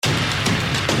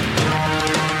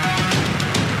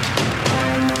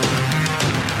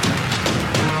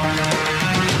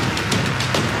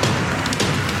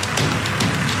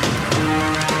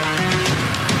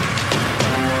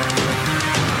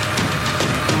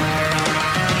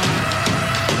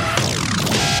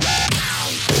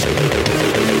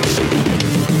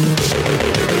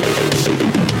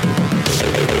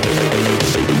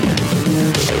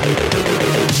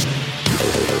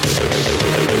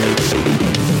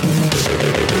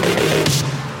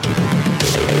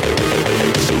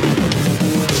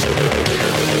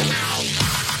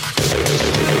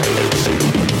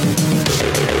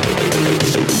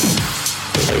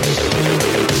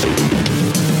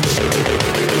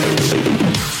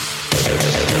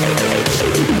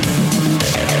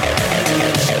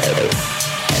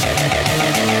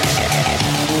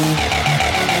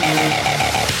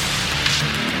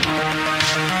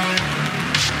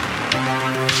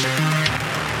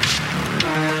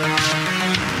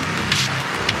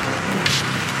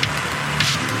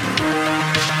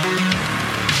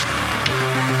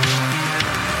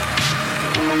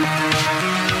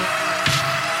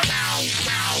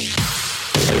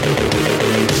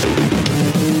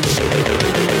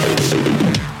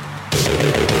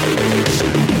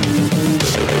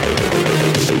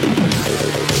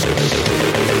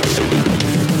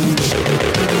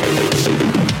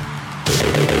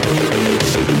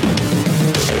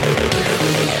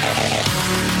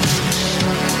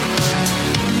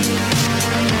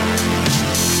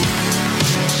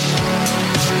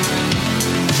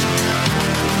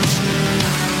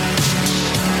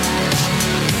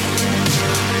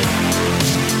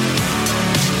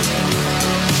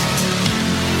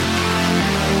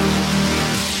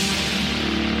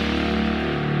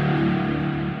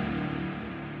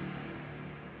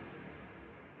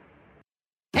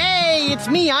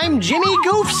I'm Jimmy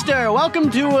Goofster. Welcome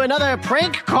to another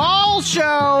prank call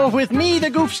show with me,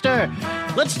 the Goofster.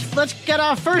 Let's get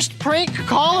our first prank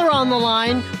caller on the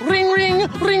line. Ring, ring,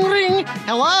 ring, ring.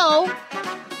 Hello?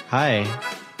 Hi.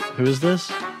 Who is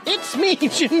this? It's me,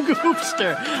 Jim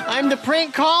Goofster. I'm the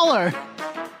prank caller.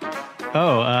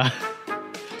 Oh,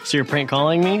 so you're prank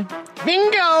calling me?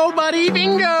 Bingo, buddy,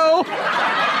 bingo.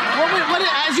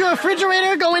 What, is your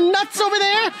refrigerator going nuts over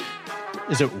there?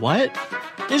 Is it what?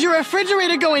 Is your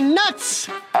refrigerator going nuts?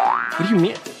 What do you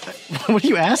mean? What are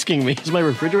you asking me? Is my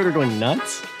refrigerator going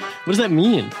nuts? What does that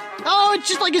mean? Oh, it's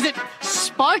just like, is it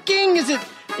sparking? Is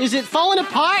it falling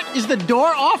apart? Is the door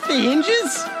off the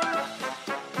hinges?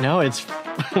 No, it's...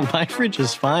 my fridge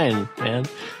is fine, man.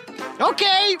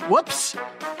 Okay, whoops.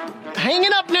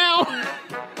 Hanging up now.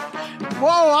 Whoa,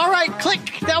 all right,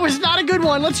 click. That was not a good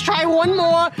one. Let's try one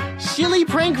more silly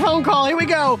prank phone call. Here we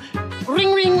go.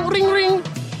 Ring, ring, ring, ring.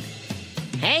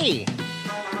 Hey,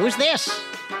 who's this?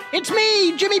 It's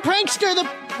me, Jimmy Prankster.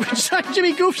 Sorry,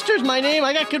 Jimmy Goofster's my name.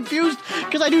 I got confused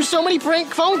because I do so many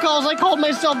prank phone calls. I called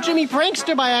myself Jimmy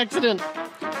Prankster by accident.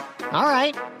 All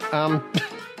right.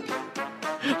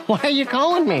 Why are you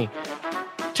calling me?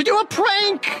 To do a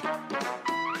prank.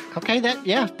 Okay, that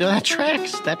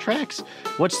tracks. That tracks.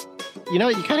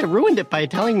 You kind of ruined it by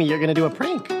telling me you're going to do a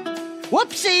prank.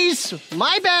 Whoopsies!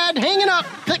 My bad. Hanging up.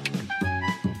 Click.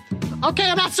 Okay,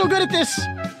 I'm not so good at this.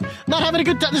 Not having a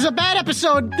good time. This is a bad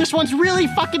episode. This one's really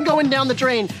fucking going down the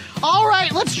drain. All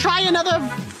right, let's try another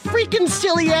freaking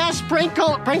silly-ass prank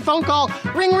phone call.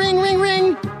 Ring, ring, ring,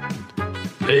 ring.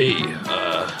 Hey,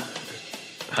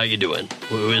 how you doing?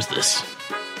 Who is this?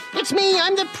 It's me.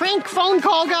 I'm the prank phone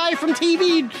call guy from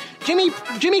TV, Jimmy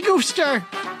Goofster.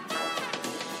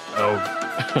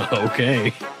 Oh,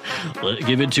 okay.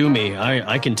 Give it to me.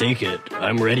 I can take it.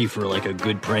 I'm ready for like a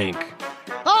good prank.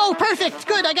 Oh, perfect.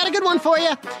 Good. I got a good one for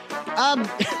you.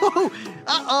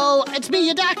 Uh-oh. It's me,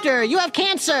 your doctor. You have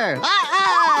cancer.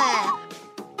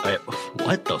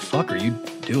 What the fuck are you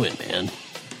doing, man?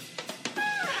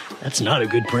 That's not a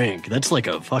good prank. That's like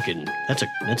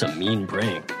that's a mean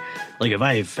prank. Like if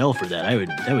I fell for that,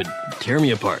 that would tear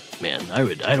me apart, man. I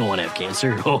don't want to have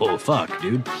cancer. Oh, fuck,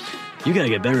 dude. You gotta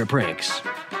get better at pranks.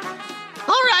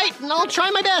 All right, and I'll try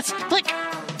my best. Click.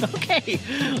 Okay.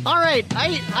 All right.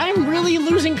 I'm really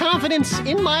losing confidence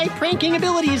in my pranking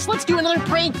abilities. Let's do another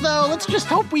prank, though. Let's just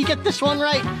hope we get this one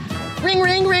right. Ring,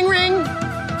 ring, ring, ring.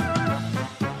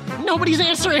 Nobody's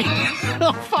answering.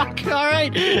 Oh, fuck. All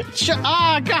right.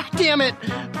 God damn it.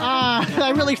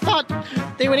 I really thought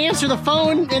they would answer the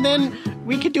phone, and then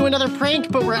we could do another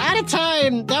prank, but we're out of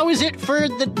time. That was it for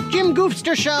the Jim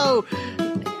Goofster Show.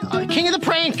 King of the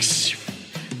pranks.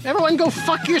 Everyone go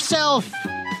fuck yourself.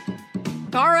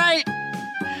 All right.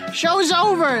 Show's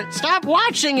over. Stop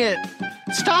watching it.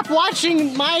 Stop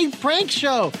watching my prank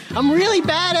show. I'm really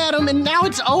bad at them, and now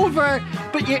it's over.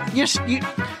 But you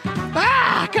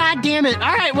God damn it.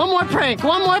 All right, one more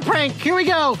prank. Here we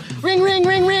go. Ring, ring,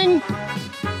 ring, ring.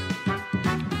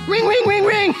 Ring, ring, ring,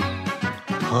 ring.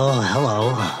 Oh,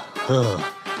 hello.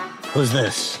 Who's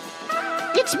this?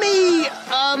 It's me,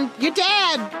 your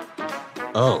dad.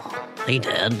 Oh, hey,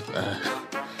 Dad.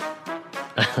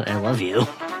 I love you.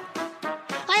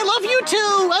 I love you,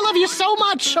 too. I love you so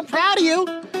much. I'm proud of you.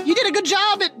 You did a good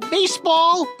job at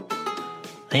baseball.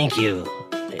 Thank you.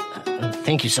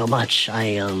 Thank you so much.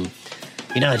 I've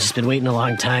just been waiting a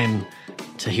long time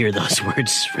to hear those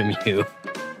words from you.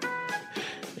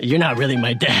 You're not really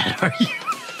my dad, are you?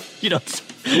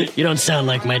 You don't sound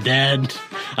like my dad.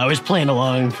 I was playing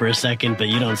along for a second, but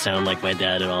you don't sound like my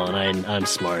dad at all, and I'm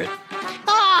smart.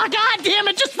 Oh, God damn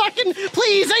it, just fucking,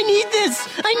 please, I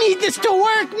need this to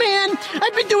work, man.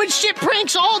 I've been doing shit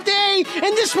pranks all day,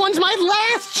 and this one's my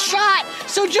last shot,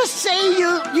 so just say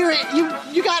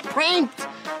you got pranked.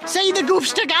 Say the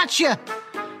Goofster got you.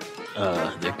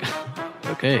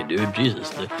 Okay, dude, Jesus,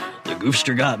 the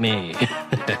Goofster got me.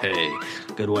 Hey,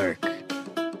 good work.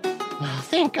 Oh,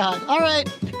 thank God. All right,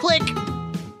 click.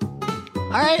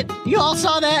 All right, you all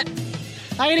saw that.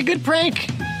 I had a good prank.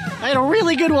 I had a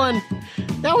really good one.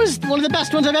 That was one of the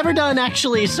best ones I've ever done,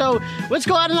 actually. So let's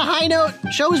go out on a high note.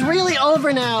 Show's really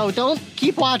over now. Don't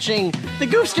keep watching. The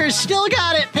Goofsters still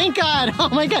got it. Thank God. Oh,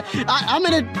 my God. I'm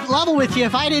going to level with you.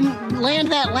 If I didn't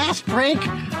land that last prank,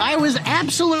 I was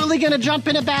absolutely going to jump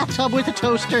in a bathtub with a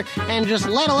toaster and just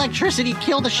let electricity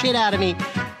kill the shit out of me.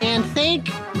 And thank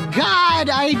God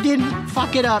I didn't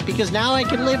fuck it up, because now I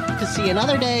can live to see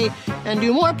another day and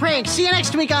do more pranks. See you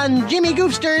next week on Jimmy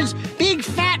Goofster's Big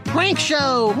Fat Prank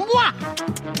Show. Mwah!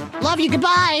 Love you.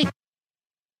 Goodbye.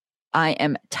 I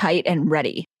am tight and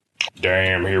ready.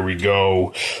 Damn, here we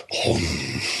go.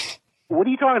 What are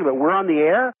you talking about? We're on the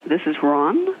air? This is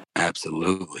Ron?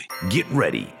 Absolutely. Get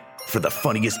ready for the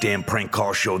funniest damn prank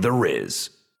call show there is.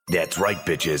 That's right,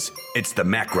 bitches. It's the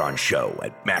Macron Show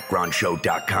at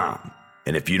macronshow.com.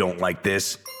 And if you don't like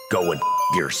this, go and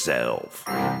yourself.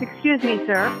 Excuse me,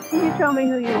 sir. Can you tell me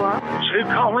who you are? Who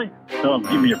calling? Oh,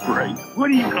 give me a break. What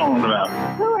are you calling about?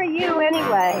 Who are you,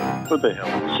 anyway? What the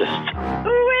hell is this?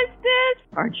 Who is this?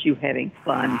 Aren't you having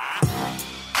fun?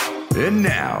 And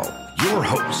now, your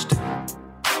host,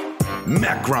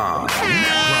 Macron. Shut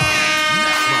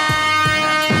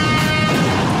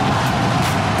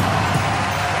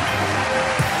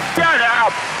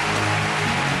up!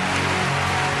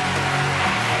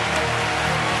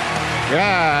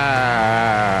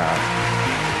 Yeah.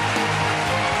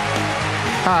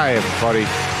 Hi, everybody.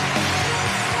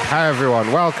 Hi,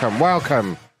 everyone.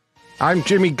 Welcome. I'm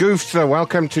Jimmy Goofster.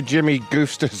 Welcome to Jimmy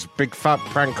Goofster's Big Fat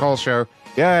Prank Call Show.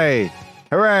 Yay!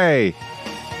 Hooray!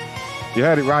 You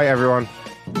heard it right, everyone.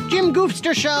 Jim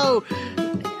Goofster Show,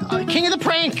 king of the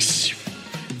pranks.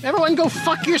 Everyone go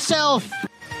fuck yourself.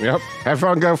 Yep.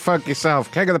 Everyone go fuck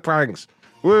yourself. King of the pranks.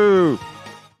 Woo!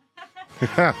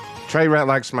 Trayrek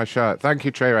likes my shirt. Thank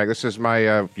you, Trayrek. This is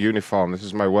my uniform. This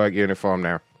is my work uniform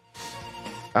now.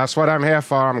 That's what I'm here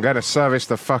for. I'm going to service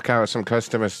the fuck out of some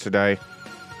customers today.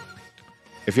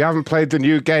 If you haven't played the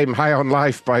new game, High on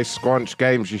Life by Squanch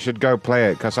Games, you should go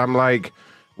play it, because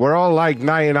we're all like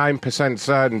 99%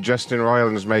 certain Justin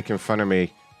Roiland's making fun of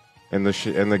me in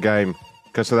the game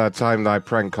because of that time that I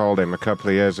prank called him a couple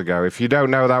of years ago. If you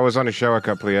don't know, that was on a show a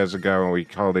couple of years ago, and we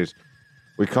called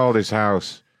his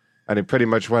house, and it pretty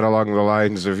much went along the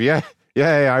lines of, yay,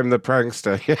 I'm the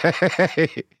prankster,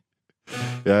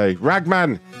 yay.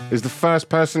 Ragman is the first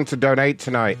person to donate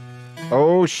tonight.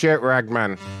 Oh shit,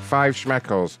 Ragman. 5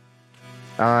 schmeckles.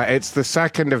 It's the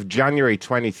 2nd of January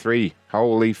 23.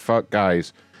 Holy fuck,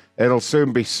 guys. It'll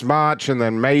soon be Smarch, and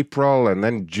then Maypril, and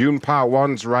then June Part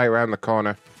 1's right around the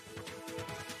corner.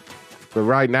 But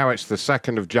right now, it's the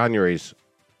 2nd of January's.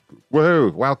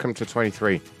 Woohoo! Welcome to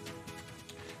 23.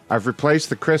 I've replaced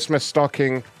the Christmas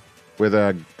stocking with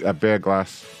a beer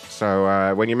glass.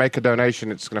 So when you make a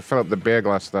donation, it's going to fill up the beer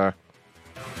glass there.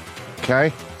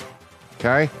 Okay?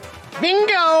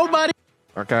 Bingo, buddy.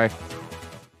 Okay.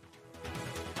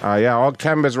 Yeah,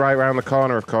 October's right around the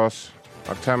corner, of course.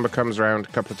 October comes around a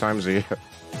couple of times a year.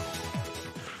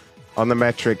 On the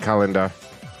metric calendar.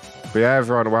 But yeah,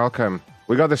 everyone, welcome.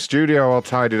 We got the studio all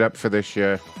tidied up for this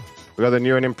year. We got the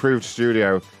new and improved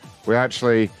studio. We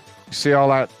actually see all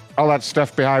that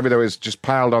stuff behind me that was just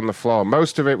piled on the floor.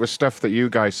 Most of it was stuff that you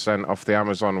guys sent off the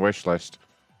Amazon wish list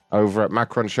over at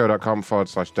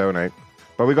macronshow.com/donate.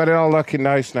 But we got it all looking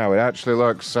nice now. It actually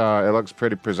looks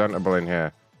pretty presentable in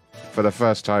here for the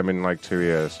first time in like 2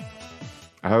 years.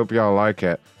 I hope y'all like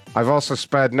it. I've also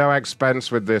spared no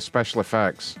expense with the special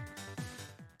effects.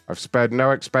 As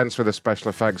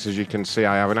you can see.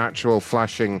 I have an actual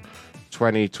flashing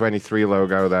 2023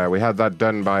 logo there. We had that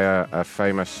done by a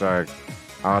famous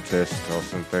artist or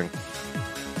something.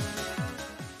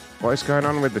 What is going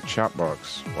on with the chat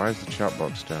box? Why is the chat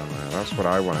box down there? That's what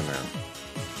I want to know.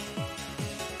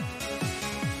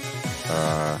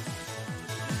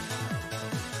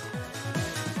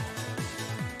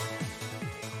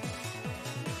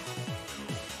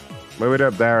 Move it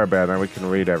up there a bit, then we can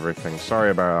read everything.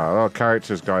 Sorry about that. Little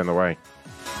characters got in the way.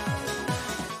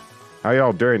 How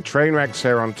y'all doing? Trainwreck's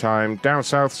here on time. Down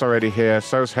South's already here.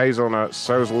 So's Hazelnut.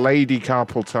 So's Lady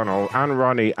Carpal Tunnel. And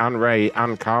Ronnie. And Ray.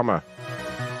 And Karma.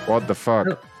 What the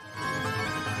fuck?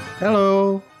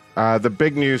 Hello. The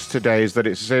big news today is that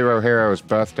it's Zero Hero's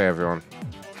birthday, everyone.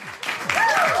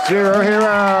 Zero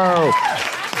Hero!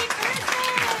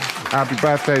 Happy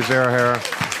birthday, Zero Hero.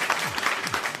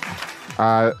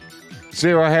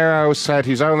 Zero Hero said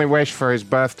his only wish for his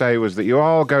birthday was that you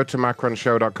all go to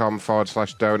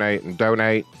macronshow.com/donate and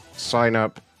donate, sign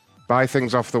up, buy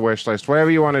things off the wish list,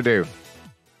 whatever you want to do.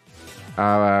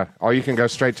 Or you can go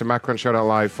straight to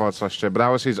macronshow.live/tip. But that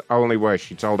was his only wish.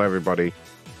 He told everybody.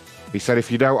 He said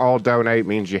if you don't all donate,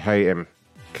 means you hate him.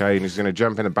 Okay, and he's going to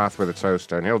jump in the bath with a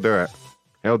toaster, and he'll do it.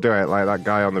 He'll do it like that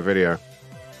guy on the video.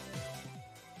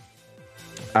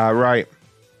 Right.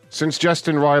 Since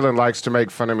Justin Roiland likes to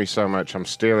make fun of me so much, I'm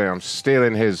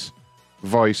stealing his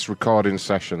voice recording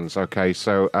sessions. Okay,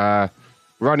 so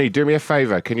Ronnie, do me a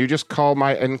favor. Can you just call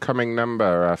my incoming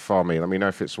number for me? Let me know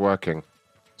if it's working.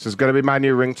 This is going to be my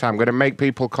new ringtone. I'm going to make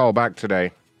people call back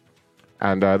today,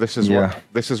 and this is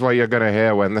what you're going to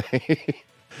hear when they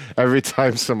every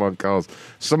time someone calls.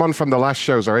 Someone from the last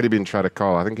show's already been trying to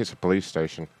call. I think it's a police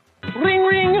station. Ring,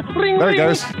 ring, ring, there it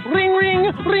goes. Ring,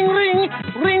 ring, ring, ring, ring,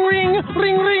 ring, ring,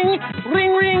 ring, ring,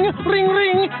 ring, ring,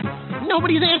 ring.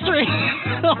 nobody's answering.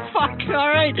 Oh, fuck. All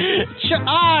right.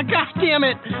 God damn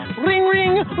it. Ring,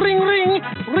 ring, ring, ring,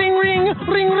 ring, ring,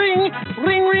 ring, ring, ring,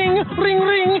 ring, ring,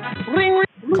 ring, ring,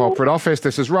 ring. Corporate office,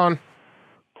 this is Ron.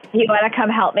 You want to come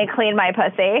help me clean my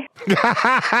pussy?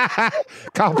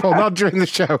 Couple, not during the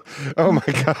show. Oh my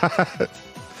God.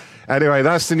 Anyway,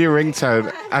 that's the new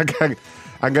ringtone.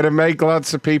 I'm going to make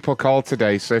lots of people call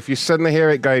today. So if you suddenly hear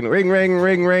it going ring, ring,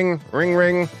 ring, ring, ring,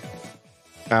 ring,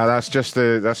 that's just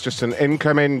an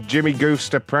incoming Jimmy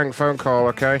Goofster prank phone call,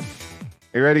 okay?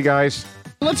 You ready, guys?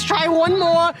 Let's try one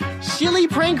more silly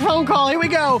prank phone call. Here we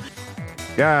go.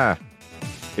 Yeah.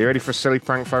 You ready for a silly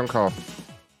prank phone call?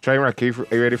 Trainwreck, are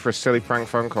you ready for a silly prank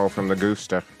phone call from the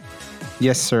Goofster?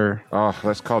 Yes, sir. Oh,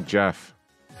 let's call Jeff.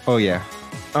 Oh, yeah.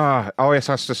 Always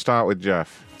has to start with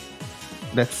Jeff.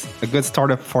 That's a good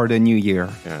start up for the new year.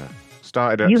 Yeah.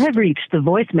 Started at... You have reached the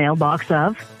voicemail box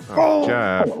of...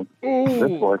 Jeff.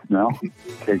 This voicemail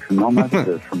takes no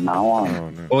messages from now on. Oh,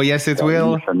 no. Oh, yes, it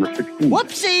will.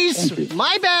 Whoopsies.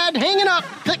 My bad. Hanging up.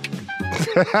 Click.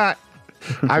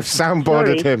 I've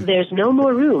soundboarded him. There's no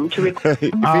more room to record.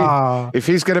 If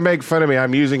he's going to make fun of me,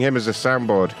 I'm using him as a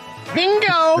soundboard.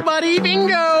 Bingo, buddy.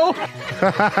 Bingo.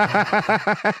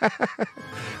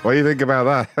 What do you think about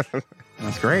that?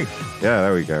 That's great. Yeah,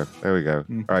 there we go.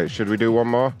 All right, should we do one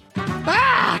more?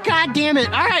 God damn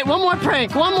it. All right, one more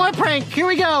prank. Here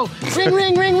we go. Ring,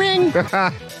 ring, ring, ring.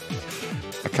 I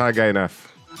can't get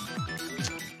enough.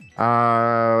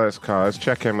 Let's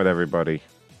check in with everybody.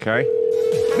 Okay?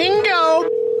 Bingo.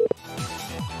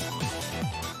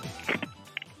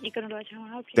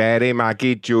 Daddy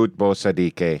Maggie Jude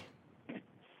Bosadike.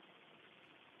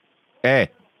 Hey,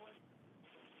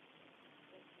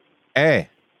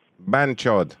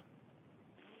 Banchod.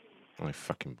 Oh,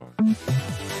 fucking boring.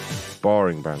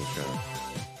 Boring Banchod.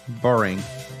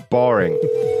 Boring.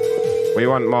 We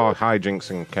want more hijinks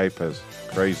and capers.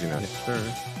 Craziness. Yes, sir.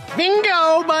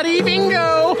 Bingo, buddy.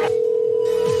 Bingo.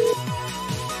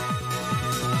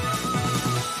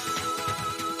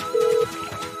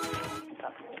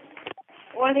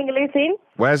 One thing, Lucy.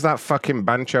 Where's that fucking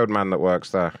Banchod man that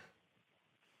works there?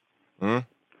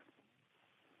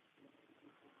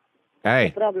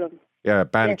 Hey. Problem. Yeah,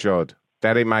 Banchod.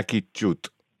 Daddy Maggie Jude.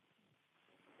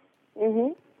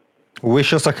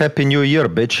 Wish us a happy new year,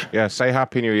 bitch. Yeah, say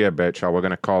happy new year, bitch, or we're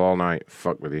gonna call all night.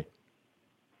 Fuck with you.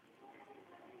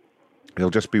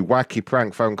 It'll just be wacky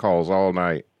prank phone calls all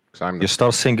night. You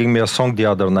start singing me a song the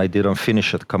other night, didn't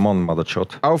finish it. Come on, mother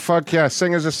chot. Oh, fuck yeah.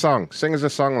 Sing us a song. Sing us a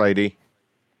song, lady.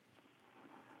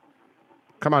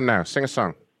 Come on now. Sing a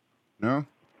song. No?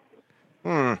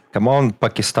 Come on,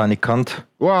 Pakistani cunt.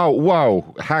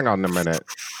 Whoa. Hang on a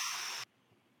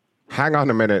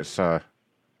minute, sir.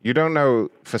 You don't know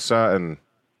for certain.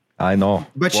 I know.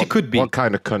 But she could be. What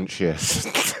kind of cunt she is.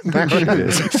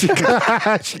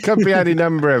 She could be any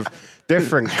number of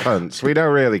different cunts. We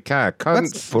don't really care.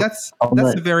 Cunts. That's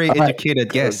a very educated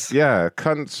guess. Yeah,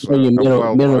 cunts. Oh, you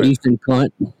Middle Eastern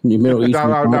cunt. You Middle Eastern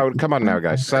cunt. No. Come on now,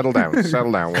 guys. Settle down.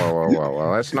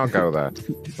 Whoa. Let's not go there.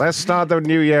 Let's start the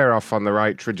new year off on the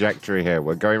right trajectory here.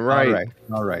 We're going right.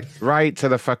 All right. Right to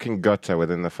the fucking gutter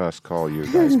within the first call, you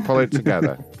guys. Pull it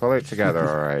together. All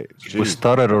right. Jeez. We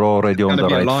started already on the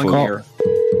right foot.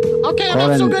 Okay, I'm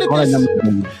not so good at this.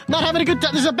 Not having a good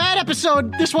time. This is a bad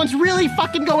episode. This one's really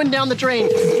fucking going down the drain.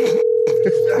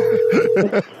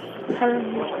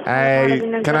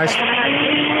 Hey, can I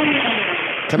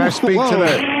speak to the...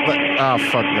 Oh,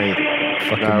 fuck me.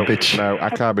 Fucking bitch. No, I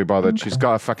can't be bothered. She's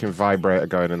got a fucking vibrator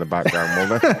going in the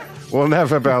background. We'll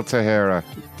never be able to hear her.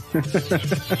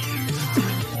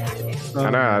 I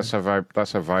know,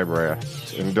 that's a vibrator.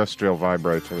 It's an industrial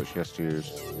vibrator that she has to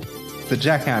use. The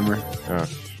jackhammer. Yeah.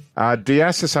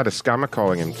 DS has had a scammer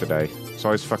calling him today. It's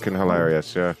always fucking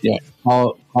hilarious, yeah. Yeah,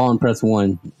 call and press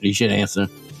 1. You should answer.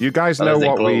 You guys know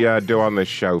what we do on this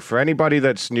show. For anybody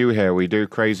that's new here, we do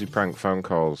crazy prank phone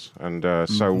calls. And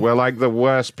so we're like the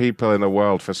worst people in the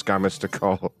world for scammers to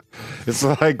call. It's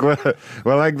like we're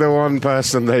like the one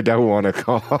person they don't want to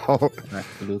call.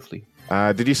 Absolutely.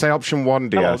 Did you say option 1,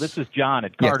 DS? Hello, this is John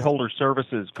at Cardholder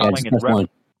Services calling in one.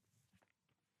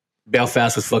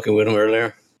 Belfast was fucking with him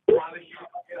earlier.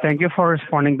 Thank you for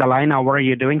responding the line. How are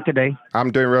you doing today?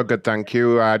 I'm doing real good, thank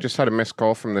you. I just had a missed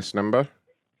call from this number.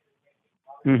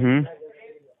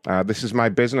 This is my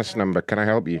business number. Can I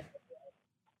help you?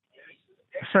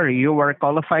 Sir, you were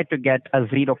qualified to get a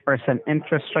 0%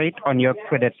 interest rate on your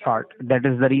credit card. That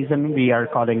is the reason we are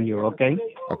calling you, okay?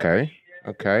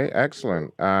 Okay,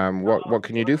 excellent. What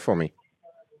can you do for me?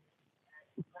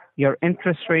 your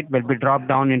interest rate will be dropped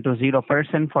down into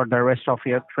 0% for the rest of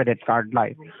your credit card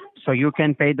life. So you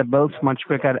can pay the bills much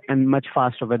quicker and much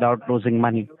faster without losing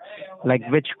money. Like,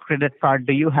 which credit card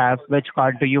do you have? Which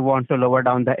card do you want to lower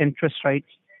down the interest rate?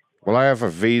 Well, I have a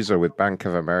Visa with Bank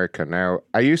of America now.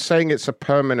 Are you saying it's a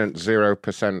permanent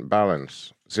 0%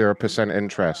 balance, 0%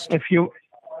 interest? If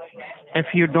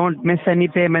you don't miss any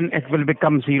payment, it will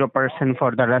become 0%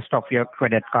 for the rest of your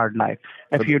credit card life.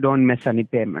 If you don't miss any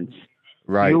payments,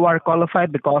 right? You are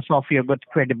qualified because of your good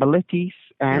credibilities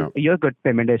and your good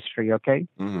payment history. Okay.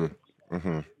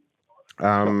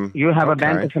 You have a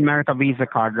Bank of America Visa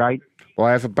card, right? Well,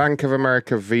 I have a Bank of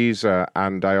America Visa,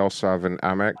 and I also have an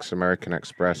Amex, American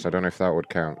Express. I don't know if that would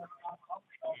count.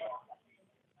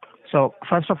 So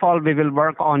first of all, we will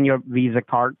work on your Visa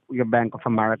card, your Bank of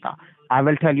America. I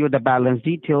will tell you the balance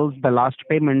details, the last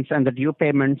payments, and the due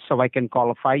payments so I can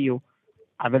qualify you.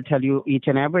 I will tell you each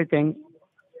and everything.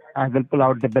 I will pull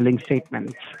out the billing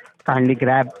statements. Kindly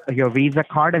grab your Visa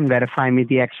card and verify me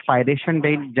the expiration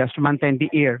date, just month and the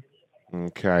year.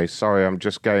 Okay, sorry, I'm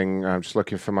just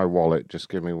looking for my wallet. Just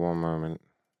give me one moment.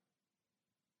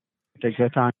 Take your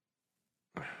time.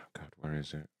 Oh, God, where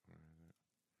is it?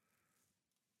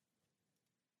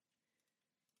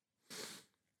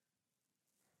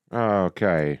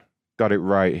 Okay, got it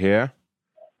right here.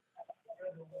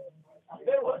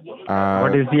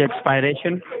 What is the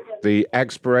expiration? The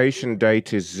expiration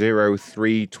date is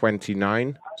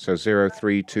 0329, so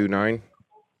 0329.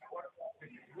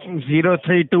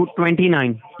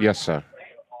 03229. Yes, sir.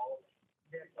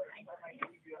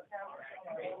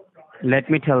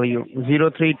 Let me tell you,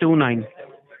 0329.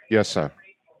 Yes, sir.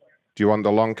 Do you want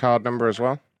the long card number as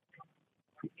well?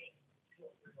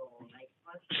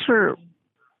 Sir,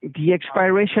 the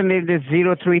expiration date is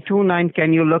 0329.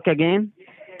 Can you look again?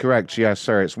 Correct, yes,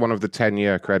 sir. It's one of the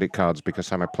 10-year credit cards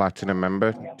because I'm a platinum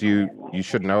member. You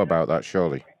should know about that,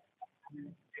 surely.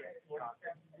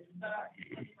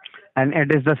 And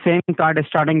it is the same card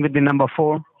starting with the number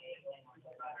 4.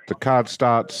 The card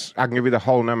starts, I can give you the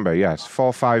whole number, yes.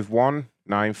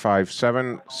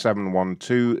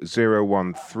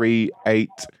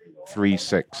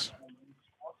 451-957-712-013-836.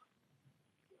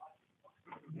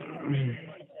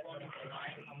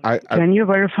 Can you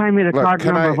verify me the card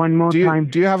number one more time?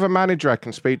 Do you have a manager I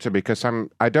can speak to? Because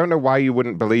I don't know why you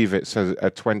wouldn't believe it's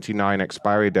a 29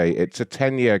 expiry date. It's a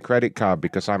 10-year credit card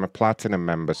because I'm a platinum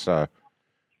member, sir.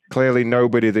 Clearly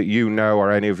nobody that you know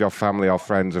or any of your family or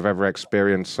friends have ever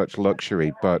experienced such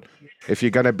luxury. But if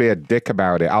you're going to be a dick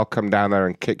about it, I'll come down there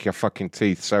and kick your fucking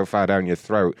teeth so far down your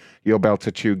throat, you'll be able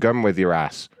to chew gum with your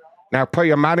ass. Now put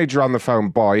your manager on the phone,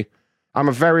 boy. I'm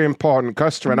a very important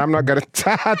customer, and I'm not going to...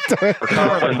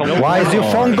 Why is your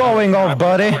phone going off,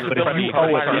 buddy?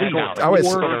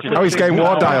 He's getting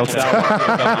war dialed.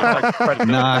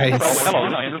 Nice.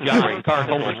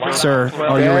 Sir,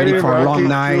 are you ready for a long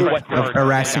night of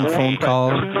harassing phone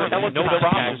calls?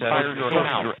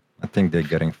 I think they're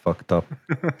getting fucked up.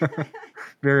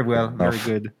 Very well. Very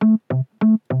good.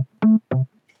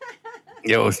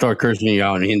 Yo, start cursing you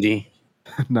out in Hindi.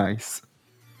 Nice.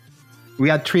 We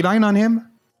had 3 line on him?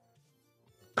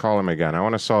 Call him again. I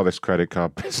want to solve this credit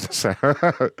card business out.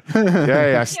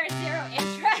 Yeah.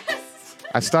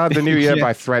 I started the new year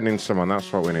by threatening someone.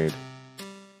 That's what we need.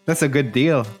 That's a good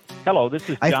deal. Hello, this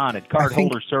is John at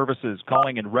Cardholder Services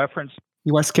calling in reference.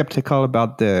 You are skeptical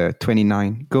about the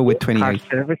 29. Go with 28. Card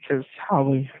services, how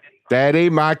we...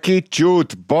 Daddy Maki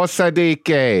Chut,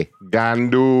 Bossadike,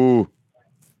 Gandu.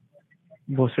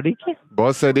 Bossadike?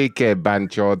 Bossadike,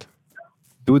 Banchod.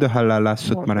 Do the halala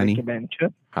sukmarani.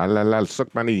 Halala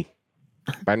sukmani.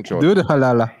 Banchod. Do the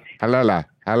halala. Halala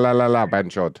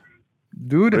Banchod.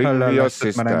 Do the Bring halala me your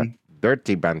sukmarani. sister.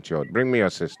 Dirty Banchod. Bring me your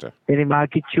sister. Daddy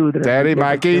Maki Chut. Daddy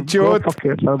Maki Chut.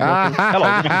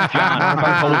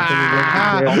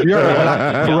 Hello, you're a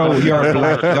black bro. You're a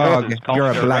black dog.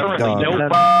 You're a black dog. No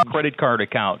credit card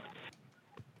account.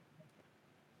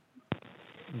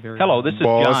 Hello, this is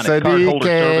John at Cardholder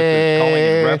Services calling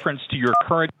in reference to your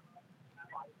current...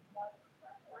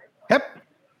 Yep.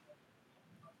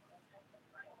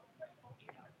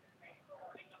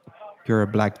 You're a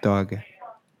black dog.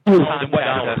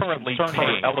 Currently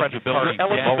paying eligibility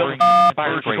lowering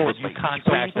rate you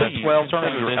contact us lower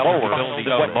currently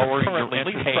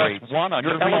paying one on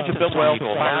your eligibility to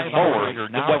lower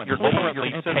what you're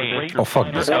currently paying. Oh,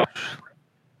 fuck this.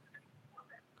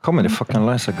 How many fucking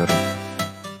lies I got?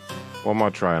 One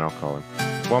more try and I'll call him.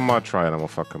 One more try and then we'll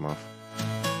fuck him off.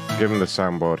 Give him the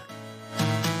soundboard.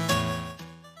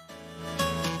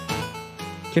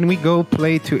 Can we go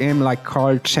play to him like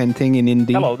Carl chanting in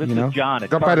Hindi? Hello, this is John at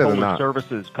Cardholder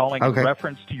Services calling in Okay.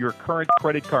 reference to your current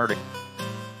credit card.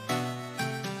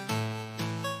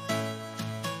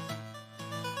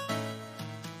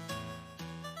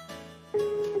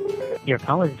 Your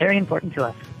call is very important to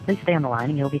us. Please stay on the line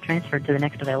and you'll be transferred to the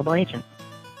next available agent.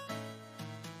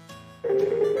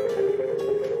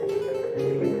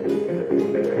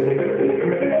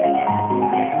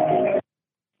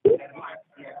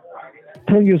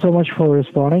 Thank you so much for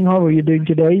responding. How are you doing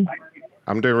today?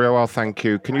 I'm doing real well, thank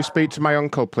you. Can you speak to my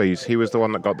uncle, please? He was the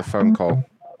one that got the phone call.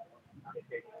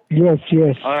 Yes.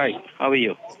 All right. How are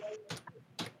you?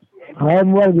 I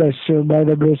am well blessed, sir, by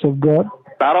the grace of God.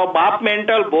 તારો બાપ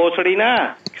mental ભોસડી ના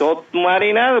chop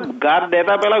મારી ના Gad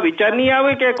દેતા પેલા વિચાર નહીં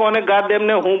આવે કે કોને ગાદ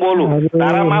દેમને હું બોલું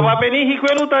તારા મા બાપે નહીં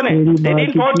શીખવેલું તને they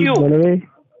didn't taught you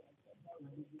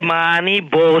માની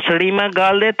ભોસડી માં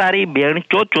ગાલ દે તારી બેન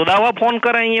ચો ચોદાવા ફોન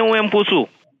કરે અહીંયા હું એમ પૂછું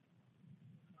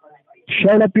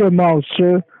Shut up your mouth,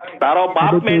 sir. તારો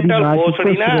બાપ મેન્ટલ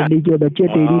ભોસડી ના के बच्चे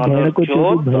तेरी बहन को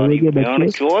चोट भरने के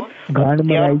बच्चे गांड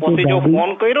मराई के जो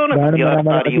फोन કર્યો ને ત્યાર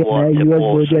તારી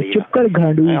વાત चुप कर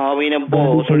गांडू આવીને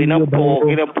ભોસડીને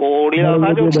ભોગીને ફોડી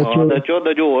નાખજો દચો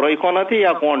દજો ઓરઈકો નથી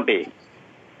આ Conte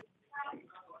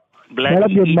Shut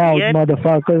up your mouth,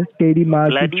 motherfucker. तेरी माँ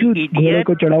की चूत घोड़े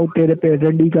को चढ़ाओ तेरे पे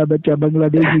रंडी का बच्चा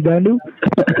बांग्लादेशी गांडू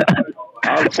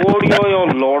फोड़ियो यो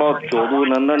लोड़ो चोदू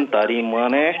नंदन तारी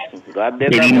माने गाद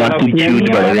देता मारा विचार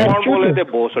कौन बोले थे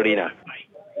भोसड़ी ना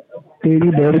तेरी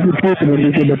बहन की चूत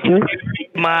रंडी के बच्चे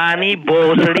मानी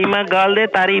भोसड़ी में गाल दे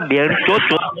तारी बेड़ चो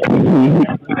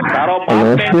तारो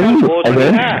बाप मेंटल भोसड़ी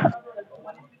ना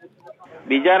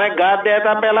બીજાને ગાદ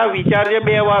દેતા પહેલા વિચારજે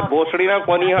બે વાર ભોસડીના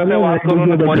કોની સાથે વાત કરું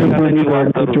ને કોની સાથે ની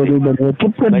વાત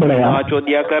કરું આ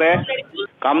ચોદિયા કરે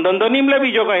કામ ધંધો નહીં મળે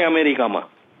બીજો કઈ અમેરિકામાં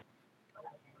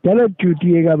चलो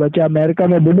चूतिएगा बच्चा अमेरिका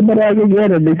में बुढ़ मरा के गया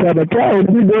रंडी का बच्चा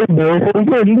हिंदी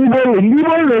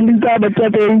बोल रंडी का बच्चा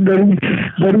तेरी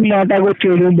गरीब माता को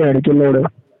चोरू बैठ के लोड़ो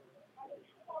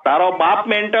तारो बाप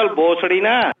मेंटल भोसड़ी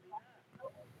ना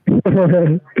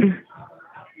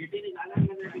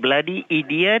ब्लडी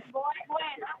इडियट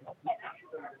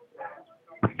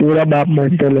तेरा बाप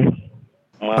मेंटल है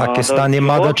પાકિસ્તાની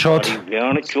માદા ચોથ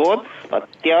બેણ ચોથ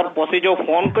અત્યાર પછી જો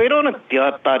ફોન કર્યો ને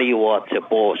ત્યાર તારી વાત છે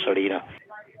ભોસડીના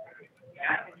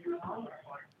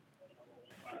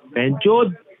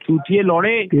बेंचोद चूतिए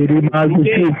लौड़े तेरी माँ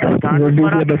की रंडी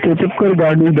के बच्चे चुप कर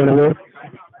गांडी दड़ो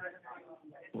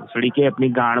भोसड़ी के अपनी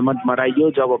गांड मत मराइयो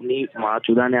जब अपनी माँ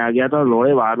चुदाने आ गया था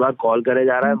लोड़े बार बार कॉल करे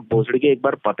जा रहा है भोसड़ी के एक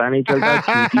बार पता नहीं चलता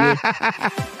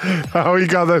Oh, you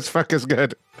got those fuckers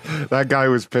good. That guy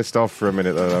was pissed off for a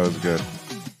minute though. That was good.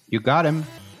 You got him.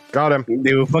 Got him.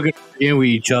 They were fucking in with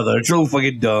each other. So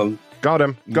fucking dumb. Got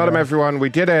him. Got him, everyone. We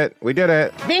did it. We did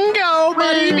it. Bingo,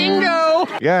 buddy. Bingo.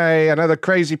 Yay. Another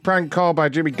crazy prank call by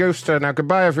Jimmy Goofster. Now,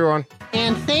 goodbye, everyone.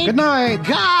 And thank Good night.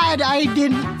 God I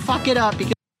didn't fuck it up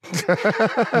because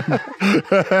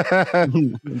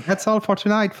That's all for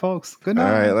tonight, folks. Good night.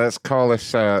 All right, let's call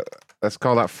this. Let's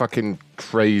call that fucking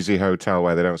crazy hotel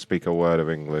where they don't speak a word of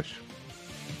English.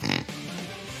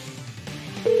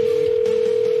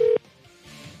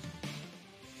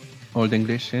 Old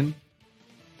English in.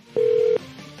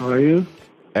 How are you?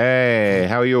 Hey,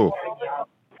 how are you?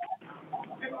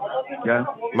 Yeah.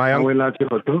 My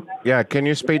uncle. Yeah, can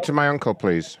you speak to my uncle,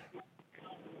 please?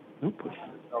 All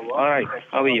right.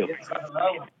 How are you?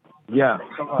 Yeah.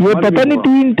 ये पता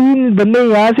नहीं तीन बंदे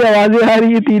यहाँ से आवाजें आ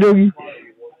रही है तीनों की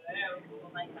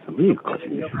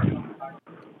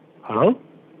हेलो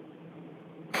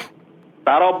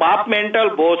तारो बाप मेंटल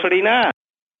भोसड़ी ना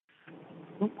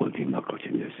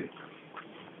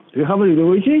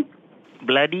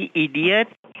ब्लडी इडियट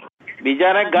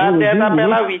બીજાને ગાદ દેતા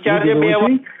પહેલા વિચારજે બે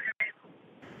વાર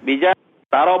બીજા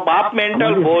તારો બાપ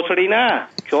મેન્ટલ ભોસડી ના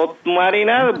ચોપ મારી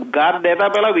ના ગાદ દેતા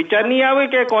પહેલા વિચાર નહીં આવે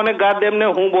કે કોને ગાદ દેમને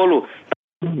હું બોલું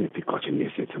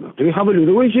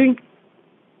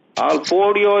હાલ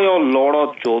ફોડ્યો યો લોડો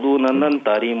ચોદુ નંદન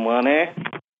તારી માને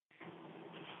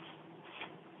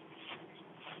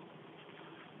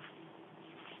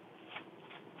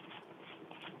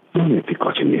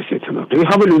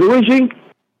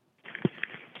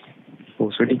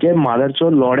भोसड़ी के मादर चो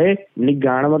लौड़े अपनी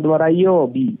गांड मत मराइयो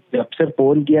अभी जब से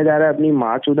फोन किया जा रहा है अपनी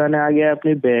माँ चुदाने आ गया है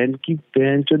अपनी बहन की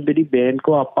बहन चोद मेरी बहन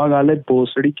को अप्पा गाले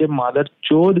भोसड़ी के मादर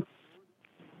चोद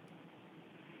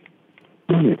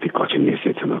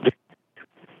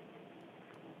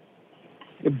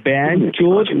बहन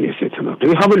चोद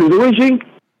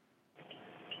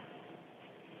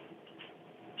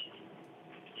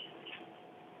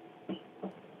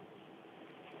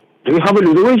Do you have a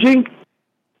little wishing?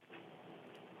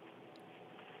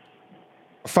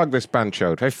 Fuck this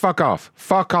banchode. Hey, fuck off.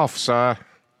 Fuck off, sir.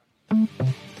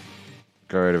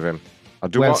 Get rid of him. I'll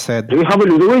do well what? said. Do you have a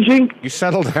little wishing? You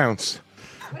settle down.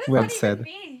 Well said.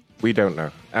 We don't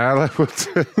know.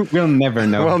 We'll never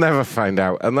know. We'll never find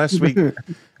out unless we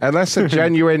Unless a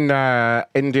genuine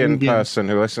Indian person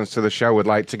who listens to the show would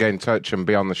like to get in touch and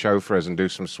be on the show for us and do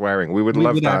some swearing, we would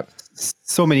love that.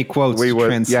 So many quotes. We would,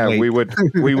 translate. we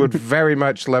would very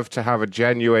much love to have a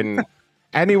genuine.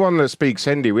 Anyone that speaks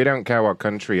Hindi, we don't care what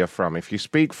country you're from. If you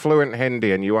speak fluent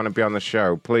Hindi and you want to be on the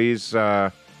show, please.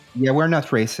 Yeah, we're not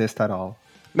racist at all.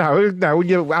 No,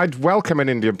 I'd welcome an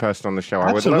Indian person on the show.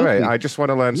 I would love it. I just want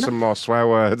to learn some more swear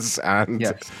words and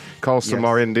call some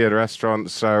more Indian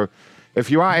restaurants. So if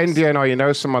you are Indian or you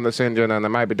know someone that's Indian and they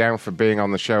might be down for being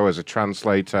on the show as a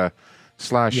translator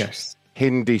 /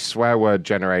 Hindi swear word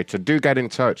generator, do get in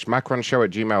touch.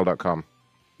 macronshow@gmail.com.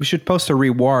 We should post a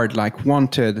reward, like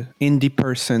wanted indie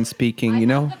person speaking,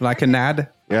 like an ad.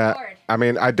 Yeah. I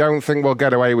mean, I don't think we'll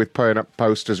get away with putting up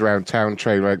posters around town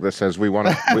trainwreck that says we want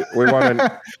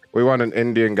an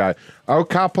Indian guy. Oh,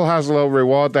 Carpel has a little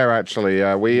reward there actually.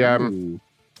 While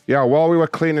we were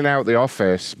cleaning out the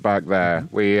office back there,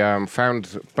 we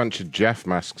found a bunch of Jeff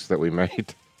masks that we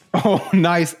made. Oh,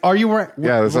 nice. Are you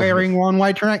wearing one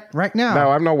right now? No,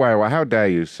 I'm not wearing one. How dare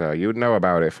you, sir? You would know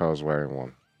about it if I was wearing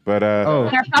one. But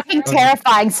they're fucking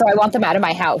terrifying, so I want them out of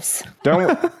my house.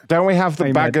 Don't we have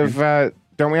the bag of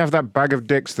don't we have that bag of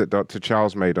dicks that Dr.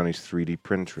 Charles made on his 3D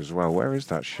printer as well? Where is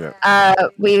that shit?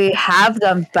 We have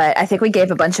them, but I think we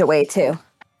gave a bunch away too.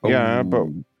 Yeah, but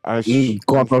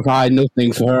Corporate hide no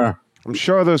things for her. I'm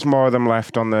sure there's more of them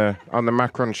left on the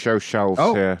Macron show shelves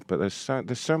here, but there's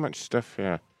so much stuff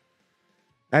here.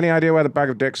 Any idea where the bag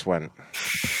of dicks went?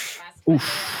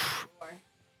 Oof.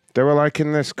 They were like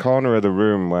in this corner of the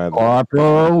room where.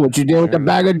 Corporal, what you did with the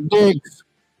bag of dicks?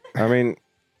 I mean,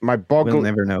 my we'll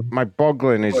never know. My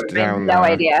boggling is down there. No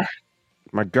idea.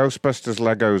 My Ghostbusters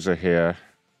Legos are here.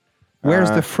 Where's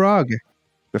the frog?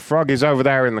 The frog is over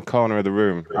there in the corner of the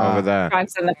room. Over there.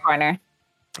 Frog's in the corner.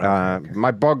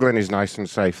 My boggling is nice and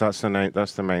safe. That's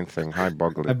the main thing. Hi,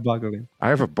 boggling. I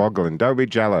have a boggling. Don't be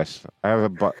jealous. I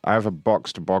have a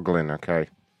boxed boggling. Okay.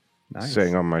 Nice.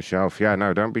 Sitting on my shelf. Yeah,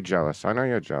 no, don't be jealous. I know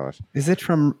you're jealous. Is it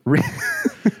from...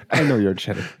 I know you're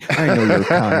jealous. I know you're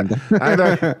kind.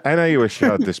 I know you were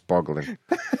showed this boggling.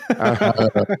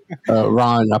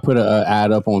 Ron, I put an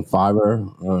ad up on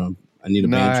Fiverr. I need a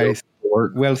banjo for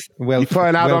work. Well, you put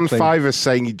an ad on Fiverr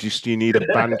saying you need a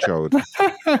banjo.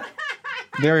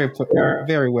 Very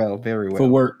well.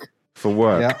 For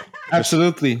work. Yeah,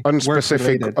 absolutely.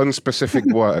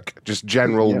 Unspecific work. Just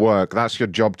general work. That's your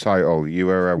job title.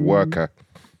 You are a worker.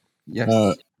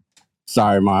 Yes.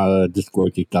 Sorry, my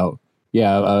Discord kicked out.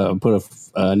 Yeah,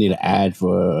 I need an ad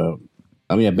for.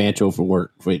 A banjo for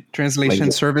work. For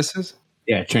translation services.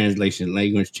 Yeah,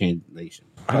 language translation.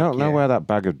 I don't know where that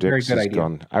bag of dicks has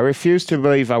gone. I refuse to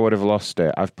believe I would have lost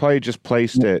it. I've probably just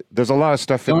placed it. There's a lot of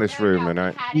stuff in this room,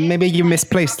 and maybe you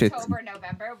misplaced it.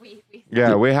 November,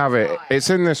 yeah, we have it. It's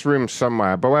in this room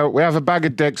somewhere. But we have a bag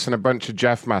of dicks and a bunch of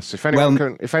Jeff masks. If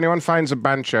anyone finds a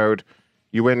banchoed,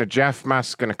 you win a Jeff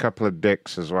mask and a couple of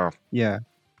dicks as well. Yeah.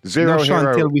 Zero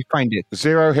Hero until we find it.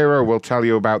 Zero Hero will tell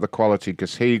you about the quality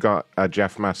because he got a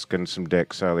Jeff mask and some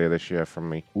dicks earlier this year from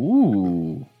me.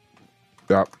 Ooh.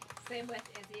 Yep. Same with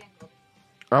Izzy and Golden.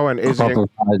 Oh, and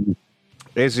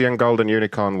Izzy and Golden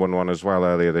Unicorn won one as well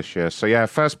earlier this year. So yeah,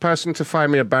 first person to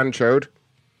find me a banchoed.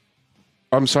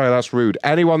 I'm sorry, that's rude.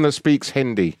 Anyone that speaks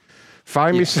Hindi,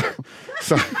 find me. So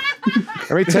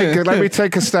let me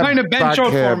take a step back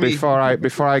here before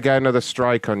I get another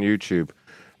strike on YouTube.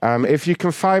 If you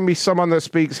can find me someone that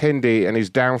speaks Hindi and is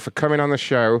down for coming on the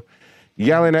show,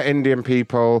 yelling at Indian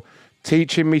people,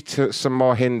 teaching me some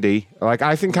more Hindi. Like,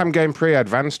 I think I'm getting pretty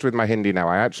advanced with my Hindi now.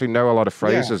 I actually know a lot of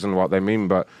phrases and what they mean,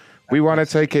 but we want to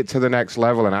take it to the next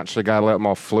level and actually get a little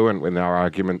more fluent with our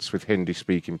arguments with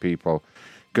Hindi-speaking people.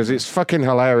 Because it's fucking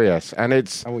hilarious. And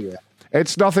it's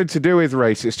nothing to do with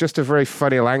race. It's just a very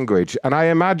funny language. And I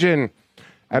imagine...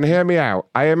 And hear me out.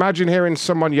 I imagine hearing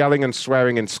someone yelling and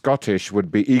swearing in Scottish would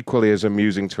be equally as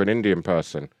amusing to an Indian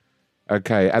person.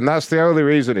 Okay, and that's the only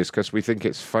reason is because we think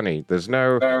it's funny. There's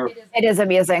no... It is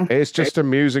amusing. It's just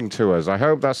amusing to us. I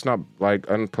hope that's not, like,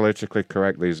 unpolitically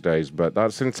correct these days, but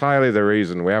that's entirely the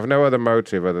reason. We have no other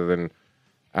motive other than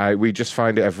we just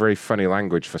find it a very funny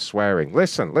language for swearing.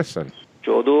 Listen.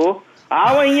 Chodu,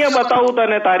 આવ અહીંયા બતાવું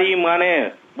તને તારી માને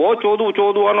બહુ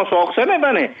ચોદવાનો શોખ છે ને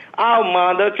તને આ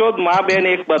માધર ચોદ માં બેન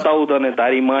એક બતાવું તને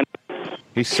તારી માને.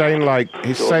 He's saying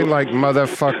like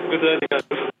motherfuck.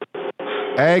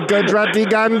 Hey, Gujarati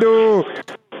Gandu.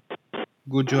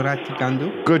 Gujarati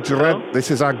Gandu? This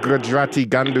is our Gujarati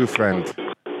Gandu friend.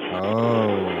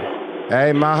 Oh.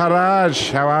 Hey,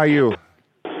 Maharaj, how are you?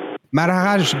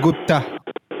 Maharaj Gupta.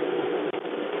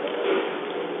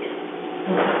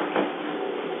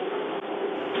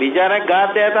 બીજાને ગાત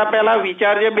દેતા પહેલા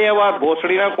વિચારજે બે વાર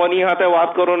ભોસડીના કોની હાથે વાત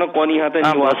કરો ને કોની હાથે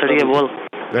નહીં વાત ભોસડીએ બોલ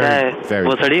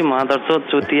भोसड़ी माँ दरचोत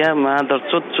चूतिया माँ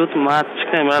दरचोत चूत माँ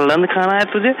मेरा लंद खाना है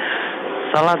तुझे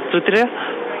साला चूतिया.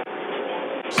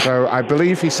 So I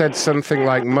believe he said something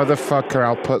like, "Motherfucker,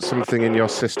 I'll put something in your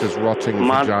sister's rotting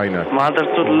vagina." माँ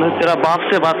दरचोत तेरा बाप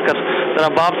से बात कर तेरा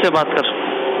बाप से बात कर.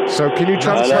 So can you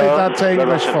translate that to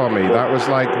English for me? That was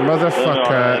like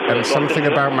motherfucker and something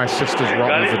about my sister's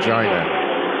rotten vagina.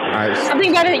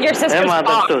 Something about your sister's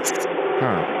box.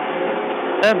 Huh.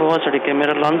 भोसड़ी के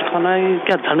मेरा लंच खाना है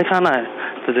क्या धन खाना है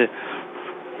तुझे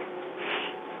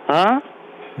हाँ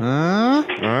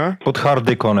Put hard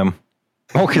dick on him.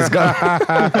 Oh, he's got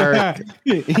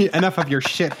enough of your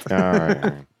shit. All right.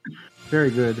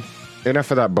 Very good. Enough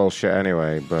of that bullshit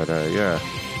anyway, but yeah.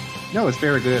 No, it's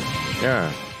very good.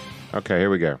 Yeah. Okay,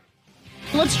 here we go.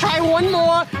 Let's try one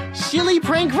more silly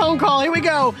prank phone call. Here we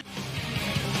go.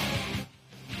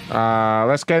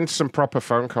 Let's get into some proper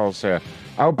phone calls here.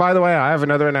 Oh, by the way, I have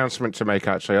another announcement to make,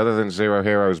 actually, other than Zero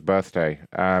Hero's birthday.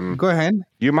 Go ahead.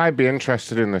 You might be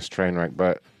interested in this train wreck,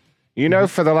 but you know,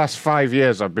 for the last 5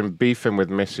 years, I've been beefing with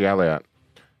Missy Elliott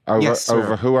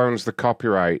over who owns the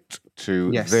copyright to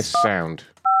this sound.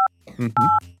 Mm-hmm.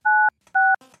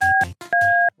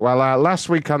 Well, last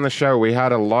week on the show, we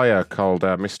had a lawyer called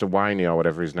Mr. Whiny, or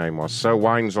whatever his name was, so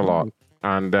whines a lot.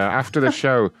 And after the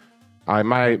show, I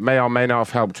may or may not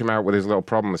have helped him out with his little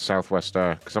problem with Southwest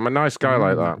Air, because I'm a nice guy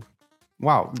like that.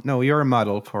 Wow. No, you're a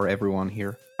model for everyone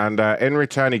here. And in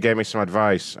return, he gave me some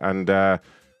advice, and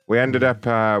we ended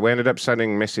up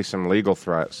sending Missy some legal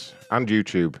threats and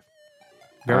YouTube.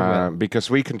 Very well. Because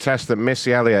we contest that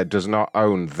Missy Elliott does not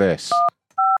own this.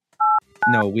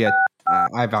 No,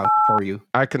 I vouch for you.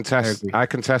 I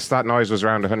contest that noise was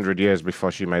around 100 years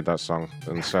before she made that song,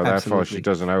 and so therefore she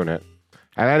doesn't own it.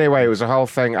 And anyway, it was a whole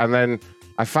thing. And then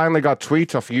I finally got a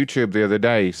tweet off YouTube the other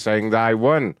day saying that I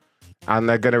won. And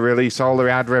they're going to release all the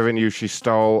ad revenue she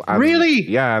stole. And, really?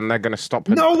 Yeah, and they're going to stop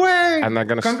her. No way! And they're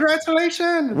going to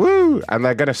Congratulations! Woo! And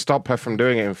they're going to stop her from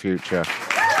doing it in future.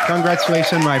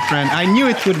 Congratulations, my friend. I knew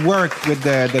it would work with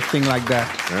the thing like that.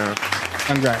 Yeah.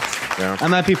 Congrats. Yeah.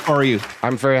 I'm happy for you.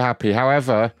 I'm very happy.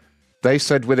 However, they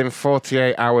said within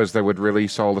 48 hours they would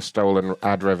release all the stolen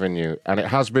ad revenue. And it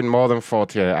has been more than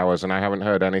 48 hours, and I haven't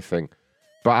heard anything.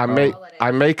 But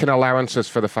I'm making allowances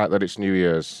for the fact that it's New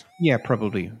Year's. Yeah,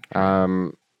 probably.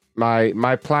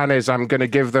 My plan is I'm going to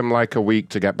give them like a week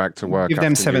to get back to work. Give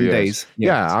them 7 days.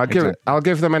 Yeah, I'll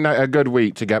give them a good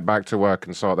week to get back to work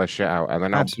and sort their shit out, and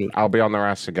then I'll be on their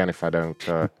ass again if I don't.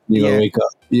 You're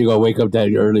gonna wake up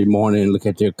that early morning and look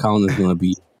at your account. It's gonna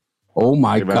be, oh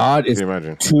my God, it's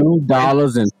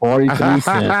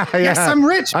 $2.43. Yes, I'm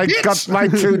rich. I got my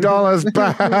 $2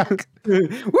 back.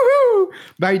 Woohoo!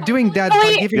 By doing that,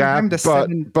 by giving them the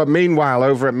but meanwhile,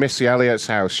 over at Missy Elliott's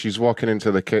house, she's walking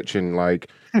into the kitchen like,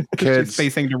 kids, she's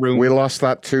facing the room. We lost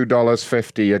that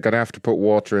 $2.50. You're gonna have to put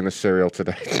water in the cereal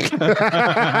today.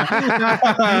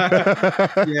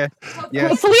 Yeah.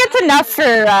 Hopefully it's enough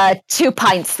for 2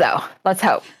 pints, though. Let's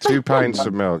hope. 2 pints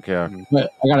of milk, yeah. But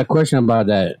I got a question about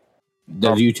that.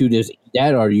 Does YouTube just eat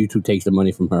that, or YouTube takes the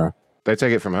money from her? They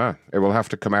take it from her. It will have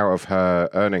to come out of her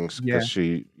earnings because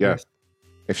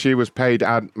if she was paid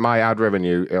my ad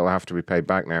revenue, it'll have to be paid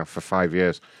back now for 5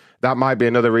 years. That might be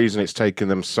another reason it's taken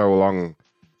them so long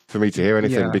for me to hear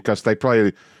anything, because they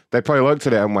probably looked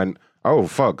at it and went, oh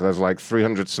fuck, there's like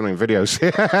 300 something videos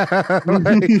here.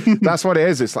 That's what it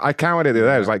is. It's I counted it the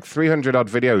other day. It was like 300 odd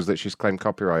videos that she's claimed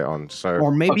copyright on. So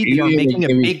or maybe they are making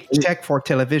a big check for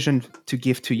television to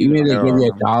give to you. You mean they give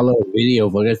you $1 a video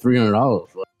for that $300?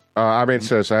 I mean,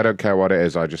 seriously, I don't care what it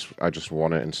is. I just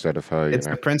want it instead of her. It's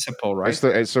the principle, right?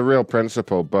 It's a real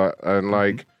principle, but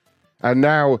and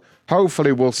now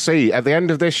hopefully we'll see at the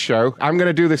end of this show. I'm going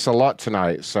to do this a lot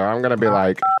tonight, so I'm going to be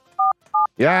like,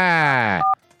 yeah.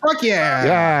 Fuck yeah!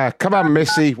 Yeah, come on,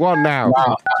 Missy. What now?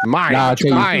 Mine.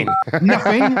 Mine.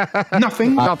 Nothing.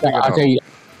 I'll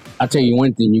tell you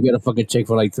one thing. You get a fucking check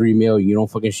for like $3 million. You don't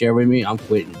fucking share with me, I'm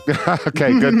quitting.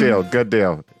 Okay, good deal. Good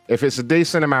deal. If it's a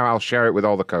decent amount, I'll share it with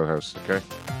all the co-hosts. Okay.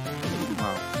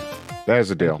 Wow. There's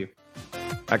a deal.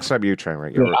 Except you,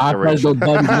 Trainwreck. I'll press those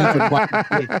buttons once or twice.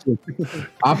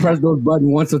 I'll press those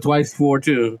buttons once or twice for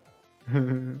too.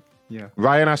 Yeah.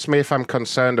 Ryan asked me if I'm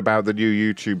concerned about the new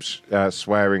YouTube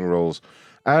swearing rules.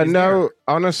 No,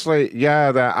 honestly,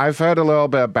 I've heard a little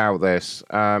bit about this.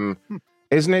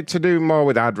 Isn't it to do more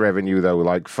with ad revenue, though?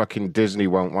 Like, fucking Disney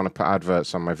won't want to put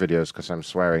adverts on my videos because I'm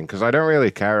swearing. Because I don't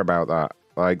really care about that.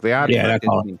 Like, the ad... Yeah,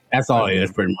 that's all it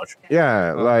is, pretty much.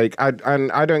 Yeah, like, I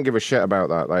don't give a shit about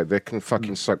that. Like, they can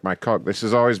fucking suck my cock. This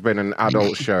has always been an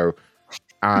adult show.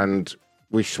 And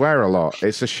we swear a lot.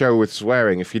 It's a show with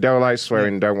swearing. If you don't like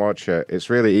swearing, don't watch it. It's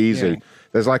really easy. Yeah.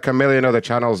 There's like a million other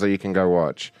channels that you can go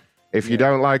watch. If you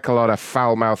don't like a lot of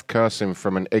foul-mouthed cursing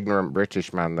from an ignorant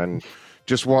British man, then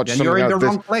just watch Then something you're in else. the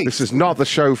wrong place. This is not the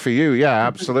show for you. Yeah,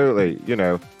 absolutely.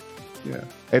 Yeah.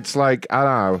 It's like, I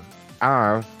don't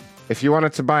know. If you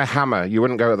wanted to buy a hammer, you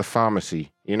wouldn't go to the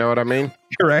pharmacy. You know what I mean?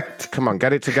 Correct. Come on,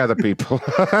 get it together, people.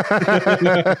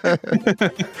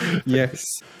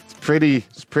 Yes.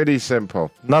 It's pretty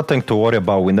simple. Nothing to worry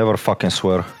about. We never fucking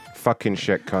swear. Fucking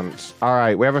shit cunts. All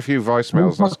right, we have a few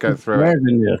voicemails. Let's get through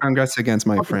it. Congrats against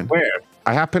my friend.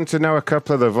 I happen to know a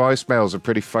couple of the voicemails are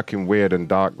pretty fucking weird and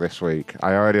dark this week.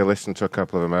 I already listened to a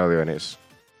couple of them earlier, and it's...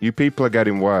 You people are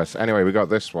getting worse. Anyway, we got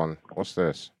this one. What's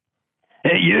this?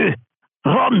 Hey, you!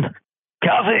 Run!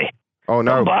 Kathy! Oh,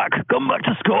 no. Come back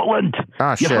to Scotland!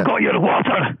 Ah, You shit. forgot your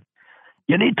water!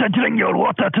 You need to drink your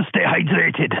water to stay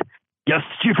hydrated! You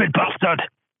stupid bastard!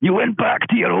 You went back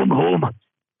to your own home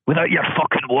without your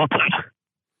fucking water!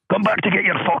 Come back to get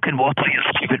your fucking water, you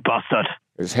stupid bastard!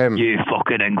 It's him. You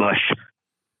fucking English!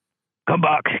 Come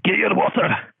back, get your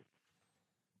water!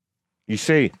 You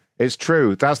see, it's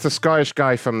true. That's the Scottish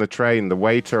guy from the train, the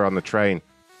waiter on the train,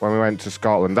 when we went to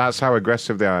Scotland. That's how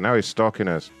aggressive they are. Now he's stalking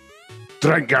us.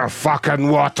 Drink your fucking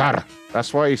water!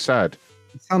 That's what he said.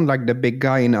 You sound like the big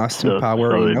guy in Austin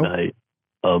Power, sorry, you know? mate.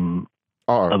 I'm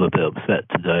a bit upset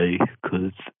today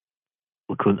because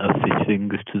we couldn't have fish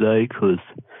fingers today because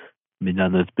my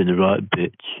nana's been a right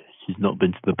bitch. She's not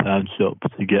been to the pound shop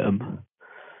to get them,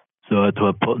 so I had to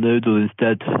have pot noodle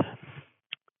instead.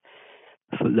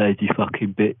 Lazy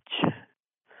fucking bitch.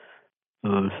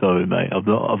 Oh, sorry, mate. I've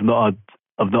not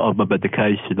had my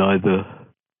medication either.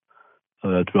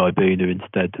 I had Ribena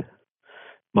instead.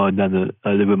 My nana,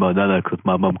 I live with my nana because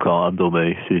my mum can't handle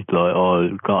me. She's like, oh, I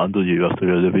can't handle you. I have to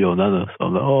go live with your nana. So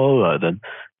I'm like, oh, all right then.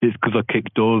 It's because I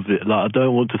kick doors in. Like, I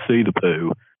don't want to see the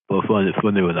poo, but I find it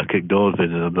funny when I kick doors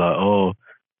in and I'm like, oh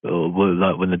well,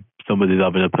 like when somebody's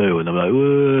having a poo and I'm like,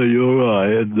 whoa, you're all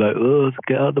right. And like, oh, let's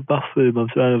get out of the bathroom. I'm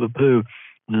trying to have a poo.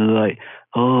 And they're like,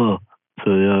 oh,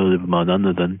 so yeah, I live with my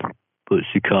nana then. But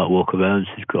she can't walk around.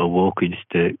 She's got a walking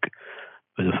stick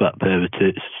with a fat pair of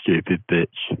tits, stupid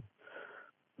bitch.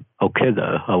 I'll kill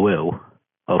her, I will.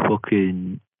 I'll just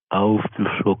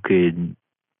fucking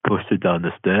push her down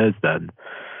the stairs then.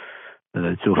 And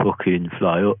then she'll fucking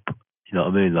fly up. You know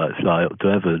what I mean? Like fly up to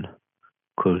heaven.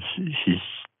 Because she's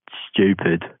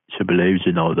stupid. She believes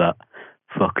in all that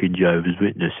fucking Jehovah's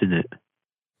Witness, innit?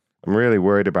 I'm really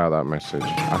worried about that message.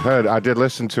 I did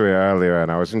listen to it earlier and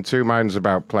I was in two minds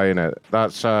about playing it.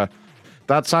 That's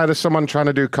either someone trying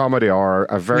to do comedy or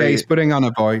a very... Yeah, he's putting on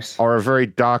a voice. Or a very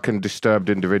dark and disturbed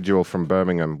individual from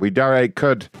Birmingham. It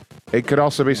could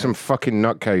also be some fucking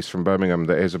nutcase from Birmingham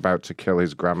that is about to kill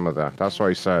his grandmother. That's what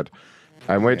he said.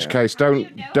 In which case,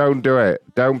 don't do it.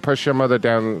 Don't push your mother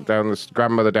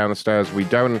grandmother down the stairs. We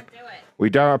don't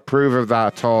approve of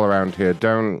that at all around here.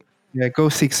 Don't... Yeah, go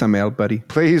seek some help, buddy.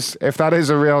 Please, if that is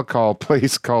a real call,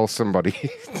 please call somebody.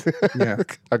 Yeah.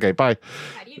 Okay, bye.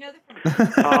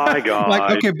 Hi, guys.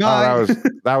 Like, okay, bye. Oh,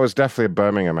 that was definitely a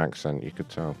Birmingham accent, you could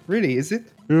tell. Really, is it?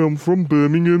 Yeah, I'm from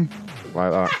Birmingham.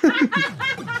 Like that.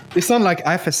 They sound like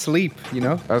half asleep, you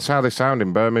know? That's how they sound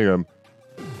in Birmingham.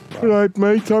 Right,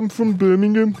 mate, I'm from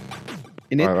Birmingham.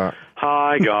 In it? Like that.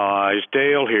 Hi, guys.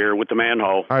 Dale here with the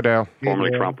Manhole. Hi, Dale.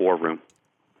 Formerly Trump War Room.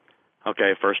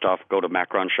 Okay, first off, go to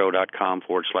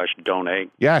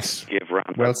macronshow.com/donate. Yes. Give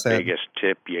Ron Well the said. biggest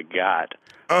tip you got.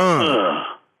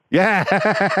 Yeah.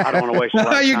 I don't want to waste a lot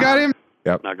of time. You got him?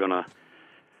 Yep. Not going to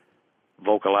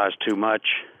vocalize too much.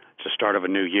 It's the start of a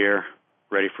new year.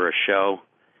 Ready for a show.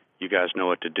 You guys know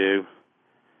what to do.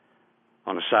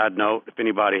 On a side note, if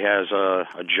anybody has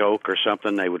a joke or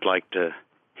something they would like to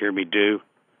hear me do,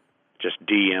 just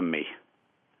DM me.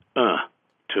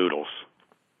 Toodles.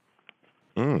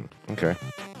 Okay.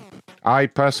 I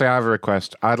personally have a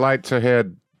request. I'd like to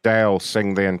hear Dale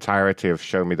sing the entirety of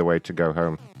Show Me the Way to Go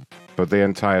Home. But the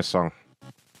entire song.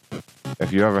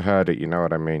 If you ever heard it, you know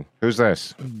what I mean. Who's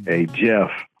this? Hey, Jeff.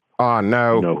 Oh,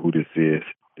 no. You know who this is.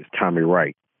 It's Tommy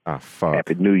Wright. Ah, fuck.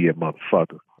 Happy New Year,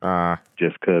 motherfucker.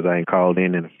 Just because I ain't called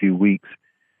in a few weeks,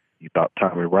 you thought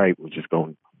Tommy Wright was just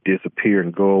going to disappear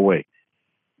and go away.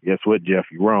 Guess what, Jeff?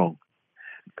 You're wrong.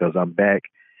 Because I'm back,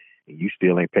 and you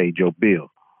still ain't paid your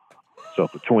bill. So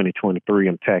for 2023,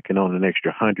 I'm tacking on an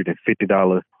extra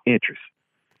 $150 interest.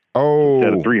 Oh.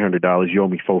 Instead of $300, you owe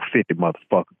me $450,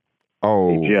 motherfucker. Oh.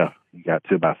 Hey, Jeff, you got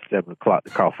to about 7 o'clock to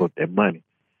cough up that money.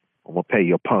 I'm going to pay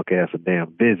your punk ass a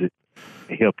damn visit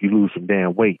and help you lose some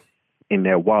damn weight in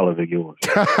that wallet of yours.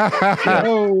 Jeff,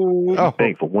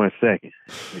 think for 1 second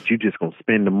that you just going to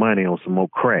spend the money on some more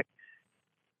crack.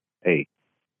 Hey,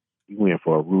 You in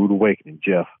for a rude awakening,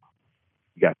 Jeff.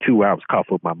 You got 2 hours cough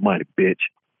up my money, bitch.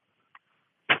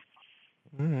 All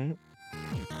right.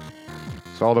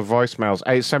 So all the voicemails,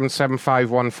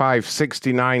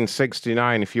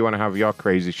 877-515-6969 if you want to have your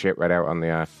crazy shit read out on the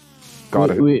air.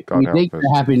 We take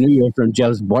the Happy New Year from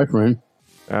Jeff's boyfriend.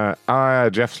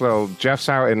 Jeff's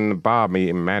out in the bar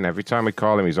meeting men. Every time we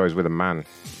call him, he's always with a man.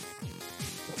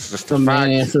 It's just Some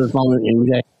man answered the phone and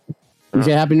he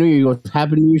said, Happy New Year. He goes,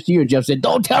 Happy New Year to you. Jeff said,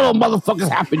 don't tell them motherfuckers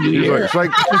Happy New Year.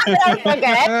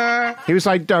 He was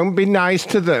like, don't be nice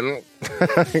to them.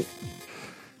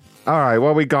 All right,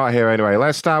 what we got here anyway?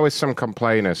 Let's start with some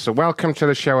complainers. So welcome to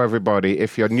the show, everybody.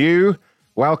 If you're new,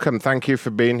 welcome. Thank you for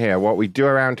being here. What we do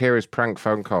around here is prank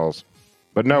phone calls.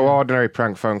 But no ordinary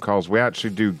prank phone calls. We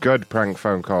actually do good prank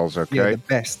phone calls, okay? Yeah, the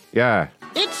best. Yeah.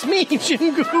 It's me,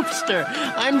 Jim Goofster.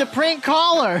 I'm the prank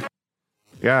caller.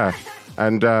 Yeah.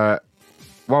 And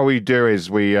what we do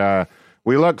is we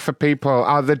look for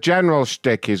people. The general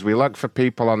shtick is we look for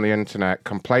people on the internet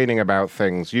complaining about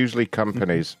things, usually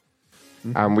companies.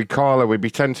 And we call and we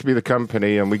pretend to be the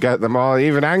company and we get them all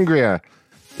even angrier.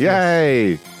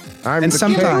 Yay! I'm and the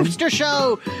Jim Goofster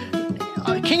Show,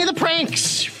 king of the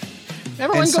pranks.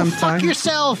 Everyone go fuck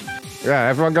yourself. Yeah,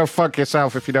 everyone go fuck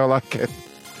yourself if you don't like it.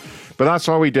 But that's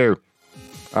what we do.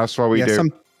 That's what we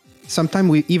do. Sometimes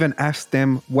we even ask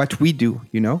them what we do,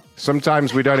 you know?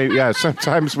 Sometimes we don't even,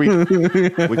 sometimes we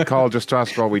call just to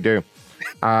ask what we do.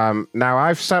 Now,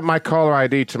 I've set my caller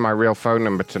ID to my real phone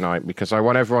number tonight because I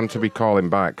want everyone to be calling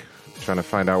back, trying to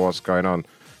find out what's going on.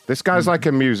 This guy's like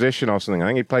a musician or something. I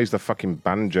think he plays the fucking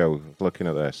banjo, looking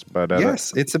at this. But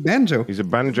yes, it's a banjo. He's a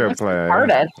banjo player.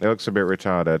 Retarded. He looks a bit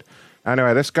retarded.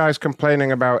 Anyway, this guy's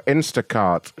complaining about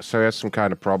Instacart, so he has some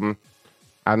kind of problem.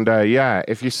 And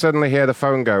if you suddenly hear the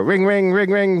phone go, ring, ring, ring,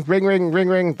 ring, ring, ring, ring,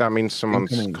 ring, that means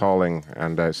someone's calling,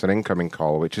 and it's an incoming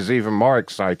call, which is even more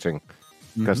exciting.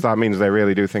 Because that means they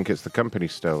really do think it's the company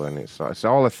still, and it's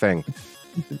all a thing.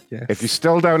 Yes. If you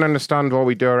still don't understand what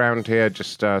we do around here,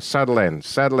 just settle in,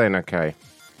 okay?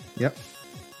 Yep.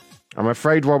 I'm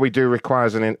afraid what we do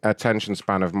requires an attention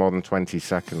span of more than 20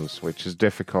 seconds, which is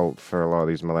difficult for a lot of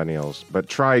these millennials. But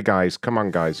try, guys. Come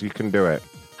on, guys. You can do it.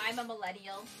 I'm a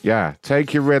millennial. Yeah,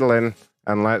 take your Ritalin,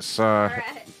 and let's... All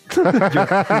right.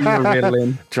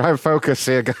 Try and focus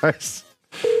here, guys.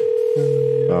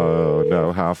 Oh,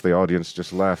 no, half the audience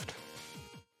just left.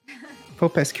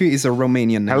 Popescu is a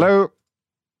Romanian name. Hello?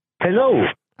 Hello.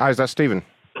 Hi, is that Stephen?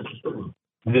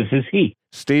 This is he.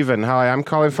 Stephen, hi, I'm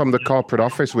calling from the corporate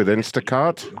office with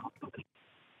Instacart.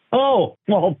 Oh,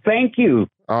 well, thank you.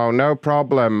 Oh, no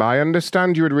problem. I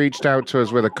understand you had reached out to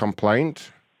us with a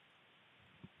complaint.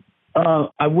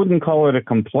 I wouldn't call it a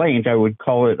complaint. I would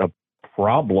call it a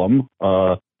problem.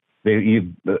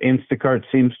 Instacart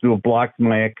seems to have blocked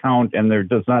my account, and there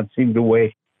does not seem to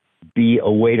be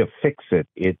a way to fix it.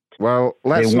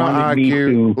 Let's not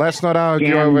argue. Let's not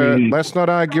argue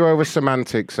over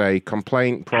semantics.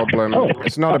 Complaint, problem.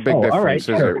 It's not a big difference,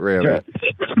 is it? Really? Sure.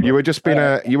 You were just being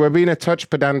a touch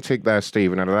pedantic there,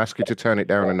 Stephen, and I'd ask you to turn it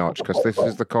down a notch because this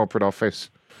is the corporate office.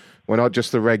 We're not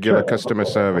just the regular customer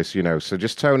service, you know. So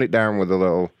just tone it down with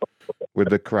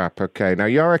the crap. Okay. Now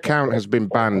your account has been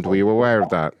banned. Were you aware of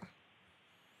that?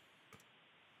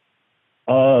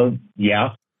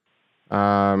 Yeah.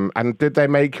 And did they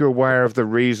make you aware of the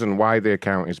reason why the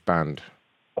account is banned?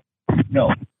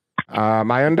 No.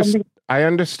 I understand,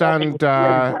 and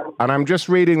I'm just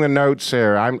reading the notes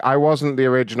here. I wasn't the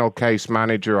original case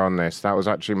manager on this. That was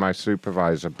actually my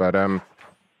supervisor. But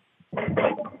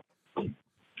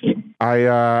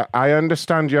I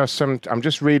understand you're I'm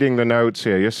just reading the notes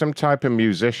here. You're some type of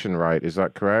musician, right? Is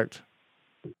that correct?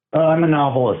 I'm a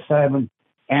novelist. I'm an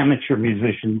amateur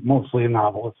musician, mostly a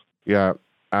novelist. Yeah.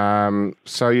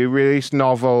 So you release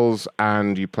novels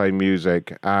and you play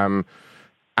music. And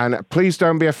please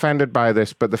don't be offended by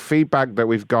this, but the feedback that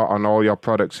we've got on all your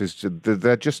products is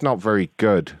they're just not very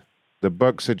good. The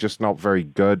books are just not very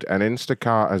good, and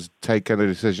Instacart has taken the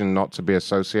decision not to be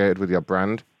associated with your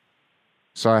brand.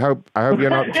 So I hope you're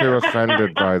not too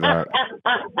offended by that.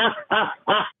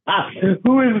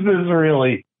 Who is this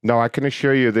really? No, I can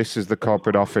assure you this is the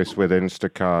corporate office with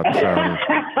Instacart. Yeah,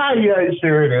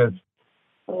 sure it is.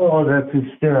 Oh, that's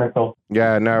hysterical.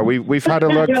 Yeah, no, we've had a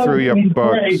look through your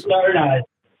books.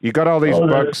 You got all these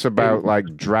books about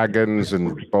like dragons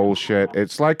and bullshit.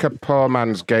 It's like a poor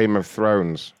man's Game of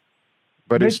Thrones.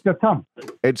 But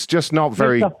it's just not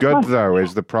very good, though,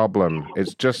 is the problem.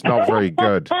 It's just not very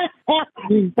good.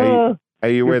 Are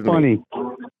you with me?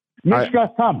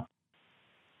 Mr. Tom.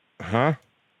 Huh?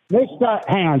 Mr.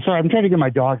 Hang on, sorry, I'm trying to get my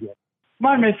dog here. Come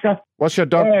on, Mister. What's your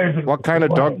dog? What kind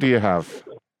of dog do you have?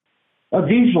 A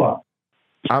Vizsla.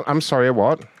 I'm sorry, a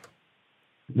what?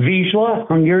 Vizsla,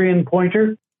 Hungarian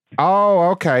Pointer. Oh,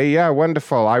 okay, yeah,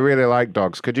 wonderful. I really like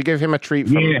dogs. Could you give him a treat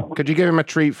from? Yeah. Could you give him a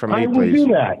treat from me, I will please?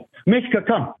 do that. Mishka,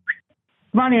 come.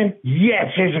 Come on in.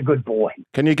 Yes, here's a good boy.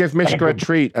 Can you give Mishka a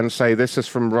treat and say this is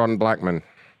from Ron Blackman?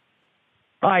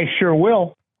 I sure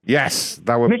will. Yes,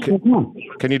 that would.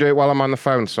 Can you do it while I'm on the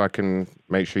phone so I can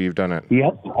make sure you've done it?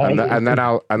 Yep. And then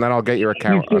I'll get your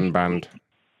account unbanned.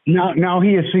 Now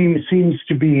he seems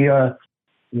to be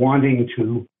wanting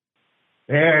to.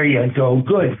 There you go.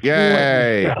 Good.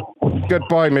 Yay! Good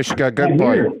boy, Mishka. Good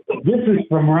boy. Here, this is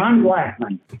from Ron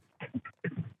Blackman.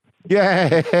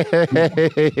 Yay!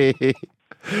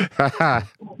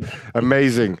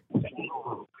 Amazing.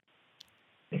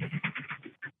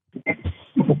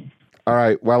 All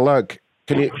right. Well, look.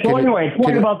 Point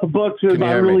about the books is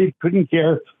I really couldn't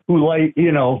care who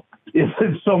if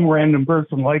some random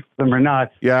person likes them or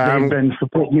not. Yeah, they've been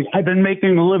supporting me. I've been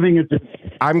making a living at this.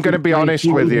 I'm going to be honest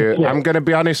with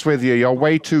you. You're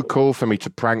way too cool for me to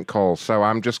prank call, so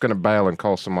I'm just going to bail and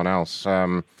call someone else.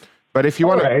 But if you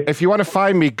want to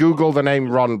find me, Google the name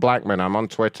Ron Blackman. I'm on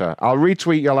Twitter. I'll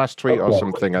retweet your last tweet or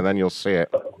something, and then you'll see it.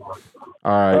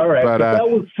 All right. But that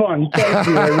was fun. Thank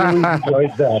you. I really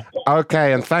enjoyed that.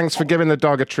 Okay, and thanks for giving the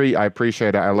dog a treat. I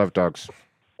appreciate it. I love dogs.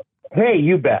 Hey,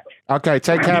 you bet. Okay,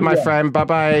 take care, my friend.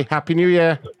 Bye-bye. Happy New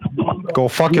Year. Go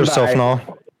fuck yourself now.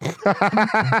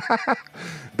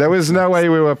 There was no way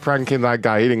we were pranking that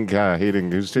guy. He didn't care.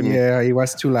 Yeah, he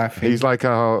was too laughing. He's like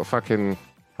a fucking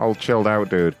old chilled out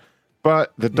dude.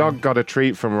 But the dog got a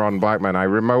treat from Ron Blackman. I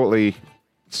remotely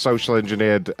social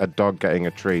engineered a dog getting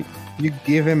a treat. You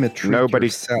give him a treat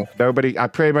yourself. Nobody. I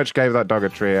pretty much gave that dog a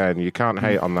treat, and you can't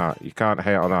hate on that.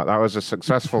 That was a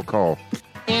successful call.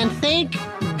 And thank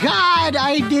God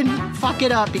I didn't fuck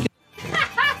it up. Because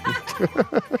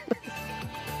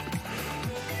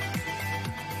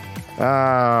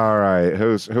all right,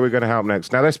 who are we going to help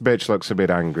next? Now, this bitch looks a bit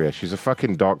angry. She's a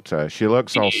fucking doctor. She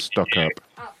looks all stuck up.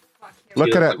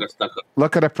 Look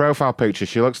at her profile picture.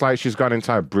 She looks like she's got an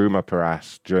entire broom up her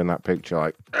ass during that picture.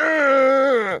 Like,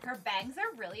 her bangs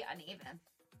are really uneven.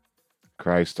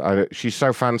 Christ, she's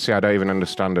so fancy. I don't even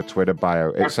understand her Twitter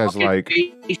bio. It says like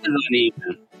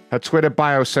her Twitter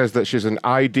bio says that she's an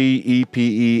ID,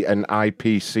 EPE, and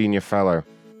IP senior fellow.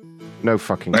 No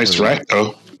fucking. Nice rack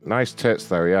though. Nice tits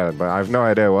though, yeah, but I have no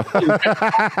idea what.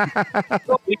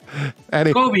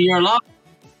 Kobe, you're lost.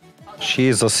 She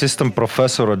is assistant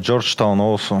professor at Georgetown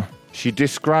also. She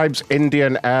describes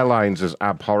Indian Airlines as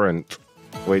abhorrent,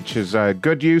 which is a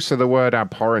good use of the word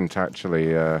abhorrent,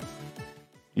 actually.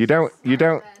 You don't hear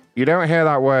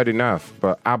that word enough,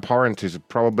 but abhorrent is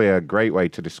probably a great way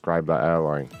to describe that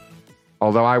airline.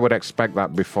 Although I would expect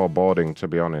that before boarding, to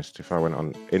be honest, if I went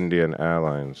on Indian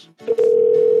Airlines.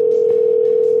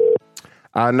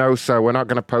 No, sir, we're not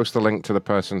going to post the link to the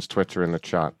person's Twitter in the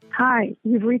chat. Hi,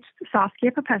 you've reached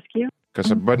Saskia Popescu.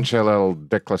 Because a bunch of little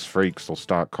dickless freaks will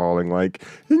start calling like,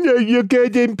 you're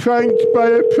getting pranked by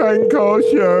a prank call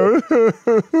show.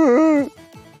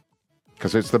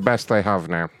 Because it's the best they have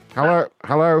now.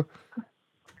 Hello?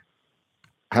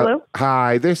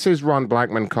 Hi, this is Ron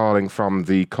Blackman calling from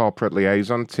the corporate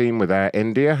liaison team with Air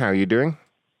India. How are you doing?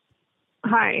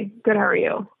 Hi, good, how are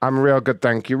you? I'm real good,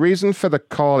 thank you. Reason for the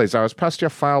call is I was passed your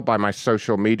file by my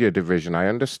social media division. I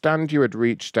understand you had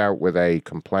reached out with a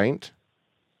complaint.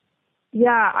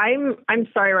 Yeah, I'm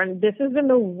sorry, Ron. This has been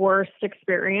the worst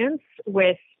experience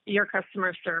with your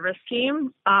customer service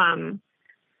team.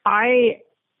 I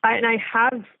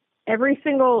have every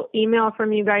single email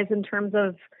from you guys in terms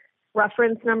of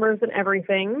reference numbers and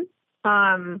everything.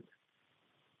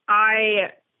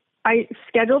 I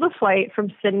scheduled a flight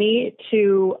from Sydney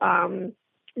to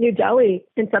New Delhi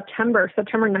in September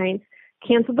 9th,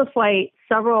 canceled the flight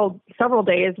several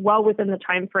days, well within the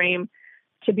time frame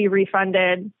to be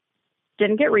refunded.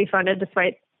 Didn't get refunded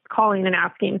despite calling and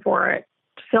asking for it.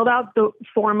 Filled out the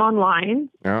form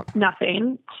online,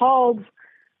 nothing. Called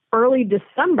early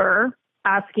December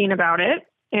asking about it,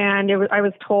 and I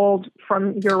was told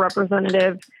from your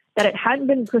representative that it hadn't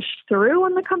been pushed through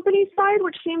on the company side,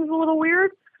 which seems a little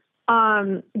weird.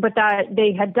 But that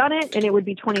they had done it and it would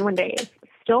be 21 days.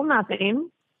 Still nothing.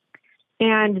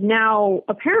 And now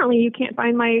apparently you can't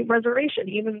find my reservation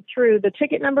even through the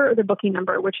ticket number or the booking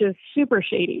number, which is super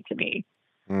shady to me.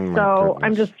 So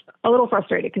I'm just a little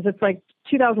frustrated because it's like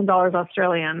 $2,000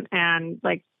 Australian. And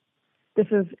like,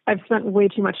 I've spent way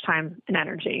too much time and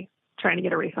energy trying to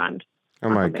get a refund. Oh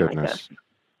my goodness.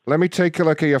 Let me take a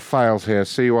look at your files here,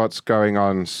 see what's going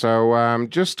on. So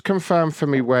just confirm for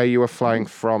me where you were flying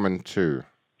from and to.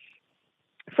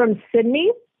 From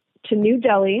Sydney to New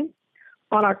Delhi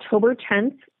on October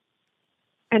 10th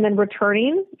and then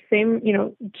returning from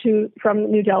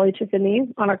New Delhi to Sydney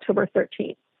on October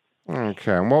 13th.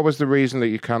 Okay. And what was the reason that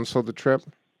you cancelled the trip?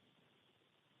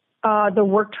 The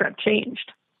work trip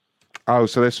changed. Oh,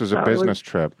 so this was a business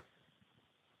trip.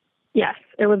 Yes,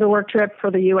 it was a work trip for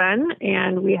the UN,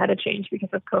 and we had to change because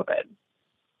of COVID.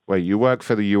 Wait, you work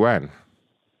for the UN?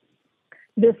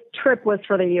 This trip was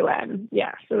for the UN.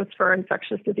 Yes, it was for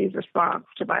infectious disease response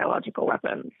to biological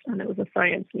weapons, and it was a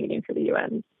science meeting for the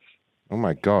UN. Oh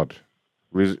my God.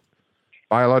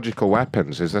 Biological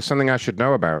weapons. Is there something I should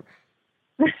know about?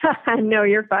 No,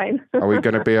 you're fine. Are we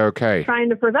going to be okay? Trying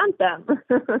to prevent them.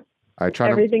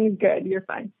 Everything's good. You're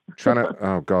fine.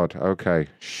 Oh God. Okay.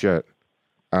 Shit.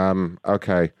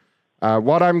 Okay.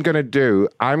 What I'm going to do,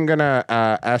 I'm going to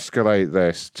escalate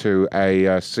this to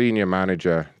a senior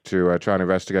manager to try and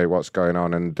investigate what's going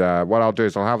on. And what I'll do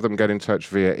is I'll have them get in touch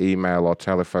via email or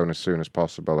telephone as soon as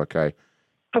possible. Okay.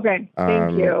 Okay.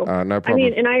 Thank you. No problem. I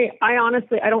mean, and I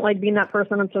honestly, I don't like being that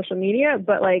person on social media,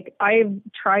 but like I've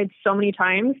tried so many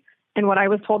times. And what I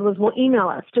was told was, well, email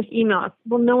us, just email us.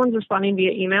 Well, no one's responding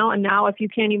via email. And now if you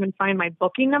can't even find my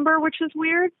booking number, which is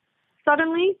weird,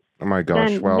 suddenly, oh my gosh,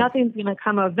 then nothing's going to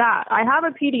come of that. I have a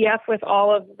PDF with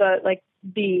all of the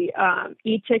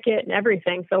e-ticket and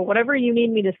everything. So whatever you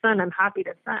need me to send, I'm happy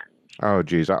to send. Oh,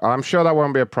 geez. I'm sure that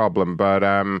won't be a problem, but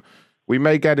we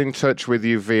may get in touch with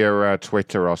you via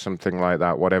Twitter or something like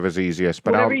that, whatever's easiest.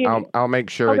 But I'll make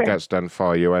sure it gets done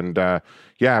for you. And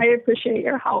yeah, I appreciate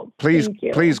your help. Please, Thank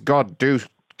you. please, God, do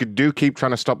keep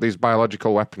trying to stop these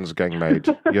biological weapons getting made.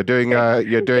 You're doing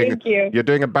Thank you. You're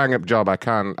doing a bang up job. I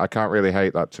can't really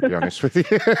hate that, to be honest with you.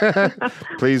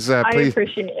 Please, I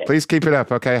appreciate it. Please keep it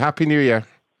up. Okay. Happy New Year.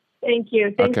 Thank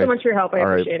you. Thanks so much for your help. I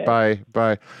appreciate it.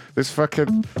 Bye.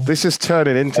 This is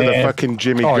turning into the fucking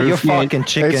Jimmy Goofster. Oh, you fucking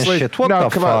chicken shit. What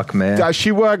the fuck, man?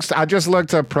 She works, I just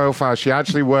looked at her profile. She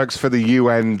actually works for the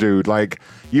UN, dude. Like,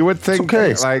 you would think,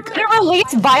 like... They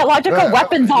release biological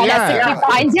weapons on us if we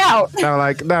find out.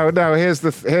 No, here's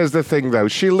the thing, though.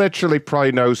 She literally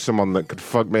probably knows someone that could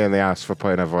fuck me in the ass for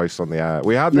putting her voice on the air.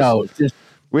 We had this...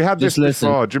 We had this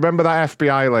before. Do you remember that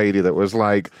FBI lady that was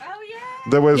like...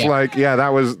 There was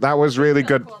that was really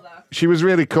good. She was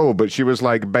really cool, but she was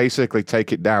like, basically,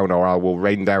 take it down or I will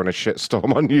rain down a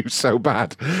shitstorm on you so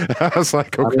bad. I was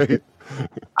like, okay.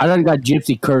 I done got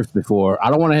gypsy cursed before. I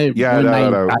don't want to hit. Yeah,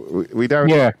 no. We don't.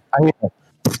 Yeah,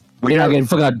 we're not getting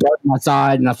fucking dark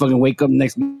outside, and I fucking wake up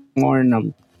next morning.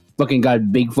 I'm fucking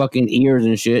got big fucking ears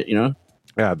and shit. You know.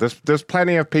 Yeah, there's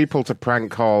plenty of people to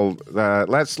prank call.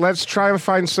 Let's try and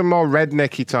find some more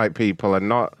rednecky type people and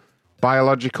not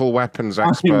biological weapons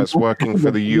experts working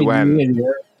for the UN.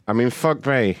 I mean, fuck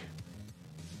me.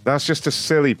 That's just a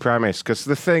silly premise, because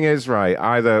the thing is, right,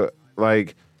 either,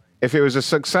 like, if it was a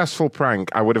successful prank,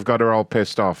 I would have got her all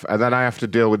pissed off, and then I have to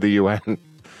deal with the UN,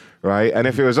 right? And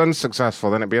if it was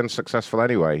unsuccessful, then it'd be unsuccessful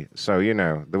anyway. So, you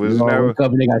know, there was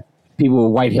They got people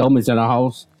with white helmets in the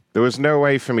house. There was no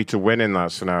way for me to win in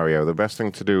that scenario. The best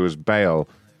thing to do was bail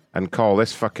and call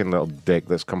this fucking little dick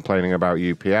that's complaining about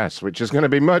UPS, which is going to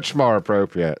be much more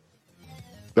appropriate.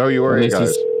 Don't you worry,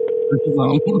 guys.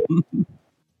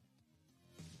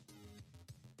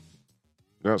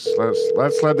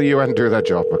 Let's let the UN do their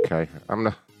job, okay?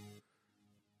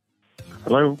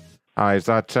 Hello? Hi, is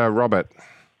that Robert?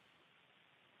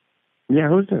 Yeah,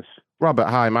 who's this? Robert,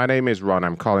 hi, my name is Ron.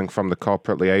 I'm calling from the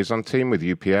corporate liaison team with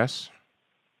UPS.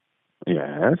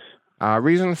 Yes?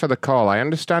 Reason for the call, I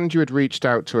understand you had reached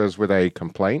out to us with a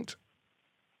complaint.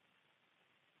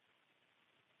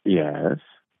 Yes.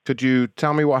 Could you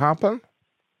tell me what happened?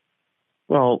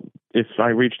 Well, if I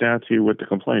reached out to you with the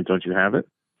complaint, don't you have it?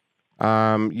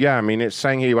 Yeah, I mean, it's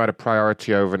saying you had a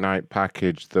priority overnight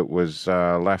package that was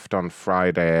left on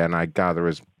Friday, and I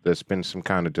gather there's been some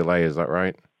kind of delay, is that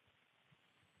right?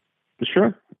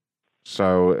 Sure.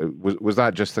 So, was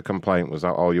that just the complaint? Was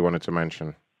that all you wanted to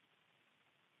mention?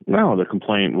 No, the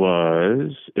complaint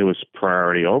was it was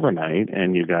priority overnight,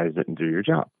 and you guys didn't do your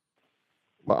job.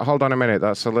 Well, hold on a minute.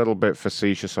 That's a little bit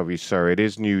facetious of you, sir. It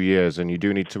is New Year's, and you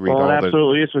do need to read all the... Well, it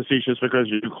absolutely is facetious because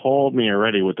you called me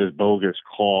already with this bogus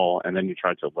call, and then you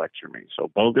tried to lecture me. So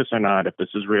bogus or not, if this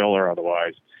is real or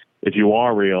otherwise, if you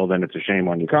are real, then it's a shame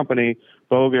on your company.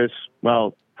 Bogus,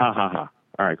 well, ha, ha, ha.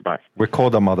 All right, goodbye.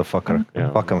 Record a motherfucker.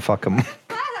 Yeah. Fuck him.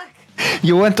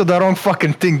 You went to the wrong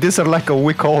fucking thing. These are like a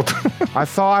week old. I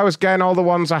thought I was getting all the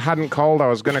ones I hadn't called. I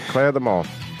was going to clear them all.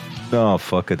 No,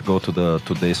 fuck it. Go to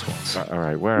today's ones. All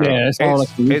right, where? Yeah, it's all like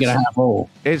a week and a half old.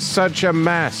 It's such a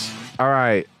mess. All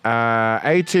right,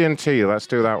 AT&T. Let's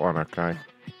do that one, okay?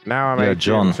 Now I'm AT&T.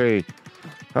 John.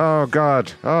 Oh,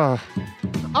 God. Oh.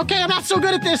 Okay, I'm not so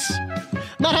good at this.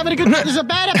 Not having a good. This is a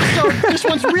bad episode. This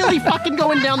one's really fucking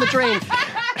going down the drain.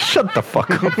 Shut the fuck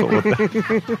up.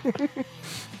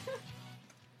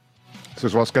 This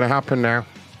is what's going to happen now.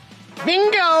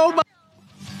 Bingo!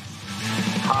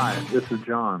 Hi, this is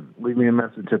John. Leave me a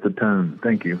message at the tone.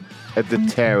 Thank you. At the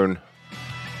tone.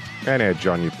 Hey,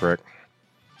 John, you prick.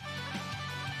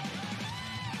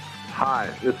 Hi,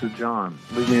 this is John.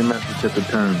 Leave me a message at the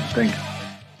tone. Thank you.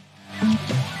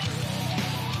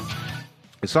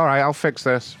 It's all right. I'll fix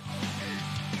this.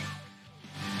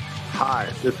 Hi,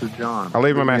 this is John. I'll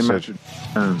leave a message.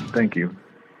 Thank you.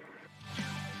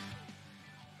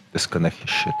 Disconnect your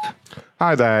shit.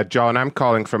 Hi there, John. I'm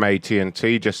calling from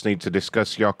AT&T. Just need to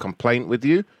discuss your complaint with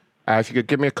you. If you could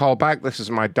give me a call back, this is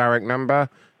my direct number.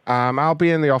 I'll be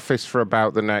in the office for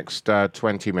about the next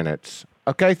 20 minutes.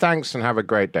 Okay, thanks, and have a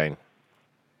great day.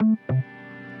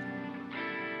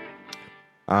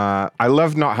 I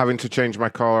love not having to change my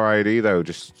caller ID, though.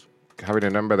 Just having a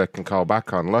number that can call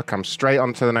back on. Look, I'm straight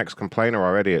on to the next complainer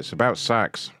already. It's about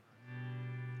Saks.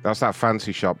 That's that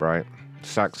fancy shop, right?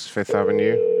 Saks Fifth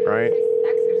Avenue, right?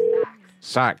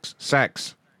 Saks.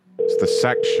 Sex. It's the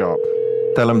sex shop.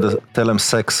 Tell him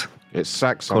sex. It's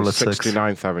Saks Call on it sex.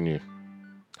 69th Avenue.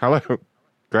 Hello,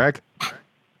 Greg?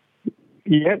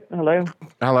 Yep, hello.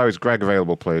 Hello, is Greg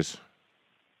available, please?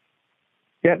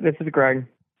 Yep, this is Greg.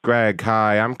 Greg,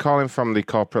 hi. I'm calling from the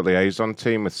corporate liaison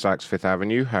team with Saks Fifth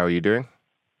Avenue. How are you doing?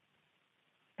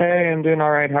 Hey, I'm doing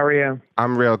all right. How are you?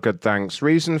 I'm real good, thanks.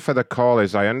 Reason for the call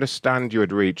is I understand you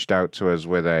had reached out to us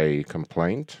with a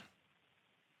complaint.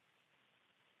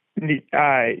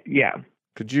 Yeah.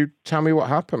 Could you tell me what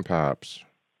happened, perhaps?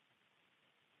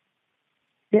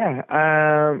 Yeah,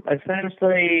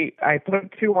 essentially, I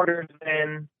put 2 orders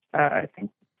in. I think,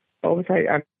 what was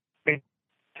I'm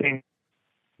thinking.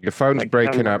 Your phone's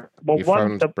breaking up. Well, Your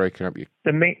phone's breaking up.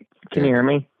 Can you hear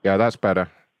me? Yeah, that's better.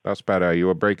 That's better. You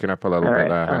were breaking up a little All bit right,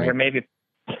 there, honey. okay, maybe.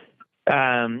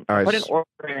 right, I put an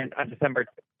order in on December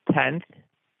 10th.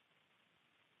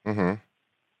 Mm-hmm. Can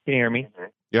you hear me?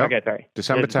 Yeah. Okay, sorry.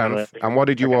 December 10th. And what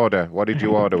did you order? What did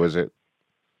you order? Was it?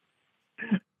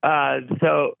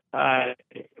 So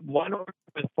one order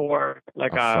was for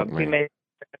like a female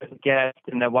gift,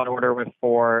 and then one order was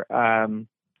for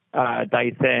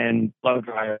Dyson blow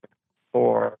dryer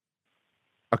for.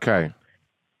 Okay.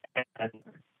 And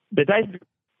the Dyson.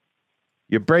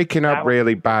 You're breaking up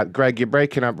really bad. Greg, you're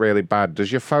breaking up really bad.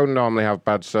 Does your phone normally have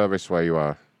bad service where you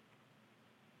are?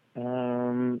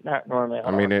 Not normally.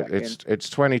 I mean, it's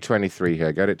 2023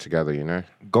 here. Get it together, you know?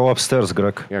 Go upstairs,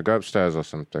 Greg. Yeah, go upstairs or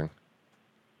something.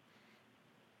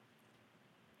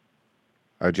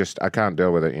 I can't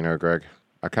deal with it, you know, Greg.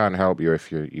 I can't help you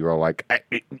if you're all like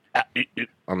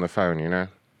on the phone, you know?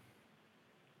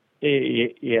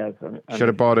 Yes. Should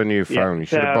have bought a new phone. Yeah, You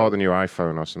should have bought the new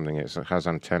iPhone or something. It has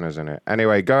antennas in it.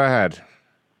 Anyway, go ahead.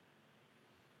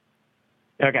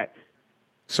 Okay.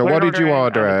 So what did you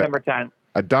order? December 10th.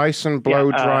 A Dyson blow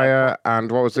dryer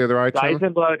and what was the other item?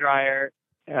 Dyson blow dryer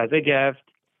as a gift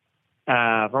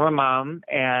for my mom,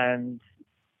 and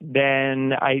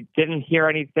then I didn't hear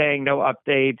anything, no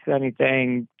updates,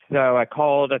 anything. So I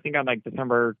called, I think on like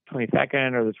December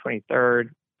 22nd or the 23rd,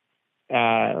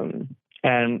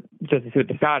 and just to see what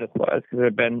the status was, because it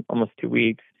had been almost 2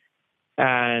 weeks.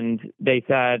 And they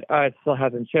said, oh, it still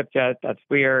hasn't shipped yet. That's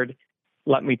weird.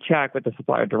 Let me check with the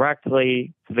supplier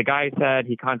directly. So the guy said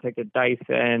he contacted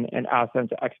Dyson and asked them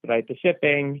to expedite the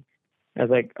shipping. I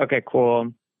was like, okay,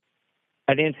 cool.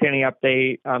 I didn't see any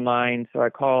update online, so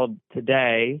I called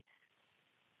today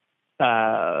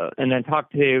and then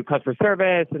talked to customer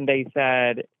service, and they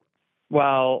said,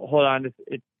 well, hold on,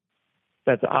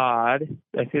 that's odd.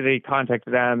 I see they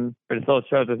contacted them, but it still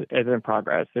shows it's in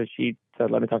progress. So she said,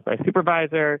 let me talk to my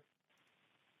supervisor.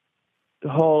 The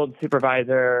whole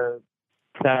supervisor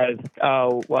says,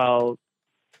 oh, well,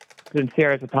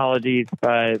 sincerest apologies,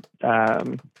 but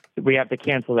we have to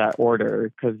cancel that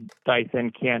order because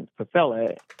Dyson can't fulfill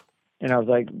it. And I was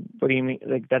like, what do you mean?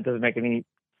 Like, that doesn't make any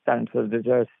sense. So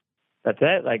that's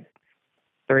it? Like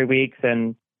 3 weeks,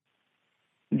 and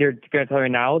you're going to tell me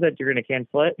now that you're going to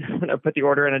cancel it? I put the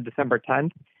order in on December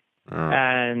 10th.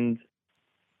 And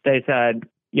they said,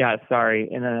 yeah, sorry.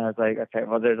 And then I was like, okay,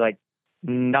 well, there's like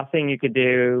nothing you could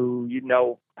do,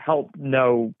 help,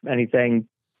 no anything.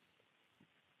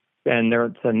 And they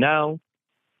said no.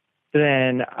 So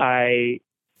then I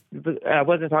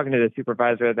wasn't talking to the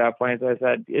supervisor at that point. So I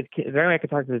said, is there any way I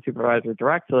could talk to the supervisor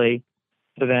directly?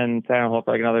 So then sat on hold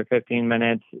for like another 15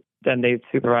 minutes. Then the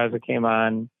supervisor came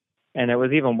on, and it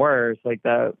was even worse. Like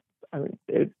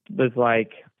it was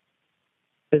like,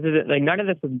 this is like, none of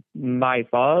this is my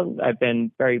fault. I've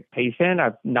been very patient.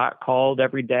 I've not called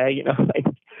every day. Like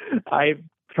I've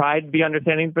tried to be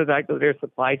understanding for the fact that there's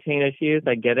supply chain issues.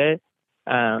 I get it.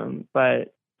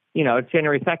 But, it's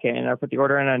January 2nd, and I put the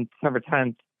order in on December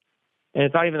 10th. And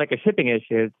it's not even like a shipping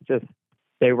issue. It's just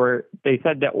they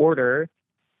said the order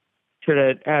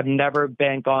should have never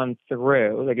been gone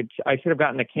through. I should have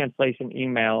gotten a cancellation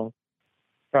email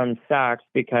from Saks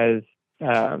because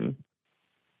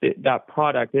that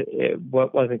product it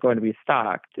wasn't going to be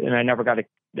stocked, and it never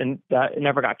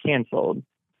got canceled.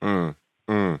 So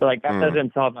that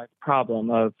doesn't solve my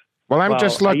problem of. Well, I'm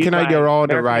just looking at your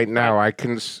order right now. I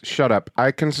can shut up.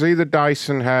 I can see the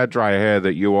Dyson hairdryer here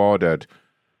that you ordered.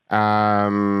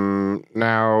 Now,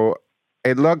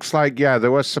 it looks like,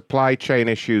 there were supply chain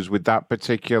issues with that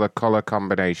particular color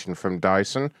combination from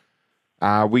Dyson.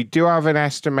 We do have an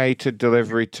estimated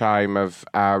delivery time of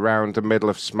around the middle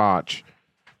of March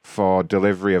for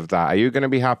delivery of that. Are you going to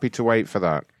be happy to wait for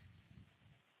that?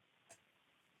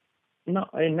 No.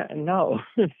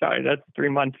 Sorry, that's 3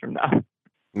 months from now.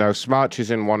 No, March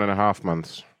is in 1.5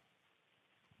 months.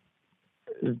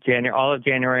 All of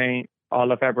January, all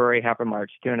of February, half of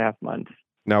March, 2.5 months.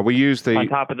 No, we use the... On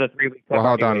top of the 3 weeks. Well,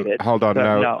 hold on. So,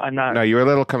 no, I'm not... No, you're a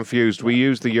little confused. We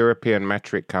use the European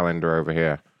metric calendar over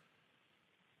here.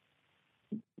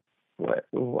 What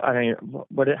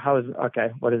is it? How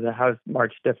is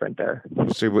March different there?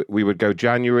 So we would go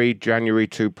January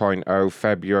 2.0,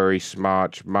 February,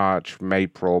 March,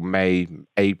 April, May,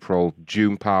 April,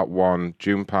 June part 1,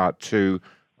 June part 2,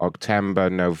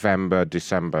 October, November,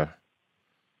 December.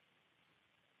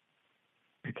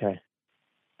 Okay.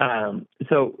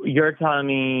 So you're telling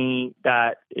me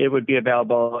that it would be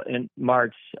available in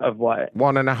March of what?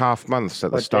 1.5 months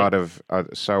at the start of,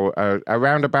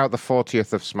 around about the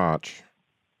 40th of March.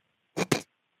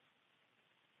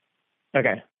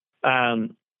 Okay.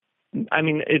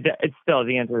 It's still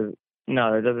the answer is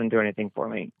no, it doesn't do anything for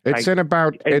me. It's in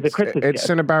about. I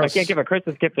can't give a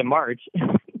Christmas gift in March.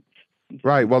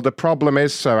 Right. Well, the problem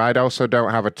is, sir, I also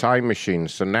don't have a time machine,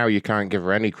 so now you can't give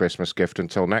her any Christmas gift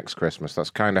until next Christmas. That's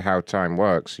kind of how time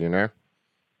works,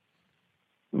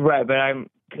 Right, but I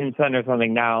can send her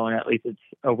something now, and at least it's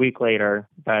a week later,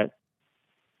 but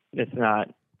it's not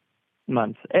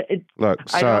months. Look,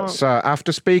 sir,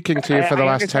 after speaking to you for the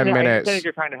last 10 minutes... I understand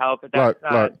you're trying to help, but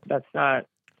that's not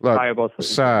viable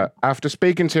solution. Sir, after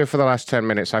speaking to you for the last 10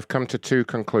 minutes, I've come to 2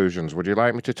 conclusions. Would you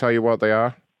like me to tell you what they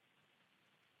are?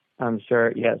 I'm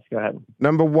sure. Yes, go ahead.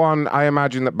 Number 1, I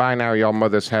imagine that by now your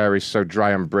mother's hair is so dry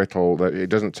and brittle that it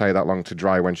doesn't take that long to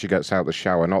dry when she gets out the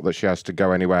shower, not that she has to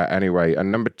go anywhere anyway.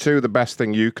 And number 2, the best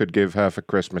thing you could give her for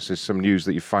Christmas is some news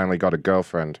that you finally got a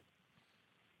girlfriend.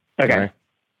 Okay.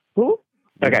 Who?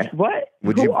 Okay. What?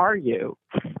 Who are you?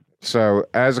 So,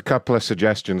 there's a couple of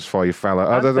suggestions for you, fella.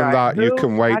 Other than that, you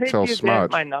can wait till March. How did you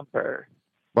get my number?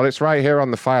 Well, it's right here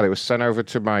on the file. It was sent over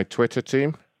to my Twitter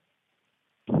team.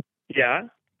 Yeah.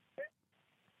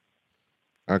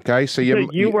 Okay, so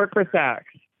you work for Saks.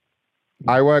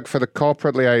 I work for the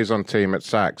corporate liaison team at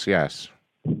Saks, yes.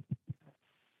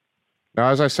 Now,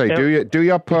 as I say, do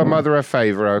your poor mother a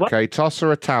favor, okay? What? Toss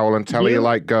her a towel and tell her you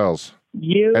like girls.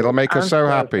 It'll make her so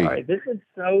happy. Sorry. This is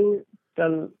so...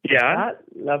 That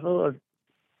level of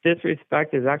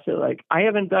disrespect is actually I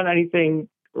haven't done anything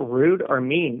rude or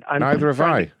mean. Neither have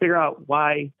I. To figure out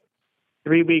why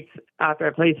 3 weeks after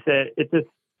I placed it, it's just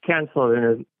canceled and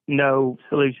there's no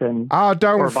solution. Oh,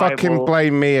 don't fucking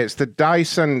blame me. It's the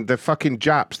Dyson, the fucking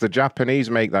Japs, the Japanese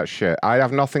make that shit. I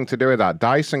have nothing to do with that.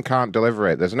 Dyson can't deliver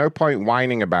it. There's no point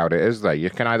whining about it, is there?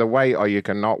 You can either wait or you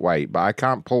can not wait, but I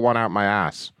can't pull one out my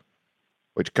ass.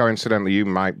 Which coincidentally you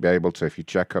might be able to if you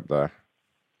check up there.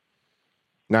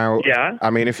 Now, I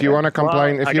mean, if you want to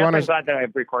complain, I'm glad that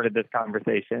I've recorded this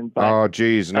conversation. But, oh,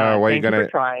 geez, no. What are you gonna?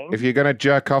 If you're gonna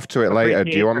jerk off to it later,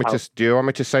 do you want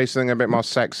me to say something a bit more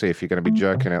sexy? If you're gonna be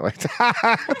jerking it later.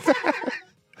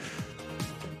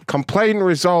 Complaint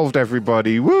resolved,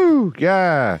 everybody. Woo!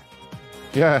 Yeah.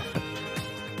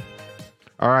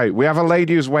 All right, we have a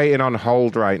lady who's waiting on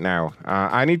hold right now.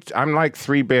 I'm like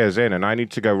 3 beers in, and I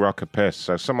need to go rock a piss.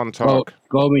 So someone talk.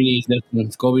 Scobie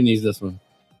needs this one.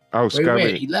 Oh, Scobie.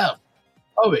 Wait, he left.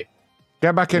 Scobie.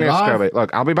 Get back in here, Scobie.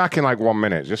 Look, I'll be back in like 1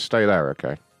 minute. Just stay there,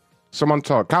 okay? Someone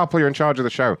talk. Carpool, you're in charge of the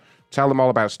show. Tell them all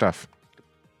about stuff.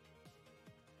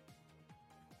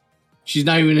 She's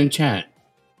not even in chat.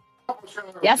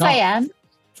 Yes, I am.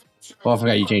 Oh, I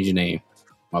forgot you changed your name.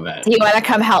 My bad. Do you want to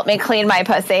come help me clean my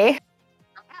pussy?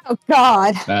 Oh,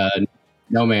 God.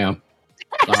 No, ma'am.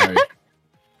 Sorry.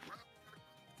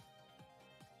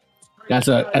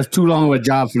 That's too long of a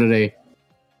job for today.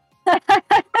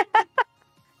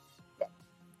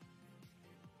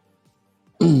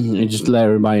 And just let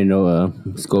everybody know,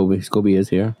 Scobie is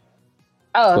here.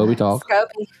 Oh, Scobie talk.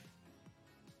 Scobie.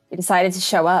 You decided to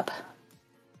show up.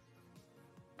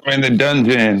 I'm in the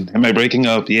dungeon. Am I breaking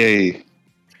up? Yay.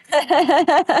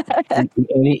 And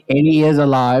he is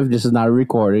alive. This is not a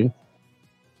recording.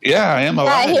 Yeah, I am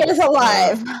alive. Yeah, he is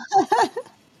alive.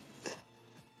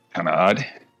 Kind of odd.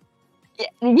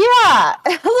 Yeah, a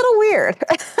little weird.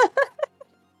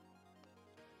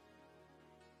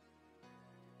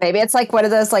 Maybe it's like one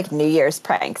of those like New Year's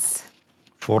pranks.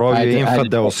 For all you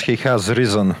infidels, he has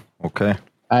risen. Okay.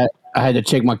 I had to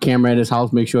check my camera at his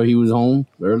house, make sure he was home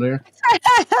earlier.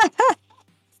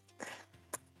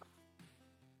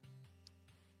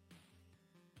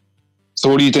 So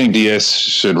what do you think, DS?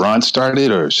 Should Ron start it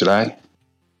or should I?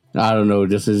 I don't know.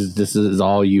 This is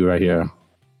all you right here.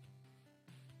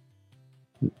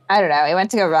 I don't know. He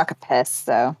went to go rock a piss,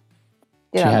 so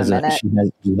She has a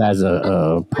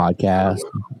podcast,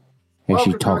 and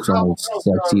she talks all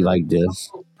sexy like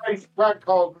this. She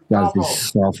has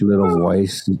this soft little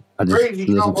voice. I just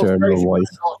listen to her little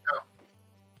voice.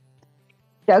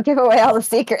 Don't give away all the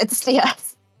secrets,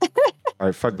 yes. All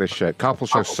right, fuck this shit. Carpool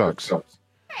show sucks.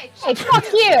 Hey, fuck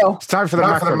you. It's time for the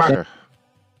Macron show.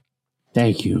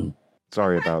 Thank you.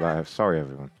 Sorry about that. Sorry,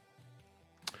 everyone.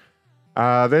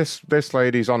 This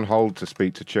lady's on hold to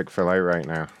speak to Chick-fil-A right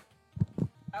now.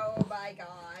 Oh my god.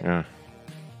 Yeah.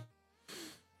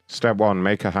 Step 1,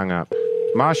 make her hang up.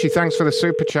 Marshy, thanks for the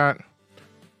super chat.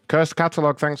 Cursed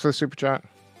Catalog, thanks for the super chat.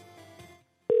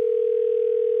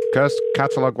 Cursed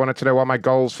Catalog wanted to know what my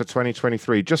goals for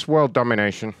 2023. Just world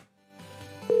domination.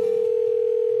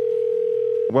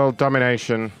 World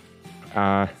domination.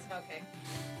 Yeah,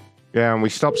 and we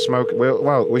stopped smoking.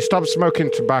 Well, we stopped smoking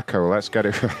tobacco. Let's get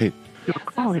it right. Your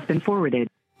call has been forwarded.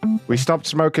 We stopped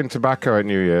smoking tobacco at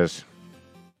New Year's.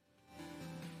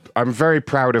 I'm very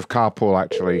proud of Carpool,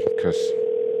 actually, because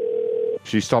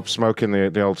she stopped smoking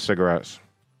the old cigarettes.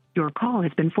 Your call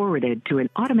has been forwarded to an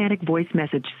automatic voice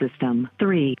message system.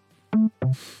 3.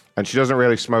 And she doesn't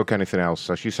really smoke anything else,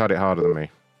 so she's had it harder than me.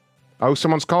 Oh,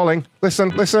 someone's calling. Listen,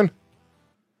 listen.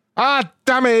 Ah,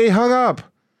 damn it, he hung up.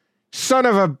 Son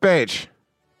of a bitch.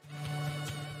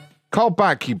 Call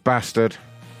back, you bastard.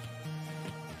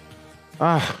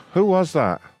 Ah, who was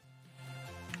that?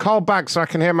 Call back so I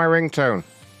can hear my ringtone.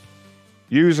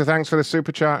 User, thanks for the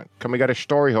super chat. Can we get a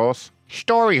story horse?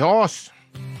 Story horse!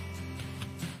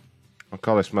 I'll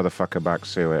call this motherfucker back,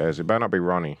 see who it is. It better not be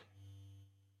Ronnie.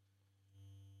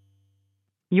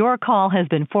 Your call has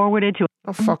been forwarded to...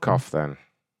 Oh, fuck off then.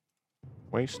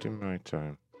 Wasting my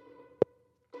time.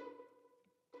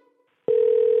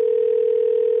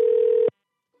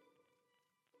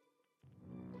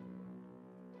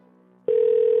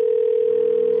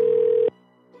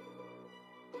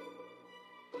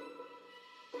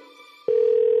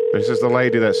 This is the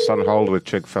lady that's on hold with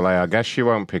Chick-fil-A. I guess she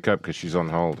won't pick up because she's on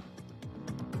hold.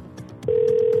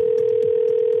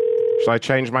 Shall I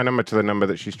change my number to the number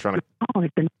that she's trying to...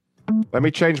 Let me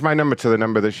change my number to the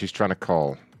number that she's trying to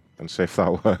call and see if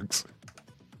that works.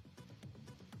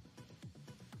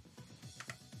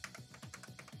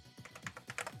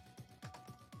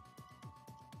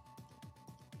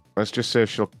 Let's just see if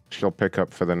she'll pick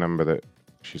up for the number that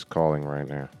she's calling right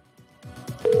now.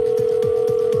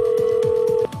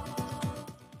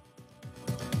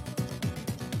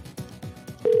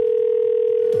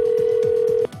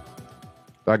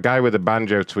 That guy with the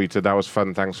banjo tweeted, "That was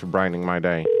fun. Thanks for brightening my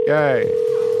day." Yay!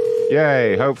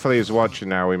 Yay! Hopefully he's watching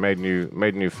now. We made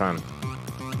new fan.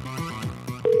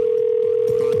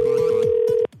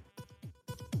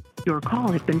 Your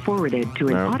call has been forwarded to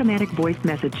an automatic voice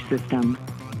message system.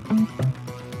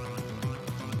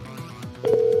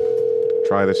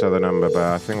 Try this other number, but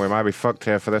I think we might be fucked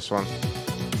here for this one.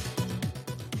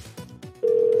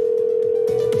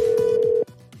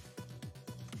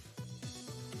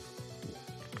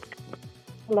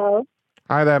 Hello.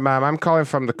 Hi there, ma'am. I'm calling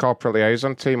from the corporate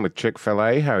liaison team with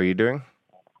Chick-fil-A. How are you doing?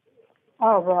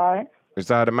 All right. Is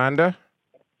that Amanda?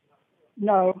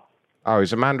 No. Oh,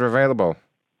 is Amanda available?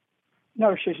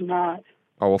 No, she's not.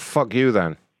 Oh, well, fuck you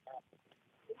then.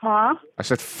 Huh? I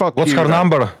said fuck What's you. her then.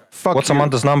 number? Fuck What's you.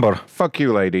 Amanda's number? Fuck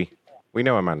you, lady. We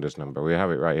know Amanda's number. We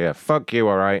have it right here. Fuck you,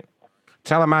 all right?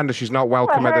 Tell Amanda she's not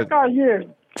welcome What the at heck the... are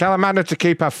you? Tell Amanda to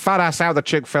keep her fat ass out of the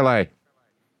Chick-fil-A.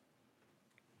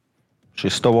 She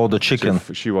stole all the chicken.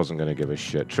 She wasn't going to give a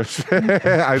shit. Trust me.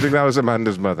 I think that was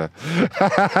Amanda's mother.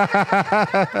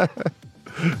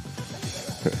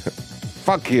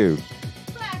 Fuck you.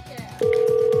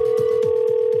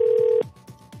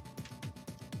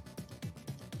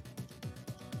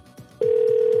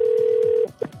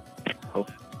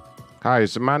 Hi,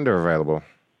 is Amanda available?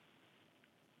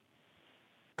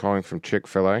 Calling from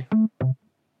Chick-fil-A.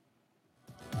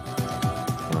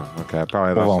 Oh, Okay,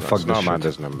 probably that's not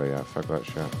Amanda's number. Yeah, fuck that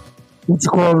shit. What you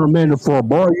calling Amanda for,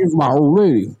 boy? You're my old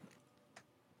lady.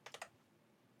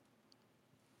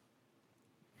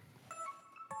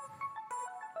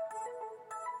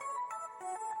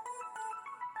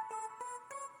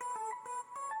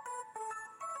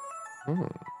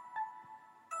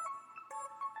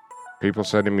 People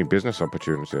sending me business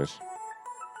opportunities.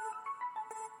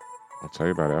 I'll tell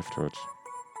you about it afterwards.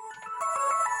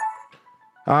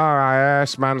 All right,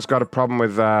 this man's got a problem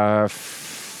with FedEx.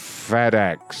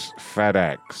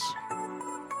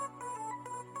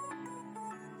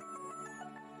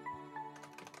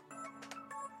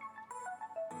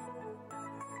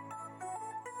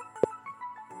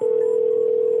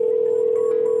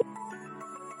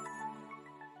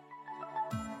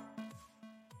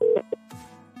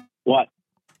 What?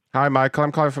 Hi, Michael.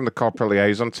 I'm calling from the corporate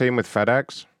liaison team with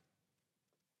FedEx.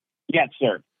 Yes,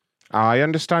 sir. I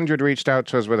understand you'd reached out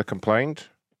to us with a complaint.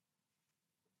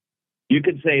 You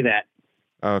could say that.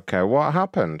 Okay, what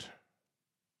happened?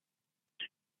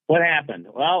 What happened?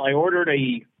 Well, I ordered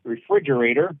a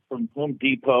refrigerator from Home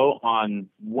Depot on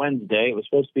Wednesday. It was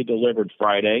supposed to be delivered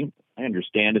Friday. I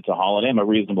understand it's a holiday. I'm a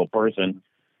reasonable person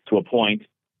to a point.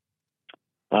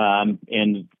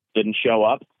 And didn't show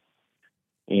up.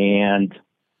 And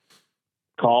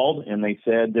called, and they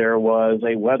said there was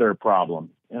a weather problem.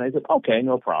 And I said, okay,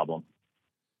 no problem.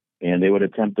 And they would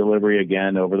attempt delivery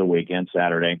again over the weekend,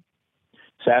 Saturday.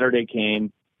 Saturday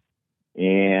came,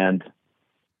 and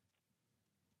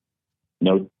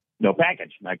no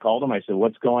package. And I called them. I said,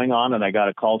 what's going on? And I got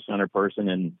a call center person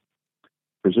in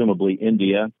presumably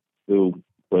India who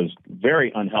was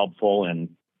very unhelpful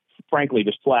and frankly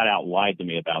just flat out lied to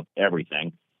me about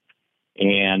everything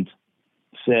and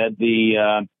said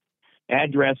the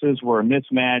addresses were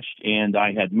mismatched and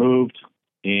I had moved,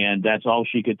 and that's all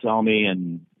she could tell me,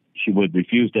 and she would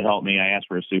refuse to help me. I asked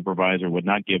for a supervisor, would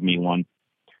not give me one.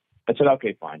 I said,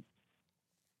 okay, fine.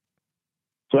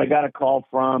 So I got a call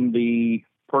from the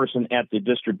person at the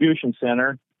distribution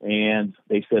center, and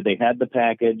they said they had the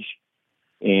package,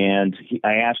 and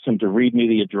I asked him to read me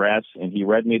the address, and he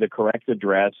read me the correct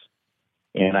address,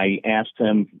 and I asked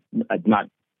him, not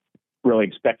really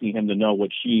expecting him to know what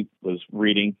she was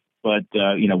reading, but,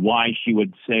 why she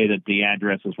would say that the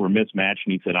addresses were mismatched.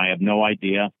 And he said, I have no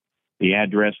idea. The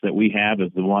address that we have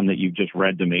is the one that you just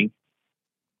read to me.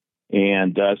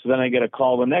 And so then I get a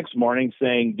call the next morning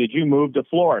saying, did you move to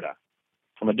Florida?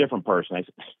 From a different person.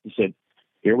 He said,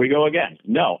 here we go again.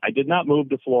 No, I did not move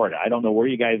to Florida. I don't know where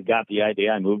you guys got the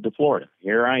idea I moved to Florida.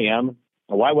 Here I am.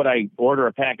 Why would I order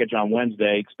a package on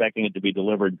Wednesday expecting it to be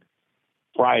delivered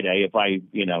Friday if I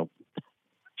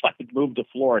moved to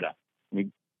Florida? I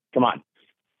mean, come on.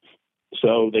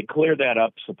 So they cleared that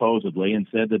up supposedly and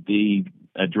said that the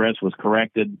address was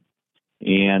corrected,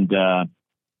 and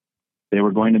they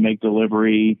were going to make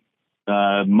delivery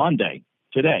Monday,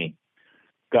 today.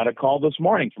 Got a call this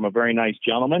morning from a very nice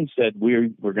gentleman, said, we're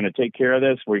going to take care of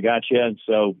this. We got you. And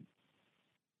so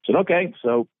I said, okay.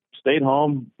 So stayed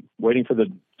home waiting for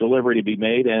the delivery to be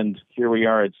made. And here we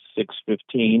are at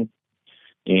 6:15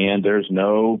 and there's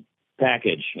no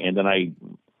package. And then I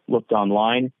looked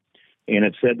online and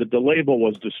it said that the label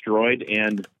was destroyed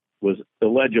and was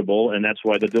illegible. And that's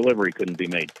why the delivery couldn't be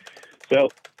made. So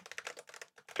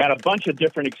got a bunch of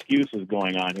different excuses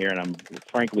going on here, and I'm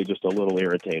frankly just a little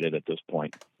irritated at this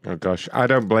point. Oh, gosh. I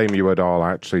don't blame you at all,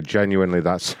 actually. Genuinely,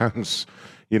 that sounds...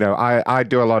 I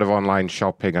do a lot of online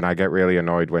shopping, and I get really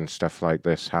annoyed when stuff like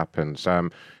this happens.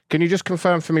 Can you just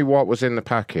confirm for me what was in the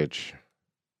package?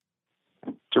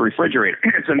 It's a refrigerator.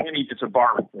 It's a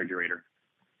bar refrigerator.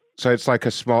 So it's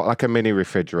like a mini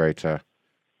refrigerator.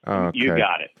 Okay.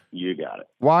 You got it.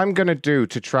 What I'm going to do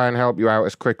to try and help you out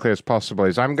as quickly as possible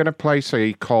is I'm going to place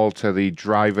a call to the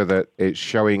driver that it's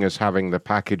showing as having the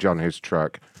package on his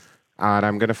truck. And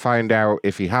I'm going to find out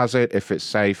if he has it, if it's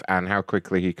safe, and how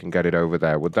quickly he can get it over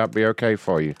there. Would that be okay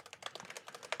for you?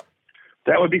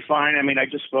 That would be fine. I mean, I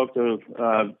just spoke to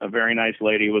a very nice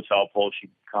lady who was helpful. She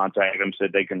contacted him,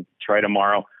 said they can try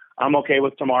tomorrow. I'm okay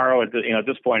with tomorrow. At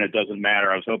this point, it doesn't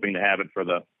matter. I was hoping to have it for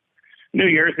the New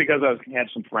Year's because I had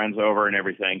some friends over and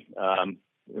everything.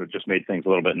 It just made things a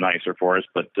little bit nicer for us,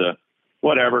 but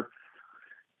whatever.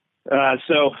 If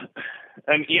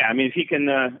you can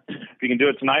do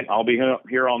it tonight, I'll be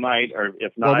here all night, or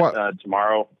if not,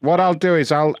 tomorrow. What I'll do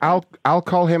is I'll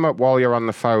call him up while you're on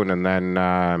the phone, and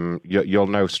then you'll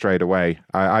know straight away.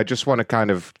 I just want to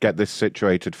kind of get this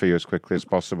situated for you as quickly as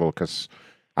possible, because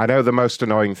I know the most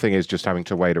annoying thing is just having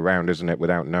to wait around, isn't it,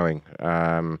 without knowing.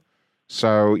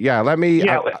 So yeah, let me.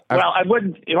 Yeah, I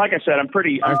wouldn't. Like I said, I've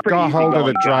got hold of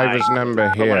the driver's number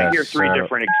But here. when I hear three so-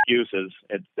 different excuses,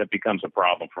 that becomes a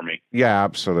problem for me. Yeah,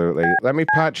 absolutely. Let me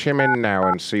patch him in now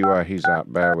and see where he's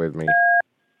at. Bear with me.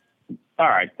 All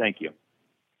right, thank you.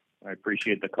 I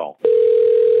appreciate the call.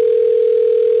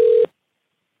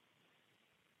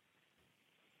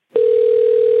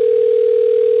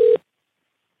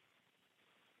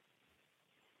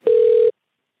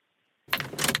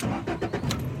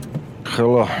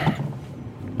 Hello.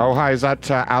 Oh, hi. Is that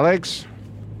Alex?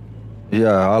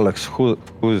 Yeah, Alex. Who's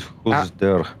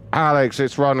there? Alex,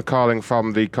 it's Ron calling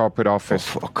from the corporate office.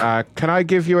 Oh, fuck. Can I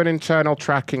give you an internal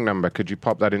tracking number? Could you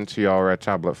pop that into your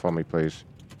tablet for me, please?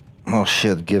 Oh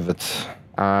shit, give it.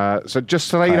 So just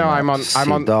to let you know, I'm on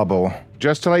double.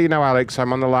 Just to let you know, Alex,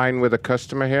 I'm on the line with a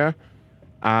customer here.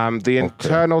 The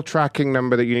internal tracking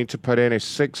number that you need to put in is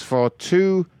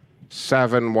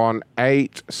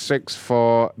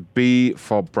 642-718-64B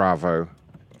for Bravo.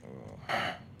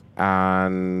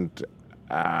 And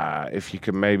if you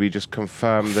can maybe just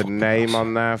confirm the name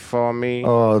on there for me.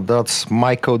 Oh, that's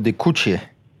Michael DiCucci.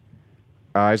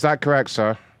 Is that correct,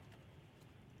 sir?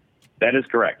 That is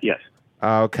correct, yes.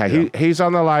 Okay, he's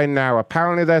on the line now.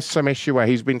 Apparently there's some issue where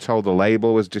he's been told the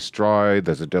label was destroyed.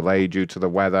 There's a delay due to the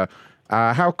weather.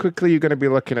 How quickly are you going to be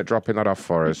looking at dropping that off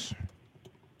for us?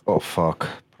 Oh, fuck.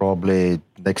 Probably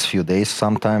next few days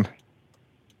sometime.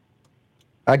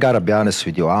 I gotta be honest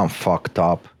with you, I'm fucked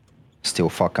up. Still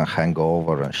fucking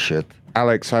hangover and shit.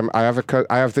 Alex, I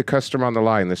have the customer on the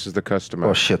line. This is the customer.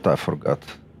 Oh, shit, I forgot.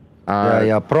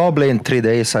 Yeah, probably in 3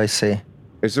 days, I say.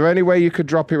 Is there any way you could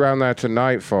drop it around there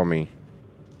tonight for me?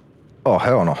 Oh,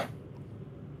 hell no.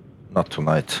 Not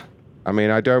tonight. I mean,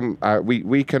 I don't...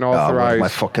 we can authorize... my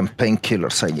fucking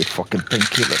painkillers. I need fucking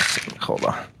painkillers. Hold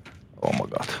on. Oh, my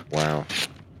God. Wow.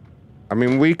 I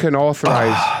mean, we can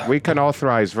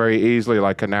authorize very easily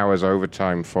like an hour's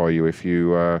overtime for you if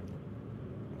you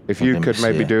could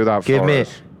maybe do that for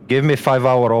us. Give me 5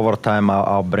 hour overtime.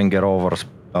 I'll bring it over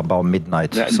about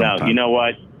midnight. No, you know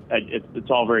what? It's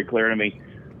all very clear to me.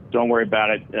 Don't worry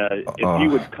about it. If you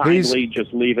would kindly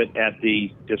just leave it at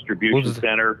the distribution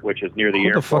center, which is near the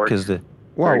airport. Who the fuck is this?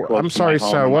 Well, I'm sorry,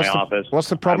 sir. What's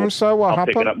the problem, sir? What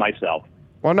happened? I'll pick it up myself.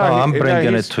 Well, no, I'm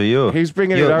bringing it to you. He's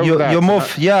bringing it over there.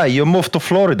 You moved to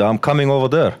Florida. I'm coming over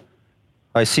there.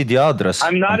 I see the address.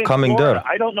 I'm not in coming Florida.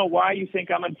 there. I don't know why you think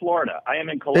I'm in Florida. I am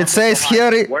in Columbus. It says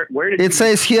Ohio. here. Where did it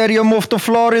says here you moved to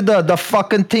Florida. The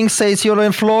fucking thing says you're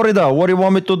in Florida. What do you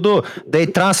want me to do? They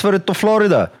transfer it to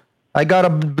Florida. I gotta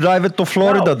drive it to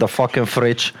Florida. No. The fucking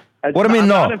fridge. What do you mean I'm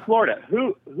no? not in Florida.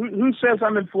 Who says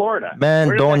I'm in Florida?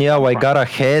 Man, don't yell. I got a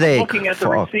headache. I'm looking at the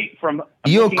receipt from.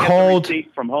 You called.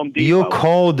 From Home Depot. You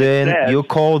called in. You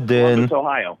called in. Columbus,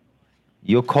 Ohio.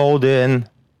 You called in,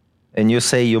 and you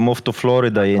say you moved to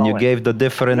Florida, and you gave the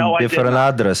different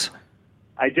address.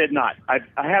 I did not. I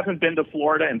haven't been to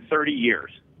Florida in 30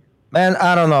 years. Man,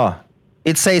 I don't know.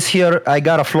 It says here I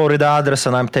got a Florida address,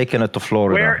 and I'm taking it to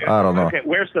Florida. I don't know. Okay,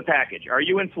 where's the package? Are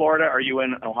you in Florida? Or are you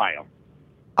in Ohio?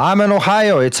 I'm in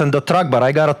Ohio. It's in the truck, but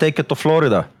I gotta take it to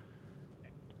Florida.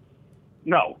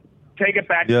 No, take it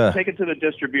back. Yeah. Take it to the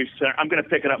distribution center. I'm going to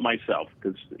pick it up myself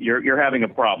because you're having a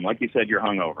problem. Like you said, you're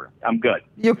hungover. I'm good.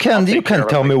 You can't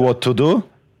tell me what to do.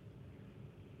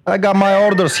 I got my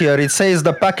orders here. It says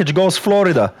the package goes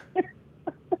Florida.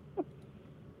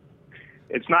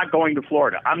 It's not going to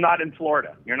Florida. I'm not in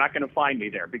Florida. You're not going to find me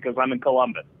there because I'm in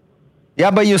Columbus. Yeah,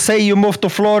 but you say you moved to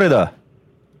Florida.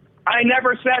 I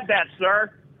never said that, sir.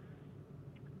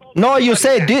 No, you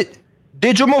say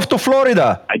did you move to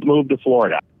Florida? I moved to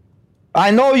Florida. I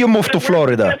know you moved to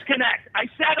Florida. Disconnect. I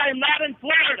said I'm not in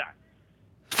Florida.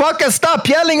 Fucking stop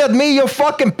yelling at me, you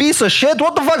fucking piece of shit.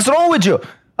 What the fuck's wrong with you?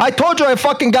 I told you I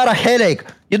fucking got a headache.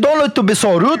 You don't need to be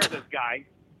so rude. This guy.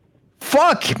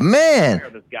 Fuck, man.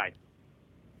 This guy.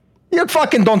 You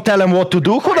fucking don't tell him what to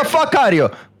do. Who the fuck are you?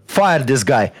 Fire this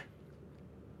guy.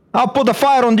 I'll put the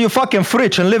fire on your fucking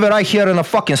fridge and leave it right here in the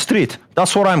fucking street.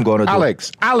 That's what I'm gonna do.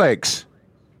 Alex.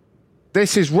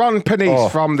 This is Ron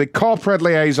Panisse from the corporate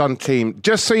liaison team.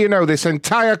 Just so you know, this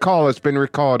entire call has been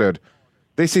recorded.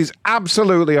 This is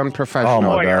absolutely unprofessional.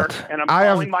 Oh my God. And I'm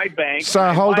calling my bank.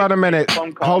 Sir, hold on a minute.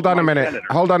 Hold on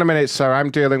a minute, sir.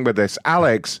 I'm dealing with this.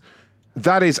 Alex,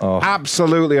 that is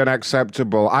absolutely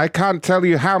unacceptable. I can't tell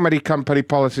you how many company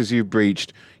policies you've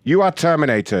breached. You are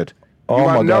terminated. Oh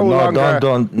my God!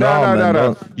 Don't do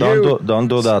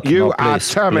that. You are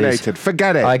terminated. Please.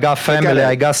 Forget it. I got family.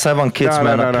 I got 7 kids,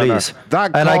 man. Please.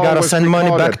 And I gotta send money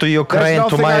back to Ukraine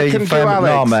to my family.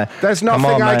 No, man. There's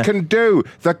nothing I can do.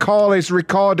 The call is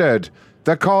recorded.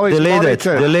 The call is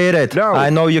monitored. Delete it. No. I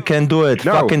know you can do it.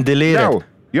 Fucking delete it.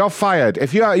 You're fired.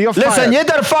 If you're Listen, fired. you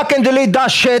either fucking delete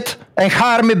that shit and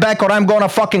hire me back, or I'm gonna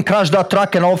fucking crash that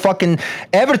truck and all fucking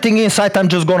everything inside. I'm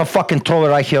just gonna fucking throw it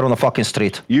right here on the fucking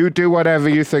street. You do whatever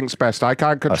you think's best. I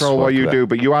can't control what you do,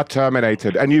 but you are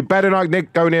terminated, and you better not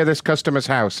go near this customer's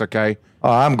house. Okay?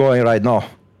 Oh, I'm going right now.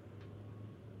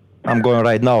 I'm going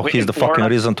right now. He's the fucking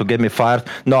reason to get me fired.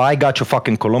 No, I got your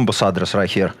fucking Columbus address right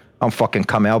here. I'm fucking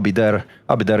coming. I'll be there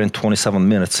in 27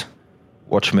 minutes.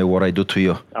 Watch me what I do to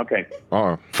you. Okay.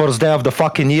 First day of the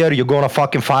fucking year, you gonna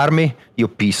fucking fire me? You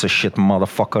piece of shit,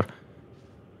 motherfucker.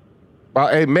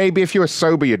 Well, maybe if you were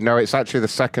sober, you'd know it's actually the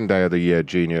second day of the year,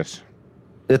 genius.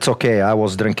 It's okay. I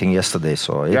was drinking yesterday,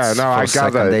 so it's yeah. No, I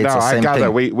gather. Day, no, I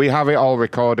gather. Thing. We have it all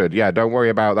recorded. Yeah, don't worry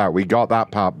about that. We got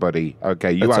that part, buddy.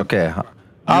 Okay, it's okay.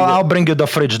 I'll bring you the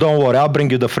fridge. Don't worry. I'll bring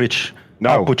you the fridge. No,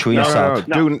 I'll put you inside.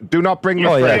 No. Do not bring the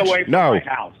fridge. Away from my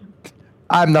house.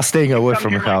 I'm not staying away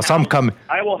from your house. I'm coming.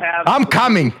 I will have. I'm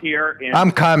coming.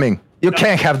 I'm coming. You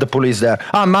can't have the police there.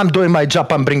 I'm doing my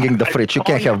job. I'm bringing the fridge. You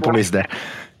can't have police there.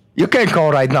 You can't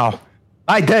call right now.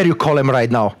 I dare you call him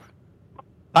right now.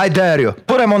 I dare you.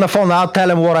 Put him on the phone. I'll tell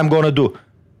him what I'm gonna do.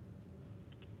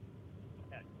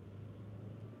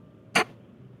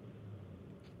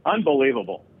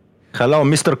 Unbelievable. Hello,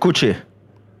 Mr. Cucci.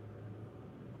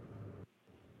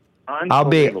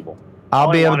 Unbelievable.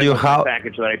 I'll be able to do how.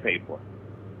 Package that I paid for.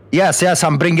 Yes,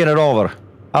 I'm bringing it over.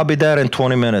 I'll be there in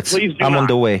 20 minutes. Please do I'm not. on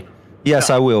the way. Yes,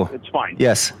 No, I will. It's fine.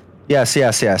 Yes.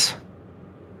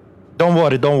 Don't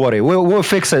worry. We'll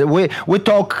fix it. We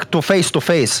talk to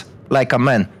face like a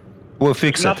man. We'll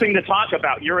fix There's it. nothing to talk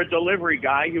about. You're a delivery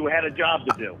guy who had a job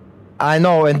to do. I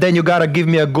know, and then you gotta give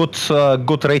me a good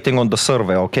rating on the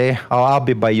survey, okay? I'll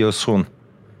be by you soon.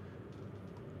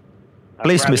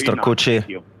 Please, Mr.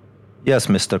 Cucci. Yes,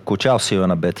 Mr. Cucci. I'll see you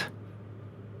in a bit.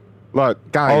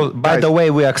 Look, guys. Oh, by the way,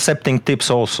 we're accepting tips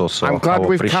also, so I'm glad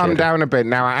we've calmed it. down a bit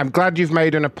now. I'm glad you've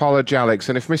made an apology, Alex.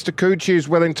 And if Mr. Cucci is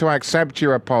willing to accept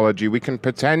your apology, we can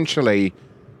potentially...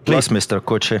 Please, Mr.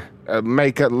 Cucci.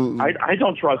 Make a... I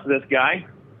don't trust this guy.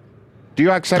 Do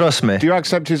you accept... Trust me. Do you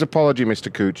accept his apology, Mr.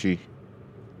 Cucci?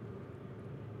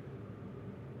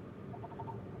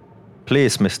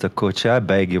 Please, Mr. Cucci, I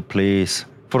beg you, please.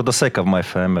 For the sake of my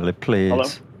family, please. Hello?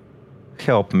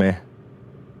 Help me.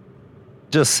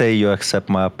 Just say you accept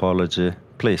my apology.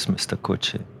 Please, Mr.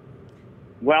 Cucci.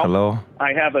 Well, hello?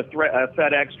 I have a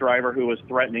FedEx driver who was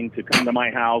threatening to come to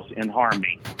my house and harm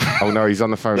me. Oh, no, he's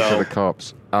on the phone to the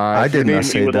cops. I did not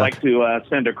say that. He would like to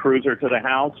send a cruiser to the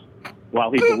house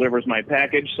while he delivers my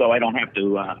package so I don't have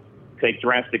to take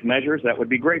drastic measures. That would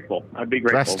be grateful. I'd be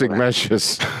grateful. Drastic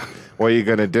measures? What are you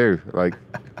going to do? Like,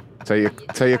 take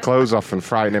your clothes off and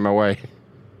frighten him away?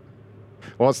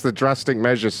 What's the drastic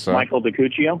measures, sir? Michael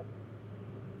DiCuccio?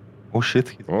 Oh,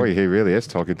 shit. Oh, he really is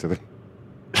talking to them.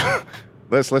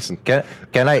 Let's listen. Can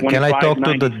I talk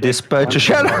to the dispatcher?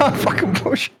 Shut up, fucking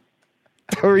bullshit.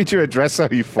 Don't read your address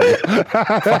out, you fool. Fucking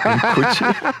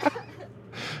Cucci.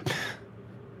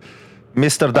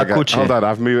 Mr. Dacucci. Hold on,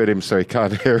 I've muted him so he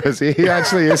can't hear us. He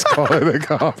actually is calling the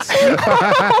cops.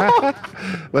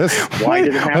 Why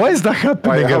did it happen? Why is that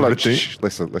happening?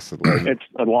 Listen. It's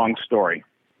a long story.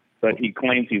 But he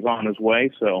claims he's on his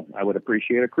way, so I would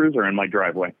appreciate a cruiser in my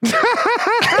driveway.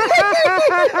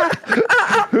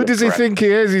 Who does he think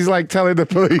he is? He's like telling the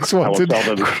police what to do. I will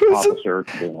tell the officer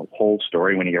the whole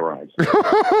story when he arrives.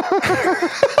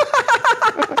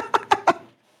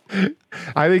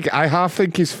 I half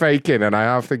think he's faking, and I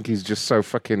half think he's just so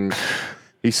fucking...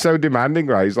 He's so demanding,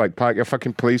 right? He's like, park your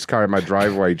fucking police car in my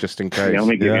driveway just in case. Yeah, let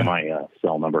me give you my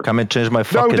cell number. Come and change my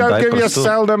fucking No, don't diapers give me your too.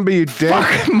 cell number, you dick.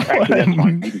 Actually, that's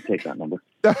fine. You can take that number.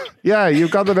 Yeah, you've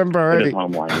got the number already. It is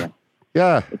home line, yeah.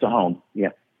 Yeah. It's a home, yeah.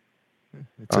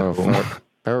 Oh, fuck.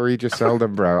 Don't read your cell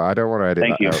number out. I don't want to edit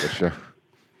Thank that you. out of the show.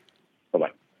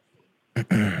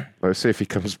 Bye-bye. Let's see if he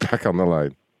comes back on the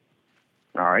line.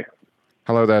 All right.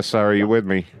 Hello there, sir. Are you with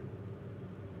me?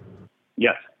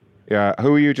 Yes. Yeah.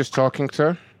 Who are you just talking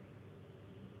to?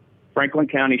 Franklin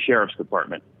County Sheriff's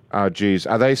Department. Oh, geez.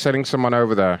 Are they sending someone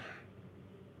over there?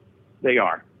 They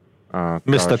are. Oh,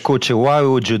 Mr. Cucci, why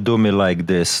would you do me like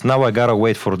this? Now I gotta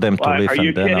wait for them to leave Are you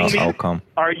and then kidding me? I'll come.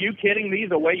 Are you kidding me?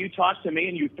 The way you talk to me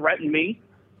and you threaten me?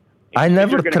 I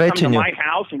never You're going to threaten come to you. my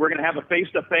house and we're going to have a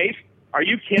face-to-face? Are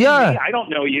you kidding Yeah. me? I don't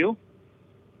know you.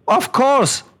 Of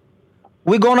course.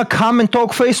 We're gonna come and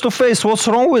talk face to face. What's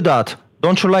wrong with that?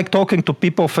 Don't you like talking to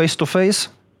people face to face?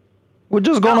 We're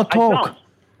just gonna I talk. don't.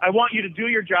 I want you to do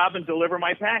your job and deliver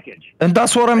my package. And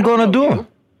that's what I'm gonna do.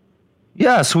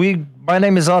 Yes, my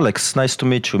name is Alex. Nice to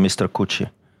meet you, Mr. Cucci.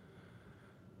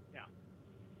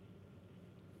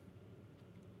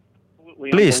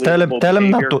 Absolutely Please tell him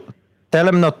unbelievable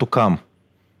behavior. not to come.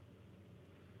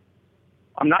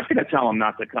 I'm not going to tell him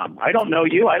not to come. I don't know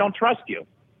you. I don't trust you.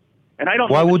 And I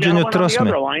don't Why know the wouldn't you gentleman trust on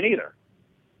the me? other line either.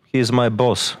 He's my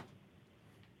boss.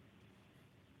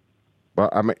 Well,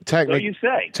 I mean, So you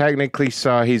say. technically,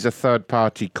 sir, he's a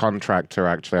third-party contractor,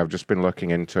 actually. I've just been looking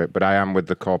into it, but I am with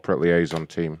the corporate liaison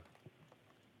team.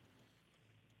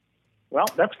 Well,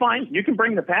 that's fine. You can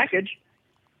bring the package.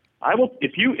 I will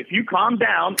if you calm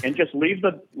down and just leave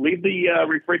the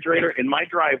refrigerator in my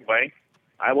driveway.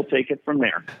 I will take it from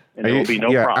there, and there will be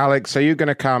no problem. Alex, are you going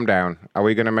to calm down? Are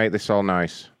we going to make this all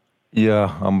nice?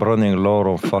 Yeah, I'm running low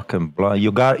on fucking blood.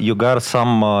 You got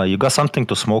something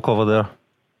to smoke over there,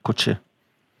 Kuchi?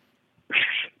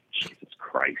 Jesus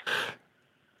Christ!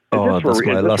 Oh, is that's this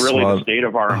my really last the one. state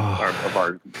of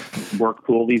our work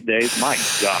pool these days? My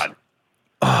God!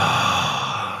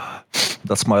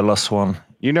 That's my last one.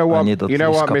 You know what? Mr.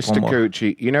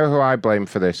 Cucci? You know who I blame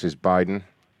for this is Biden.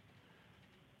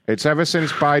 It's ever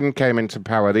since Biden came into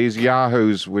power, these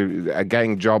yahoos are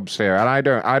getting jobs here, and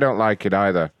I don't like it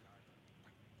either.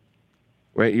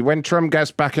 When Trump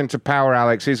gets back into power,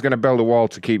 Alex, he's going to build a wall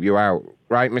to keep you out,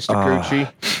 right, Mr. Cucci?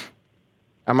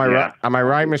 Am I right? Am I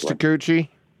right, Mr. Cucci?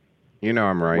 You know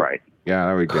I'm right. Right. Yeah,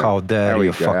 there we go. How dare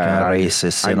you, fucking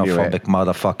racist, I knew xenophobic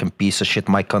motherfucking piece of shit.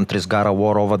 My country's got a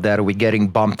war over there. We're getting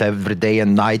bumped every day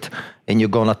and night. And you're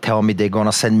going to tell me they're going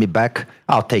to send me back?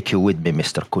 I'll take you with me,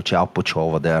 Mr. Kuchi. I'll put you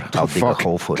over there. I'll dig a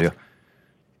hole for you.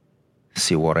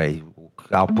 See what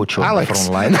I'll put you on the front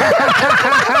line.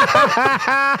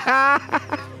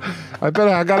 I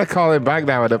got to call him back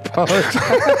now and apologize.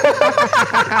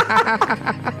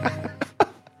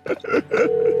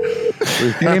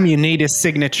 Him, you need his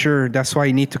signature. That's why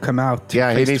you need to come out.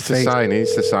 Yeah, he needs to sign. He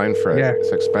needs to sign for it. Yeah.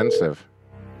 It's expensive.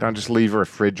 Don't just leave a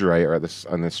refrigerator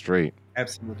on the street.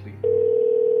 Absolutely.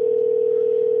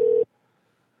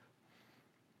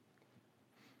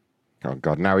 Oh,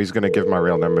 God. Now he's going to give my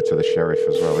real number to the sheriff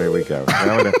as well. Here we go.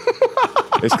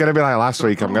 It's going to be like last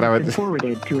week. I'm going to have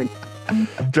forwarded to an. Do you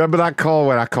remember that call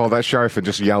when I called that sheriff and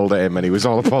just yelled at him and he was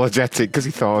all apologetic because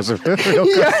he thought I was a real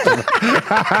customer?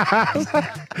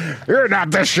 You're not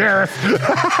the sheriff.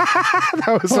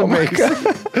 That was amazing.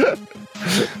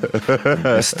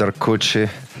 Mr. Cucci.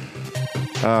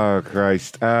 Oh,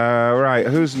 Christ. Right,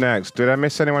 who's next? Did I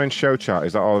miss anyone in show chat?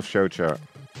 Is that all of show chat?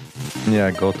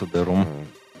 Yeah, go to the room.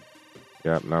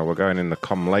 Yeah, no, we're going in the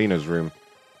complainers room.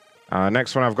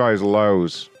 Next one I've got is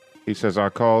Lowe's. He says our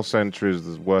call center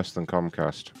is worse than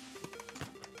Comcast.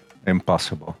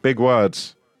 Impossible. Big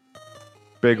words.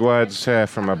 Big words here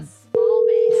from a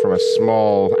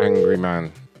small, angry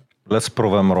man. Let's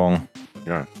prove him wrong.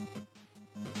 Yeah.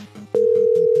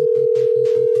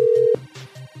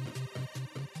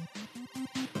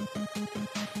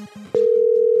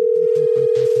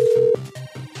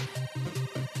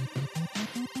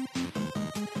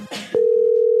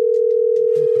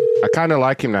 I kind of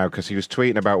like him now because he was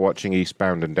tweeting about watching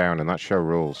Eastbound and Down, and that show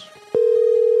rules.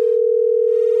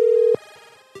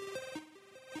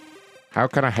 How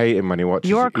can I hate him when he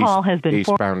watches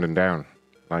Eastbound and Down?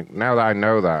 Like, now that I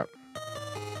know that.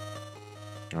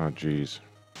 Oh, jeez.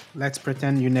 Let's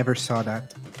pretend you never saw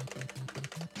that.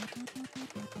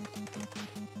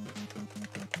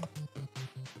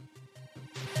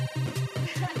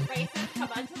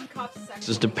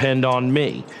 Just depend on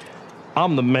me.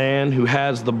 I'm the man who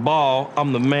has the ball.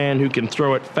 I'm the man who can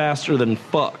throw it faster than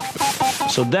fuck.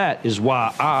 So that is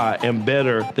why I am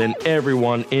better than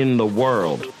everyone in the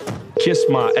world. Kiss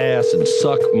my ass and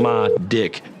suck my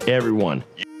dick, everyone.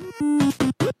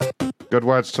 Good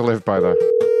words to live by, though.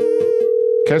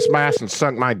 Kiss my ass and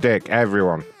suck my dick,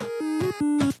 everyone.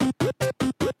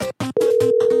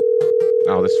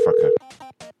 Oh, this fucker.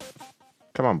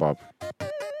 Come on, Bob.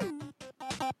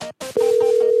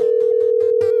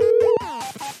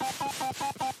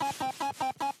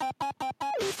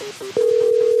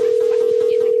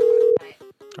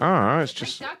 Oh, it's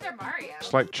just Dr. Mario.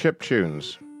 It's like chip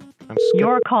tunes.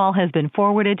 Your call has been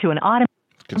forwarded to an automatic.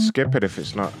 You can skip it if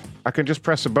it's not. I can just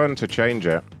press a button to change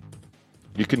it.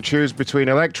 You can choose between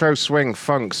electro, swing,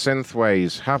 funk,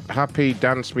 synthwaves, happy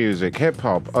dance music, hip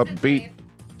hop, upbeat.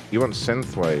 You want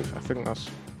synthwave? I think that's.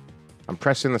 I'm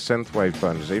pressing the synthwave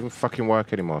button. Does it even fucking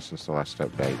work anymore since the last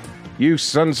update? You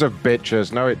sons of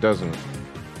bitches! No, it doesn't.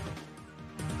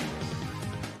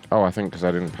 Oh, I think because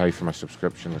I didn't pay for my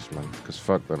subscription this month. Because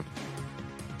fuck them.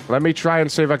 Let me try and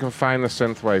see if I can find the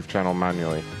synthwave channel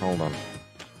manually. Hold on.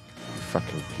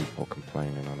 Fucking people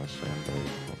complaining, honestly.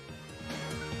 Unbelievable.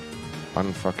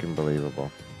 Unfucking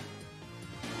believable.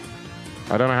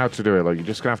 I don't know how to do it. Like, you're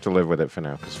just gonna have to live with it for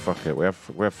now. Because fuck it. We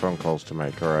have phone calls to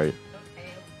make. All right.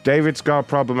 David's got a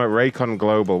problem at Raycon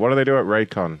Global. What do they do at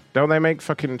Raycon? Don't they make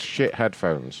fucking shit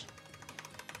headphones?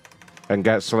 and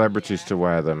get celebrities to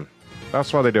wear them.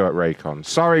 That's what they do at Raycon.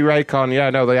 Sorry, Raycon. Yeah,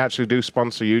 no, they actually do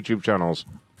sponsor YouTube channels.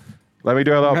 Let me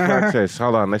do a little practice.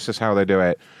 Hold on, this is how they do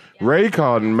it.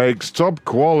 Raycon makes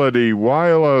top-quality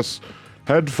wireless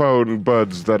headphone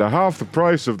buds that are half the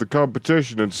price of the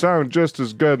competition and sound just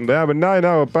as good, and they have a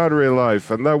 9-hour battery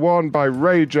life, and they're worn by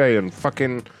Ray J and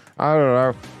fucking, I don't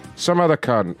know, some other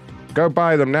cunt. Go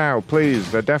buy them now,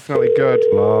 please. They're definitely good.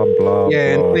 Blah, blah,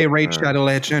 Yeah, blah. and play Raid Shadow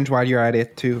Legends while you're at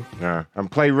it, too. Yeah, and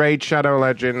play Raid Shadow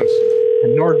Legends.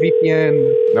 And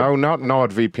NordVPN. No, not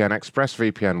NordVPN,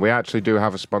 ExpressVPN. We actually do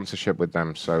have a sponsorship with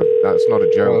them, so that's not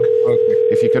a joke. Oh,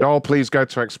 okay. If you could all please go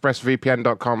to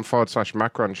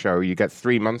expressvpn.com/Macron Show, you get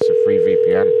 3 months of free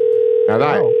VPN.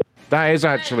 Now that is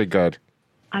actually good.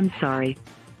 I'm sorry,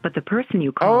 but the person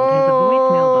you called has a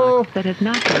voicemail box that has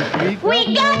not been set.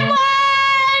 We got one!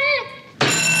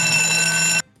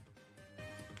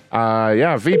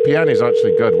 Yeah, VPN is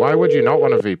actually good. Why would you not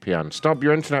want a VPN? Stop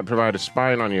your internet provider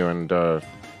spying on you and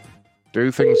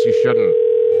do things you shouldn't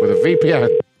with a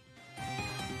VPN.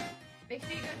 Make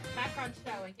sure you go to Macron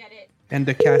Show and get it. And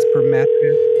the Casper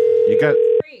mattress.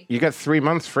 You get 3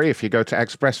 months free if you go to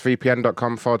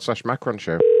expressvpn.com/Macron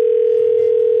Show.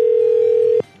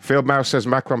 Field Mouse says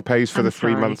Macron pays for the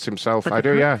 3 months himself. I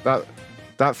do, yeah.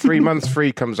 That 3 months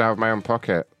free comes out of my own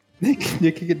pocket. They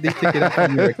take it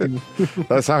out of your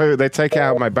That's how they take it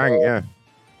out of my bank, yeah.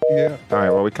 Yeah. All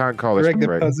right, well, we can't call this Direct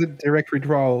break. deposit, direct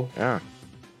withdrawal. Yeah.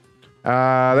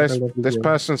 This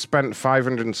person spent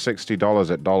 $560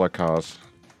 at Dollar Cars.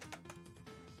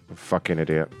 Fucking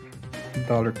idiot.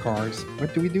 Dollar Cars.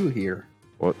 What do we do here?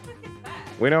 What?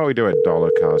 We know what we do at Dollar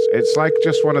Cars. It's like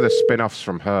just one of the spin-offs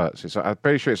from Hertz. I'm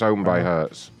pretty sure it's owned by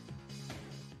Hertz.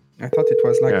 I thought it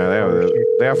was like... Yeah,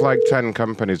 they have like 10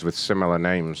 companies with similar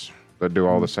names that do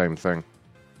all the same thing.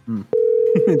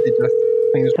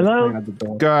 Hello?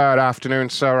 Good afternoon,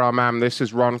 sir or ma'am. This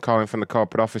is Ron calling from the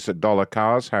corporate office at Dollar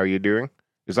Cars. How are you doing?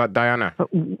 Is that Diana?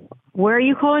 Where are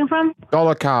you calling from?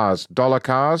 Dollar Cars. Dollar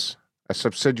Cars, a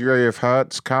subsidiary of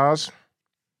Hertz Cars.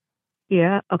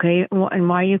 Yeah, okay. And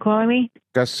why are you calling me?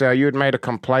 Guess you had made a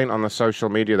complaint on the social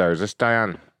media there. Is this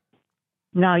Diane?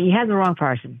 No, you have the wrong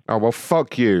person. Oh, well,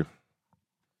 fuck you.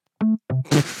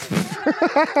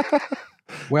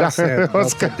 Well said.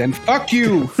 Then fuck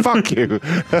you. Fuck you.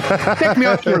 Take me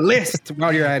off your list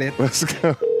while you're at it. What's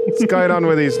going on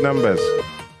with these numbers?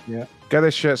 Yeah. Get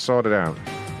this shit sorted out.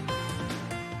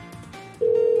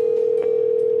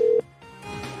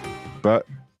 But,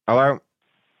 hello?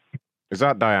 Is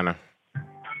that Diana?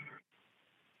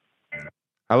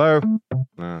 Hello?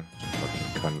 No,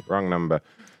 fucking cunt. Wrong number.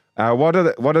 What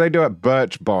do they do at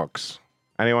Birchbox?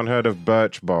 Anyone heard of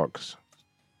Birchbox?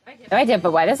 No idea,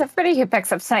 but why does everybody who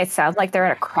picks up tonight sound like they're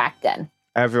in a crack den?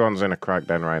 Everyone's in a crack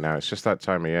den right now. It's just that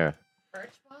time of year.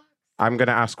 I'm going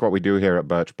to ask what we do here at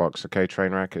Birchbox, okay,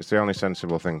 Trainwreck? It's the only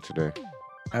sensible thing to do.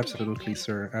 Absolutely,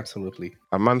 sir. Absolutely.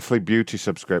 A monthly beauty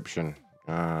subscription.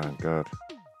 Ah, God.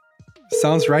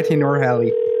 Sounds right in our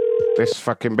alley. This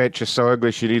fucking bitch is so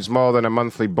ugly, she needs more than a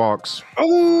monthly box.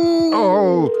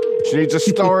 Oh! She needs a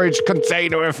storage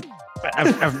container of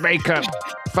makeup.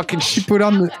 Fucking She put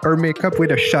on her makeup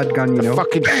with a shotgun, you know.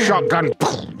 Fucking shotgun.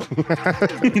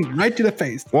 Right to the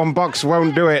face. One box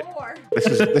won't do it.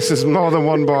 This is more than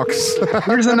one box.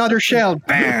 Here's another shell.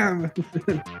 Bam!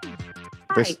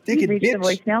 Hi, you've reached the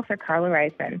voicemail for Carla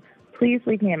Reisman. Please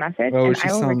leave me a message, and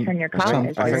I will return your call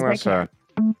as soon as I can.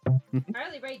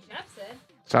 Carly Rae Jepsen.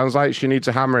 Sounds like she needs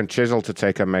a hammer and chisel to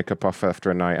take her makeup off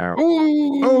after a night out.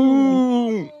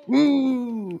 Ooh!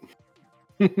 Ooh!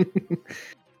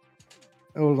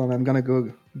 Hold on, I'm gonna go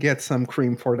get some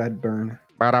cream for that burn.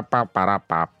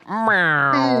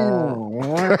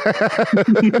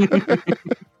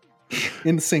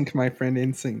 In sync, my friend,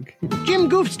 in sync. Jim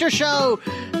Goofster Show!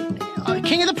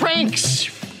 King of the Pranks!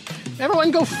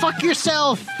 Everyone go fuck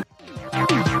yourself!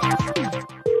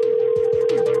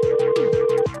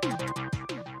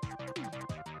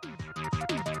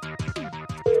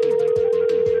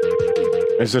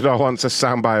 Isidore wants a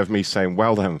soundbite of me saying,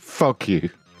 well then, fuck you.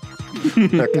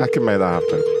 I can make that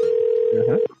happen.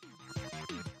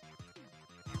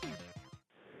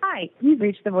 Hi, you've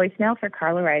reached the voicemail for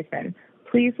Carla Reisman.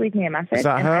 Please leave me a message,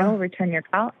 and I will return your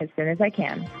call as soon as I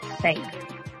can. Thanks.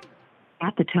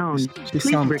 At the tone,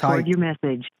 please sounds record tight. your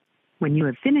message. When you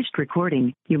have finished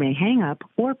recording, you may hang up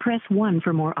or press 1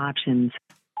 for more options.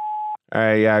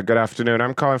 Hey, good afternoon.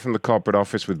 I'm calling from the corporate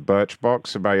office with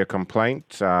Birchbox about your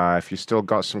complaint. If you still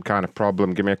got some kind of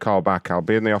problem, give me a call back. I'll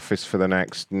be in the office for the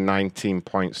next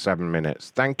 19.7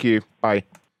 minutes. Thank you. Bye.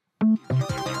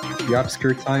 The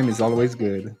obscure time is always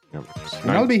good. Yep.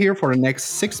 And I'll be here for the next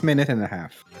 6 minutes and a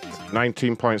half.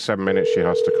 19.7 minutes she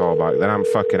has to call back. Then I'm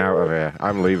fucking out of here.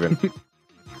 I'm leaving.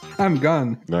 I'm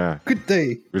gone. Yeah. Good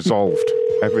day. Resolved.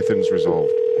 Everything's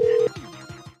resolved.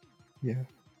 Yeah.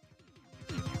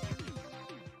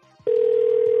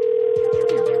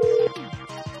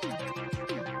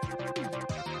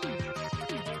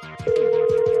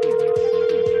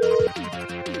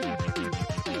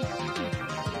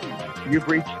 You've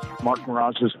reached Mark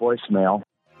Mirage's voicemail.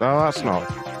 No, that's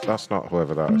not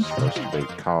whoever that is supposed to be.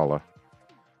 Carla.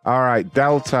 All right,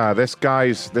 Delta. This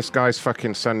guy's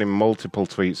fucking sending multiple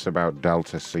tweets about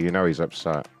Delta, so you know he's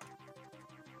upset.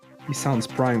 He sounds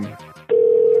prime.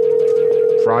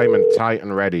 Prime and tight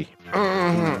and ready.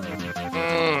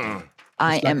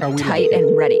 I am tight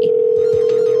and ready.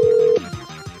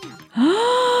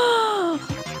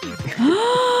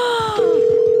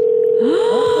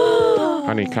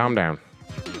 Honey, calm down.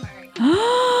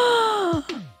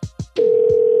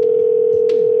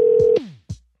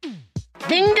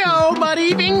 Bingo,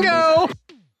 buddy, bingo!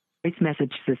 Voice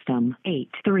message system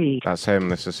 83. That's him.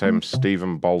 This is him.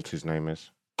 Stephen Bolt, his name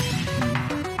is.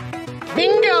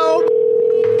 Bingo!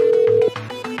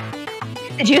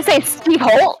 Did you say Steve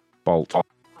Holt? Bolt.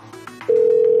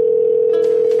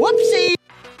 Whoopsie!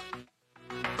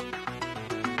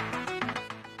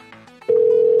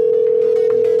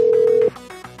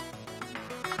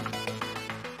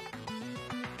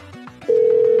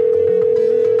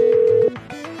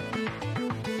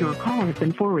 Your call has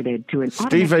been forwarded to an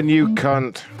Stephen, you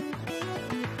cunt.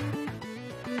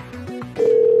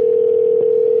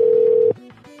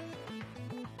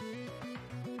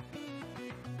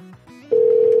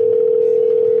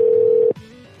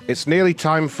 It's nearly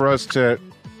time for us to...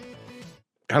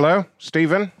 Hello,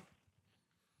 Stephen?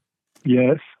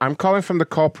 Yes. I'm calling from the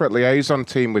corporate liaison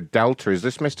team with Delta. Is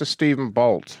this Mr. Stephen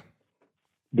Bolt?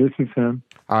 This is him.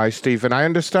 Hi, Stephen. I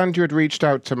understand you had reached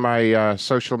out to my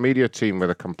social media team with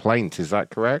a complaint. Is that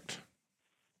correct?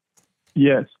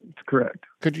 Yes, it's correct.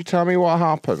 Could you tell me what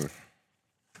happened?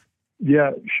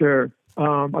 Yeah, sure.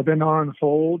 I've been on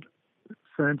hold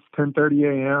since 10:30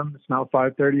 a.m. It's now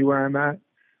 5:30 where I'm at.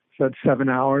 So that's 7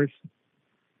 hours.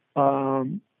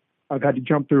 I've had to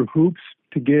jump through hoops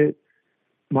to get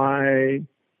my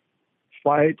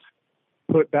flights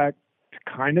put back to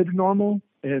kind of normal.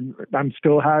 And I'm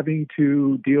still having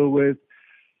to deal with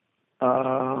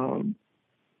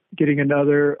getting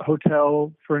another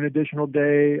hotel for an additional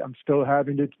day. I'm still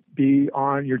having to be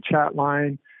on your chat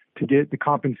line to get the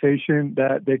compensation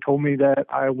that they told me that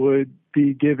I would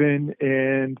be given.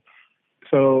 And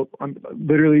so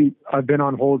I've been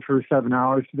on hold for 7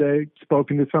 hours today,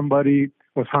 spoken to somebody,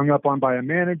 was hung up on by a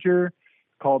manager,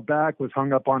 called back, was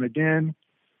hung up on again.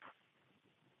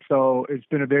 So it's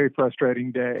been a very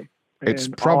frustrating day. It's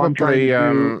And probably,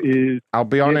 I'll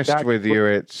be honest back with to you,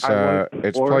 what it's I was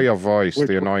before, for your voice, which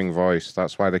the annoying voice.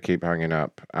 That's why they keep hanging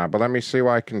up. But let me see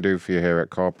what I can do for you here at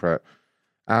corporate.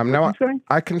 Now,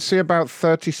 I can see about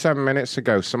 37 minutes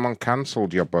ago, someone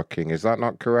cancelled your booking. Is that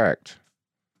not correct?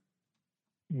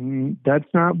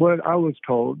 That's not what I was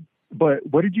told. But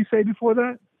what did you say before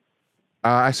that?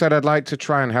 I said I'd like to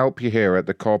try and help you here at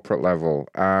the corporate level.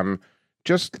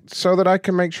 Just so that I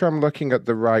can make sure I'm looking at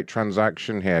the right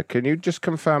transaction here. Can you just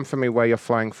confirm for me where you're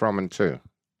flying from and to?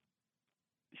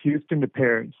 Houston to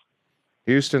Paris.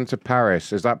 Houston to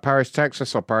Paris. Is that Paris,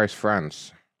 Texas or Paris,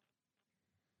 France?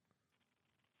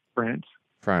 France.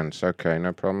 France. Okay,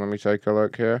 no problem. Let me take a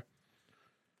look here.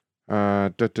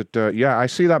 Yeah, I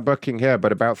see that booking here,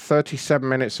 but about 37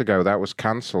 minutes ago, that was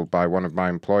cancelled by one of my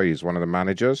employees, one of the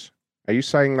managers. Are you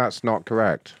saying that's not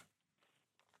correct?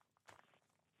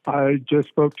 I just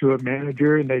spoke to a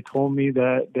manager, and they told me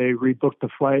that they rebooked the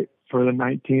flight for the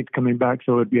 19th coming back,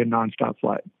 so it would be a nonstop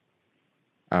flight.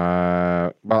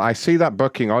 Well, I see that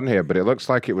booking on here, but it looks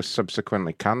like it was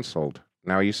subsequently cancelled.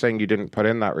 Now, are you saying you didn't put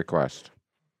in that request?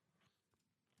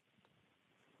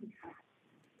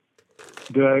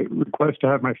 Did I request to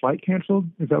have my flight canceled?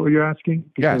 Is that what you're asking?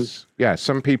 Yes. Yeah,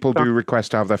 some people do request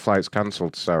to have their flights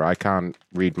cancelled, sir. I can't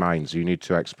read minds. You need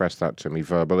to express that to me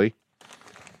verbally.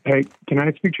 Hey, can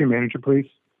I speak to your manager, please?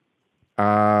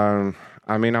 I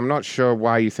mean, I'm not sure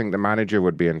why you think the manager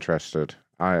would be interested.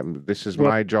 This is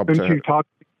my job since to... you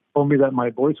told me that my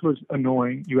voice was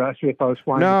annoying. You asked me if I was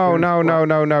flying.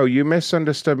 No. You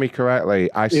misunderstood me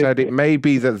correctly. I said it may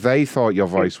be that they thought your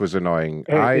voice was annoying.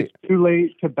 Hey, it's too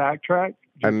late to backtrack.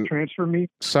 Just transfer me.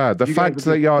 Sir, the fact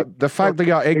that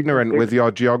you're ignorant with your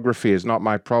geography is not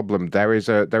my problem. There is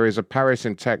a Paris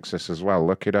in Texas as well.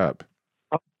 Look it up.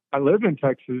 I live in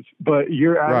Texas, but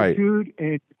your attitude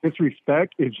and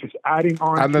disrespect is just adding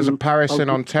on. And there's a Paris in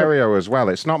Ontario as well.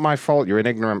 It's not my fault you're an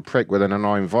ignorant prick with an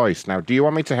annoying voice. Now, do you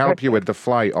want me to help you with the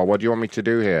flight, or what do you want me to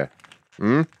do here?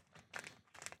 I'd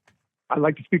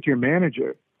like to speak to your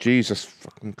manager. Jesus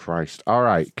fucking Christ. All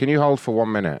right. Can you hold for 1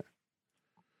 minute?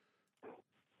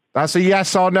 That's a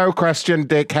yes or no question,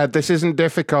 dickhead. This isn't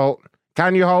difficult.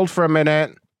 Can you hold for a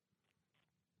minute?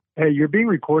 Hey, you're being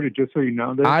recorded, just so you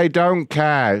know this. I don't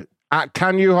care.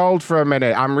 Can you hold for a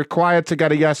minute? I'm required to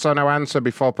get a yes or no answer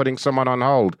before putting someone on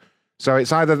hold. So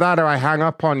it's either that or I hang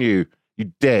up on you,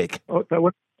 you dick. Oh, that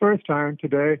was the first time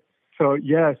today. So,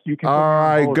 yes, you can... All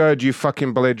right, good, you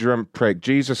fucking belligerent prick.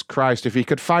 Jesus Christ, if you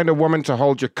could find a woman to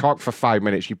hold your cock for 5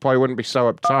 minutes, you probably wouldn't be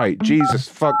so uptight. Jesus,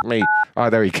 fuck me. Oh,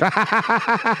 there we go.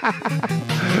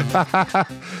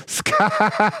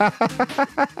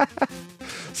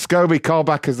 Scobie, call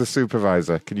back as the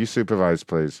supervisor. Can you supervise,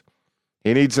 please?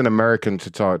 He needs an American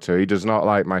to talk to. He does not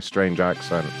like my strange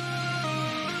accent.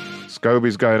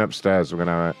 Scobie's going upstairs. We're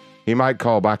gonna... He might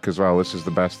call back as well. This is the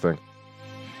best thing.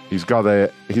 He's got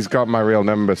my real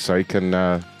number, so he can...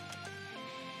 I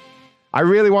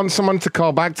really want someone to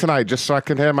call back tonight just so I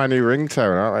can hear my new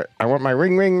ringtone. I want my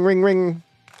ring, ring, ring, ring.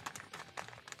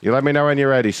 You let me know when you're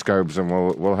ready, Scobes, and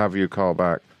we'll have you call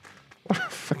back.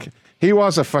 He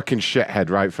was a fucking shithead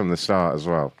right from the start as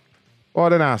well.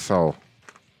 What an asshole.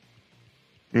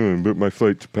 Booked my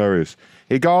flight to Paris.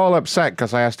 He got all upset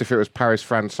because I asked if it was Paris,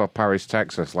 France or Paris,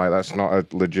 Texas. Like, that's not a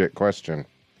legit question.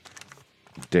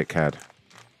 Dickhead.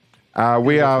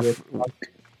 We are...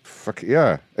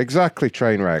 yeah, exactly,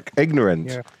 train wreck.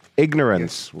 Ignorance. Yeah.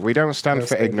 Ignorance. We don't stand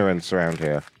for ignorance around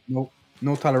here.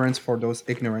 No tolerance for those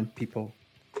ignorant people.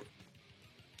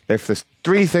 If there's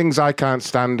 3 things I can't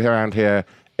stand around here,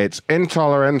 it's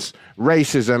intolerance,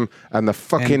 racism, and the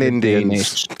fucking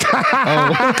Indians.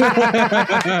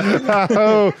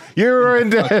 Oh, you were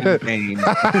in All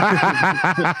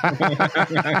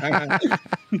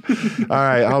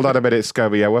right, hold on a minute,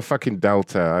 Scobie. Yeah, we're fucking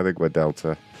Delta. I think we're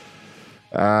Delta.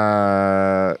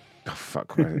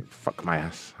 Fuck my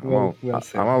ass. I'm all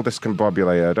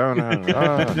discombobulated. Oh, no.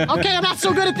 Oh. Okay, I'm not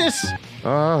so good at this.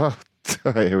 Oh,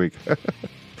 here we go.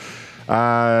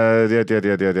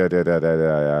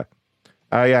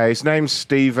 Yeah, his name's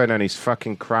Steven and he's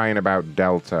fucking crying about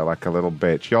Delta like a little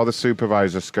bitch. You're the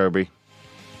supervisor, Scobie.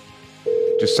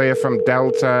 Just say you're from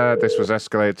Delta. This was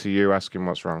escalated to you. Ask him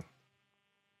what's wrong.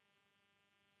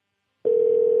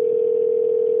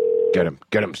 Get him,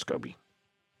 Scobie.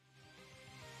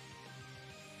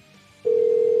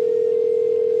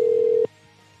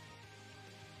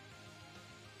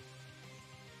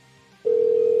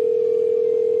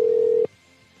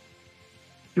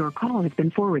 Your call has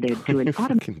been forwarded to an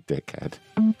fucking dickhead.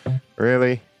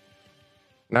 Really?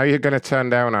 Now you're going to turn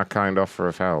down our kind offer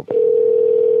of help.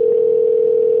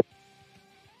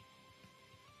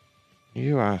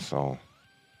 You asshole.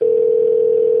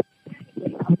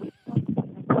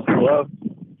 Hello?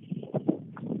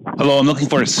 Hello, I'm looking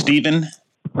for Steven.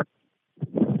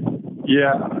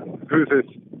 Yeah, who's this?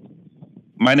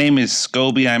 My name is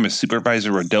Scobie. I'm a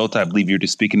supervisor at Delta. I believe you're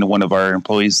just speaking to one of our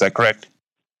employees. Is that correct?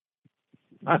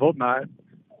 I hope not,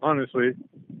 honestly.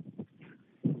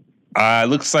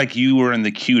 Looks like you were in the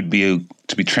queue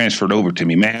to be transferred over to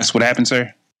me. May I ask what happened,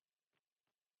 sir?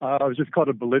 I was just called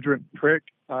a belligerent prick.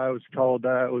 I was called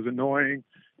that. It was annoying,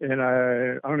 and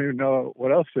I don't even know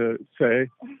what else to say.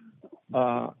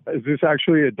 Is this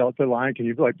actually a Delta line? Can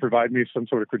you provide me some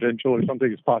sort of credential or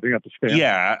something? It's popping up as spam.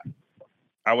 Yeah,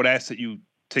 I would ask that you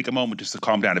take a moment just to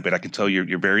calm down a bit. I can tell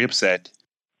you're very upset.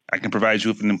 I can provide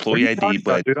you with an employee ID,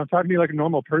 but... Dude, I'm talking to you like a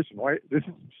normal person. Why? This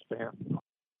is spam.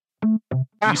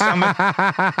 You sound like...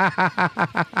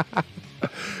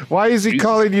 Why is he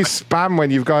calling you spam when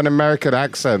you've got an American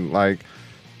accent? Like,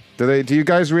 do you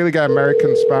guys really get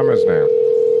American spammers now?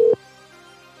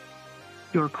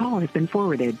 Your call has been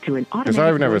forwarded to an Because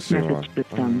I've never automated seen message one.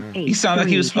 system. He sounded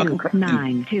like he was fucking crying.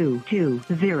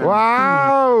 9220.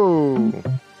 Wow!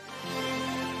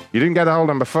 You didn't get the whole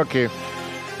number. Fuck you.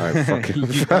 All right,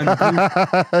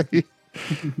 fuck you.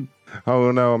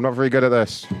 Oh no, I'm not very good at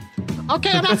this. Okay,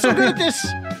 I'm not so good at this.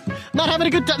 Not having a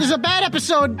good time. This is a bad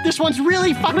episode. This one's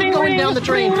really fucking going down the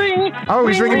drain. Oh,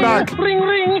 he's ringing back.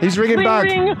 He's ringing back.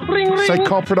 Say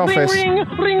corporate office.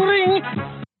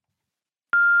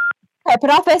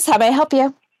 Corporate office, how may I help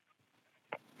you?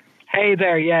 Hey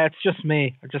there, yeah, it's just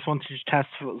me. I just wanted to test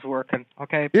if it was working.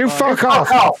 Okay. You fuck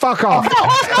off! Fuck off!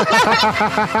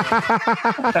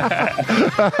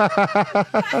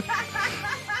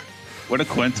 What a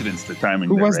coincidence, the timing.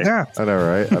 Who there, was right? that? I know,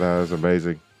 right? I know, it was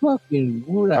amazing. fucking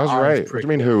who That was Ray. What do you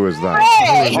mean, who was that?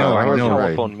 Hey! No, that was Ray.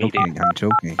 Telephone meeting. I'm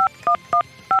joking.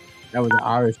 That was an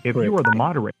Irish If prick. you are the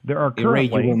moderator, there are Hey, Ray,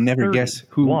 currently you will never guess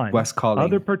who 31 was calling.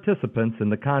 other participants in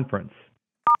the conference.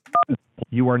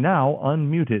 You are now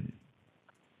unmuted.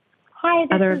 Hi,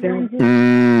 this is Lindsay.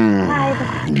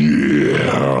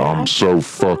 Yeah, I'm so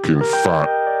fucking fat.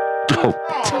 Don't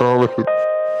tell it.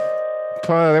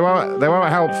 They won't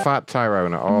help Fat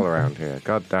Tyrone at all around here.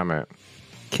 God damn it.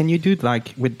 Can you do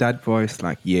like with that voice,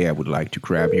 like, yeah, I would like to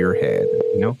grab your head,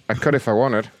 you know? I could if I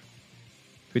wanted.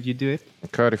 Could you do it? I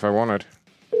could if I wanted.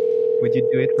 Would you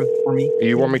do it for me?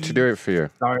 You want me to do it for you?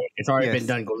 Sorry, it's already Yes. been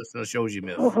done. Go listen to the shows you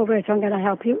missed. Oh, Rich, I'm going to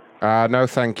help you. No,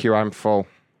 thank you. I'm full.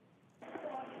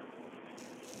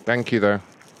 Thank you, though.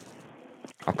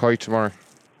 I'll call you tomorrow.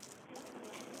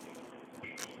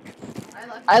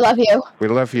 I love you. We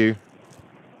love you.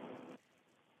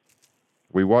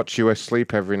 We watch you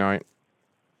asleep every night.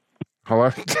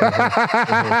 Hello?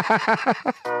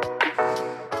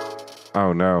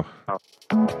 Oh, no.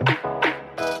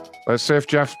 Let's see if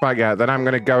Jeff's back yet. Then I'm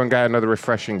going to go and get another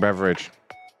refreshing beverage.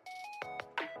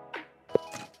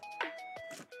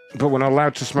 But we're not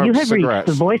allowed to smoke You have cigarettes.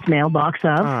 reached the voicemail box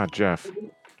of... Ah, Jeff.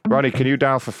 Ronnie, can you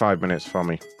dial for 5 minutes for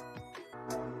me?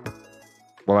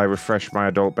 While I refresh my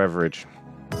adult beverage.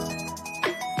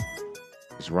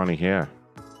 Is Ronnie here?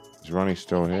 Is Ronnie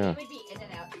still here?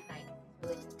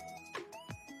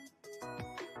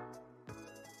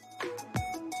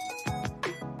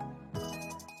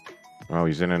 Oh,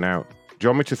 he's in and out. Do you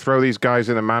want me to throw these guys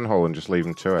in the manhole and just leave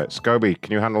them to it? Scoby,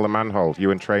 can you handle the manhole?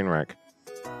 You and Trainwreck.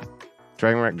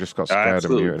 Trainwreck just got scared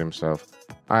and muted himself.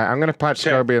 All right, I'm going to patch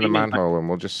Scoby in the manhole and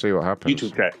we'll just see what happens.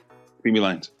 YouTube chat. Give me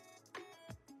lines.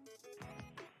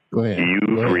 Go ahead.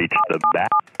 You've reached the back.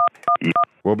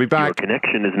 We'll be back. Your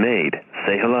connection is made.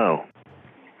 Say hello.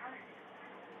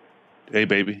 Hey,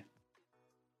 baby.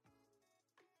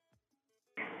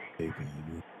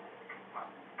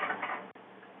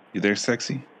 You there,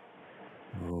 sexy?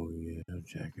 Oh, yeah, I'm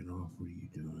jacking off. What are you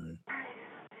doing?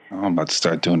 Oh, I'm about to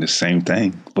start doing the same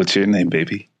thing. What's your name,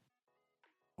 baby?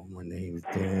 Oh, my name is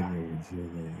Daniel. What's your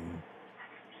name?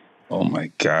 Oh,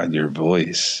 my God, your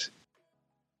voice.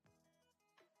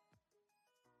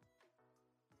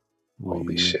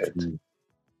 Holy shit. I'm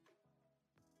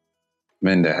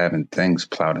into having things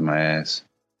plowed in my ass.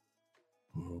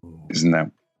 Isn't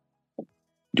that...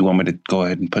 You want me to go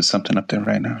ahead and put something up there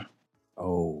right now?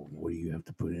 Oh, what do you have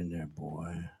to put in there,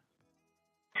 boy?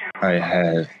 I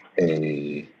have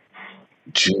a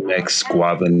Jumex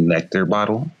Guava Nectar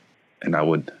bottle, and I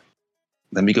would...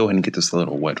 Let me go ahead and get this a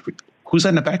little wet. Who's that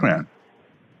in the background?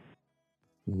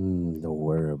 Don't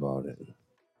worry about it.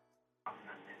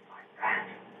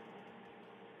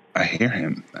 I hear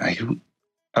him.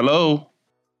 Hello?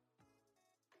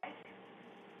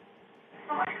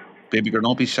 Baby girl,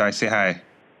 don't be shy. Say hi.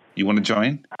 You want to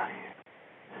join?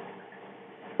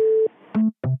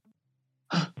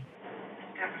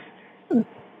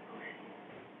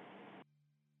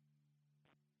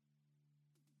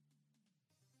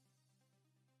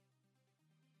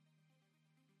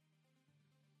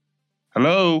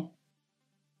 Hello?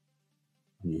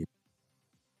 Yeah.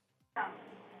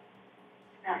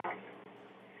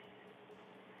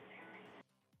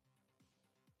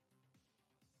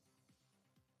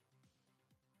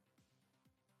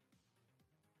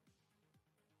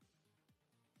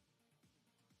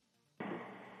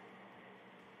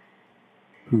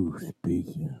 Who's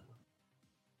speaking?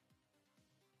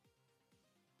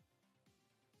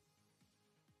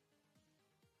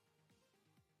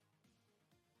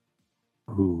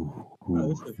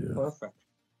 Who's this is perfect.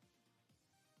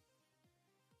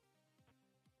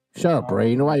 Shut up,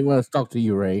 Ray. Nobody wants to talk to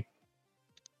you, Ray.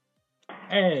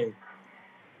 Hey.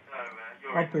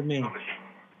 Up with me.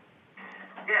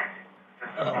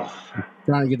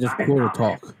 Trying to get this queer to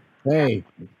talk. Hey,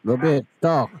 a little bit,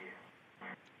 talk.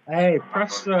 Hey,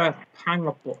 press the hang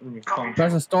up button on your phone.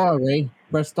 Press a star, Ray.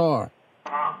 Press star.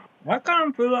 I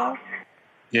can't do that.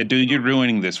 Yeah, dude, you're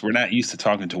ruining this. We're not used to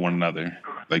talking to one another.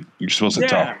 Like, you're supposed to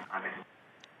talk.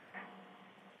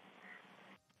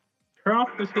 Turn off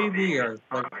the TV or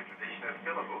like.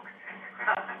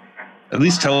 At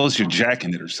least tell us you're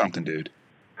jacking it or something, dude.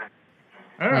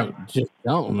 Hey, just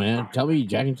don't, man. Tell me you're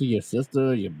jacking to your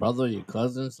sister, your brother, your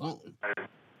cousin, something.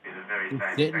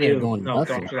 You're sitting there going No,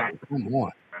 nuts. don't do that. Come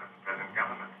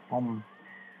on.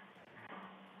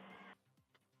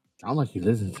 Sound like you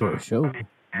listen to a show.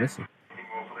 Listen.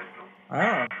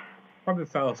 Probably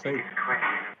fell asleep.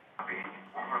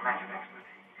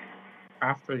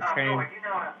 After he came,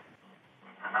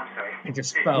 he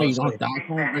just fell Wait, you asleep. don't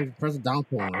down tone? Press the down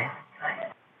tone, right?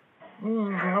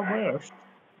 I wish.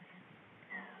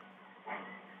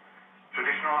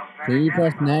 Can you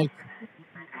press next?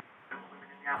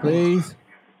 Please?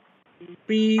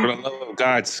 For the love of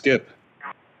God, skip.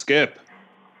 Skip.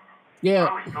 Yeah.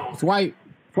 Swipe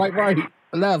right.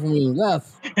 Left.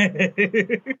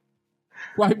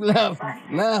 Swipe left.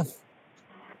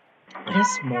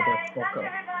 This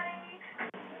motherfucker.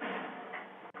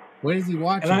 What is he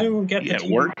watching? And I don't get the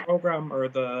TV program or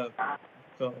the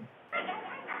film.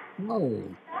 No.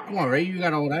 Come on, Ray. You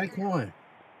got all that? Come on.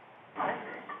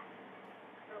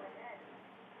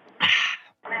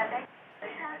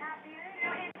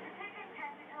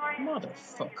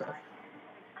 Motherfucker.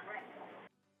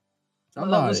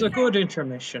 Somebody. Well, that was a good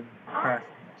intermission. Apart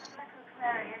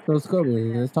So,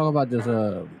 Scobie, let's talk about this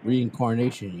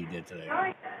reincarnation you did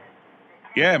today.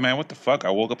 Yeah, man, what the fuck? I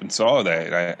woke up and saw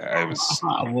that. I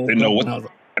didn't know what. I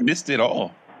missed it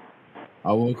all.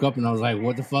 I woke up and I was like,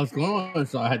 what the fuck's going on?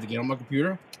 So I had to get on my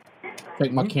computer,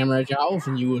 take my camera at your house,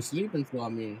 and you were sleeping. So, I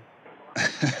mean.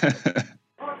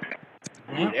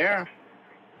 Yeah.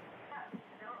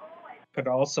 But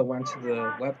also went to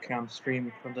the webcam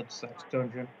stream from the sex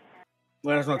dungeon.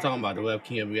 Well, that's what I'm talking about. The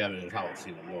webcam we have in his house.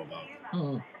 You know more about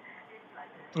it.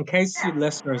 In case you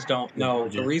listeners don't know,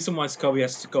 the reason why Scobie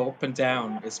has to go up and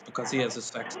down is because he has a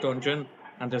sex dungeon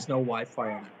and there's no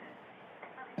Wi-Fi on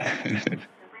it.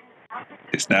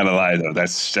 It's not a lie though.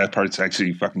 That part's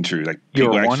actually fucking true. Like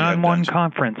Your one-on-one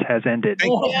conference has ended.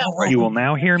 You will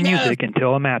now hear music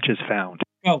until a match is found.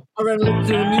 Oh, I'm ready to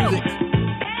listen to the music.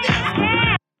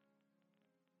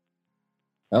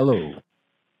 Hello.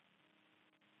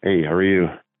 Hey, how are you?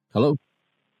 Hello.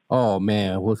 Oh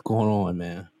man, what's going on,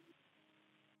 man?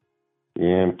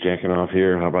 Yeah, I'm jacking off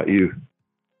here. How about you?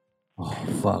 Oh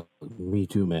fuck, me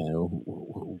too, man.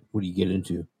 What do you get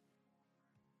into?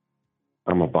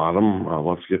 I'm a bottom.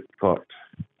 Let's get fucked.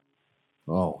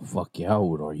 Oh fuck yeah! How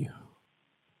old are you?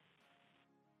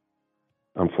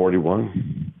 I'm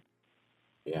 41.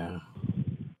 Yeah.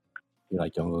 You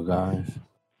like younger guys?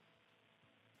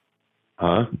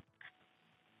 Huh?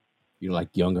 You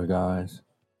like younger guys?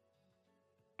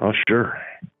 Oh sure.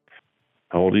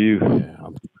 How old are you? Yeah,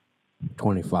 I'm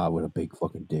 25 with a big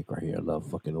fucking dick right here. I love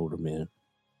fucking older men.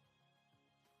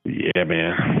 Yeah,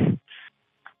 man.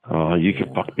 You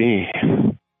can fuck me.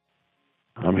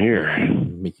 I'm here.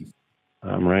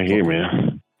 I'm right here,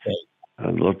 man.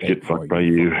 I'd love to get fucked by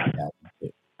you.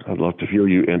 I'd love to feel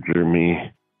you enter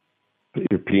me. Put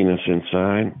your penis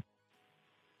inside.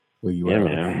 Will you Yeah,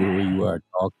 wear, man. will you wear a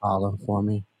dog collar for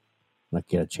me? Like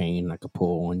get a chain, like a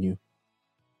pull on you?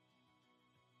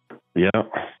 Yeah.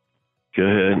 Go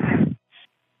ahead.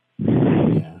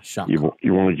 Yeah, shock. You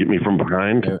want to get me from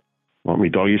behind? Want me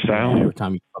doggy style? Yeah,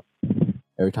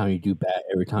 every time you do bad,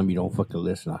 every time you don't fucking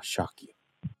listen, I'll shock you.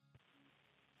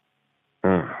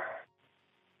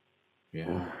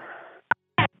 Yeah.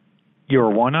 Your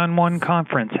one-on-one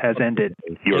conference has ended.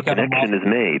 Your connection is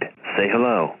made. Say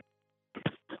hello.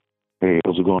 Hey,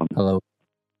 how's it going? Hello.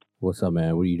 What's up,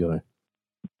 man? What are you doing?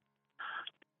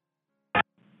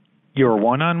 Your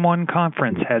one-on-one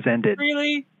conference has ended.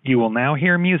 Really? You will now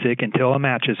hear music until a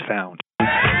match is found.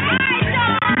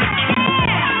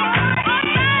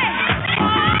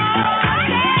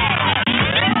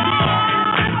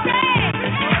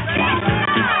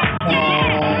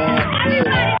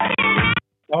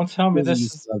 Don't tell me this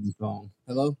is...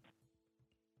 Hello?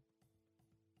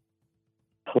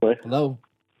 Hello? Hello?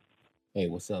 Hey,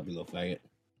 what's up, you little faggot?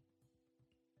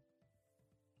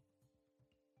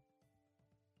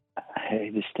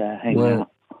 Hey, just hanging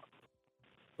out.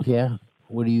 Yeah?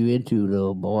 What are you into,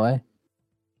 little boy?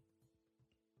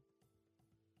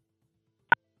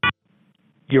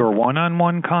 Your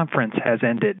one-on-one conference has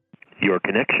ended. Your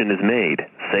connection is made.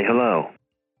 Say hello.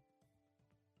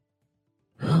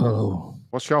 Hello.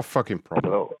 What's your fucking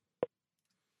problem? Hello.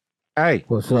 Hey.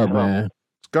 What's up, man?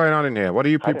 What's going on in here? What are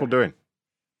you people doing?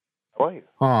 How are you?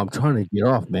 Oh, I'm trying to get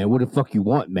off, man. What the fuck you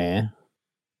want, man?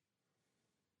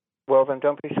 Well, then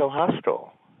don't be so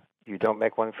hostile. You don't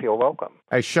make one feel welcome.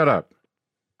 Hey, shut up.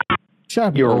 Shut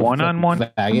up, Your you one-on-one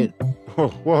faggot.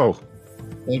 Whoa.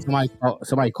 Hey,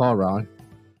 somebody call, Ron.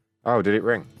 Oh, did it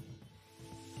ring?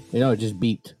 You know, it just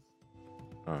beeped.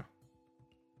 Oh.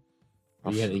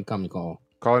 You had an incoming call.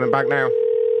 Calling him back now.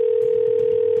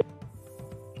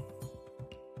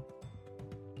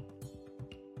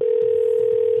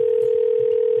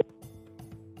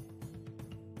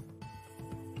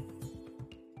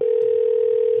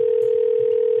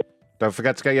 Don't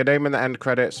forget to get your name in the end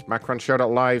credits.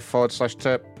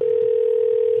 MacronShow.live/tip.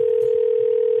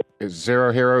 It's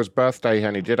Zero Hero's birthday,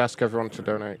 and he did ask everyone to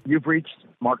donate. You've reached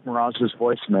Mark Moraz's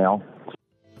voicemail.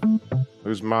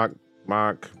 Who's Mark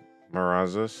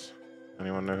Morazes?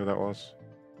 Anyone know who that was?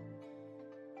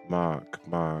 Mark.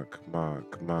 I'm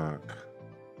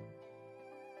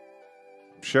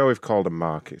sure we've called him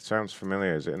Mark. It sounds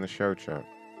familiar. Is it in the show chat?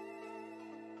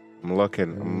 I'm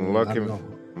looking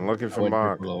for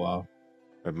Mark.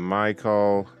 With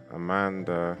Michael,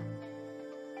 Amanda.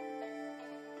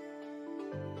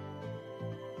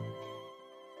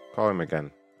 Call him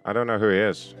again. I don't know who he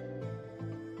is.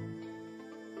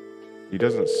 He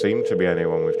doesn't seem to be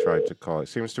anyone we've tried to call. It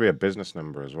seems to be a business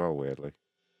number as well, weirdly.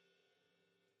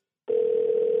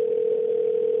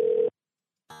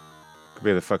 Could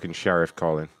be the fucking sheriff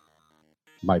calling.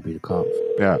 Might be the cops.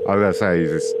 Yeah, I was going to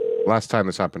say, last time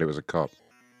this happened, it was a cop.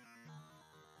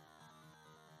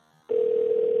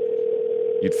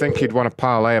 You'd think he'd want to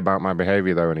parlay about my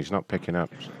behavior, though, and he's not picking up.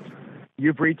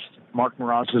 You've reached Mark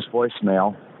Moraz's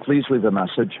voicemail. Please leave a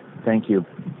message. Thank you.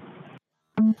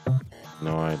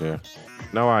 No idea.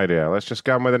 Let's just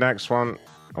go on with the next one,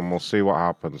 and we'll see what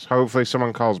happens. Hopefully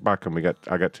someone calls back and I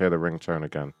get to hear the ringtone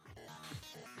again.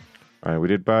 All right, we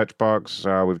did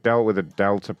Birchbox. We've dealt with a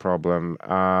Delta problem.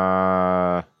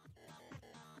 Kyle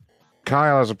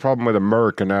has a problem with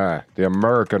American Air, the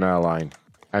American airline.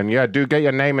 And yeah, do get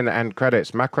your name in the end credits.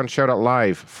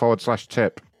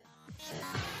 MacronShow.live/tip.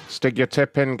 Stick your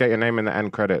tip in, get your name in the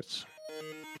end credits.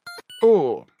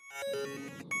 Ooh.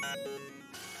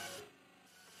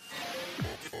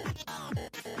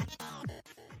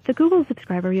 The Google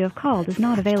subscriber you have called is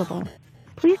not available.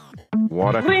 Please.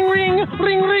 What a... Ring, ring,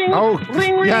 ring, ring. Oh,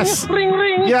 ring, ring, yes. Ring,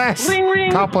 ring. Yes. Ring,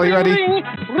 ring. Couple, you ready? Ring,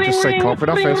 just say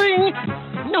corporate ring, office. Ring.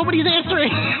 Nobody's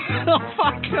answering. Oh,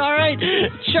 fuck. All right.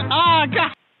 God.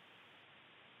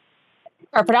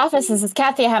 Corporate office, this is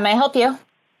Kathy. How may I help you?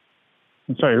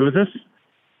 I'm sorry, who is this?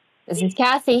 This is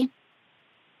Kathy.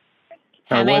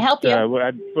 How may I help you?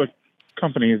 What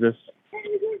company is this?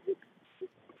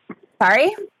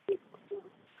 Sorry?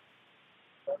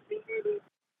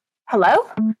 Hello?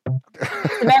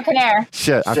 It's American Air.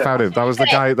 Shit, I found him. That was the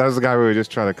guy we were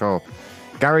just trying to call.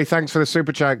 Gary, thanks for the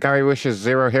super chat. Gary wishes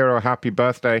Zero Hero happy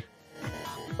birthday.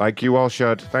 Like you all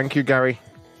should. Thank you, Gary.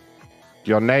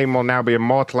 Your name will now be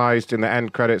immortalized in the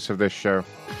end credits of this show.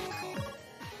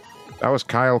 That was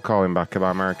Kyle calling back about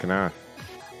American Air.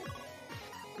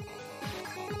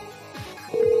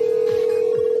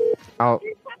 Hello.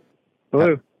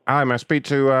 Hi, may I speak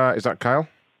to, is that Kyle?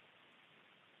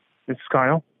 This is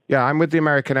Kyle. Yeah, I'm with the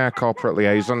American Air Corporate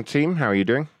Liaison team. How are you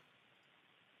doing?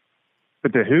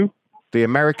 With the who? The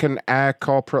American Air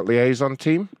Corporate Liaison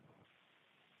team.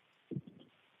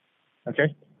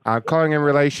 Okay. I'm calling in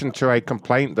relation to a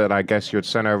complaint that I guess you had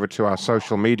sent over to our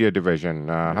social media division.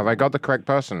 Have I got the correct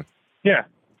person? Yeah.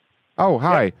 Oh,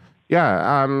 hi.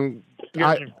 Yeah.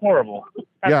 You're horrible.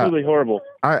 Absolutely horrible.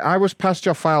 I was passed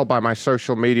your file by my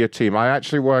social media team. I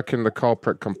actually work in the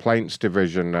corporate complaints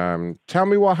division. Tell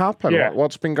me what happened. Yeah.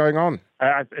 What's been going on?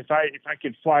 If I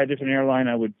could fly a different airline,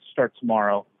 I would start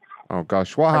tomorrow. Oh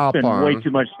gosh, what I happened? spend way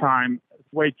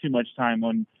too much time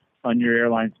on your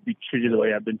airline to be treated the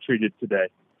way I've been treated today.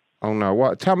 Oh no!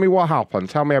 What? Tell me what happened.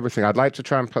 Tell me everything. I'd like to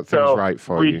try and put things right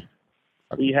for you.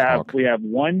 We have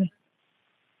one.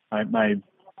 My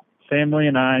family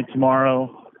and I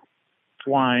tomorrow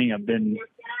flying. I've been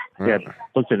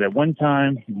looked at one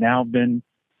time. Now been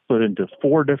put into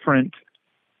four different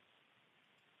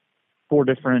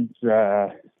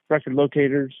record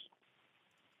locators.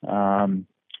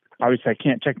 Obviously, I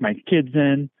can't check my kids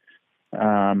in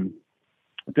at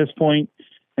this point,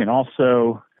 and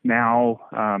also now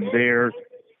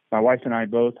my wife and I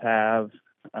both have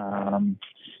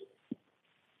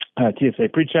TSA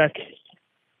pre-check,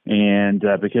 and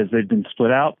because they've been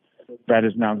split out, that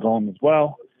is now gone as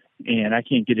well, and I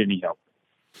can't get any help.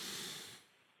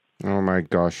 Oh my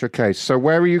gosh. Okay, so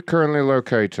where are you currently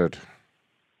located?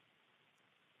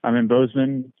 I'm in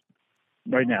Bozeman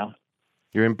right now.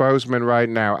 You're in Bozeman right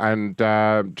now, and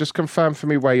just confirm for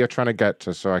me where you're trying to get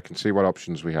to so I can see what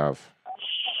options we have.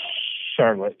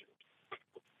 Charlotte.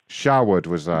 Sherwood,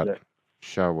 was that?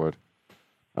 Sherwood.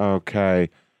 Okay.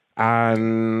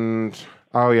 And,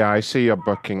 oh yeah, I see your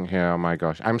booking here. Oh my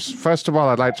gosh. First of all,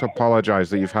 I'd like to apologize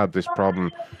that you've had this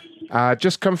problem.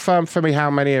 Just confirm for me how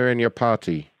many are in your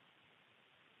party.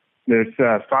 There's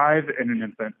 5 and an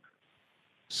infant.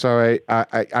 So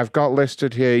I've got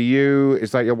listed here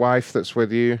is that your wife that's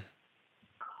with you?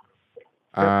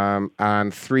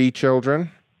 And 3 children.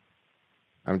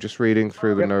 I'm just reading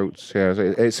through the notes here.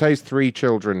 It says 3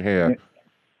 children here.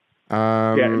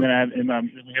 And then we have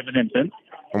an infant.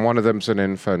 And one of them's an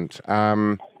infant.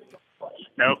 No,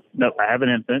 I have an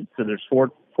infant. So there's four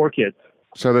kids.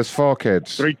 So there's 4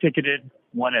 kids. 3 ticketed,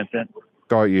 1 infant.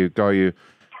 Got you.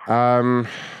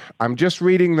 I'm just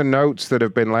reading the notes that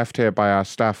have been left here by our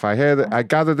staff. I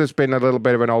gather there's been a little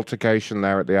bit of an altercation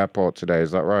there at the airport today.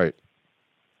 Is that right?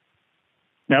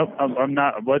 No, I'm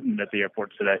not. I wasn't at the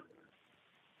airport today.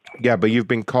 Yeah, but you've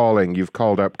been calling. You've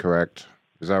called up, correct?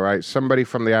 Is that right? Somebody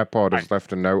from the airport has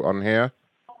left a note on here.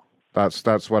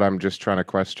 That's what I'm just trying to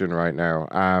question right now.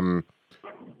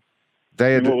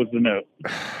 What was the note?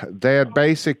 They had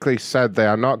basically said they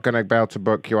are not going to be able to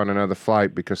book you on another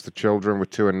flight because the children were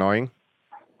too annoying.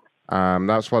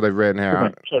 That's what they've written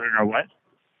here. Children are what?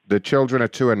 The children are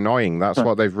too annoying. That's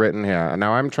what they've written here. And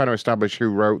now I'm trying to establish who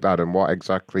wrote that and what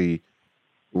exactly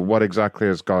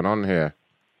has gone on here.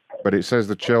 But it says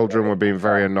the children were being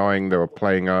very annoying. They were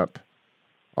playing up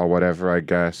or whatever, I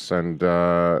guess, and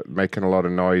making a lot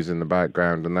of noise in the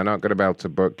background. And they're not going to be able to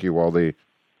book you while the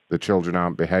children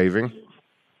aren't behaving.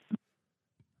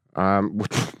 I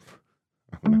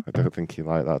don't think he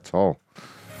liked that at all.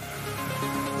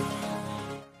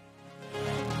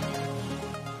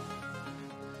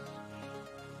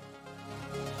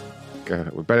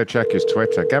 We better check his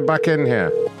Twitter. Get back in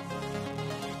here.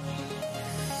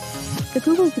 The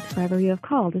Google subscriber you have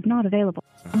called is not available.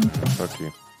 Fuck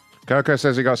you. Coco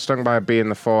says he got stung by a bee in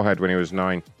the forehead when he was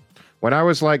 9. When I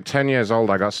was like 10 years old,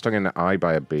 I got stung in the eye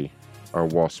by a bee. Or a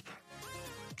wasp.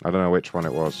 I don't know which one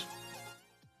it was.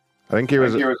 I think it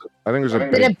was a bee.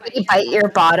 Did a bee bite your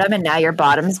bottom and now your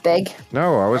bottom's big?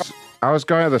 No, I was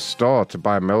going to the store to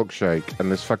buy a milkshake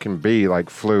and this fucking bee like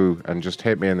flew and just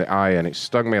hit me in the eye and it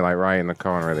stung me like right in the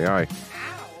corner of the eye.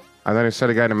 And then instead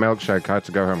of getting a milkshake, I had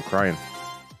to go home crying.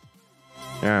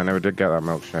 Yeah, I never did get that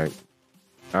milkshake.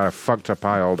 I had a fucked up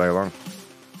eye all day long.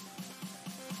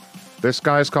 This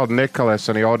guy's called Nicholas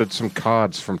and he ordered some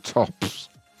cards from Tops.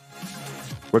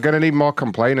 We're going to need more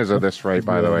complainers at this rate,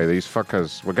 by the way. These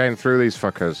fuckers. We're getting through these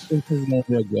fuckers. This is not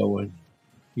a good one.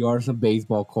 You ordered some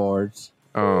baseball cards.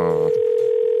 Oh.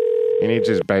 He needs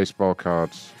his baseball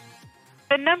cards.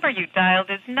 The number you dialed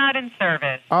is not in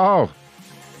service. Oh.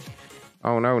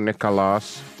 Oh no,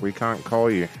 Nicholas. We can't call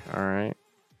you. All right.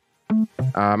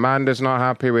 Amanda's not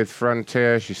happy with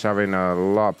Frontier. She's having a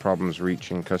lot of problems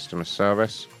reaching customer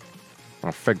service.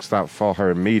 I'll fix that for her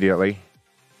immediately.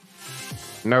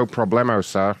 No problemo,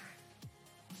 sir.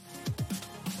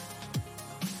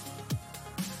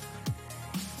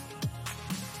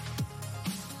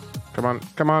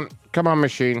 Come on,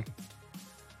 machine.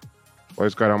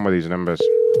 What's going on with these numbers?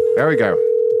 There we go.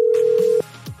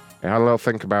 It had a little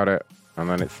think about it, and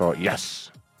then it thought,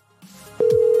 yes.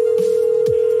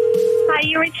 Hi,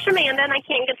 you reached Amanda, and I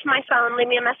can't get to my phone. Leave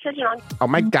me a message, and I'll... Oh,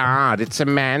 my God, it's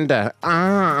Amanda.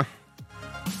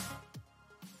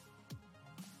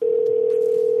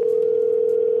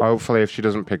 Hopefully, if she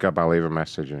doesn't pick up, I'll leave a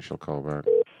message, and she'll call back.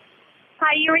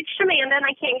 Hi, you reached Amanda, and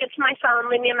I can't get to my phone.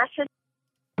 Leave me a message.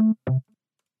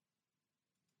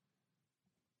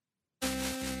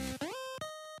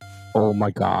 Oh,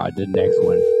 my God, the next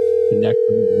one. The next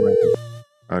one is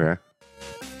right. Okay.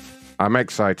 I'm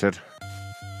excited.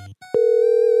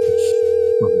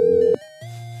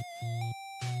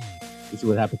 This is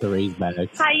what happened to raise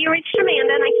bags. Hi, you reached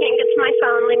Amanda, and I can't get to my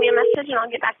phone. Leave me a message, and I'll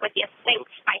get back with you.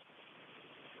 Thanks. Bye.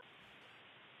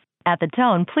 At the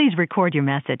tone, please record your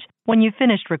message. When you've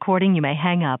finished recording, you may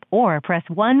hang up or press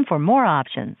 1 for more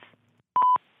options.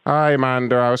 Hi,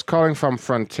 Amanda. I was calling from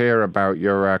Frontier about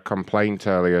your complaint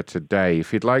earlier today.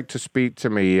 If you'd like to speak to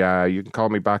me, you can call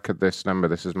me back at this number.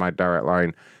 This is my direct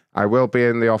line. I will be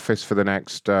in the office for the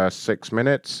next 6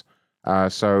 minutes,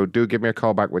 so do give me a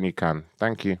call back when you can.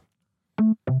 Thank you.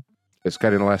 It's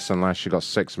getting less and less. You got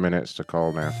 6 minutes to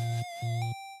call now.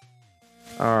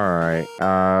 All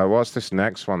right. What's this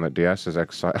next one that DS is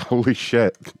excited? Holy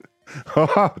shit.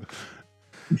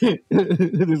 This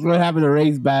is what happened to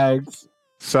raise bags.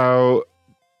 So,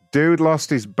 dude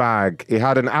lost his bag. He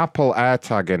had an Apple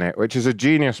AirTag in it, which is a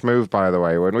genius move, by the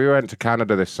way. When we went to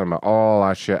Canada this summer, all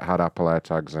our shit had Apple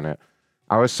AirTags in it.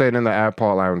 I was sitting in the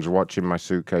airport lounge watching my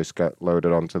suitcase get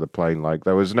loaded onto the plane. Like,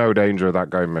 there was no danger of that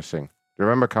going missing. Do you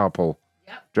remember, Carpool?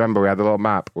 Yep. Do you remember we had the little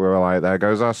map? We were like, there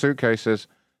goes our suitcases.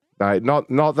 Like, not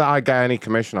that I get any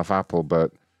commission off Apple,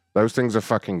 but those things are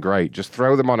fucking great. Just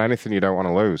throw them on anything you don't want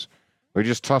to lose. We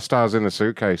just tossed ours in the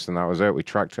suitcase, and that was it. We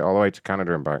tracked it all the way to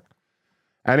Canada and back.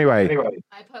 Anyway.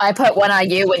 I put one on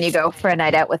you when you go for a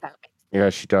night out without me. Yeah,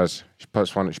 she does. She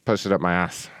puts it up my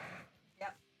ass.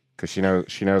 Yep. Because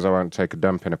she knows I won't take a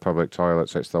dump in a public toilet,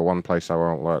 so it's the one place I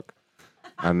won't look.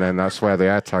 And then that's where the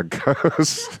AirTag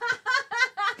goes.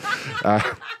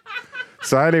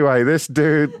 So anyway,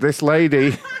 this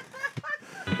lady...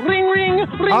 Ring, ring,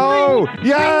 ring, oh, ring,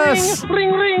 yes!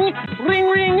 Ring, ring, ring,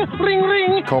 ring, ring,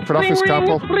 ring. Corporate ring, office ring,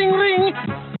 couple. Ring, ring.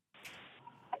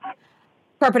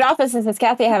 Corporate office, this is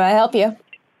Kathy. How may I help you?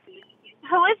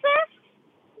 Who is this?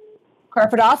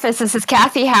 Corporate office, this is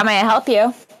Kathy. How may I help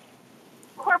you?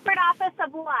 Corporate office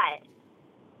of what?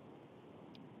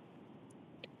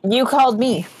 You called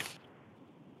me.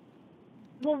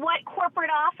 Well, what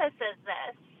corporate office is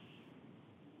this?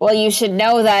 Well, you should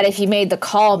know that if you made the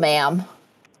call, ma'am.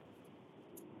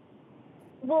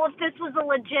 Well, if this was a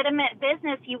legitimate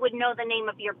business, you would know the name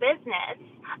of your business.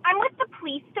 I'm with the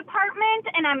police department,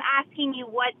 and I'm asking you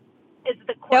what is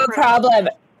the corporate... No problem.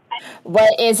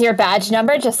 What is your badge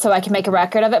number, just so I can make a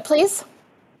record of it, please?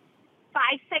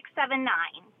 5679.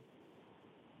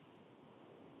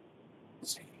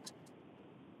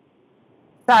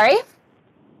 Sorry?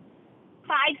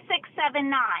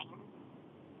 5679.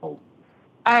 All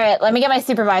right, let me get my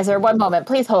supervisor. One moment.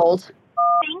 Please hold.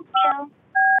 Thank you.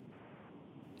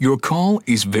 Your call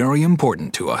is very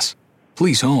important to us.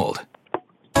 Please hold.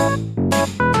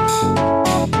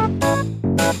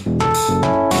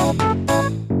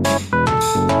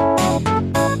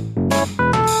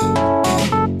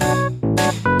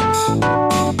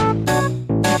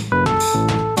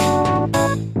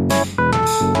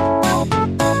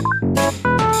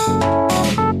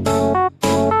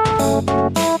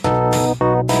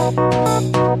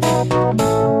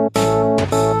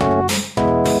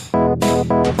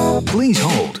 Please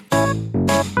hold.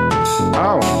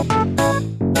 Oh.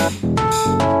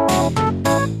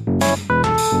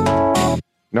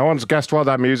 No one's guessed what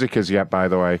that music is yet, by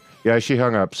the way. Yeah, she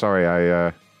hung up. Sorry,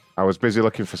 I was busy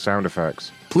looking for sound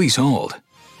effects. Please hold.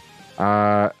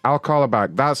 I'll call her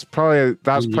back. That's probably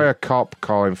a cop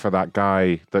calling for that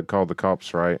guy that called the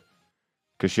cops, right?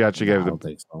 Because she actually gave I don't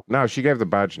think so. No, she gave the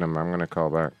badge number. I'm gonna call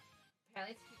back.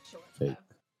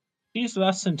 She's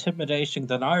less intimidating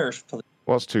than Irish police.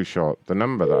 What's too short? The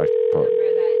number that I put.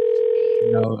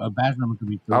 No, a badge number could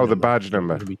be. Oh, the badge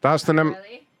number. That's the number.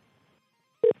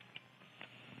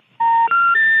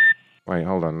 Wait,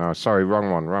 hold on. No, sorry,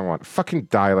 wrong one. Fucking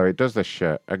dialer. It does this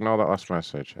shit. Ignore that last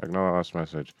message.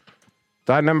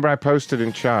 That number I posted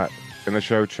in chat, in the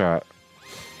show chat.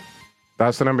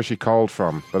 That's the number she called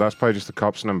from, but that's probably just the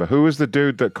cop's number. Who was the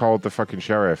dude that called the fucking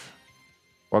sheriff?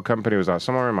 What company was that?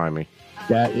 Someone remind me.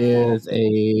 That is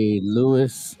a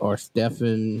Lewis or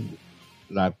Stephen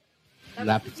Lapskin.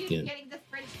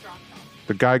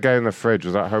 The guy in the fridge,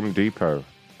 was that Home Depot?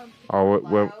 Or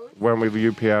when we were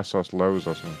UPS or Lowe's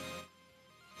or something?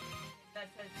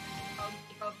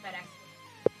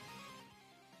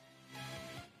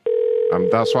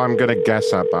 That's what I'm going to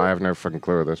guess at, but I have no fucking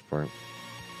clue at this point.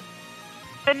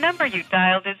 The number you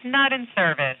dialed is not in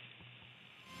service.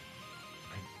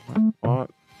 What?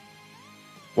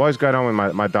 What is going on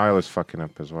with my dial is fucking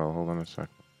up as well. Hold on a second.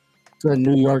 It's a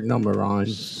New York number on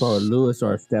for Lewis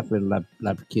or Stephen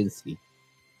Lapkinski.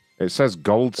 It says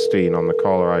Goldstein on the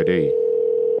caller ID.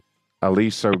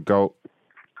 Aliso Gold.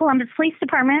 Columbus Police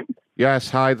Department. Yes,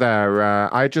 hi there.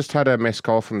 I just had a missed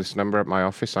call from this number at my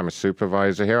office. I'm a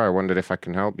supervisor here. I wondered if I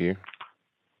can help you.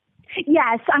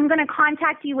 Yes, I'm going to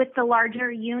contact you with the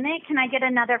larger unit. Can I get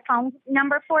another phone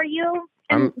number for you?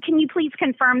 And can you please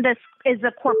confirm this is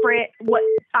a corporate,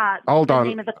 hold the on.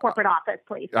 name of the corporate office,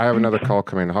 please? I have another call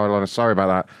coming. Hold on. Sorry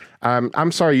about that.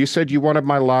 I'm sorry. You said you wanted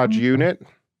my large unit?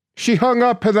 She hung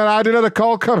up and then I had another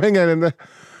call coming in and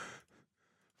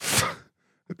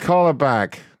call her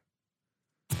back.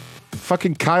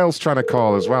 Fucking Kyle's trying to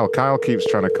call as well. Kyle keeps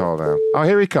trying to call now. Oh,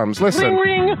 here he comes. Listen.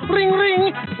 Ring, ring,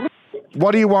 ring.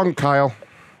 What do you want, Kyle?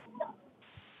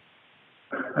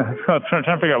 I'm trying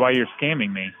to figure out why you're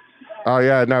scamming me. Oh,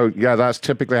 yeah, no, yeah, that's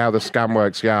typically how the scam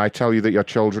works. Yeah, I tell you that your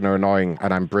children are annoying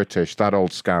and I'm British. That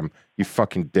old scam. You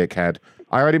fucking dickhead.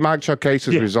 I already marked your case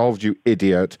as resolved, you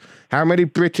idiot. How many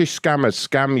British scammers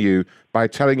scam you by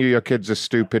telling you your kids are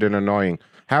stupid and annoying?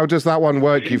 How does that one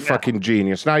work, you fucking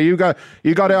genius? Now, you got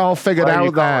it all figured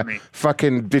out there,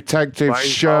 fucking Detective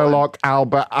Sherlock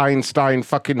Albert Einstein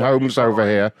fucking Holmes over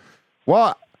here.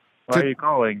 What? Why are you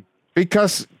calling?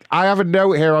 Because I have a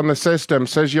note here on the system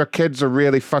says your kids are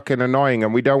really fucking annoying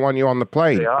and we don't want you on the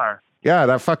plane. They are. Yeah,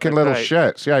 they're fucking little right.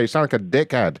 shits. Yeah, you sound like a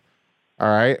dickhead. All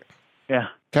right? Yeah.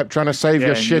 Kept trying to save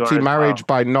your shitty marriage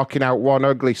by knocking out one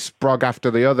ugly sprog after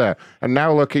the other. And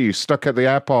now look at you, stuck at the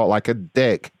airport like a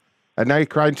dick. And now you're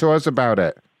crying to us about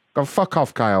it. Go fuck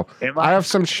off, Kyle. I have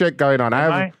some shit going on.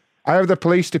 I have the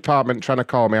police department trying to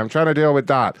call me. I'm trying to deal with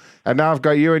that. And now I've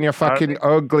got you and your fucking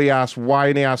ugly ass,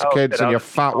 whiny ass kids and your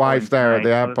fat wife there at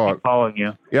the airport. Calling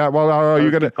you. Yeah, well,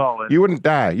 you're gonna. You wouldn't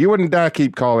dare. You wouldn't dare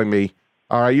keep calling me.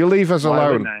 All right, you leave us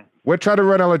alone. We're trying to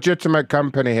run a legitimate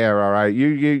company here. All right,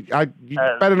 you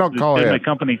better not call here. The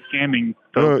company scamming.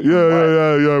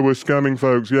 Yeah, we're scamming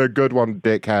folks. Yeah, good one,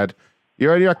 dickhead.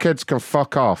 You and your kids can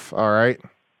fuck off, all right?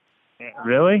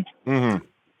 Really? Mm-hmm.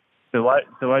 So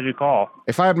why'd you call?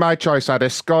 If I had my choice, I'd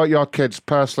escort your kids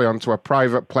personally onto a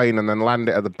private plane and then land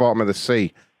it at the bottom of the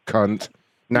sea, cunt.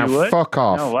 Now You would? fuck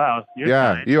off. Oh, wow. You're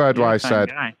Yeah, kind. you heard You're what I a kind said.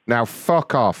 guy. Now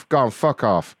fuck off. Go on, fuck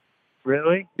off.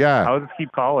 Really? Yeah. I'll just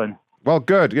keep calling. Well,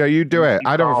 good. Yeah, you do it. Keep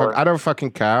I calling. don't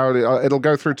fucking care. It'll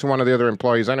go through to one of the other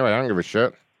employees anyway. I don't give a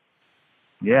shit.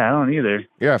 Yeah, I don't either.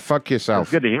 Yeah, fuck yourself.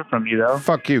 It's good to hear from you, though.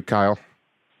 Fuck you, Kyle.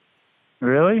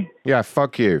 Really? Yeah,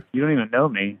 fuck you. You don't even know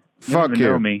me. Fuck don't even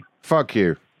you. know me. Fuck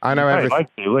you. I know You'd everything.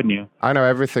 like to, wouldn't you? I know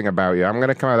everything about you. I'm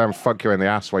gonna come out there and fuck you in the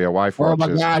ass while your wife Oh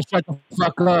watches. my God! Shut the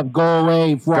fuck up. Go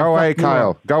away. Go away,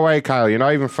 Kyle. Go away, Kyle. You're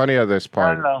not even funny at this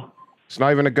point. No. It's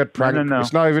not even a good prank. No.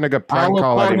 It's not even a good I prank will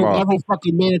call call you anymore. every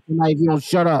fucking minute tonight if you don't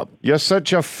shut up. You're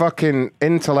such a fucking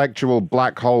intellectual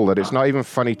black hole that it's not even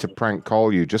funny to prank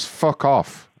call you. Just fuck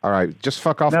off. All right, just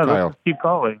fuck off, No, Kyle. let's keep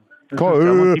calling. I'm Keep calling.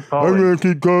 gonna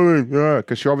keep calling. Yeah,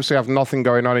 because you obviously have nothing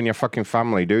going on in your fucking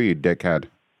family, do you, dickhead?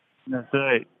 That's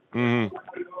right. Mm-hmm.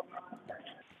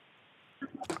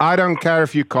 I don't care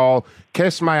if you call.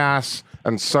 Kiss my ass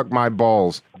and suck my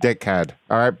balls, dickhead.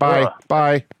 All right, bye,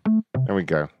 bye. There we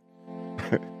go.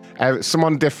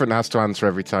 Someone different has to answer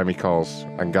every time he calls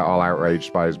and get all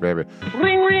outraged by his baby.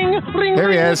 Ring, ring, ring. Here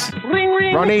he is. Ring,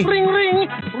 ring. Ronnie. Ring, ring.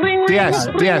 Ring, DS,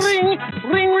 ring. DS. Ring,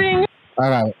 ring, ring. All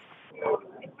right.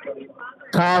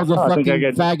 Kyle's a I fucking think I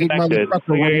get faggot disconnected. motherfucker. I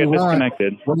think What I do you get want?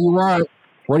 disconnected. What do you want?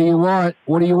 What do you want?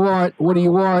 What do you want? What do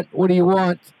you want? What do you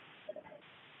want?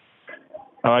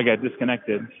 Oh, I got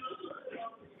disconnected.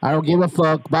 I don't give a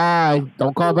fuck. Bye.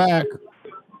 Don't call back.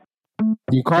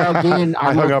 You call again.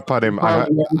 I hung up on him. I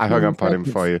hung up on him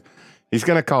for you. He's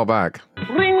gonna call back.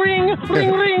 Ring, ring,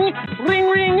 ring, ring, ring,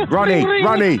 ring. Ronnie, ring,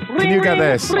 Ronnie, ring, can you get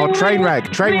this? ring, Or train ring,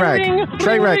 wreck, train ring, wreck, ring,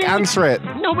 train ring, wreck, answer it.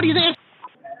 Nobody's answering.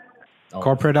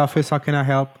 Corporate office, how can I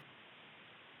help?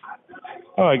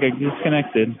 Oh, I got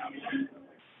disconnected.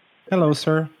 Hello,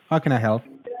 sir. How can I help?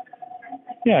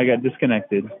 Yeah, I got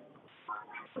disconnected.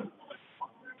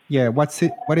 Yeah, what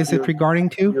is it regarding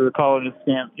to? You were calling to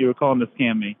scam. You were calling to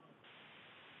scam me.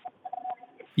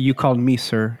 You called me,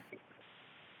 sir.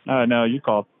 Oh no, you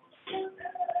called.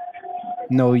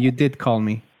 No, you did call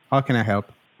me. How can I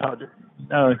help?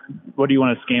 Oh, what do you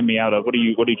want to scam me out of? What are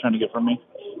you trying to get from me?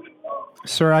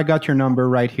 Sir, I got your number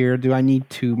right here. Do I need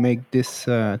to make this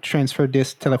transfer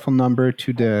this telephone number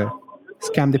to the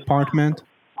scam department?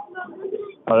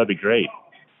 Oh, that'd be great.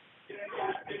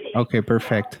 Okay,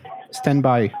 perfect. Stand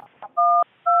by.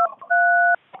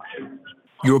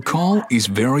 Your call is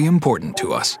very important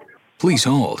to us. Please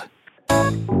hold.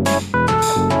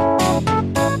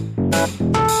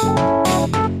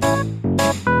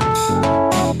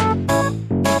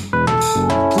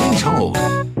 Please hold.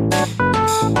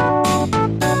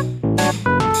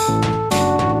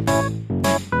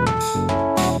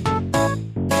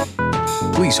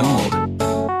 Please hold.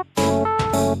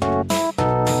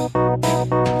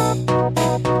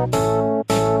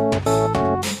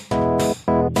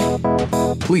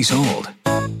 Please hold.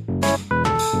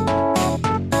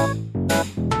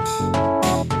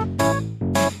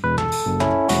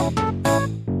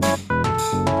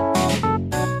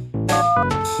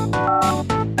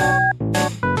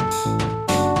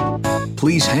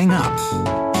 Please hang up.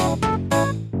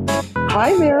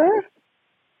 Hi there.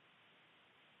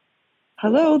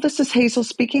 Hello, this is Hazel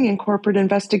speaking in Corporate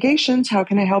Investigations. How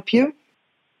can I help you?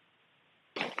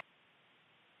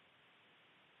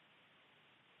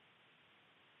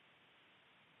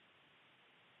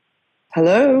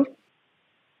 Hello?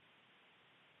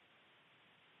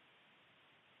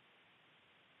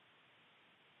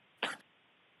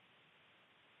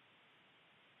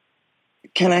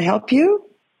 Can I help you?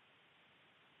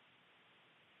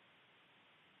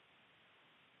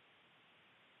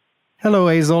 Hello,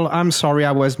 Hazel. I'm sorry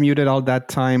I was muted all that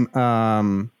time.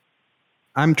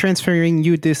 I'm transferring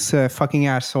you this fucking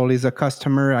asshole. He's a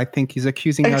customer. I think he's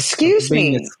accusing us. Excuse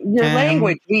me, your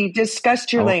language. We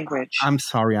discussed your language. I'm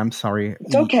sorry.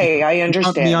 It's okay. I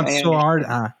understand. Me on so hard.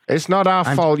 It's not our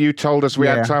fault you told us we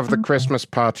had to have the Christmas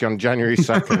party on January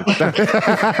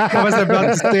 2nd. I was about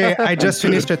to say, I just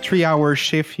finished a 3-hour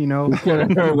shift, you know.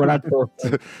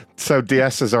 So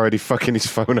DS is already fucking his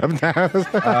phone up now.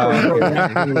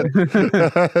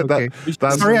 Okay.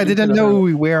 Sorry, I didn't know who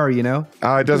we were, you know.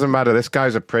 Oh, it doesn't matter. This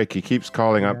guy's a prick. He keeps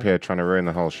calling up here trying to ruin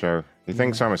the whole show. He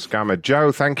thinks I'm a scammer.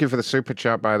 Joe, thank you for the super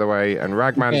chat, by the way. And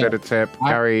Ragman did a tip.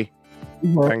 Gary,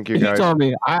 thank you, guys. He told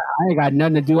me, I ain't got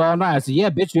nothing to do all night. I said,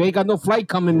 yeah, bitch, you ain't got no flight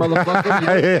coming,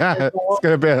 motherfucker. Yeah, it's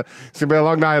gonna be a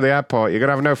long night at the airport. You're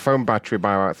gonna have no phone battery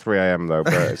by about 3 a.m. though,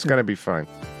 but it's gonna be fine.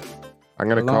 I'm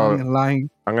gonna call him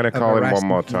one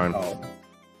more time.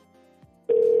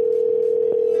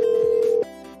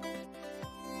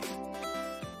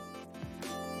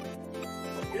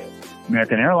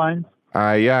 American Airlines.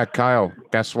 Yeah, Kyle,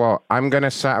 guess what? I'm going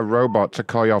to set a robot to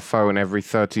call your phone every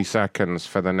 30 seconds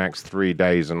for the next 3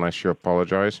 days unless you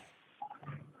apologize.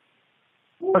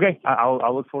 Okay,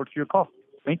 I'll look forward to your call.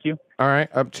 Thank you. All right,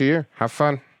 up to you. Have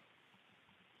fun.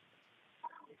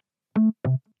 All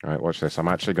right, watch this. I'm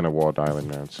actually going to war dial him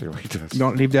now and see what he does.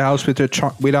 Don't leave the house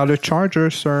without a charger,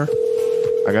 sir.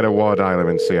 I got to war dial him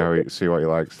and see what he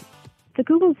likes. The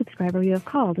Google subscriber you have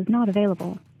called is not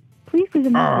available. Please leave a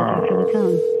message after the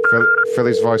tone.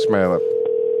 Philly's voicemail up.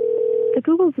 The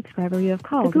Google subscriber you have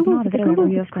called is not available.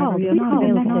 Please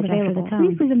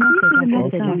leave a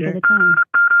message after the tone.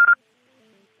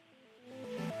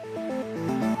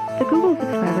 The Google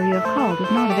subscriber you have called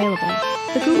is not available.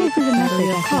 The Google subscriber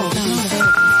you have called is not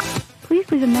available. Please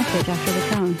leave a message after the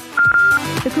tone.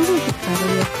 The Google subscriber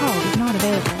you have called is not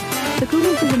available. The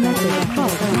Google subscriber you have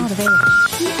called is not available.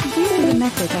 Please leave a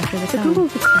message after the tone. The Google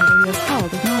subscriber you have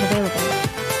called is not available.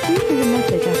 Please leave a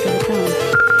message after the tone.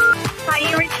 Hi,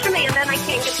 you reached Amanda and I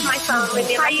can't get to my phone. Leave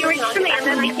me a message. Hi, you reached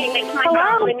Amanda and I can't get to my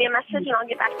phone. Leave me a message and I'll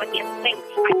get back with you. Thanks.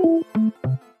 Bye.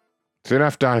 It's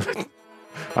enough dialing.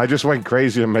 I just went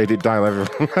crazy and made it dial everyone.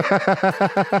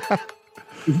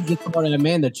 You just called an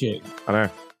Amanda chick. I know.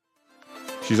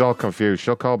 She's all confused.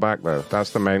 She'll call back, though.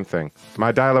 That's the main thing.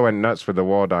 My dialer went nuts with the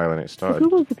war dial and it The started.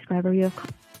 Google subscriber you have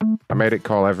called. I made it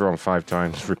call everyone 5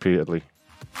 times repeatedly.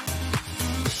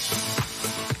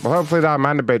 Well, hopefully that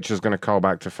Amanda bitch is going to call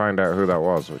back to find out who that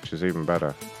was, which is even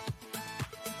better.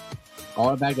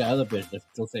 Call it back to the other bitch. Just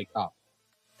still say cop.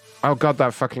 Oh, God,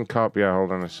 that fucking cop. Yeah,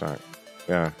 hold on a sec.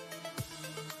 Yeah.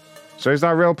 So is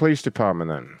that real police department,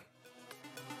 then?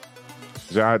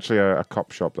 Is it actually a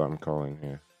cop shop that I'm calling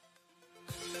here?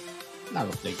 I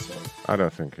don't think so. I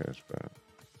don't think it is, but...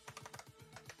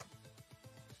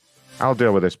 I'll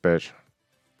deal with this bitch.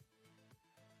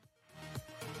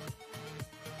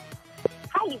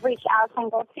 Hi, you've reached Allison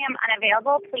Goldstein.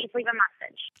 Unavailable. Please leave a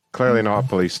message. Clearly not a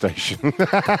police station.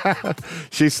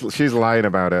 She's lying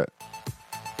about it.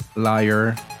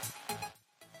 Liar.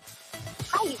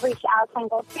 Hi, you've reached Allison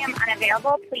Goldstein.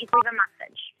 Unavailable. Please leave a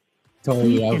message.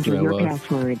 Totally Enter your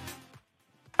password.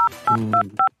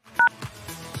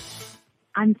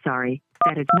 I'm sorry,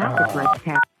 that is not the correct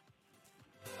password.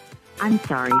 I'm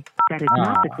sorry, that is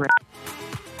not the correct.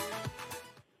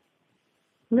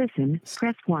 Listen,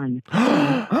 press 1.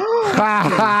 You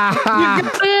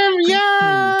get him,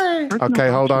 yay! Okay,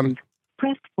 hold on.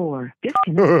 Press 4.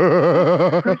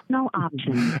 Disconnect. Personal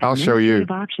options. I'll show you.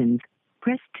 Administrative options.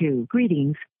 Press 2.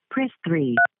 Greetings. Press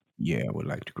 3. Yeah, I would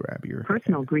like to grab your...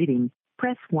 Personal greeting.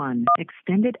 Press 1.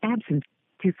 Extended absence.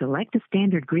 To select a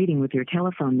standard greeting with your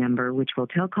telephone number, which will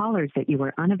tell callers that you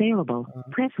are unavailable,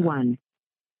 press 1.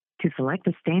 To select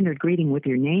a standard greeting with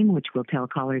your name, which will tell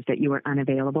callers that you are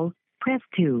unavailable, press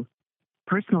 2.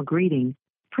 Personal greeting,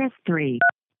 press 3.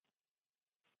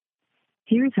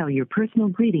 Here's how your personal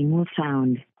greeting will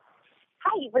sound.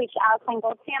 Hi, you've reached Allison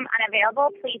Goldstein. Unavailable.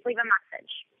 Please leave a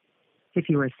message. If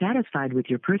you are satisfied with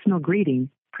your personal greeting,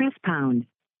 press pound.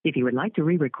 If you would like to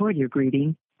re-record your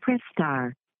greeting, press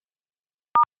star.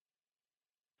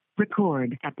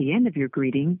 Record. At the end of your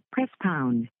greeting, press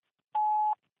pound.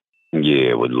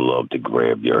 Yeah, would love to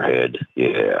grab your head.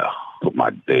 Yeah. Put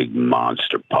my big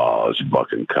monster paws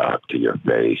fucking cock to your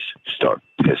face. Start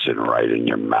pissing right in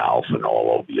your mouth and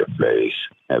all over your face.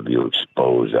 Have you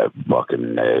expose that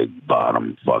fucking egg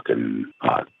bottom fucking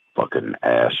hot fucking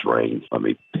ass ring. Let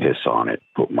me piss on it.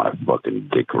 Put my fucking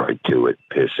dick right to it.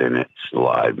 Piss in it.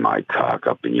 Slide my cock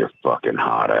up in your fucking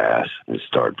hot ass and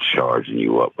start charging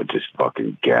you up with just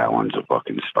fucking gallons of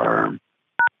fucking sperm.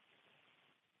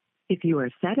 If you are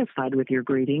satisfied with your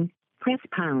greeting, press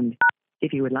pound.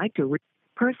 If you would like to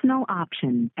personal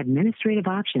option, administrative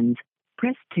options,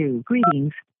 press 2.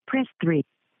 Greetings, press 3.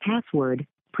 Password,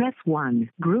 press 1.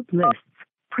 Group lists,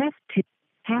 press 2.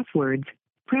 Passwords,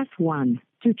 press 1.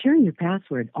 To turn your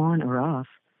password on or off,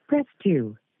 press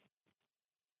 2.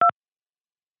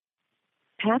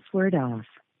 Password off.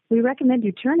 We recommend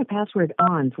you turn a password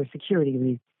on for security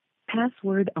reasons.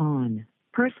 Password on.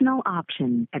 Personal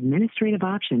option, administrative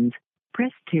options,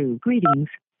 press 2. Greetings,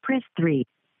 press 3.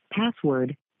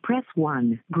 Password, press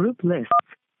 1. Group lists,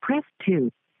 press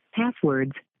 2.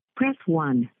 Passwords, press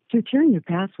 1. To turn your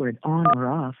password on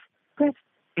or off, press.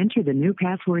 Enter the new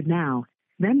password now,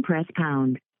 then press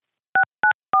pound.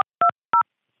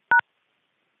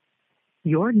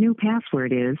 Your new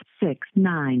password is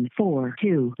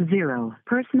 69420.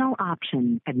 Personal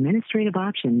option, administrative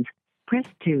options, press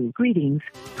 2. Greetings,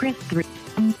 press 3.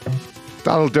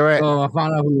 That'll do it. Oh, I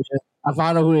found out who it is.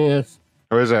 Who it is.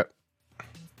 Who is it?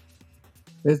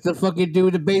 It's the fucking dude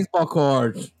with the baseball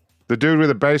cards. The dude with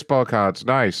the baseball cards.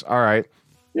 Nice. All right.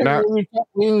 Now, we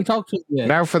didn't talk to him yet.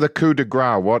 now for the coup de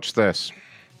grace. Watch this.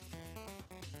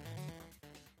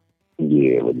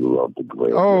 Yeah, would love to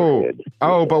grab Oh, your head.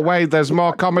 oh, but wait, there's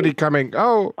more comedy coming.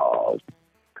 Oh,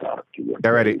 Cock to your get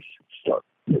ready. face, start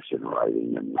pissing right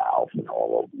in your mouth and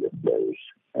all over your face.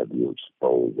 Have you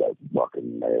exposed that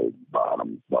fucking leg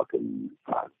bottom fucking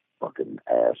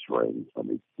ass ring? Let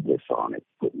me piss on it,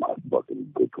 put my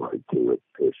fucking dick right to it,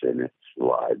 piss in it,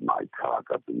 slide my cock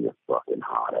up in your fucking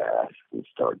hot ass and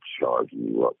start charging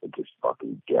you up with just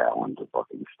fucking gallons of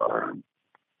fucking sperm.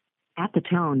 At the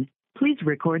tone, please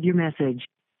record your message.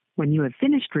 When you have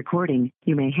finished recording,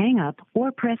 you may hang up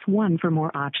or press 1 for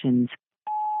more options.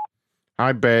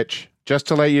 Hi, bitch. Just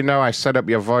to let you know, I set up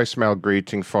your voicemail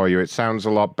greeting for you. It sounds a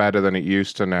lot better than it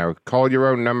used to now. Call your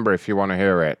own number if you want to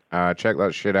hear it. Check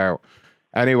that shit out.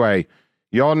 Anyway,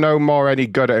 you're no more any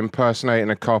good at impersonating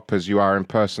a cop as you are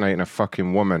impersonating a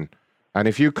fucking woman. And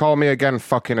if you call me again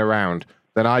fucking around,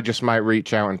 then I just might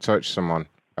reach out and touch someone.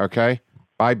 Okay?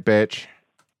 Bye, bitch.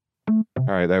 All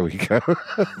right, there we go.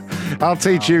 I'll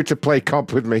teach you to play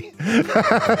cop with me.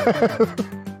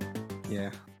 Yeah.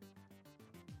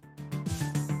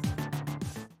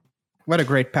 What a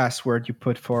great password you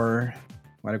put for...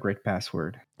 What a great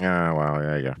password. Oh, well,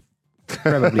 there you go.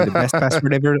 Probably the best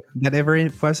password that ever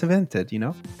was invented, you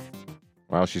know?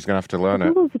 Well, she's going to have to learn it.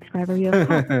 Google subscriber you have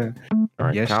called. All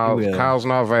right, Yes, she will. Carl's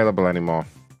not available anymore.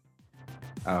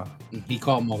 Oh. He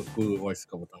called my Google voice a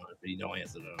couple times, but he don't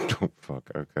answer them. Oh,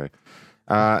 fuck, okay.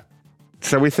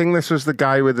 So we think this was the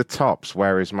guy with the tops.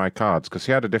 Where is my cards? Because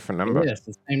he had a different number. Yes,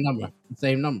 the same number.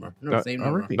 Same number. No, same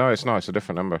number. No, it's not. It's a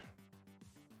different number.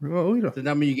 The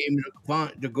number you gave me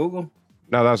to Google?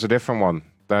 No, that was a different one.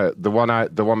 The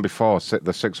one before,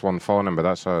 the 614 number.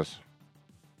 That's ours.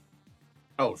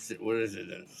 Oh, what is it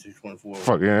then? 614.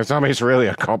 Fuck, yeah, tell me it's really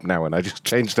a cop now, and I just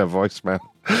changed their voicemail.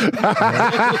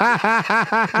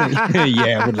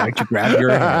 Yeah, I would like to grab your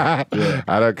head. Yeah.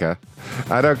 I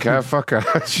don't care. Fuck her.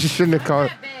 She shouldn't have called.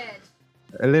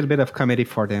 A little bit of comedy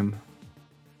for them.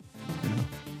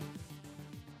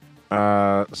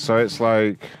 So it's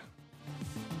like...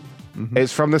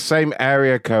 It's from the same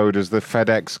area code as the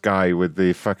FedEx guy with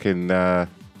the fucking... Well,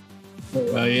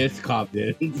 yeah, it's cop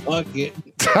then. Fuck it.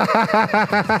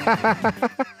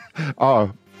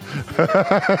 Oh.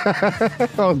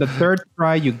 Oh, the third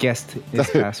try you guessed his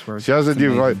password. She hasn't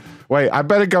even... Wait, I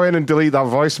better go in and delete that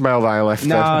voicemail that I left.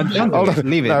 No, don't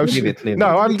leave it. No, leave it.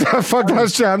 No, fuck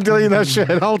that shit. I'm deleting that shit.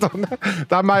 Hold on.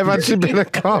 That might have actually been a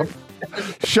cop.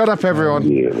 Shut up, everyone.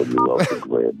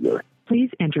 Please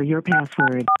enter your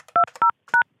password.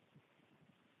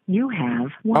 You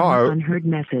have one unheard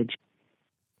message.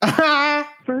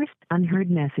 First unheard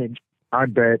message. Hi,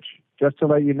 bitch. Just to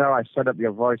let you know, I set up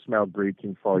your voicemail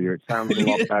greeting for you. It sounds a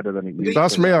lot better than it used to.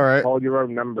 That's me, all right. Call your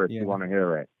own number if you want to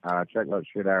hear it. Check that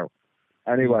shit out.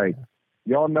 Anyway,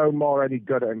 you're no more any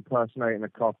good at impersonating a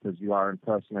cop as you are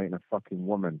impersonating a fucking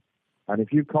woman. And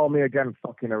if you call me again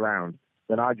fucking around,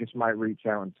 then I just might reach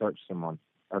out and touch someone.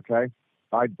 Okay?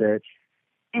 Bye, bitch.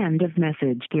 End of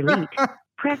message. Delete.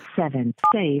 Press 7.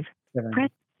 Save.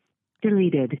 Press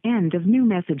deleted. End of new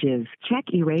messages.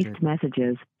 Check erased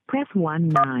messages. Press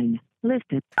 1-9.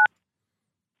 Listen.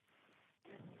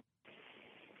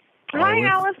 Hi,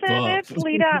 Allison. It's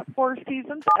Lita at Four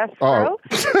Seasons Escrow.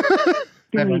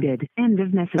 Deleted. End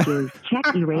of messages.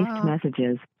 Check erased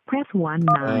messages. Press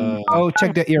 1-9.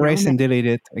 Check the erase and delete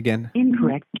it again.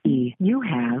 Incorrect key. You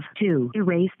have 2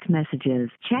 erased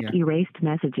messages. Check erased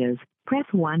messages. Press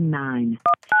 1-9.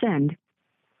 Send.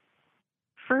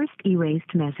 First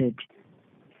erased message.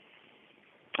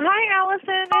 Hi,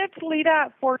 Allison. It's Lita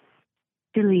at Four.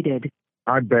 Deleted.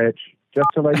 Hi, bitch. Just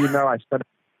to let you know, I said...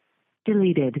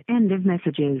 Deleted. End of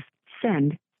messages.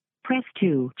 Send. Press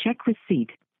 2. Check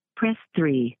receipt. Press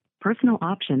 3. Personal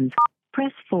options.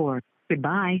 Press 4.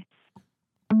 Goodbye.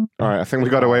 All right, I think we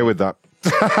got away with that.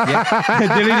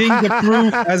 Deleting the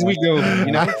proof as we go,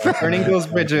 you know, burning those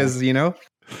bridges, you know.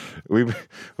 We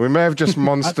may have just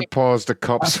monster paused a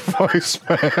cop's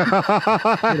voicemail.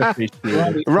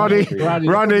 Ronnie,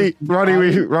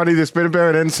 there's been a bit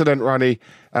of an incident, Ronnie.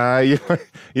 You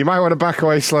might want to back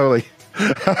away slowly.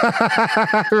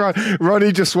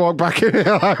 Ronnie just walked back in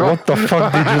here like, what the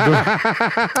fuck did you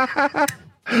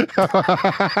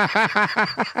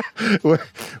do?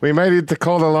 We may need to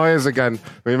call the lawyers again.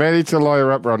 We may need to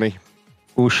lawyer up Ronnie.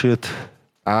 Oh shit.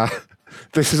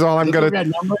 This is all I'm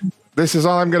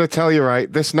gonna tell you,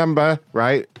 right? This number,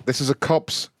 right? This is a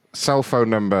cop's cell phone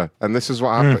number, and this is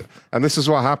what happens. And this is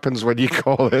what happens when you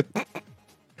call it.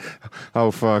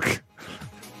 Oh fuck.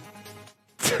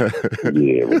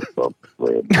 Yeah, what's up,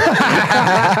 Fred?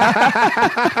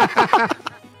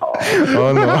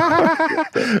 Oh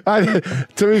no.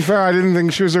 To be fair, I didn't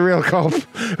think she was a real cop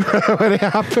when it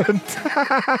happened.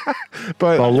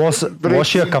 But was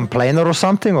she a complainer or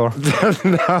something? Or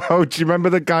no? Do you remember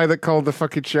the guy that called the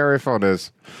fucking sheriff on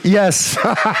us? Yes.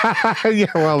 Yeah.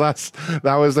 Well,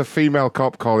 that was the female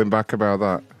cop calling back about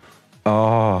that.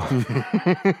 Oh.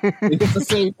 It's the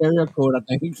same area code, I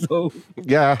think so.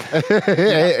 Yeah,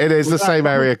 it is the same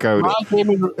area code. Ron gave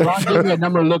me a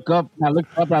number to look up. I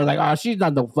looked up. I was like, "Oh, she's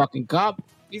not the fucking cop.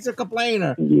 He's a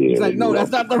complainer." He's like, "No, that's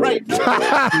not the right number."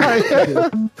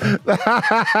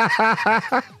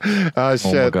 Oh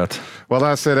shit! Oh my God. Well,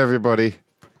 that's it, everybody.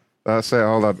 That's it.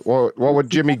 Hold on. What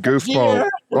would Jimmy Goofball?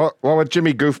 What would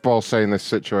Jimmy Goofball say in this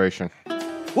situation?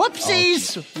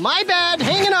 Whoopsies! My bad.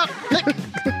 Hanging up.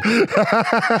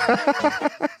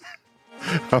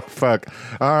 Oh fuck!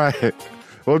 All right,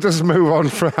 we'll just move on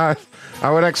from that. I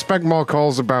would expect more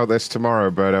calls about this tomorrow,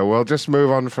 but we'll just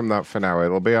move on from that for now.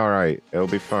 It'll be all right. It'll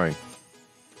be fine.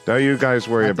 Don't you guys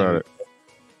worry about it.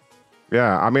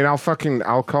 Yeah, I mean, I'll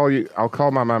call you. I'll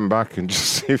call my man back and just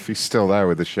see if he's still there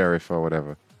with the sheriff or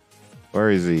whatever. Where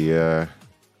is he?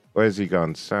 Where's he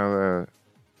gone? So,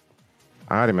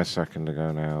 I had him a second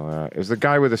ago now. Is the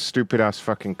guy with the stupid ass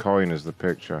fucking coin as the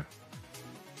picture?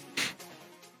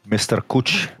 Mr.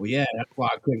 Kuch. Well, yeah,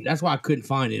 that's why I couldn't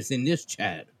find it. It's in this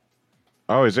chat.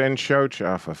 Oh, is it in show chat?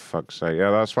 Oh, for fuck's sake.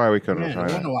 Yeah, that's why we couldn't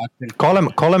find it. Call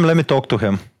him, let me talk to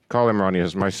him. Call him Ronnie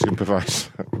as my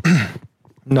supervisor.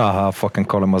 No, I'll fucking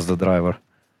call him as the driver.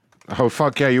 Oh,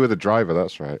 fuck yeah, you were the driver,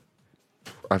 that's right.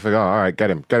 I forgot. All right, get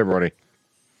him, Ronnie.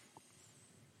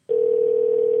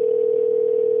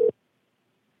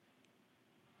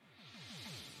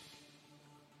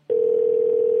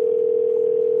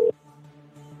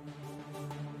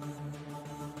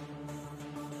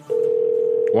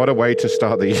 What a way to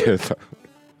start the year.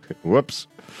 Whoops.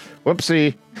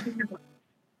 Whoopsie.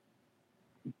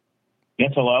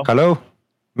 Yes, hello? Hello?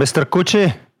 Mr.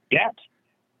 Kuchi? Yes.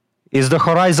 Is the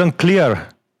horizon clear?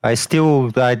 I saw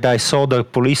the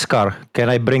police car. Can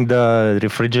I bring the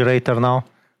refrigerator now?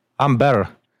 I'm better.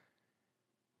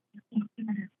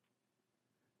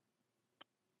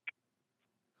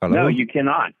 Hello? No, you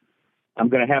cannot. I'm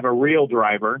going to have a real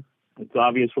driver. It's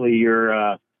obviously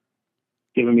you're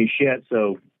giving me shit,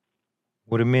 so...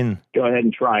 What do you mean? Go ahead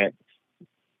and try it.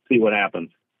 See what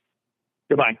happens.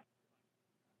 Goodbye.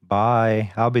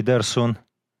 Bye. I'll be there soon.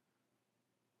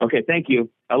 Okay, thank you.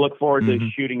 I look forward to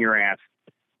shooting your ass.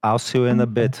 I'll see you in a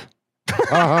bit.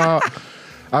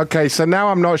 Okay, so now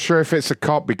I'm not sure if it's a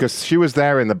cop because she was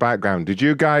there in the background. Did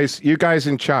you guys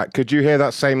in chat, could you hear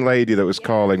that same lady that was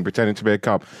calling, pretending to be a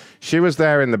cop? She was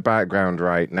there in the background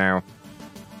right now.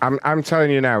 I'm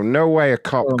telling you now, no way a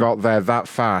cop got there that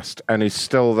fast and is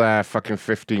still there fucking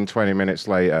 15, 20 minutes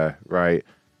later, right?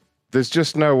 There's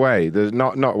just no way. There's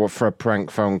not for a prank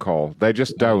phone call. They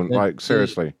just don't,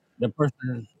 seriously. The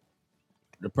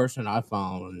person I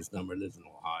found on this number lives in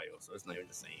Ohio, so it's not even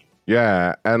the same.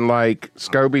 Yeah, and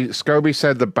Scobie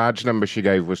said the badge number she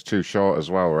gave was too short as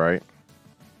well, right?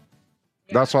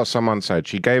 That's what someone said.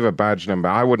 She gave a badge number.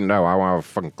 I wouldn't know. I don't have a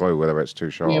fucking clue whether it's too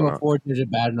short or not. A 4-digit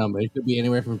badge number. It could be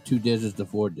anywhere from 2 digits to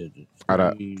 4 digits.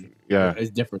 Yeah. It's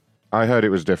different. I heard it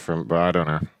was different, but I don't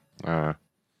know.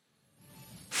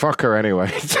 Fuck her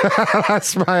anyway.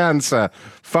 That's my answer.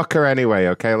 Fuck her anyway,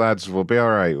 okay, lads? We'll be all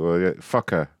right.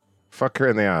 Fuck her. Fuck her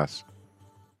in the ass.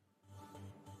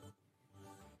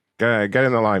 Get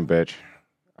in the line, bitch.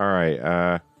 All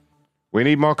right. We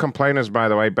need more complainers, by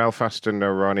the way. Belfast and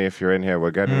Ronnie, if you're in here,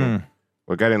 we're getting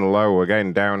low. We're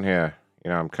getting down here.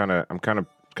 You know, I'm kind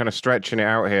of stretching it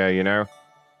out here. You know.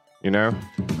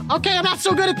 Okay, I'm not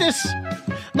so good at this.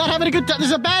 I'm not having a good time. This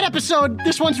is a bad episode.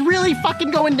 This one's really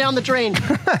fucking going down the drain.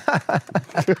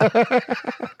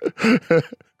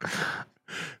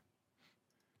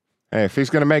 Hey, if he's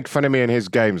gonna make fun of me in his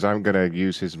games, I'm gonna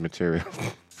use his material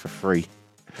for free.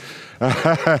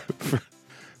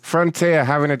 Frontier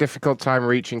having a difficult time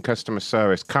reaching customer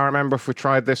service. Can't remember if we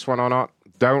tried this one or not.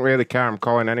 Don't really care. I'm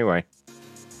calling anyway.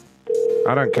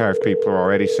 I don't care if people are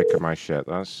already sick of my shit.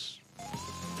 It's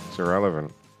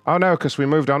irrelevant. Oh no, because we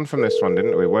moved on from this one,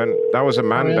 didn't we? That was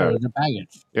Amanda. Oh, yeah, the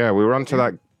baggage. Yeah, we were on to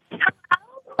that.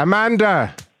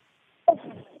 Amanda.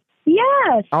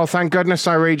 Yes. Oh, thank goodness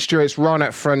I reached you. It's Ron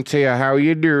at Frontier. How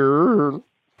you doing?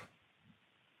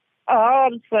 Oh,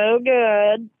 I'm so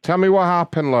good. Tell me what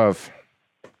happened, love.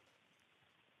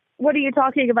 What are you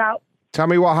talking about? Tell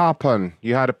me what happened.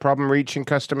 You had a problem reaching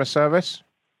customer service?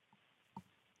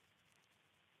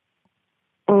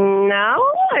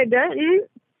 No, I didn't.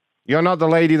 You're not the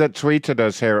lady that tweeted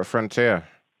us here at Frontier.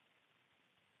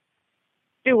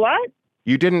 Do what?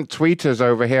 You didn't tweet us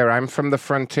over here. I'm from the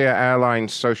Frontier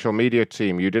Airlines social media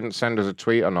team. You didn't send us a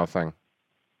tweet or nothing.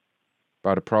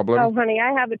 About a problem? Oh, honey,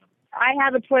 I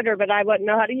have a Twitter, but I wouldn't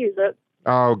know how to use it.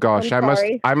 Oh gosh, I'm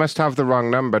sorry. I must have the wrong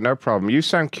number. No problem. You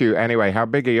sound cute anyway. How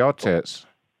big are your tits?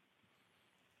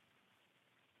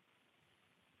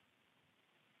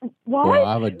 What? Well,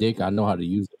 I have a dick. I know how to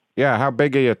use it. Yeah, how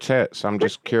big are your tits? I'm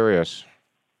just curious.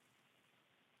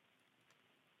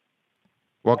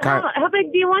 What kind? How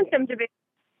big do you want them to be?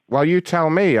 Well, you tell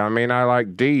me. I mean, I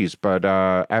like D's, but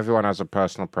everyone has a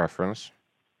personal preference.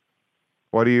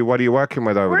 What are you working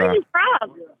with over Where there? are you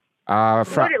from?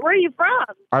 Where are you from?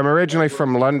 I'm originally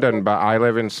from London, but I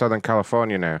live in Southern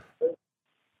California now.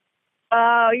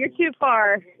 Oh, you're too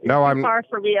far. No, You're too far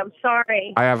for me. I'm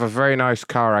sorry. I have a very nice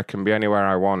car. I can be anywhere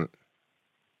I want.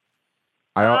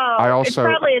 I also. It's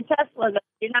probably a Tesla. Though.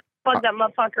 You're not plug that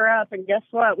motherfucker up, and guess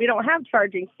what? We don't have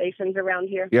charging stations around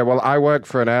here. Yeah, well, I work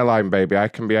for an airline, baby. I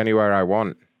can be anywhere I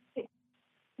want.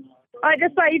 I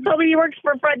just thought you told me you worked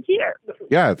for Frontier.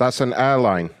 Yeah, that's an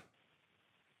airline.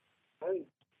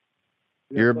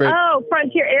 You're a bit. Oh,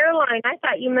 Frontier Airline. I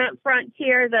thought you meant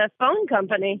Frontier, the phone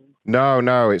company.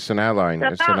 No, it's an airline.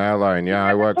 It's an airline. Yeah,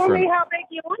 I work Tell for. me how big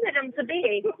you wanted them to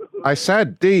be. I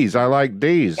said D's. I like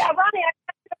D's. Yeah, Ronnie, I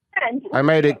got your friend. I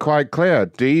made it quite clear.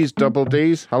 D's, double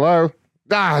D's. Hello?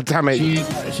 Ah, damn it.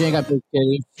 She ain't got big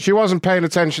titties. She wasn't paying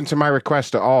attention to my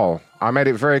request at all. I made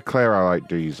it very clear I like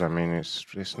D's. I mean,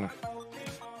 it's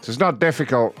not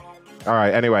difficult. All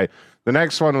right, anyway. The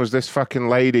next one was this fucking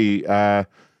lady.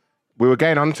 We were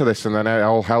getting onto this, and then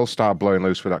all hell started blowing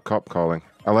loose with that cop calling.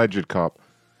 Alleged cop.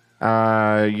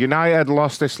 United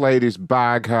lost this lady's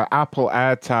bag. Her Apple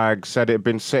AirTag said it had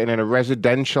been sitting in a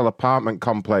residential apartment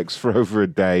complex for over a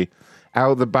day,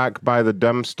 out the back by the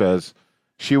dumpsters.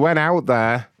 She went out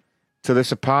there to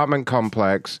this apartment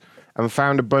complex and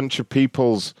found a bunch of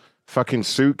people's fucking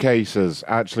suitcases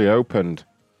actually opened,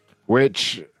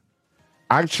 which,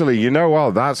 actually, you know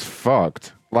what? That's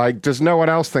fucked. Like, does no one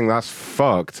else think that's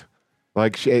fucked?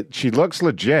 Like, she looks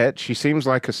legit. She seems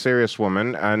like a serious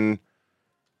woman, and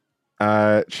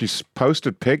she's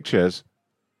posted pictures.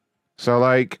 So,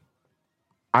 like,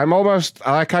 I'm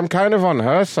kind of on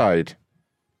her side.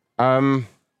 You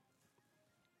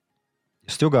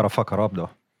still gotta fuck her up,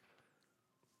 though.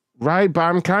 Right, but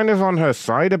I'm kind of on her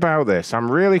side about this. I'm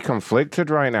really conflicted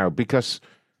right now because,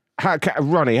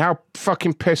 Ronnie, how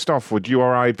fucking pissed off would you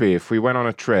or I be if we went on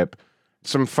a trip,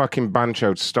 some fucking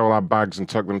bancho stole our bags and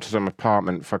took them to some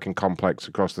apartment fucking complex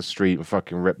across the street and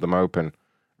fucking ripped them open,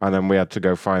 and then we had to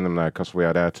go find them there because we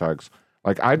had AirTags.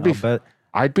 Like, I'll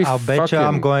bet you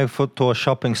I'm going to a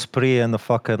shopping spree and the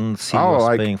fucking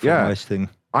CEO's paying for my thing.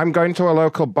 I'm going to a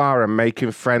local bar and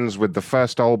making friends with the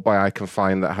first old boy I can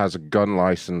find that has a gun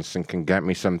license and can get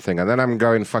me something. And then I'm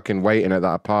going fucking waiting at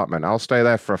that apartment. I'll stay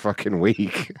there for a fucking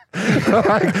week.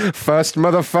 Like, first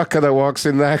motherfucker that walks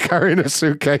in there carrying a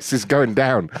suitcase is going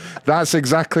down. That's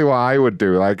exactly what I would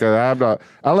do. Like, I'm not...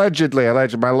 Allegedly.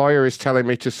 My lawyer is telling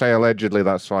me to say allegedly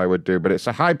that's what I would do. But it's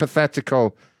a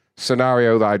hypothetical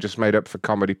scenario that I just made up for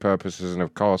comedy purposes. And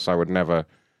of course, I would never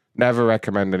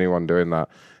recommend anyone doing that.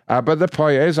 But the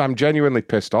point is, I'm genuinely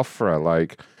pissed off for her.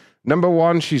 Like, number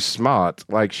one, she's smart.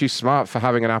 Like, she's smart for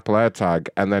having an Apple AirTag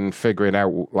and then figuring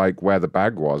out, like, where the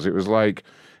bag was. It was, like,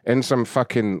 in some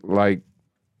fucking, like,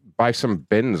 by some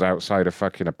bins outside a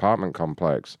fucking apartment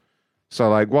complex. So,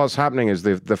 like, what's happening is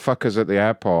the fuckers at the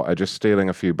airport are just stealing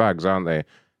a few bags, aren't they?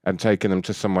 And taking them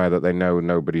to somewhere that they know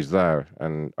nobody's there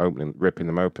and ripping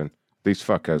them open. These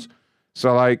fuckers.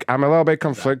 So, like, I'm a little bit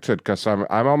conflicted because I'm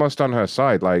almost on her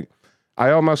side. Like,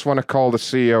 I almost want to call the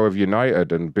CEO of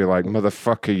United and be like,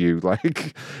 motherfucker, you.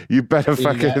 Like, you better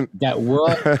fucking...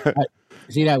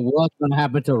 See, that was going to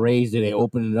happen to Raise. They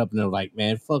opened it up and they're like,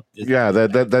 man, fuck this. Yeah,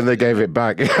 then they gave it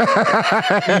back. He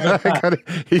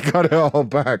got it all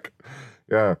back.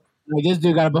 Yeah. Like, this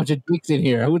dude got a bunch of dicks in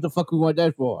here. Who the fuck we want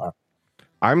that for?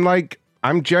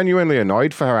 I'm genuinely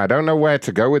annoyed for her. I don't know where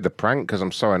to go with the prank because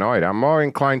I'm so annoyed. I'm more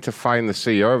inclined to find the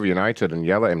CEO of United and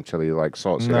yell at him till he, like,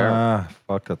 sorts it out.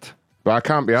 Fuck it. But I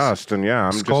can't be asked, and yeah,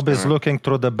 Scob is looking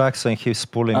through the bags and he's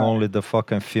pulling only the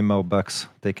fucking female bags,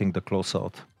 taking the clothes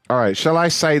out. All right, shall I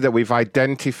say that we've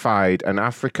identified an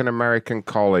African-American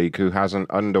colleague who has an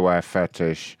underwear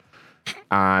fetish,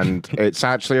 and it's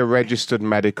actually a registered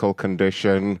medical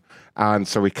condition, and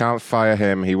so we can't fire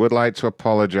him. He would like to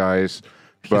apologize.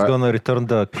 He's going to return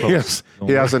the clothes.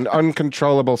 He has an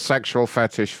uncontrollable sexual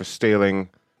fetish for stealing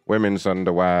women's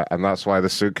underwear, and that's why the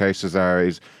suitcase is there.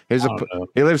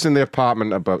 He lives in the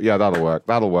apartment above. Yeah,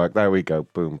 that'll work. There we go.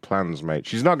 Boom. Plans, mate.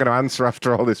 She's not going to answer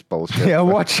after all this bullshit. Yeah,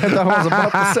 watch it. I was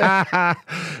about to say.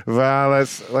 Well,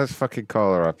 let's fucking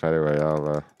call her up anyway.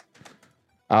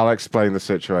 I'll explain the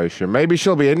situation. Maybe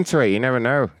she'll be into it. You never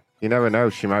know.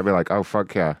 She might be like, oh,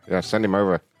 fuck yeah. Yeah, send him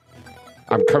over.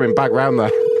 I'm coming back round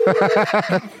there.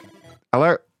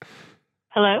 Hello?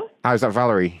 Hello? Hi, is that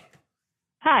Valerie?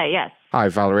 Hi, yes. Hi,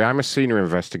 Valerie. I'm a senior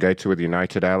investigator with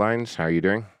United Airlines. How are you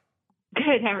doing?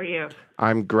 Good, how are you?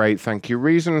 I'm great, thank you.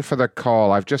 Reason for the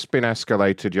call, I've just been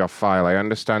escalated your file. I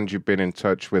understand you've been in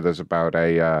touch with us about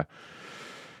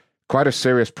quite a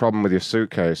serious problem with your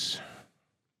suitcase.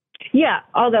 Yeah,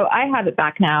 although I have it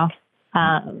back now.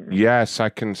 Yes, I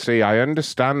can see. I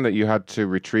understand that you had to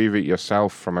retrieve it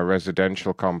yourself from a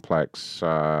residential complex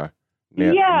nearby.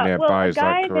 Well, Is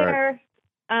that correct?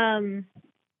 There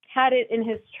had it in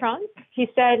his trunk. He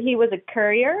said he was a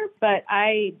courier, but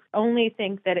I only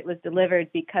think that it was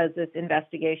delivered because this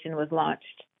investigation was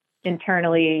launched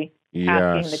internally,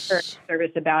 asking the courier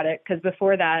service about it. Because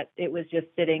before that, it was just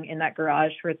sitting in that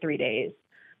garage for 3 days.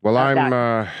 Well,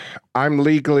 I'm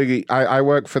legally, I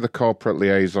work for the corporate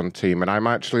liaison team, and I'm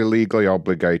actually legally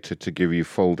obligated to give you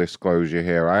full disclosure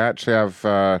here. I actually have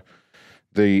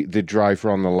the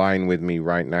driver on the line with me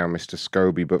right now, Mr.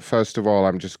 Scobie. But first of all,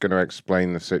 I'm just going to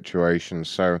explain the situation.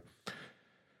 So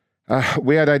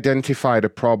we had identified a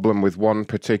problem with one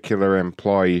particular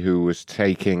employee who was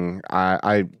taking,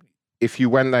 if you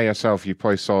went there yourself, you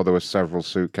probably saw there were several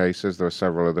suitcases. There were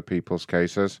several other people's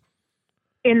cases.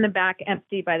 In the back,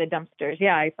 empty by the dumpsters.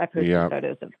 Yeah, I posted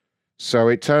photos of. So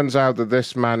it turns out that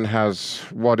this man has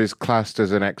what is classed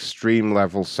as an extreme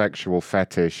level sexual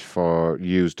fetish for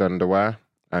used underwear.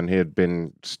 And he had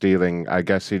been stealing, I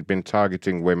guess he'd been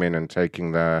targeting women and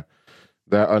taking their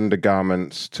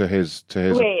undergarments to his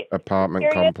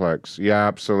apartment complex. Yeah,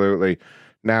 absolutely.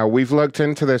 Now, we've looked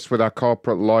into this with our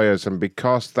corporate lawyers, and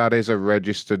because that is a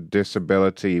registered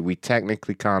disability, we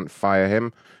technically can't fire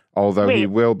him. Although he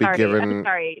will be given... I'm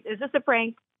sorry. Is this a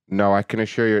prank? No, I can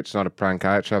assure you it's not a prank.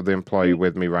 I actually have the employee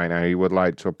with me right now. He would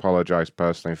like to apologize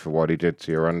personally for what he did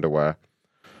to your underwear.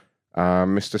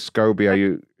 Mr.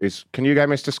 Scobie, can you get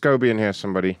Mr. Scobie in here,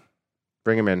 somebody?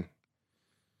 Bring him in.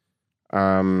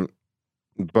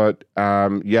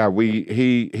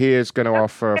 He is going to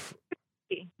offer...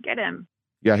 Get him.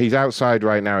 Yeah, he's outside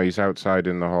right now. He's outside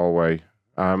in the hallway.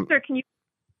 Sir, can you...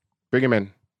 Bring him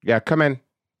in. Yeah, come in.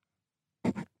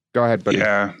 Go ahead, buddy.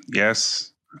 Yeah,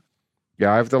 yes.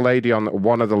 Yeah, I have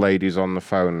one of the ladies on the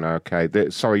phone. Okay.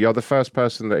 Sorry, you're the first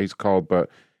person that he's called, but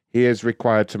he is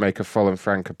required to make a full and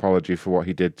frank apology for what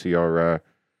he did to your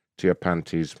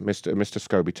panties. Mr.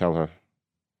 Scobie, tell her.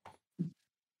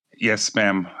 Yes,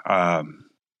 ma'am.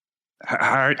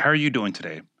 How are you doing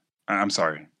today? I'm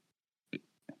sorry.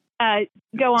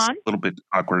 Go on. It's a little bit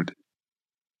awkward.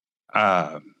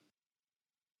 I'm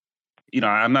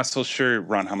not so sure,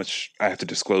 Ron, how much I have to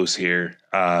disclose here.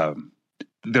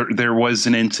 There was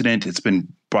an incident. It's been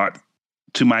brought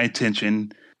to my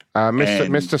attention.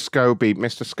 Mr.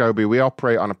 Scobie, we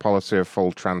operate on a policy of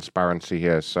full transparency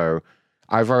here. So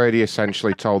I've already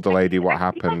essentially told the lady what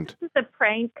happened. This is a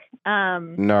prank.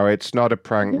 No, it's not a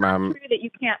prank, ma'am. It's true that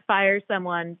you can't fire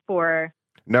someone for...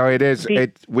 No, it is.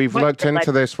 We've looked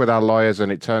into this with our lawyers,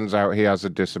 and it turns out he has a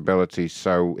disability.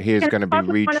 So he is going to be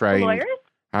retrained.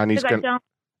 And he's going.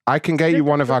 I can get you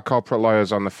one of our corporate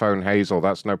lawyers on the phone, Hazel.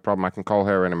 That's no problem. I can call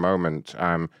her in a moment.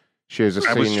 She is a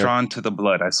senior. I was drawn to the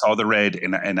blood. I saw the red,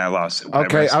 and I lost it.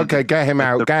 Okay. Get him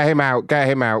out. Get him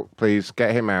out, please.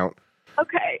 Get him out.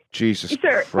 Okay. Jesus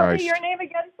Sir, Christ. tell me your name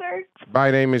again, sir.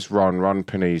 My name is Ron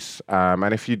Panisse.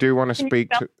 And if you do want to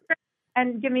speak to...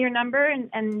 And give me your number and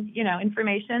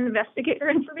information, investigator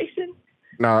information.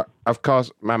 No, of course,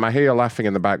 ma'am, I hear you laughing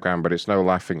in the background, but it's no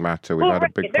laughing matter. We've had a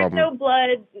big problem. There's no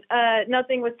blood.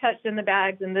 Nothing was touched in the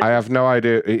bags. I have no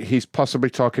idea. He's possibly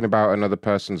talking about another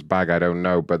person's bag. I don't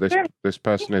know, but this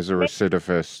person is a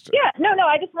recidivist. Yeah, no.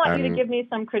 I just want you to give me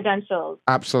some credentials.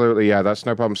 Absolutely, yeah, that's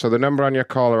no problem. So the number on your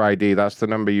caller ID, that's the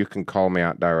number you can call me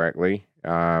at directly.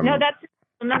 No, that's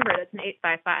the number. That's an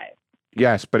 855.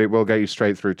 Yes, but it will get you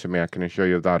straight through to me. I can assure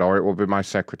you of that. Or it will be my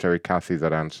secretary, Kathy,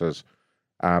 that answers.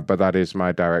 But that is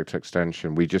my direct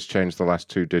extension. We just changed the last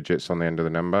 2 digits on the end of the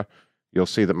number. You'll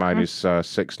see that mine is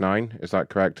 69. Is that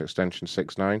correct? Extension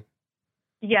 69?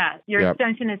 Yeah, your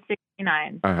extension is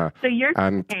 69. So you're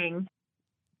saying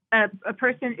a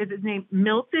person, is his name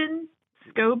Milton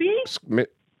Scobie?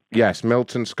 Yes,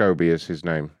 Milton Scobie is his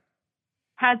name.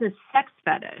 Has a sex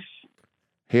fetish.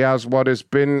 He has what has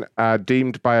been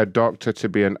deemed by a doctor to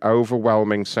be an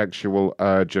overwhelming sexual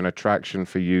urge and attraction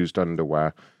for used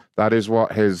underwear. That is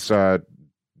what his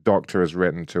doctor has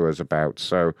written to us about.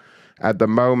 So at the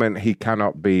moment, he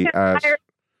cannot be...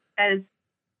 As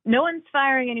no one's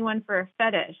firing anyone for a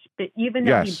fetish, but even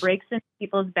though he breaks into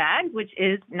people's bags, which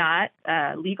is not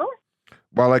legal?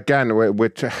 Well, again,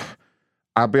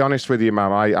 I'll be honest with you,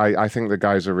 ma'am. I think the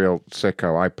guy's a real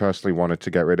sicko. I personally wanted to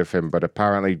get rid of him, but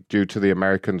apparently due to the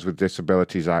Americans with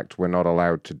Disabilities Act, we're not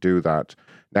allowed to do that.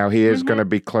 Now, he is going to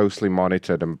be closely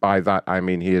monitored, and by that, I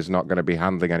mean he is not going to be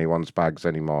handling anyone's bags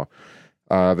anymore.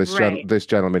 This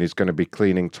gentleman is going to be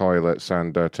cleaning toilets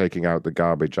and taking out the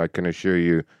garbage. I can assure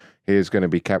you he is going to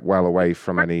be kept well away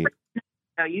from any...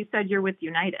 No, you said you're with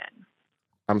United.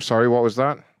 I'm sorry, what was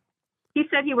that? He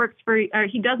said he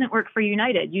doesn't work for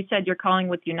United. You said you're calling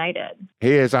with United.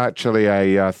 He is actually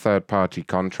a third-party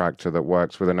contractor that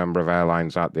works with a number of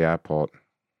airlines at the airport.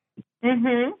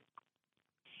 Mm-hmm.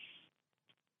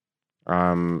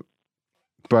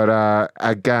 But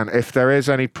again, if there is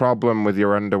any problem with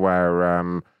your underwear,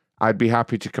 I'd be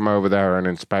happy to come over there and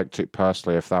inspect it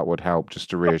personally if that would help, just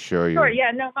to reassure you. Sure,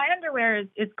 yeah, no, my underwear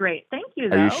is great. Thank you,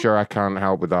 though. Are you sure I can't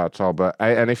help with that at all? But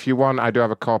and if you want, I do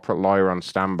have a corporate lawyer on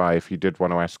standby if you did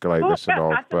want to escalate this at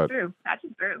all. That's true. That's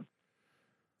true.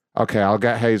 Okay, I'll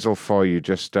get Hazel for you.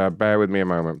 Just bear with me a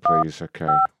moment, please. Okay,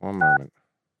 one moment.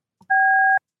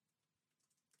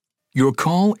 Your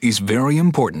call is very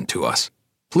important to us.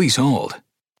 Please hold.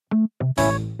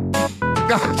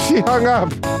 She hung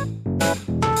up.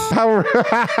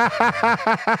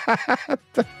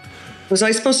 Was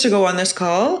I supposed to go on this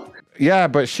call? Yeah,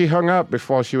 but she hung up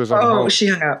before she was on hold. Oh, she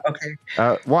hung up. Okay.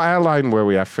 What airline were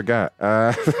we? I forget.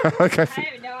 I have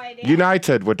no idea.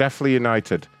 United. We're definitely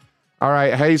United. All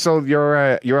right, Hazel, you're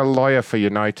a lawyer for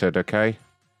United, okay?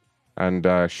 And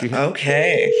she hung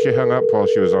up while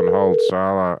she was on hold,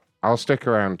 so I'll stick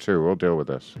around too. We'll deal with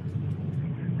this.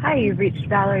 Hi, you've reached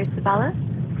Valerie Sabella.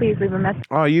 Please leave a message.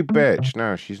 Oh, you bitch.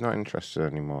 No, she's not interested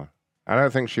anymore. I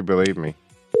don't think she believed me.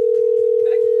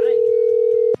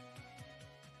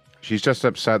 She's just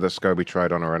upset that Scobie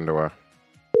tried on her underwear.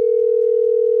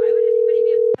 Why would anybody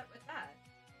be upset with that?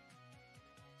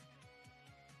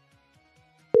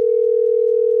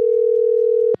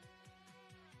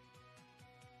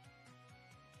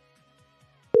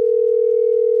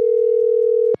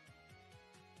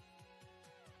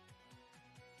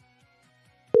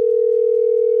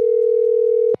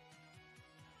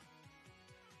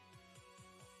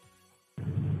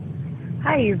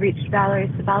 Hi, you've reached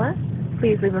Valerie Sabella.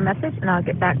 Please leave a message, and I'll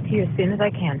get back to you as soon as I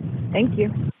can. Thank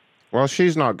you. Well,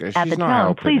 she's not good. At the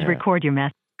tone, please record your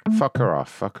message. Fuck her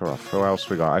off. Fuck her off. Who else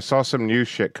we got? I saw some new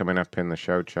shit coming up in the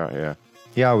show chat here.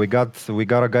 Yeah, we got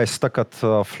a guy stuck at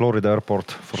Florida airport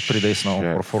for 3 days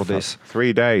now, or 4 days.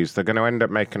 3 days. They're going to end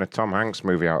up making a Tom Hanks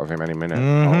movie out of him any minute.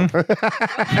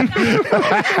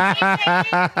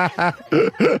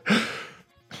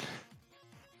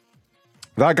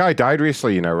 That guy died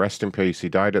recently, rest in peace. He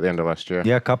died at the end of last year.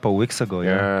 Yeah, a couple of weeks ago,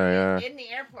 yeah. In the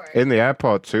airport. In the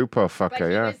airport too, poor fucker, but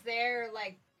he yeah. was there,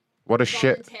 what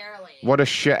a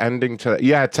shit ending to...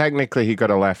 Yeah, technically he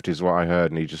could have left is what I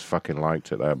heard, and he just fucking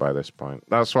liked it there by this point.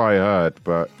 That's what I heard,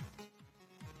 but...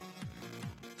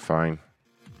 Fine.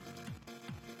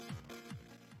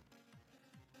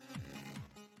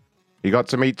 He got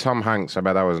to meet Tom Hanks. I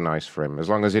bet that was nice for him. As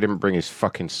long as he didn't bring his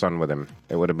fucking son with him,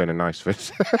 it would have been a nice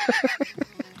visit.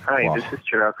 Hi, this is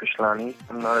Chirag Krishlani.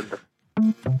 I'm not at the...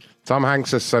 Tom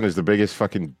Hanks' son is the biggest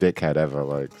fucking dickhead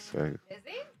ever. So. Is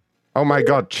he? Oh my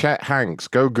God, Chet Hanks.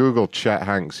 Go Google Chet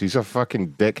Hanks. He's a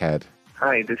fucking dickhead.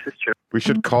 Hi, this is Chirag. We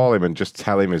should call him and just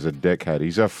tell him he's a dickhead.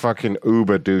 He's a fucking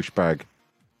uber douchebag.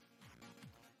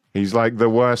 He's like the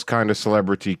worst kind of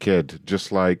celebrity kid.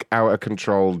 Just like out of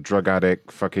control, drug addict,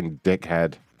 fucking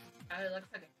dickhead.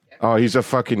 Oh, he's a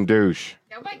fucking douche.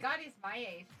 Oh my God, he's my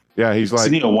age. Yeah, he's like...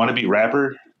 Isn't he a wannabe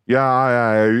rapper?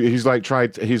 Yeah, he's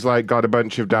like got a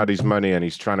bunch of daddy's money and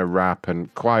he's trying to rap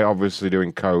and quite obviously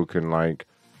doing coke and like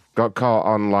got caught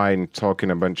online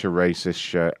talking a bunch of racist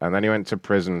shit and then he went to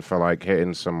prison for like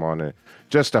hitting someone.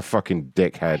 Just a fucking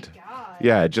dickhead.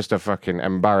 Yeah, just a fucking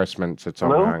embarrassment to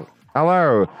Tom Hanks.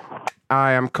 Hello,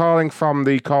 I am calling from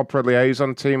the corporate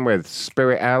liaison team with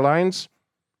Spirit Airlines.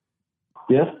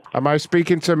 Yes. Am I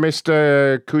speaking to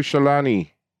Mr.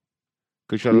 Kushalani?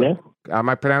 Yes. Am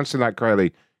I pronouncing that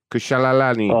correctly?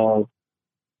 Kushalalani.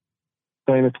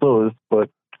 Kind of close, but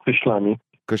Kushlami.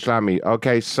 Kushlami.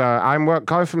 Okay, so I'm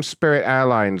calling from Spirit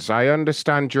Airlines. I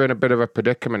understand you're in a bit of a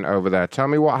predicament over there. Tell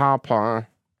me what happened.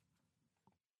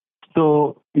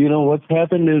 So, what's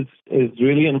happened is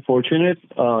really unfortunate.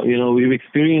 We've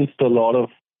experienced a lot of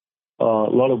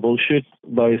bullshit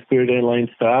by Spirit Airlines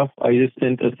staff. I just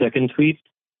sent a second tweet,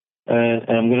 and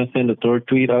I'm going to send a third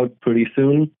tweet out pretty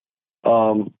soon.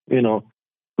 we're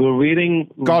waiting.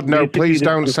 God, no, please basically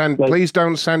don't send. Please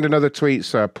don't send another tweet,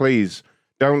 sir. Please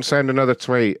don't send another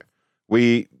tweet.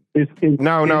 No,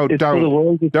 it's don't. for the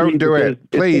world to Don't see do it, because- it's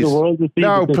for please. the world to see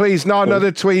No, because- please, not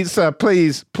another tweet, sir.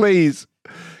 Please, please.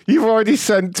 You've already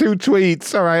sent 2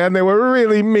 tweets, all right, and they were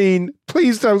really mean.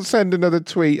 Please don't send another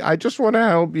tweet. I just want to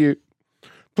help you.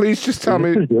 Please just tell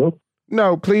me.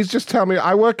 No, please just tell me.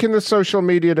 I work in the social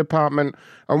media department,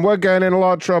 and we're getting in a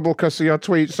lot of trouble because of your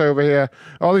tweets over here.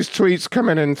 All these tweets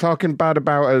coming in talking bad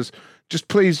about us.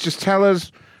 Please, tell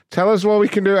us what we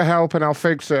can do to help, and I'll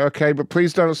fix it, okay? But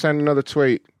please don't send another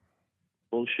tweet.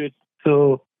 Bullshit.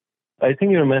 So I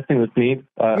think you're messing with me.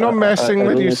 I'm not messing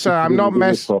with you, sir. I'm not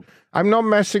messing.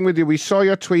 messing with you. We saw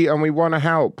your tweet, and we want to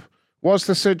help. What's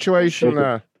the situation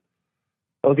there?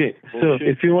 Okay, so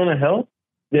if you want to help,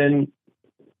 then,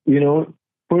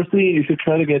 firstly, you should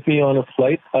try to get me on a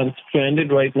flight. I'm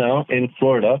stranded right now in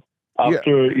Florida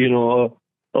after, a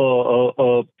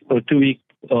 2-week,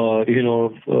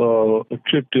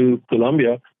 trip to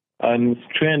Colombia. I'm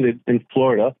stranded in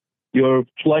Florida. Your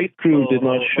flight crew did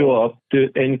not show up to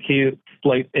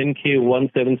flight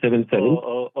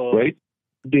NK1777, right?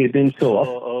 They didn't show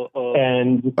up.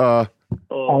 And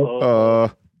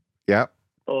yeah.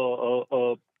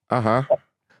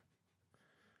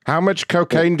 How much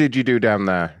cocaine did you do down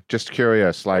there? Just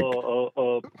curious, like,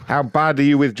 how bad are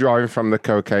you withdrawing from the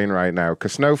cocaine right now?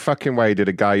 Because no fucking way did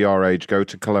a guy your age go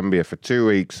to Colombia for 2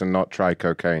 weeks and not try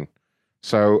cocaine.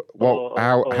 So,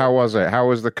 how was it? How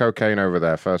was the cocaine over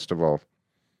there, first of all?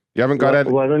 You haven't got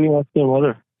any... Why don't you ask your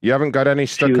mother? You haven't got any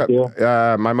stuck up...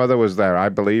 my mother was there, I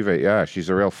believe it, yeah. She's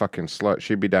a real fucking slut.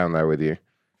 She'd be down there with you.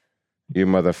 You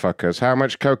motherfuckers. How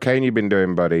much cocaine you been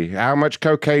doing, buddy? How much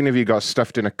cocaine have you got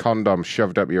stuffed in a condom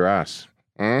shoved up your ass?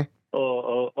 I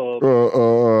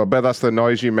bet that's the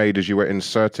noise you made as you were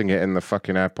inserting it in the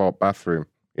fucking airport bathroom.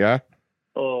 Yeah?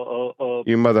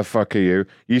 You motherfucker, you.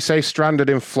 You say stranded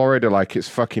in Florida like it's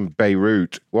fucking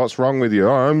Beirut. What's wrong with you?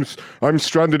 Oh, I'm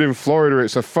stranded in Florida.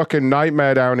 It's a fucking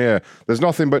nightmare down here. There's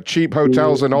nothing but cheap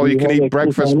hotels and all-you-can-eat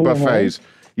breakfast buffets.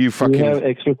 You fucking... You have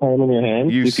extra time on your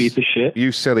hands, you piece of shit.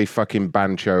 You silly fucking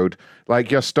banchode.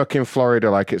 Like, you're stuck in Florida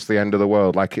like it's the end of the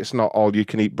world. Like, it's not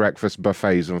all-you-can-eat breakfast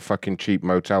buffets and fucking cheap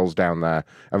motels down there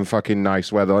and fucking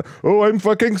nice weather. Oh, I'm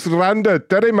fucking stranded.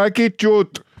 Terry Mackie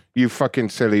Chut. You fucking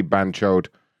silly banchode.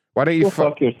 Why don't you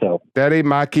fuck yourself? Terry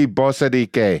Mackie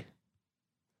Bossadike.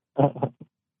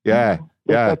 Yeah.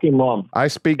 Yeah. Fuck your mom. I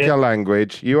speak your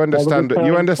language. You understand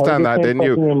that, didn't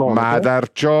you? Mother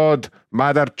chod.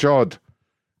 Mother chod.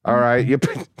 All right, you.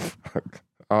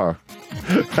 Oh.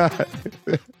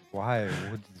 Why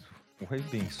are you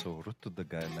being so rude to the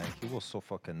guy, man? He was so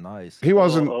fucking nice. He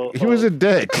wasn't. He was a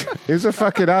dick. He was a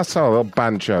fucking asshole, little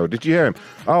bancho. Did you hear him?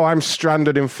 Oh, I'm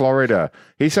stranded in Florida.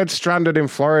 He said stranded in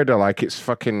Florida like it's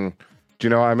fucking. Do you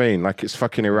know what I mean? Like it's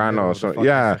fucking Iran or something.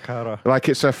 Yeah, like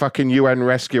it's a fucking UN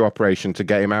rescue operation to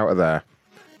get him out of there.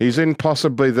 He's in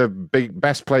possibly the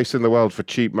best place in the world for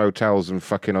cheap motels and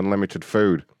fucking unlimited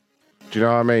food. Do you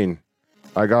know what I mean?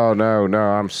 Like, oh, no,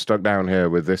 I'm stuck down here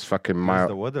with this fucking mild...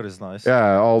 The weather is nice.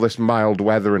 Yeah, all this mild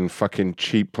weather and fucking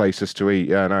cheap places to eat.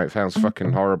 Yeah, no, it sounds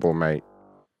fucking horrible, mate.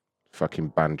 Fucking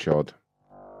banchod.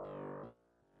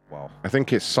 Wow. I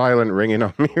think it's silent ringing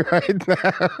on me right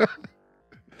now.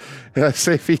 Let's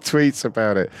see if he tweets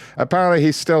about it. Apparently,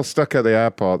 he's still stuck at the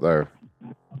airport, though.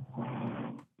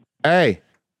 Hey.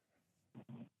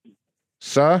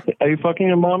 Sir? Are you fucking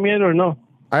your mom yet or no?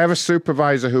 I have a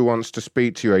supervisor who wants to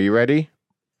speak to you. Are you ready?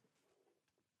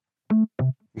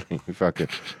 Fuck it.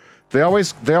 They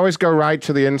always go right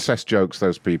to the incest jokes,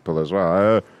 those people, as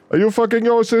well. Are you fucking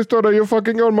your sister? Are you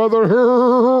fucking your mother?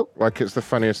 Like it's the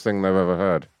funniest thing they've ever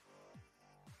heard.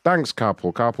 Thanks,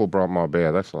 Carpool. Carpool brought more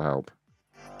beer. This'll help.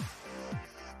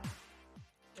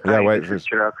 Yeah, wait for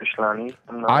the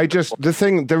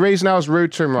reason I was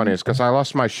rude to him, Ronnie, is because I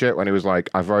lost my shit when he was like,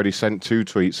 I've already sent 2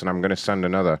 tweets and I'm going to send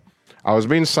another. I was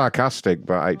being sarcastic,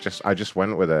 but I just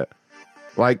went with it.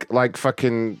 Like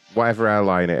fucking whatever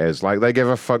airline it is. Like, they give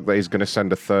a fuck that he's going to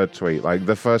send a 3rd tweet. Like,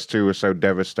 the first 2 were so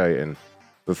devastating.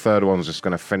 The 3rd one's just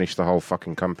going to finish the whole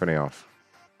fucking company off.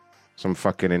 Some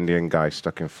fucking Indian guy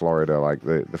stuck in Florida. Like,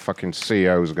 the fucking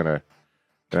CEO's going to...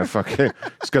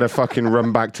 it's gonna fucking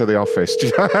run back to the office.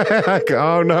 Like,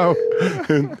 oh no,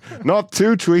 not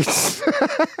 2 tweets.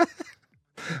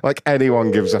 Like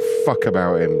anyone gives a fuck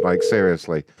about him. Like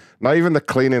seriously, not even the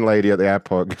cleaning lady at the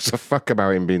airport gives a fuck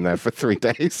about him being there for 3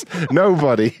 days.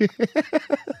 Nobody.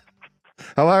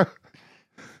 Hello.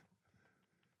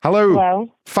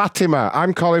 Hello. Fatima,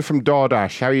 I'm calling from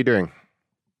DoorDash. How are you doing?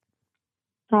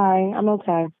 Hi, I'm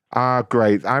okay.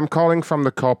 Great. I'm calling from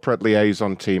the corporate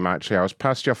liaison team, actually. I was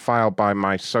passed your file by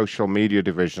my social media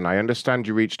division. I understand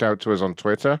you reached out to us on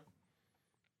Twitter?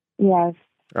 Yes.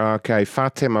 Okay,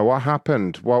 Fatima, what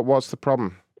happened? What's the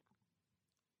problem?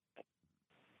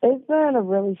 It's been a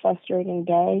really frustrating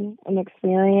day, an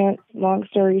experience. Long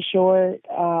story short,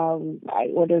 I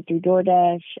ordered through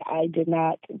DoorDash. I did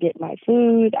not get my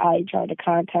food. I tried to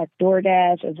contact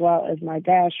DoorDash as well as my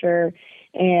Dasher,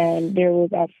 and there was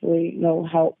absolutely no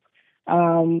help.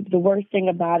 The worst thing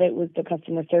about it was the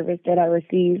customer service that I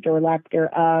received or lack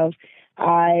thereof.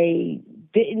 I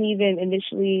didn't even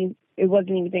initially, it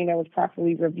wasn't anything that was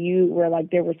properly reviewed where like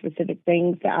there were specific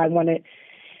things that I wanted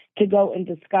to go and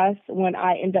discuss. When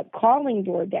I end up calling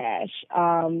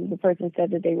DoorDash, the person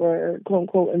said that they were, quote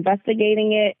unquote,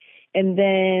 investigating it. And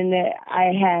then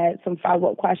I had some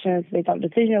follow-up questions based on the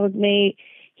decision that was made.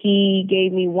 He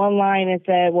gave me one line and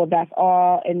said, well, that's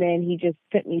all. And then he just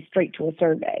sent me straight to a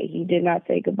survey. He did not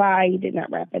say goodbye. He did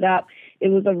not wrap it up. It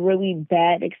was a really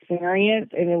bad experience,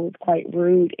 and it was quite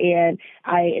rude. And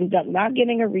I ended up not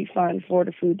getting a refund for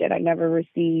the food that I never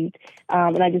received.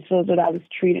 And I just feel that I was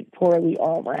treated poorly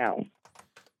all around.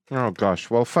 Oh, gosh.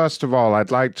 Well, first of all,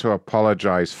 I'd like to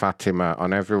apologize, Fatima,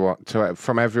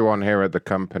 from everyone here at the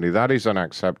company. That is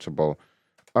unacceptable.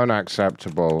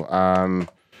 Unacceptable.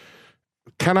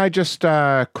 Can I just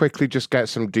quickly just get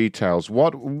some details?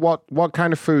 What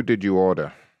kind of food did you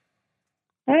order?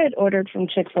 I had ordered from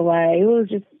Chick-fil-A. It was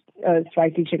just a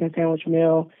spicy chicken sandwich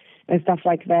meal and stuff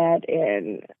like that.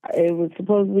 And it was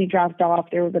supposedly dropped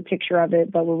off. There was a picture of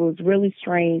it, but what was really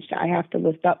strange, I have to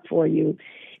lift up for you,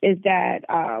 is that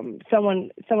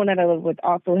someone that I live with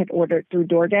also had ordered through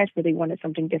DoorDash, but they wanted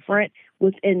something different.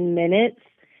 Within minutes,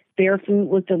 their food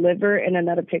was delivered and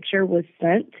another picture was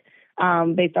sent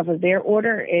based off of their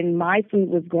order, and my food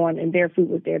was gone and their food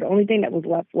was there. The only thing that was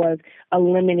left was a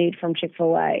lemonade from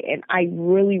Chick-fil-A, and I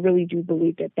really, really do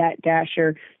believe that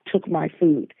Dasher took my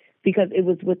food because it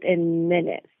was within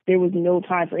minutes. There was no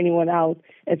time for anyone else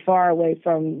as far away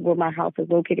from where my house is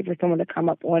located for someone to come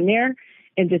up on there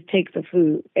and just take the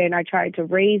food. And I tried to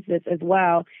raise this as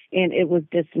well, and it was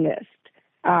dismissed.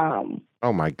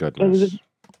 Oh, my goodness.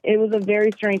 It was a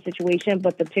very strange situation,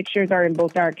 but the pictures are in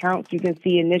both our accounts. You can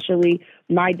see initially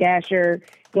my Dasher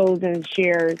goes and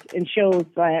shares and shows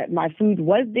that my food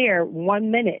was there 1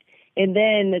 minute. And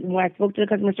then when I spoke to the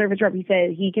customer service rep, he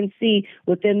said he can see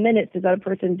within minutes this other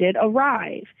person did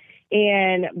arrive.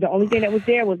 And the only thing that was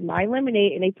there was my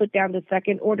lemonade, and they put down the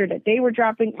second order that they were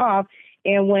dropping off.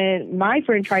 And when my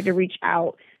friend tried to reach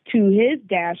out to his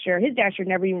Dasher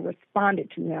never even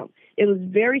responded to him. It was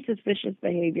very suspicious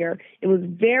behavior. It was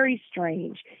very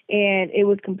strange, and it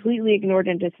was completely ignored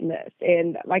and dismissed.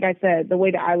 And like I said, the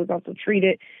way that I was also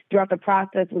treated throughout the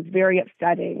process was very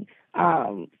upsetting.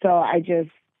 So I just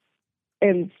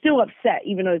am still upset,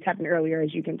 even though it's happened earlier,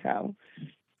 as you can tell.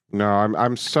 No,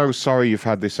 I'm so sorry you've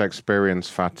had this experience,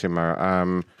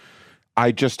 Fatima.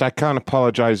 I can't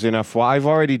apologize enough. What I've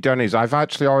already done is I've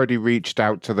actually already reached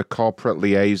out to the corporate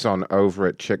liaison over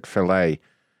at Chick-fil-A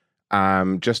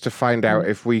just to find out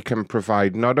if we can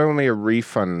provide not only a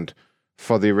refund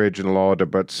for the original order,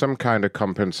 but some kind of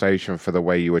compensation for the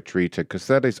way you were treated, because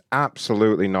that is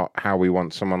absolutely not how we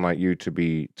want someone like you to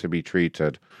be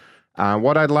treated.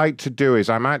 What I'd like to do is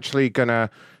I'm actually going to,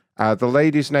 the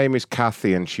lady's name is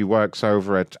Kathy, and she works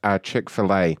over at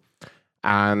Chick-fil-A.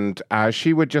 And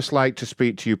she would just like to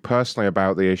speak to you personally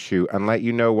about the issue and let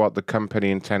you know what the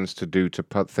company intends to do to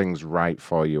put things right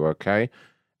for you, okay?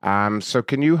 So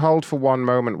can you hold for one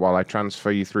moment while I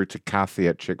transfer you through to Kathy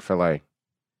at Chick-fil-A?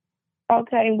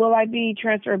 Okay, will I be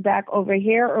transferred back over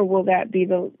here, or will that be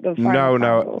the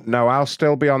final? No, I'll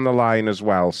still be on the line as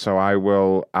well, so I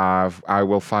will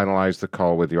finalize the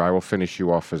call with you. I will finish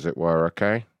you off, as it were,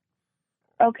 okay?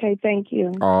 Okay, thank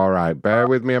you. All right, bear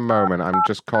with me a moment. I'm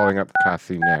just calling up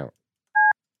Kathy now.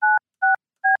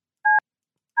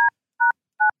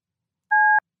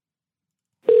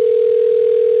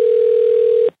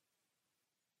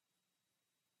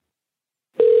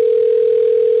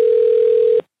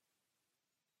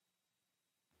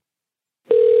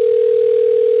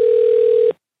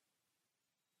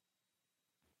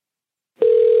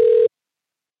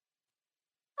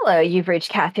 Hello, you've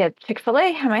reached Kathy at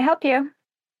Chick-fil-A. How may I help you?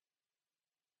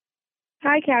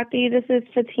 Hi, Kathy. This is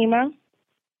Fatima.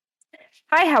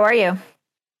 Hi, how are you?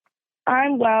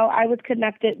 I'm well. I was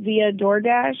connected via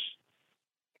DoorDash.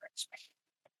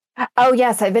 Oh,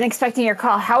 yes, I've been expecting your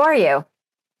call. How are you?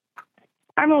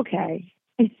 I'm okay.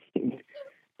 I'm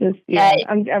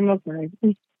okay.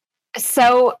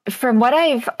 So, from what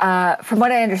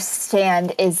I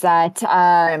understand is that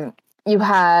you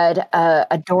had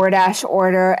a DoorDash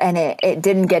order and it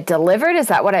didn't get delivered. Is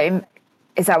that what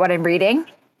I'm reading?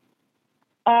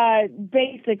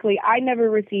 Basically, I never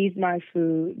received my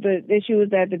food. The issue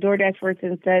was that the DoorDash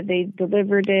person said they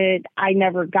delivered it. I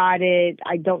never got it.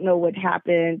 I don't know what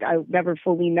happened. I never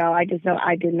fully know. I just know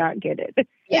I did not get it.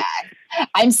 Yeah.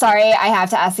 I'm sorry I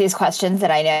have to ask these questions,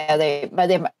 and I know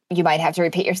you might have to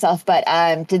repeat yourself, but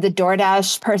did the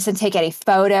DoorDash person take any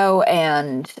photo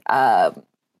and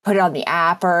put it on the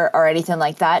app or anything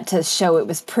like that to show it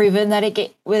was proven that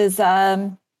it was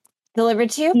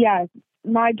delivered to you? Yes.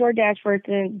 My DoorDash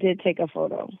person did take a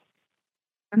photo.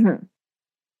 Mm-hmm.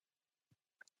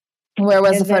 Where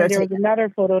was the photo There taken? was another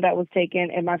photo that was taken,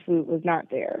 and my food was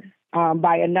not there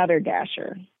by another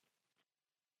dasher.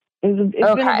 It's been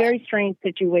a very strange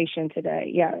situation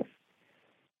today. Yes.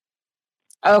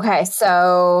 Okay,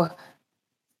 so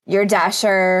your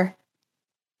dasher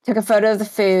took a photo of the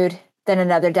food, then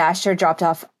another dasher dropped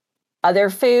off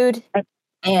other food,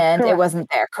 and it wasn't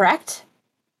there, correct?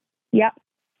 Yep.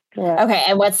 Correct. Okay,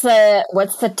 and what's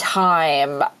the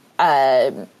time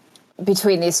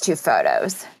between these two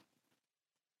photos?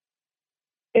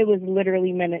 It was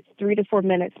literally minutes, 3 to 4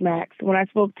 minutes max. When I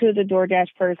spoke to the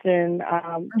DoorDash person,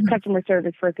 customer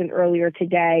service person earlier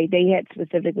today, they had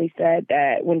specifically said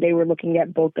that when they were looking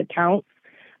at both accounts,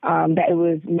 that it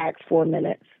was max 4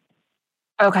 minutes.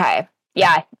 Okay.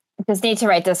 Yeah. Just need to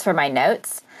write this for my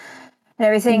notes and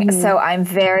everything. Mm-hmm. So I'm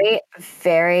very,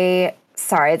 very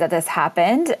sorry that this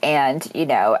happened. And,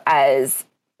 as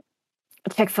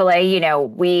Chick-fil-A,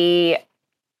 we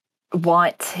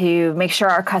want to make sure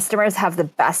our customers have the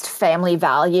best family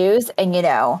values. And,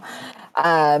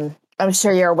 I'm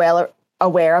sure you're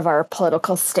aware of our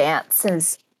political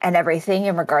stances and everything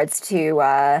in regards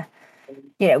to,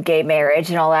 gay marriage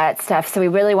and all that stuff. So we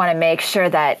really want to make sure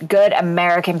that good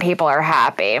American people are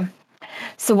happy.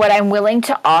 So what I'm willing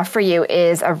to offer you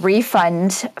is a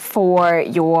refund for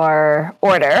your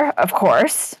order, of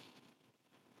course.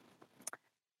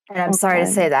 And I'm sorry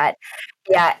to say that.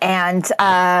 Yeah. And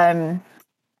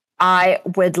I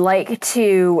would like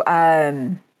to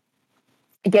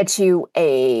get you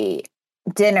a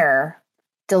dinner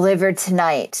delivered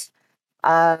tonight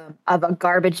of a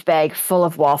garbage bag full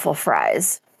of waffle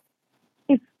fries.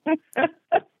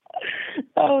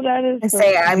 Oh, that is and so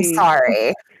say I'm sweet.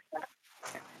 sorry.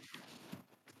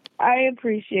 I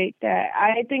appreciate that.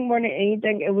 I think more than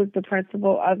anything, it was the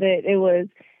principle of it. It was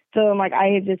feeling like I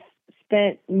had just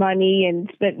spent money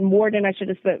and spent more than I should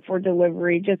have spent for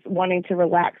delivery, just wanting to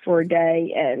relax for a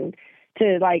day and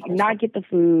to not get the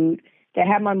food, to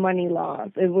have my money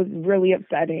lost. It was really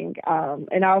upsetting.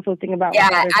 And I also think about my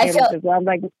other families as well. I'm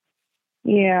like,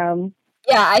 yeah.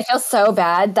 Yeah, I feel so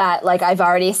bad that I've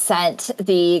already sent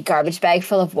the garbage bag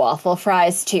full of waffle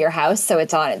fries to your house, so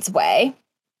it's on its way.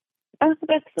 Oh,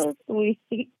 that's so sweet.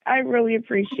 I really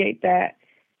appreciate that.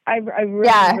 I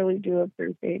really do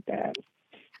appreciate that.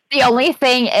 The only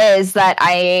thing is that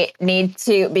I need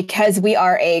to, because we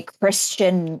are a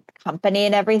Christian company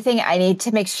and everything, I need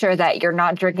to make sure that you're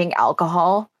not drinking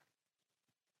alcohol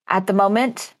at the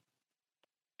moment.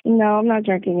 No, I'm not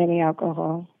drinking any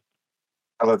alcohol.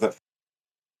 I love that.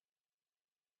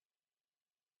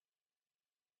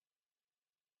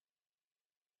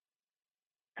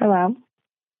 Hello?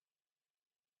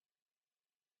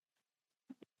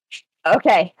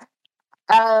 Okay.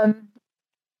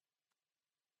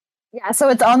 Yeah, so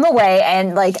it's on the way,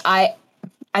 and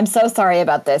I'm so sorry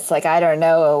about this. I don't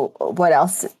know what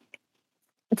else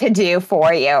to do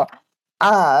for you.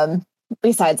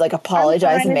 Besides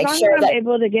apologize and make sure that I'm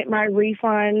able to get my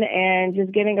refund and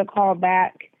just getting a call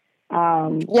back.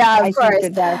 Yeah, of course.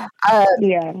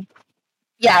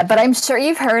 Yeah, but I'm sure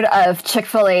you've heard of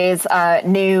Chick-fil-A's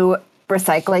new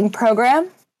recycling program.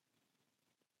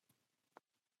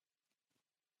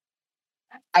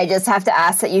 I just have to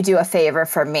ask that you do a favor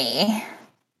for me.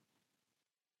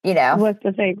 What's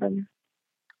the favor?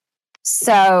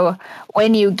 So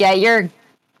when you get your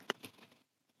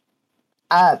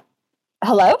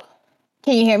hello?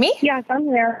 Can you hear me? Yes, I'm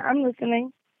here. I'm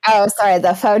listening. Oh, sorry.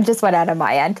 The phone just went out on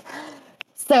my end.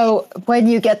 So when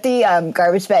you get the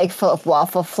garbage bag full of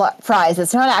waffle fries,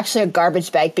 it's not actually a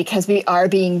garbage bag because we are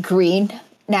being green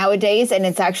nowadays, and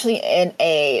it's actually in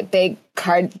a big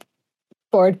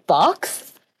cardboard box.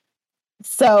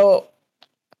 So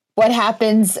what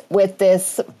happens with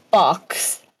this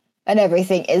box and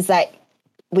everything is that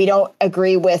we don't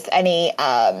agree with any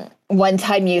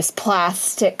one-time use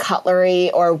plastic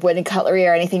cutlery or wooden cutlery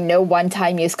or anything. No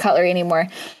one-time use cutlery anymore.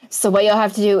 So what you'll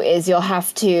have to do is you'll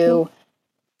have to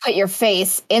put your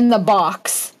face in the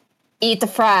box, eat the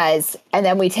fries, and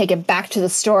then we take it back to the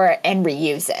store and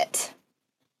reuse it.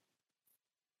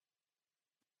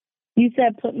 You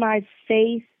said put my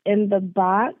face in the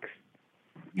box?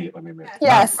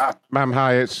 Yes. Ma'am,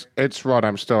 hi, it's Rod.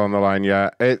 I'm still on the line. Yeah,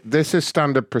 this is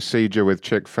standard procedure with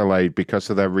Chick-fil-A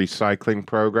because of their recycling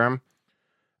program.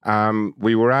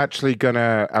 We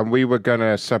were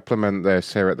gonna supplement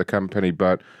this here at the company,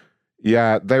 but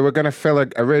yeah, they were gonna fill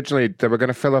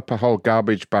up a whole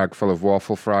garbage bag full of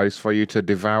waffle fries for you to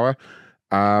devour.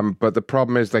 But the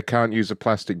problem is they can't use a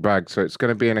plastic bag, so it's going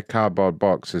to be in a cardboard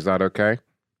box. Is that okay?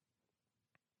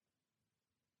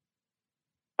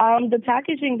 The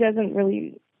packaging doesn't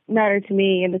really matter to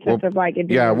me in the sense of like it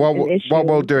being Yeah, an issue. what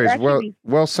we'll do is Actually,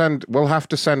 we'll have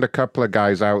to send a couple of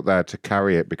guys out there to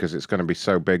carry it because it's going to be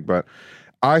so big. But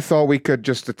I thought we could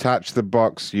just attach the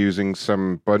box using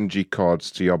some bungee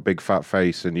cords to your big fat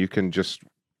face, and you can just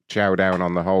chow down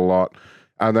on the whole lot.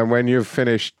 And then when you've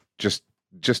finished just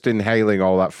inhaling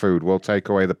all that food, we'll take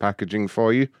away the packaging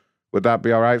for you. Would that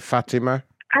be all right, Fatima?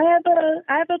 I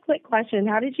have a quick question.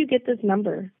 How did you get this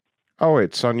number? Oh,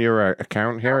 it's on your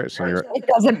account here. It's on your. It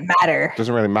doesn't matter.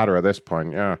 Doesn't really matter at this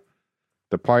point. Yeah.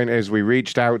 The point is, we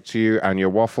reached out to you, and your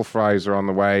waffle fries are on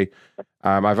the way.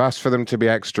 I've asked for them to be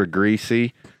extra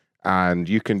greasy, and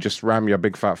you can just ram your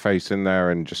big fat face in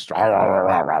there and just like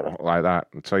that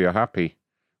until you're happy.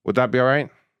 Would that be all right?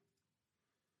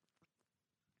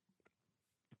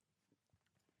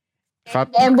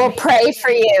 And we'll pray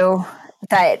for you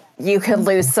that you can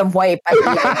lose some weight.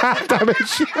 Damn it.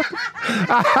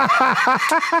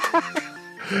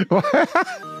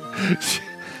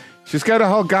 She's got a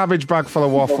whole garbage bag full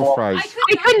of waffle fries.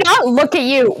 I could not look at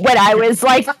you when I was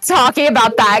like talking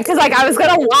about that because like I was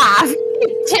gonna laugh.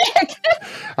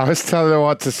 I was telling her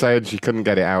what to say and she couldn't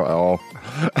get it out at all.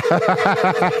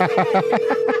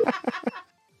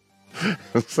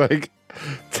 It's like,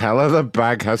 tell her the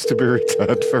bag has to be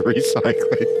returned for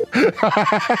recycling.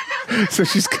 So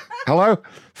she's... Hello?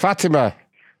 Fatima.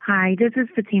 Hi, this is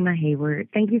Fatima Hayward.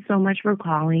 Thank you so much for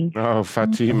calling. Oh,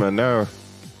 Fatima, no.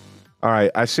 All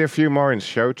right, I see a few more in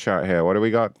show chat here. What do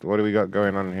we got? What do we got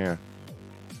going on here?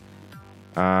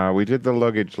 We did the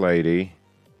luggage lady,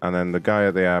 and then the guy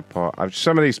at the airport.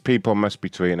 Some of these people must be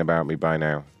tweeting about me by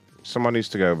now. Someone needs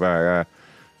to go back.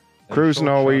 Cruise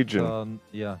Norwegian.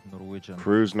 Yeah, Norwegian.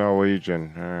 Cruise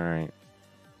Norwegian. All right.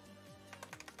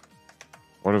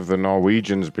 What have the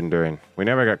Norwegians been doing? We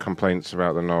never get complaints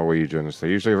about the Norwegians. They're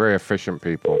usually very efficient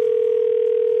people.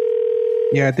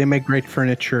 Yeah, they make great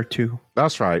furniture too.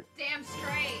 That's right. Damn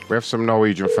straight. We have some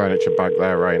Norwegian furniture back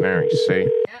there right now, you see.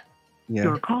 Yeah.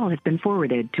 Your call has been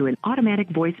forwarded to an automatic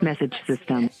voice message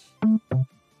system.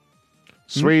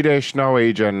 Swedish,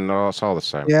 Norwegian, oh, it's all the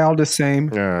same. Yeah, all the same.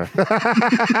 Yeah.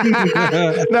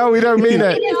 No, we don't mean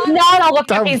it. It's not all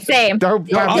the same.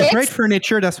 Great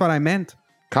furniture, that's what I meant.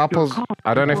 Carpel's,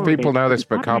 I don't know if people know this,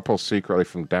 but Carpel's secretly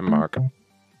from Denmark.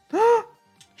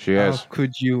 She is. How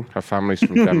could you? Her family's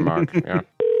from Denmark, yeah.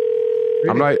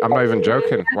 I'm not even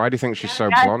joking. Why do you think she's so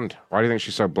blonde? Why do you think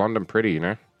she's so blonde and pretty, you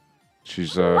know?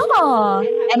 She's Oh,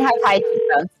 and have high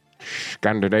cheekbones.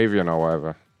 Scandinavian or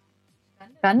whatever.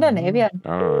 Scandinavian.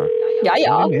 I don't know.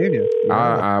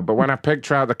 Yeah. But when I picked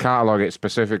her out the catalogue, it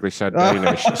specifically said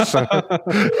Danish. So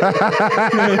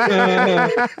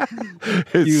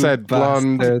it said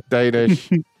blonde, Danish,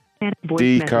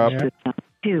 D cup.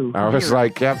 I was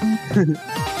like, yep.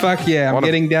 Fuck yeah, I'm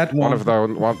getting that one. One of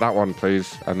those, that one,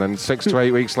 please. And then 6 to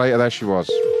 8 weeks later, there she was.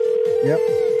 Yep.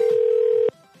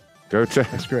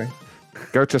 That's great.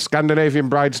 Go to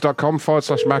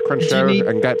scandinavianbrides.com/Macron show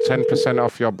and get 10%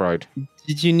 off your bride.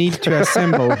 Did you need to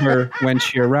assemble her when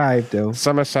she arrived, though?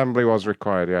 Some assembly was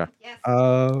required, yeah.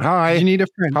 Hi. You need a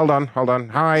friend. Hold on.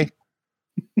 Hi.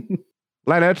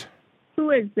 Leonard. Who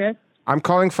is this? I'm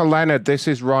calling for Leonard. This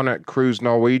is Ron at Cruise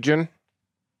Norwegian.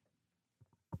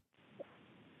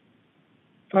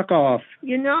 Fuck off.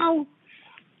 You know,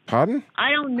 Pardon?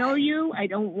 I don't know you. I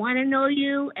don't want to know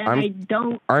you, and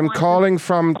I'm calling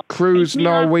from Cruise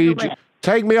Norwegian.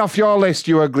 Take me off your list,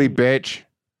 you ugly bitch.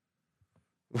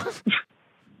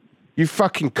 You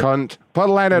fucking cunt. Put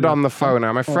Leonard on the phone.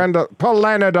 I'm a friend. Put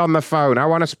Leonard on the phone. I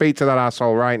want to speak to that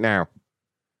asshole right now.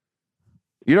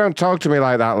 You don't talk to me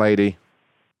like that, lady.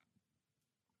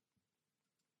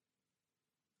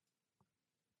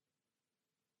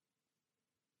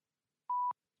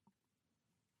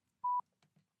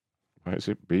 Why is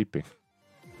it beeping?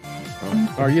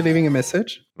 Oh. Are you leaving a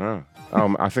message? No.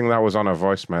 I think that was on her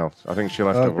voicemail. I think she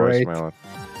left a great. voicemail.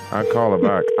 I'll call her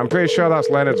back. I'm pretty sure that's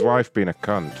Leonard's wife being a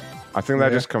cunt. I think they're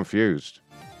just confused.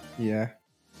 Yeah.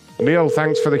 Neil,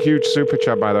 thanks for the huge super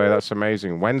chat, by the way. That's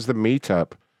amazing. When's the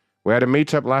meetup? We had a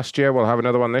meetup last year. We'll have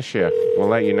another one this year. We'll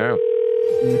let you know.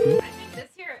 I think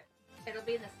this year it'll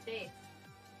be in the States.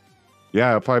 Yeah,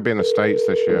 it'll probably be in the States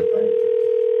this year.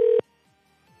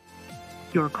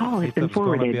 Your call has been It's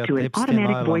gonna be forwarded at to an Epstein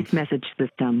automatic Island. voice message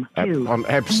system. On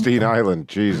Epstein Island.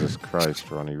 Jesus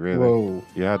Christ, Ronnie, really? Whoa.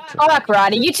 You had to. Fuck,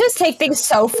 Roddy, you just take things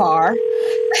so far.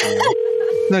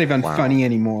 It's not even Wow. funny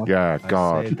anymore. Yeah, I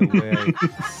God. say the way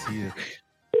I see it.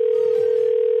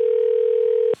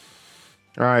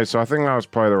 All right, so I think that was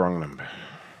probably the wrong number.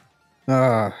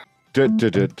 Ah.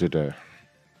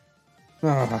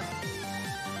 Ah.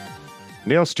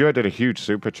 Neil Stewart did a huge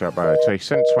super chat by it, so he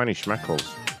sent 20 schmeckles.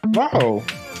 Wow.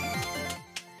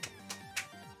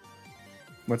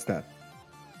 What's that?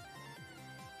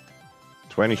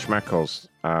 20 schmeckles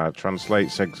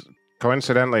translates.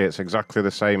 Coincidentally, it's exactly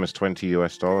the same as $20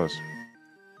 US.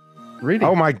 Really?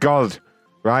 Oh my God!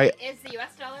 Right? Is the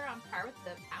US dollar on par with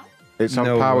the pound? It's on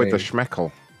No par with way. the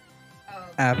schmeckel.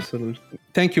 Absolutely.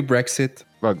 Thank you, Brexit.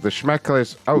 Look, the schmeckel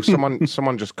is. Oh,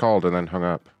 someone just called and then hung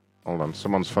up. Hold on,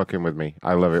 someone's fucking with me.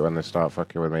 I love it when they start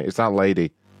fucking with me. It's that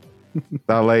lady.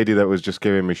 That lady that was just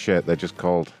giving me shit. They just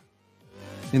called.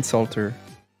 Insult her.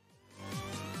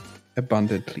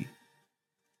 Abundantly.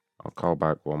 I'll call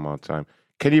back one more time.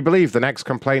 Can you believe the next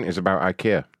complaint is about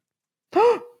IKEA? Are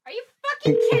you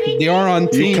fucking kidding They me? are on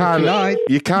team tonight.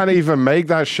 You can't even make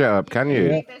that shit up, can you?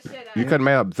 Yeah. You can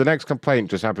make up. The next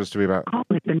complaint just happens to be about. Call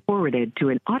has been forwarded to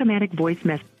an automatic voice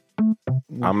message.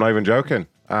 I'm not even joking.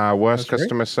 Worst That's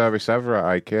customer service ever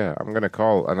at IKEA. I'm going to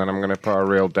call and then I'm going to put a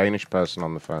real Danish person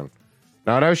on the phone.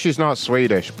 Now, I know she's not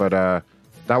Swedish, but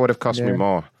that would have cost me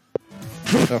more.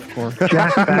 Of course.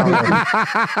 Jack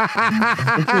Bauer.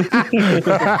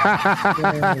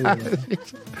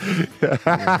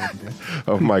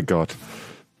 Oh my God.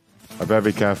 I better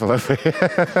be careful of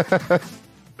it.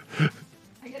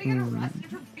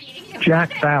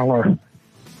 Jack Bauer.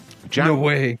 Jack, No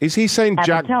way. Is he saying At the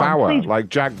Jack tone, Bauer? please. Like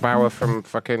Jack Bauer from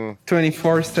fucking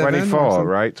 24/7. 24,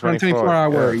 right? 24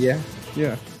 hour, yeah.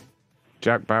 Yeah.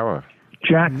 Jack Bauer.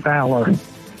 Jack Bauer.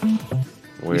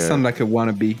 You sound like a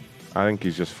wannabe. I think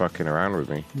he's just fucking around with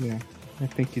me. Yeah. I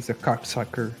think he's a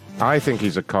cocksucker. I think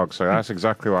he's a cocksucker. That's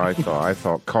exactly what I thought. I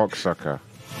thought cocksucker.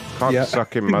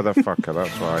 Cocksucking motherfucker.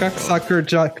 That's what I thought. Cocksucker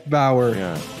Jack Bauer.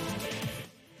 Yeah.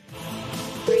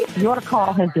 Your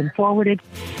call has been forwarded.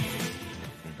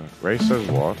 Ray says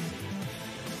what?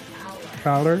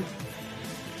 Fowler?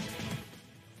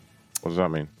 What does that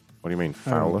mean? What do you mean?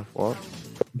 Fowler? What?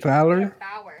 Valor?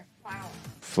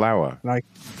 Flower. Like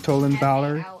Tolan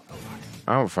Valor?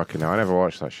 I don't fucking know. I never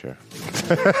watched that show.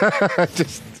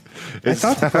 Just. I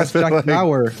thought it was Jack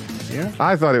Bauer. Yeah.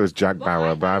 I thought it was Jack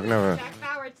Bauer, but I've never.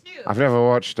 I've never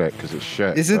watched it because it's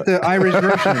shit. Is it the Irish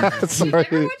version?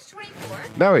 Sorry.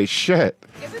 No, it's shit.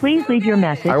 Please leave your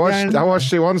message. I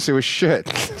watched it once. It was shit.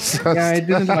 So Yeah, I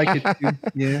didn't like it too.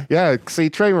 Yeah. Yeah,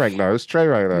 see, Trainwreck knows.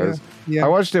 Yeah. I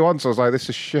watched it once. I was like, this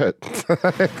is shit.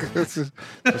 this is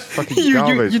fucking you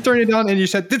garbage. turned it on and you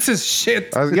said, this is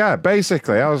shit. Yeah,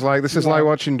 basically. I was like, this is like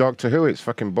watching Doctor Who. It's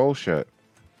fucking bullshit.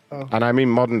 Oh. And I mean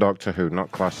modern Doctor Who,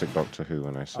 not classic Doctor Who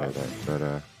when I say that.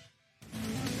 But,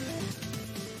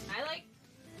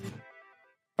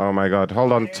 oh my God.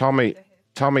 Hold on, Tommy.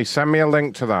 Tommy, send me a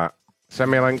link to that.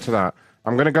 Send me a link to that.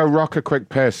 I'm going to go rock a quick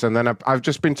piss, and then I've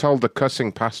just been told the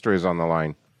cussing pastor is on the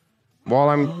line. While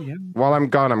I'm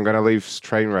gone, I'm going to leave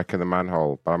Trainwreck in the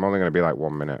manhole, but I'm only going to be like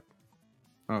 1 minute.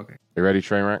 Okay. You ready,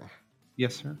 Trainwreck?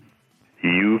 Yes, sir.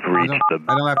 You've reached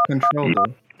I don't have control,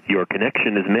 though. Your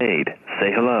connection is made.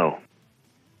 Say hello.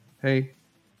 Hey.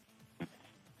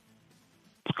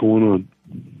 What's going on?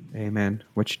 Hey, man.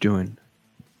 What you doing?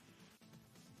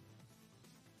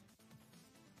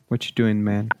 What you doing,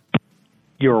 man?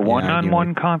 Your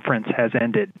one-on-one conference has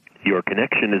ended. Your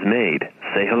connection is made.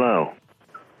 Say hello.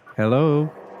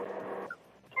 Hello?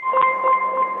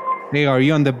 Hey, are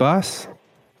you on the bus?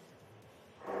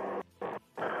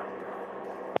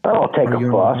 I'll take Are a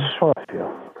you bus. on What I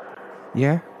feel.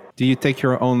 Yeah? Do you take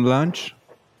your own lunch?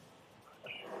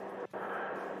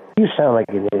 You sound like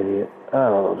an idiot. I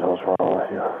don't know what the hell's wrong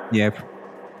with you. Yeah.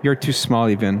 You're too small,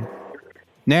 even.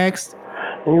 Next.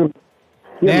 You're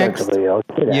Next. mentally ill.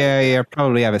 Get out. Yeah,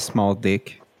 probably have a small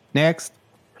dick. Next.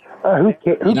 Who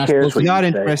cares what Not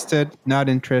you say? interested. Not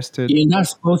interested. You're not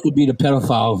supposed to be the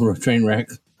pedophile for a train wreck.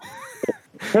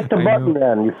 Hit the button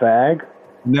then, you fag.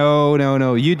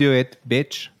 No. You do it,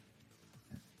 bitch.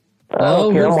 I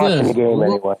don't care. I'm watching the game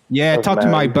anyway. Yeah, Doesn't talk to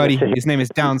matter. my You can buddy. sit here- His name is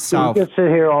Down South. You can sit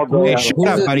here all day. Hey, shut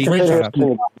up, buddy. Sit here Shut up.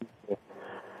 sitting-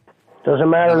 Doesn't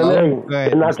matter to me. Go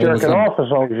ahead. You're not Say jerking something. off as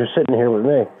long as you're sitting here with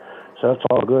me. So that's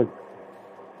all good.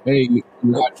 Hey,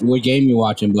 what game you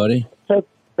watching, buddy?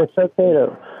 It's okay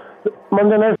to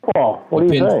Monday Night Football. What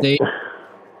do you Penn think? State?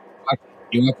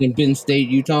 You watching Penn State,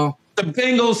 Utah? The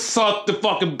Bengals suck. The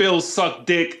fucking Bills suck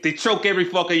dick. They choke every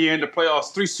fucking year in the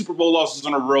playoffs. 3 Super Bowl losses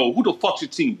in a row. Who the fuck's your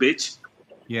team, bitch?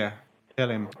 Yeah, tell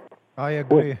him. I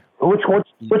agree. Which one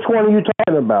are you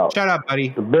talking about? Shut up, buddy.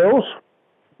 The Bills?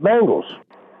 Bengals?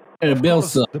 The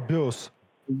Bills suck. The Bills.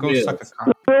 Go suck a cock.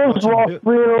 The Bills lost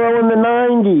 3 in a row in the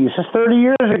 90s. That's 30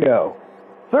 years ago.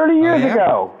 30 years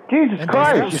ago. Jesus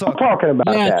Christ, you're still talking about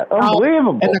that.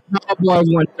 Unbelievable. And the Cowboys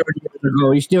won 30 years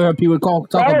ago. You still hear people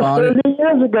talk about it. 30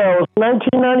 years ago. It was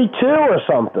 1992 or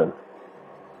something.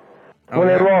 When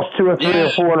they lost 2 or 3 or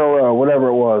 4 in a row, whatever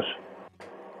it was.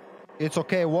 It's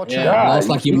okay. Watch Yeah, out. That's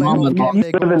like your mama. You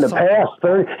live in the past.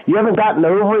 30. You haven't gotten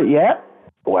over it yet?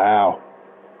 Wow.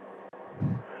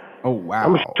 Oh,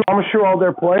 wow. I'm sure all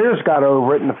their players got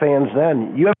over it and the fans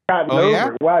then. You haven't gotten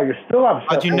over it. Wow, you're still upset.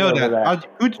 How'd you know over that?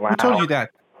 Who told you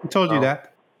that? Who told you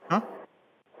that? Huh?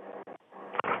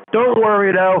 Don't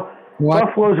worry, though. What?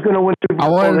 Buffalo's going to win Super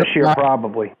Bowl this year,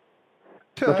 probably.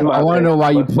 I want to know why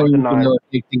you playing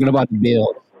thinking about the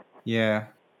Bills. Yeah.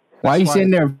 Why are you sitting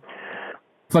there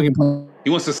fucking playing? He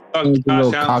wants to suck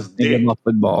Josh Allen's dick.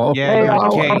 Football. Yeah, Hey, are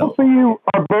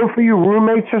both of you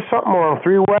roommates or something or on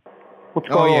 3-way? What's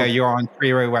going on? You're on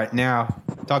 3-way right now.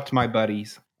 Talk to my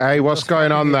buddies. Hey, what's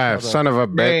going on there, son of a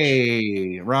bitch?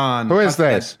 Hey, Ron. Who is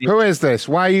this? Who is this?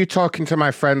 Why are you talking to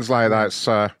my friends like that,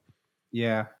 sir?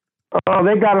 Yeah. Oh,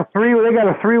 they got a 3-way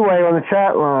on the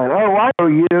chat line. Oh, I know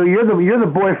you. You're the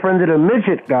boyfriend of the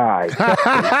midget guy.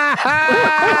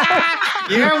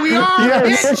 Yeah, we are.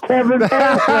 Yes, Kevin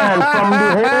Hansen from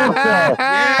New Hampshire.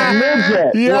 A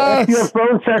midget. Yes. You're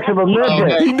phone sex of a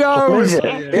midget. He knows.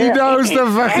 He knows the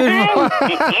fucking.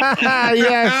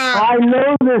 Yes. I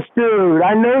know this dude.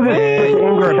 I know this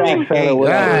English accent or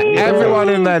whatever. Everyone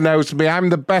in there knows me. I'm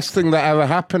the best thing that ever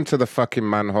happened to the fucking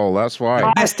manhole. That's why.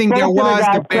 The best thing there was,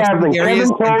 the best thing there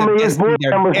is, Kevin told me his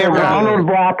boyfriend was Ronald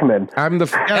Blackman. I'm the.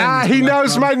 He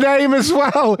knows my name as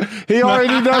well. He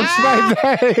already knows my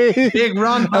name. Big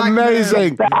Ron Blackman.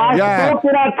 Amazing. I spoke to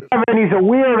that Kevin. He's a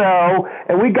weirdo,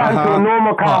 and we got into a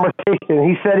normal conversation.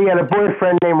 He said he had a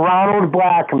boyfriend named Ronald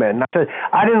Blackman. I said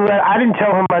I didn't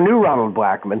tell him I knew Ronald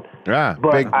Blackman. Yeah,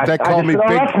 but they call me Big.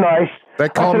 That's nice. They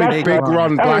call me Big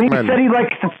Ron Blackman. He said he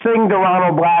likes to sing to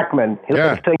Ronald Blackman. He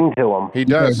likes to sing to him. He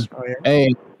does.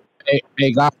 Hey,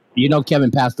 God, you know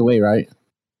Kevin passed away, right?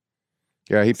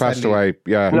 Yeah, he passed away.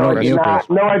 Yeah, no, I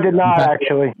did not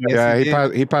actually. Yeah,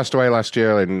 he passed away last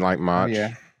year in like March.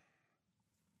 Yeah.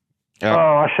 Oh,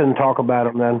 I shouldn't talk about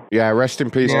him then. Yeah, rest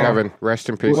in peace, Kevin. Rest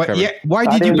in peace, Kevin. Yeah, why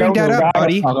did you bring that up,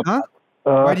 buddy? Huh?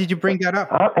 Why did you bring that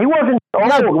up? He wasn't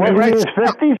old. Was he in his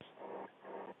 50s?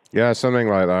 Yeah, something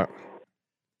like that.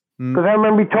 Because I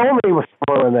remember he told me he was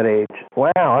still in that age.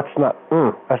 Wow, that's not.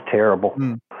 That's terrible.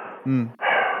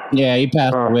 Yeah, he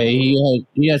passed away.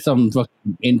 He had some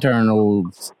fucking internal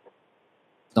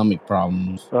stomach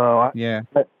problems. Oh, yeah.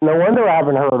 No wonder I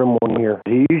haven't heard him on here.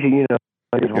 He usually,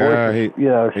 his voice.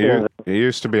 He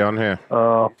used to be on here.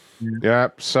 Oh. Yeah,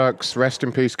 sucks. Rest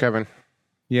in peace, Kevin.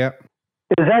 Yep.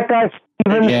 Is that guy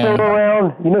Steven still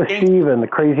around? You know Steven, the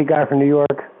crazy guy from New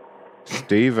York?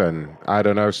 Steven? I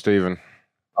don't know Steven.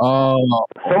 Oh.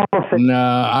 No,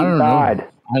 I don't know. I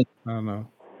don't know.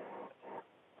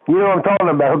 You know what I'm talking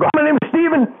about. My name is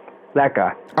Steven. That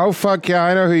guy. Oh, fuck yeah,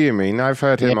 I know who you mean. I've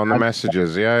heard him on the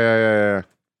messages. Yeah.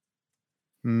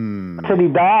 I said he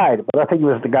died, but I think it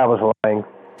was the guy was lying.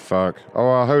 Fuck. Oh,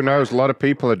 well, who knows? A lot of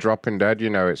people are dropping dead,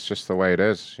 It's just the way it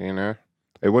is,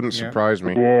 It wouldn't surprise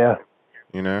me. Yeah.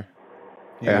 It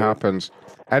happens.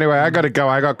 Anyway, I got to go.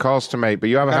 I got calls to make, but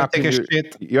you have a happy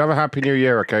new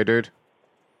year, okay, dude?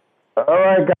 All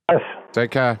right, guys.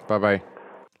 Take care. Bye-bye.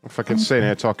 I'm fucking sitting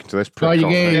here talking to this prick. Oh, you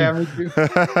game. Yeah, me too.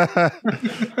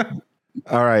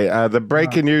 All right. The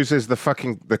breaking news is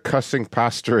the cussing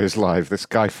pastor is live. This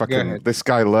guy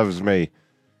loves me.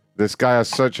 This guy has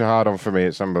such a hard on for me.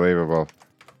 It's unbelievable.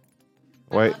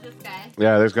 Wait.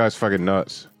 Yeah, this guy's fucking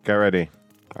nuts. Get ready.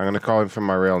 I'm going to call him from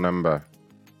my real number.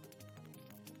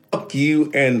 Fuck you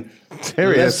and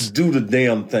let's do the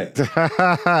damn thing.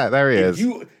 There he is.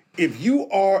 If you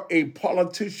are a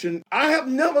politician, I have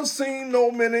never seen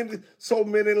so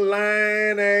many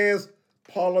lying ass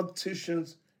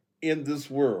politicians in this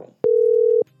world.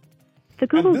 The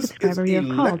Google subscriber you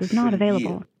have called is not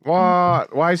available.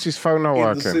 What? Why is his phone not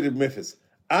working? In the city of Memphis.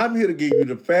 I'm here to give you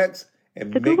the facts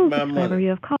and make my money.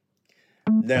 You have called.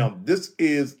 Now, this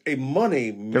is a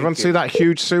money. Did everyone see that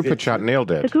huge super chat Neil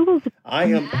did? I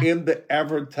am in the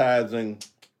advertising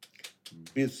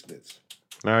business.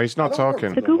 No, he's not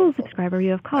talking. The Google subscriber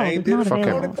you have called is not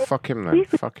available. Fuck him then.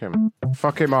 Fuck him.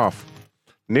 Fuck him off.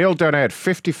 Neil donated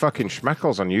 50 fucking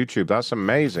schmeckles on YouTube. That's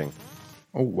amazing.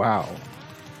 Oh, wow.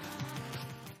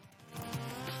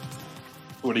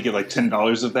 What do you get, like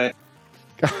 $10 of that?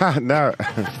 No.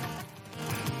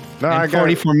 No, and I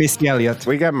 40 for Missy Elliott.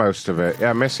 We get most of it.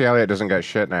 Yeah, Missy Elliott doesn't get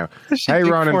shit now. Hey,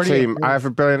 Ron and team, I have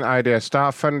a brilliant idea.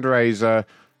 Start a fundraiser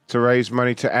to raise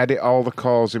money to edit all the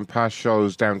calls in past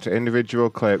shows down to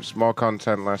individual clips, more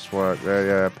content, less work.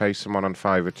 Yeah, pay someone on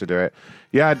Fiverr to do it.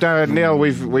 Yeah, Neil,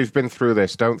 we've been through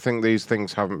this. Don't think these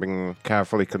things haven't been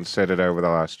carefully considered over the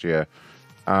last year.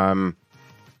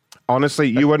 Honestly,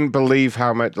 you wouldn't believe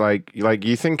how much, like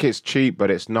you think it's cheap, but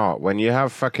it's not. When you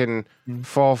have fucking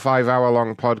 4 or 5 hour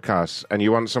long podcasts and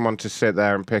you want someone to sit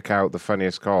there and pick out the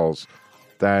funniest calls,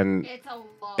 then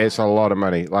it's a lot of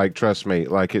money. Like, trust me,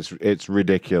 like it's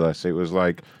ridiculous. It was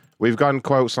like, we've gotten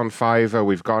quotes on Fiverr,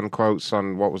 we've gotten quotes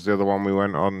on, what was the other one we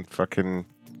went on? Fucking,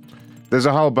 there's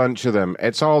a whole bunch of them.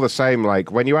 It's all the same.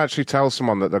 Like, when you actually tell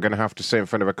someone that they're going to have to sit in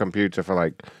front of a computer for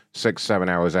like 6-7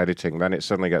 hours editing, then it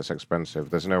suddenly gets expensive.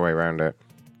 There's no way around it.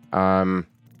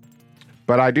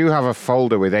 But I do have a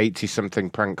folder with 80-something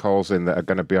prank calls in that are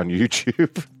going to be on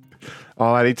YouTube.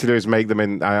 All I need to do is make them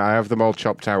in. I have them all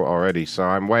chopped out already, so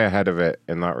I'm way ahead of it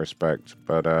in that respect.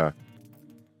 But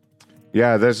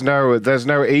yeah, there's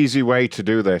no easy way to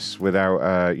do this without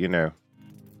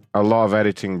a lot of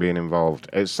editing being involved.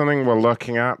 It's something we're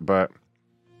looking at, but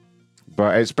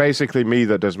it's basically me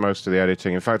that does most of the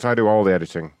editing. In fact, I do all the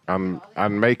editing. I'm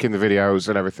making the videos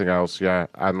and everything else. Yeah,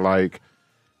 and like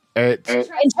it. And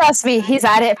trust me, he's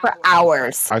at it for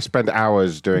hours. I spend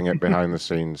hours doing it behind the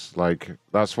scenes. Like,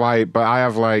 that's why. But I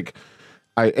have like,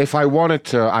 if I wanted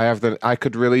to, I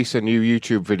could release a new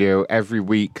YouTube video every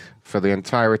week for the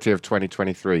entirety of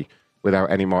 2023 without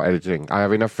any more editing. I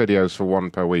have enough videos for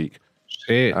one per week.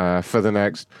 For the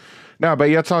next. No, but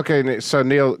you're talking. So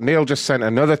Neil just sent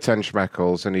another 10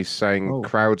 schmeckles, and he's saying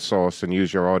crowdsource and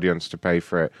use your audience to pay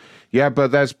for it. Yeah,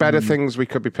 but there's better things we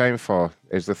could be paying for.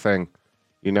 Is the thing,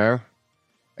 you know?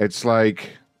 It's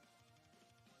like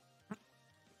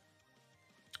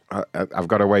I've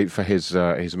got to wait for his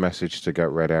message to get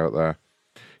read out there.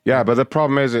 Yeah, but the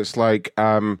problem is, it's like.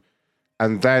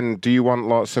 And then, do you want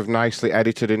lots of nicely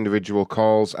edited individual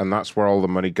calls, and that's where all the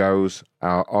money goes?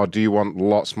 Or do you want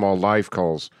lots more live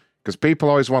calls? Because people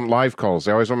always want live calls.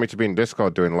 They always want me to be in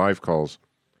Discord doing live calls.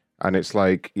 And it's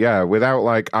like, yeah, without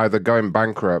like either going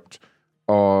bankrupt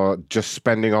or just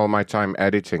spending all my time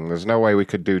editing, there's no way we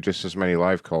could do just as many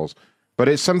live calls. But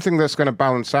it's something that's going to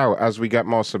balance out as we get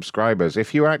more subscribers.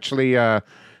 If you actually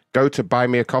go to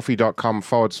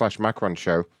buymeacoffee.com/Macron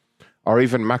Show, or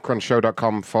even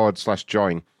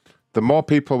macronshow.com/join. The more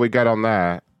people we get on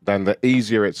there, then the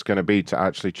easier it's going to be to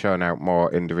actually churn out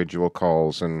more individual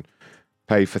calls and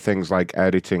pay for things like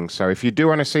editing. So if you do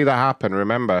want to see that happen,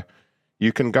 remember,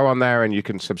 you can go on there and you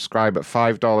can subscribe at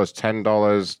 $5, $10,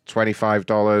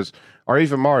 $25, or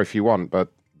even more if you want. But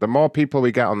the more people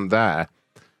we get on there,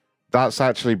 that's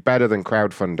actually better than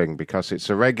crowdfunding, because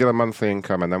it's a regular monthly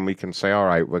income, and then we can say, all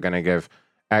right, we're going to give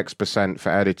X% for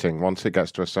editing once it gets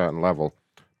to a certain level.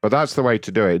 But that's the way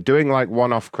to do it. Doing like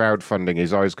one-off crowdfunding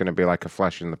is always going to be like a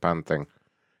flash in the pan thing.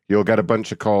 You'll get a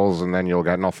bunch of calls and then you'll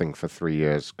get nothing for 3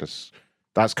 years, because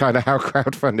that's kind of how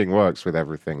crowdfunding works with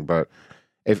everything. But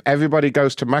if everybody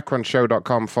goes to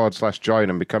macronshow.com/join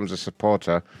and becomes a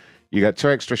supporter, you get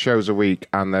 2 extra shows a week,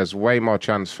 and there's way more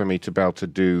chance for me to be able to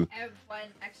do one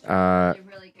extra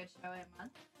really good show a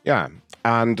month. Yeah.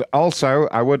 And also,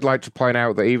 I would like to point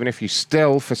out that even if you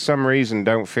still, for some reason,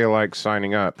 don't feel like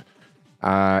signing up,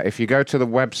 if you go to the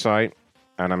website,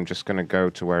 and I'm just going to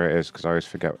go to where it is because I always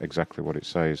forget exactly what it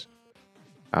says.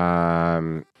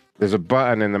 There's a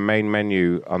button in the main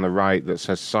menu on the right that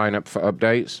says sign up for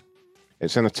updates.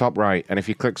 It's in the top right. And if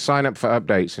you click sign up for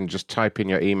updates and just type in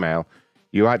your email,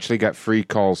 you actually get free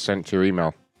calls sent to your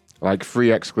email. Like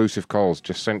free exclusive calls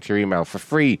just sent to your email for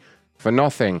free, for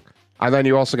nothing. And then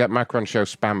you also get Macron Show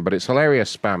spam, but it's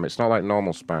hilarious spam. It's not like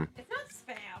normal spam. It's not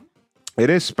spam. It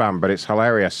is spam, but it's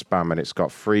hilarious spam, and it's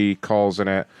got free calls in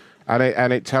it.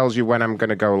 And it tells you when I'm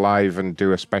going to go live and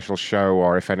do a special show,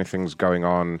 or if anything's going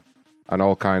on, and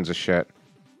all kinds of shit.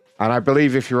 And I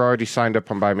believe if you're already signed up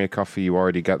on Buy Me a Coffee, you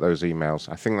already get those emails.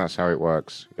 I think that's how it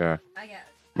works. Yeah. I get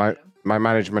it. My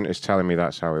management is telling me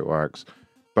that's how it works.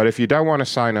 But if you don't want to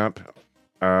sign up,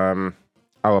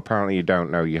 apparently you don't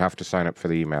know. You have to sign up for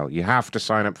the email. You have to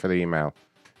sign up for the email.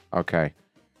 Okay.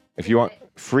 If you want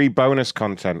free bonus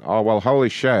content, oh, well, holy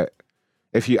shit.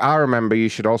 If you are a member, you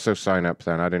should also sign up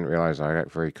then. I didn't realize. I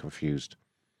got very confused.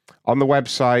 On the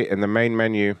website, in the main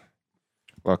menu,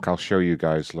 look, I'll show you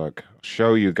guys. Look, I'll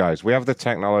show you guys. We have the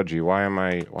technology. Why am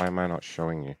I not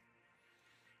showing you?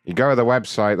 You go to the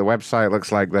website. The website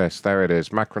looks like this. There it is,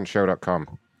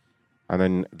 macronshow.com. And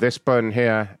then this button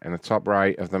here in the top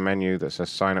right of the menu that says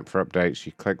sign up for updates,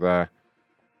 you click there.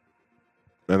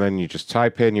 And then you just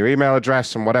type in your email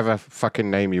address and whatever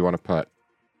fucking name you want to put.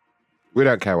 We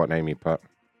don't care what name you put.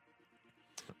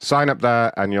 Sign up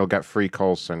there and you'll get free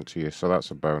calls sent to you. So that's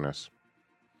a bonus.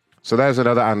 So there's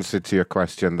another answer to your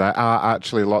question. There are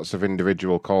actually lots of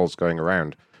individual calls going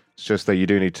around. It's just that you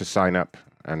do need to sign up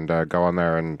and go on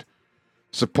there and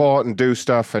support and do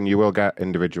stuff, and you will get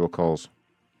individual calls.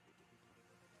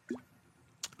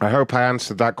 I hope I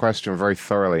answered that question very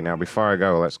thoroughly. Now, before I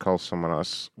go, let's call someone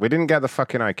else. We didn't get the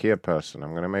fucking IKEA person.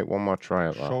 I'm going to make one more try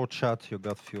at that. Show chat, you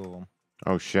got few of them.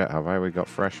 Oh, shit, have I? We got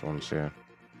fresh ones here.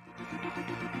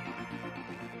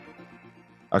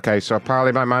 Okay, so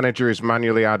apparently my manager is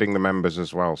manually adding the members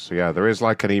as well. So, yeah, there is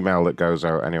like an email that goes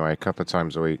out anyway, a couple of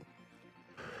times a week.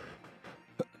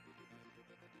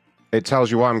 It tells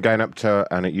you what I'm getting up to,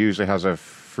 and it usually has a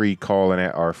free call in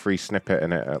it, or a free snippet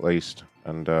in it, at least.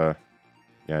 And,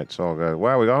 yeah, it's all good.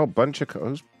 Well, we got a whole bunch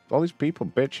of... all these people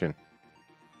bitching.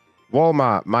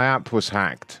 Walmart, my app was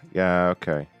hacked. Yeah,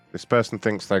 okay. This person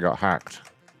thinks they got hacked.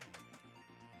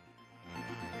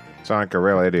 Sound like a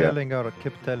real idiot.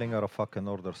 Keep telling her fucking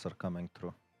orders are coming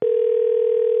through.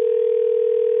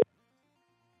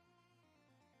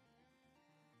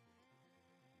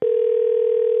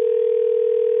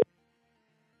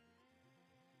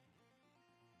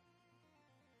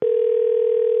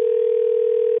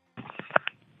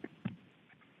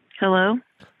 Hello?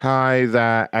 Hi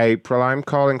there, April. I'm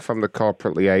calling from the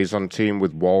corporate liaison team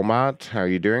with Walmart. How are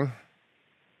you doing?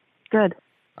 Good.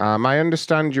 I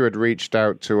understand you had reached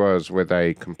out to us with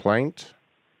a complaint.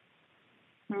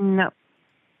 No.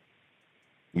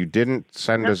 You didn't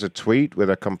send us a tweet with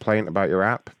a complaint about your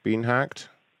app being hacked?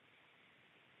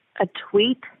 A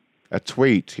tweet? A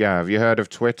tweet, yeah. Have you heard of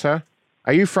Twitter?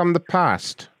 Are you from the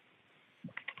past?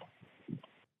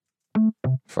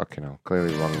 Fucking hell,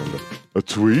 clearly wrong number. A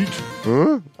tweet?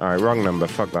 Huh? Alright, wrong number.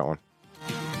 Fuck that one.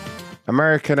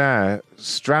 American Air,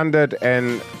 stranded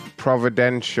in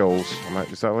Providentials.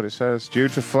 Is that what it says? Due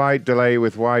to flight delay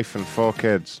with wife and 4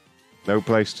 kids. No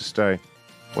place to stay.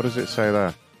 What does it say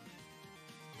there?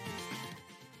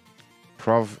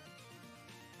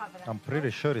 I'm pretty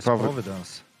sure it's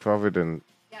Providence. Providence.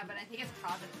 Yeah, but I think it's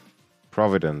Providence.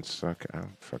 Providence. Okay. Oh,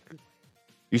 fuck.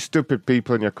 You stupid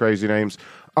people and your crazy names.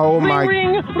 Oh my.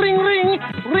 Ring, ring, ring, ring,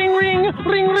 ring,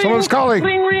 ring, ring. Someone's calling.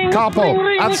 Ring, ring. Carpool. Ring,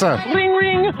 ring, Answer. Ring,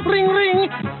 ring, ring, ring.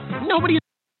 Nobody.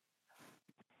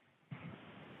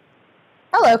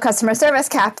 Hello, customer service.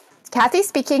 Kathy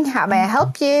speaking. How may I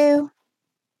help you?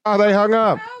 Oh, they hung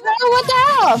up. No, what the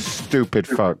hell? Stupid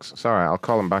fucks. It's all right. I'll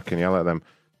call them back and yell at them.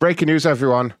 Breaking news,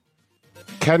 everyone.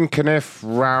 Ken Kniff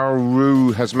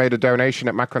Rauru has made a donation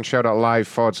at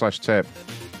macronshow.live/tip.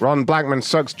 Ron Blackman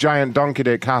sucks giant donkey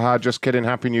dick. Haha, just kidding.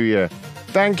 Happy New Year.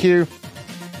 Thank you.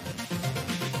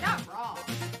 Not wrong.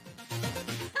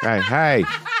 Hey.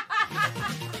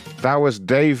 That was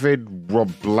David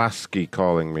Roblaski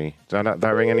calling me. Does that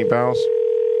ring any bells?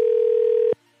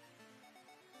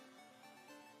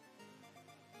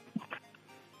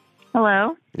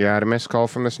 Hello? Yeah, I had a missed call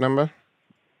from this number.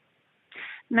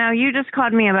 Now, you just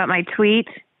called me about my tweet.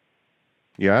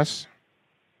 Yes?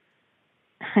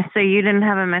 So you didn't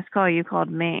have a missed call, you called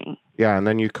me. Yeah, and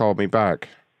then you called me back.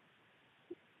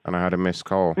 And I had a missed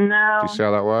call. No. Do you see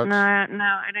how that works? No,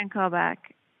 I didn't call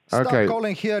back. Stop Okay.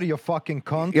 calling here, you fucking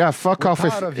cunt. Yeah, fuck off.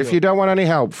 If you don't want any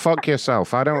help, fuck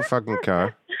yourself. I don't fucking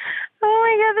care. Oh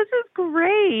my god, this is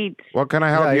great. What can I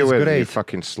help you it's with, great. you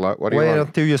fucking slut? What do you Wait want?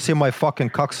 until you see my fucking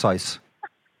cock size.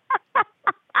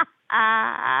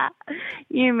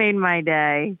 You made my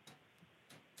day.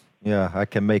 Yeah, I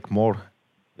can make more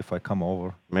if I come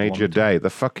over. Made your day. The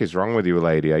fuck is wrong with you,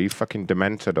 lady? Are you fucking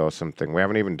demented or something? We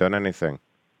haven't even done anything.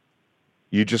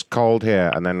 You just called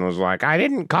here and then was like, I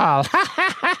didn't call.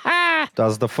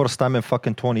 That's the first time in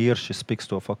fucking 20 years she speaks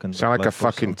to a fucking... Sound like a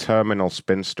person. fucking terminal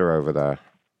spinster over there.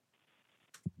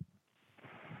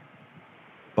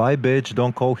 Bye, bitch.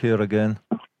 Don't call here again.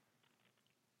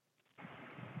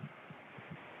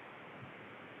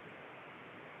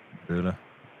 Really?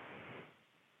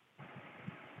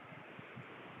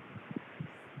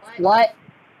 What?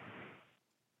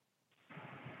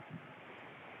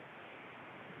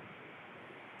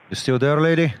 You still there,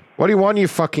 lady? What do you want, you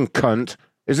fucking cunt?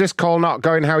 Is this call not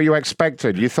going how you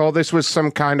expected? You thought this was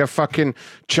some kind of fucking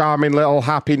charming little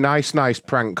happy nice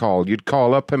prank call. You'd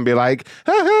call up and be like,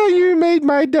 haha, you made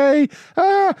my day.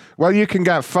 Ah. Well, you can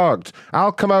get fucked.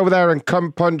 I'll come over there and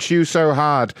come punch you so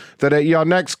hard that at your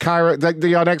next your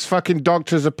next fucking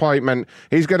doctor's appointment,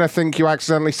 he's going to think you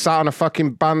accidentally sat on a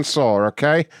fucking bandsaw,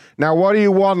 okay? Now, what do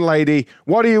you want, lady?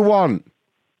 What do you want?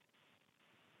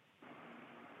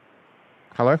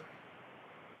 Hello?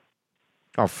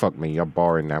 Oh, fuck me. You're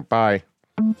boring now. Bye.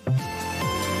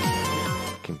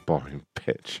 Fucking boring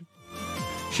bitch.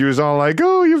 She was all like,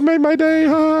 oh, you've made my day,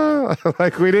 huh?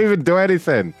 Like, we didn't even do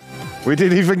anything. We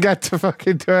didn't even get to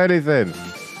fucking do anything.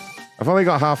 I've only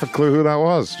got half a clue who that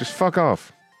was. Just fuck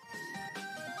off.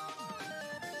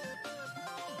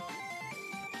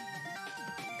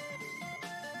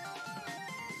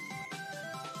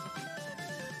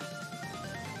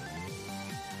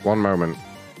 One moment.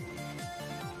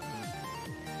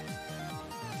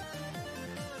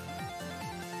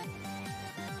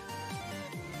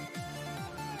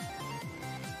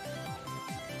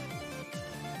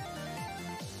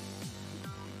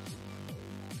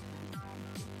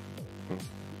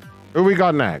 Who we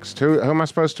got next? Who am I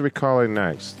supposed to be calling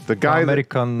next? The guy,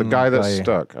 the guy that's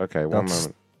stuck. Okay, one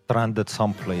moment. Stranded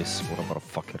someplace, whatever the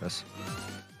fuck it is.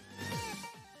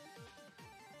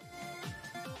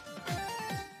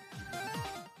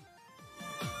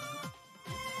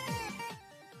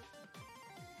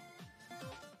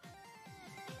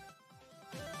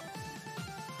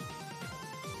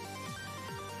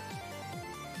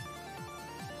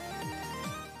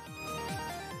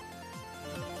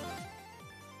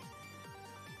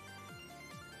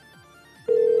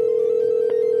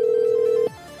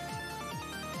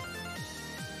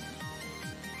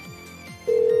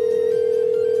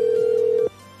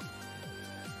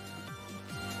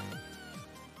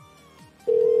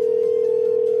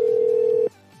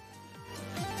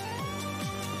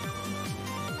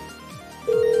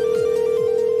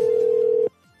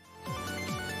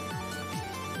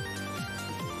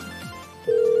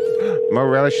 Mo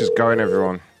Relish is going,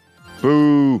 everyone.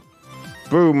 Boo!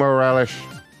 Boo, Mo Relish.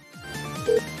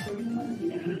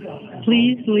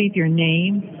 Please leave your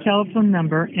name, telephone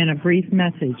number, and a brief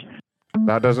message.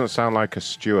 That doesn't sound like a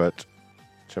Stuart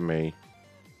to me.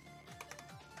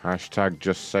 Hashtag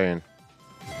just saying.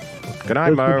 Good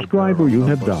night, Mo. The subscriber you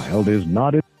have dialed is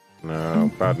not in.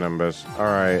 No, bad numbers. All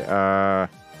right.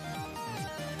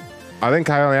 I think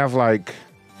I only have like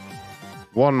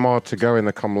one more to go in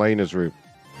the complainers route.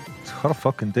 It's a hard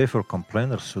fucking day for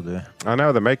complainers today. I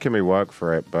know, they're making me work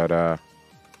for it, but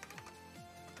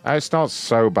it's not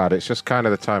so bad. It's just kind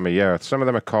of the time of year. Some of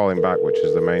them are calling back, which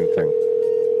is the main thing.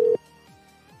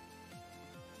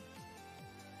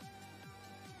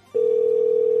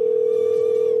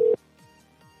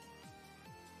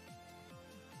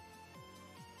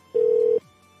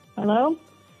 Hello?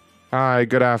 Hi,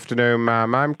 good afternoon,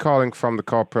 ma'am. I'm calling from the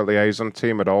corporate liaison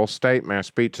team at Allstate. May I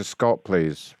speak to Scott,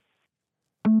 please?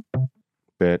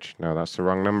 Bitch. No, that's the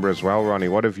wrong number as well, Ronnie.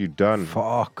 What have you done?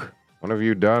 Fuck. What have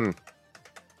you done?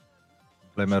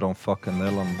 Blame it on fucking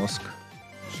Elon Musk.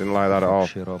 Didn't like that at all.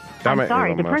 Shit up. Damn I'm it, sorry,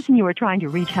 Elon the Musk. person you are trying to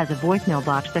reach has a voicemail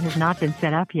box that has not been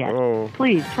set up yet. Oh.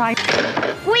 Please try.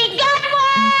 We got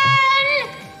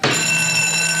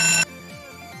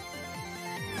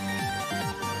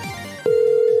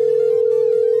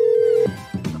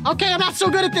one! Okay, I'm not so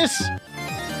good at this.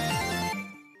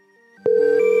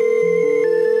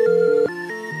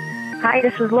 Hi,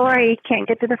 this is Lori. Can't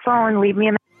get to the phone. Leave me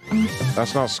a message.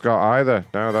 That's not Scott either.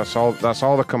 No, that's all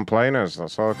the complainers.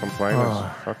 That's all the complainers.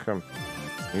 Oh. Fuck them.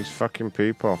 These fucking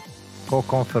people. Call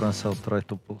conference, I'll try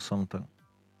to pull something.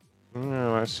 Yeah,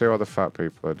 let's see what the fat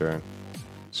people are doing.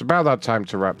 It's about that time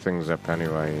to wrap things up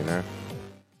anyway, you know?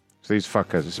 It's these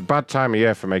fuckers. It's a bad time of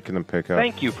year for making them pick up.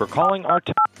 Thank you for calling our...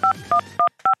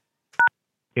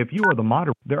 If you are the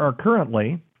moderator, there are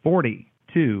currently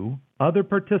 42 other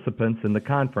participants in the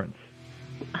conference.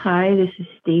 Hi, this is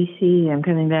Stacy. I'm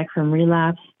coming back from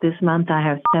relapse. This month I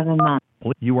have 7 months.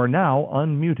 You are now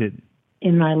unmuted.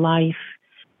 In my life,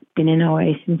 been in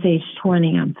OA since age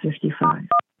 20. I'm 55.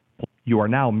 You are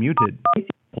now muted.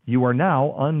 You are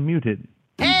now unmuted.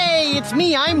 Hey, it's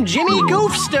me. I'm Jimmy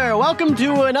Goofster. Welcome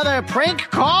to another prank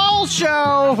call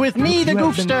show with me, the You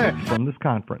have been Goofster. kicked from this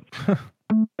conference.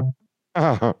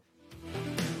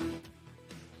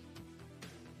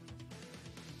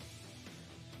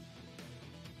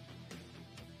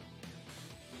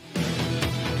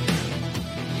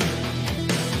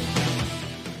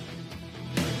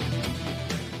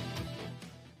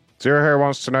 Zero Hair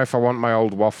wants to know if I want my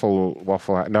old waffle.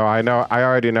 No, I know. I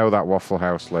already know that Waffle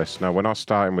House list. No, we're not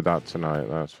starting with that tonight.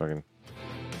 That's fucking.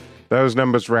 Those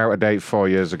numbers were out of date 4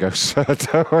 years ago, so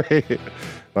don't worry.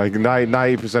 Like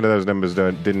 90% of those numbers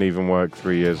didn't even work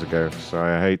 3 years ago. So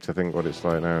I hate to think what it's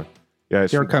like now. Yeah,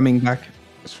 They're coming back.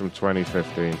 It's from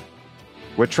 2015.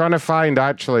 We're trying to find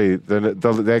actually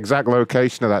the exact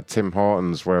location of that Tim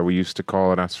Hortons where we used to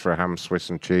call and ask for a ham, Swiss,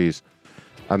 and cheese.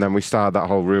 And then we started that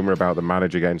whole rumor about the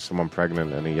manager getting someone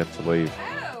pregnant and he had to leave.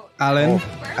 Alan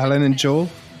and Joel.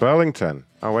 Burlington.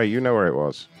 Oh, wait, you know where it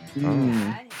was.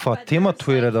 Fatima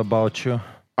tweeted about you.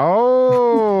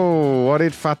 Oh, what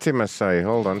did Fatima say?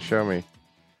 Hold on, show me.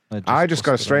 I just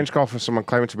got a strange call from someone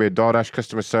claiming to be a DoorDash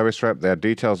customer service rep. They had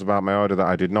details about my order that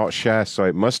I did not share, so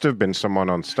it must have been someone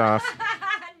on staff.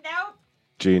 Nope.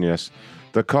 Genius.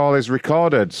 The call is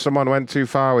recorded. Someone went too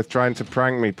far with trying to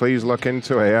prank me. Please look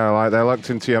into it. Yeah, like they looked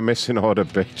into your missing order,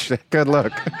 bitch. Good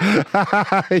luck.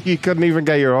 You couldn't even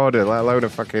get your order, let alone a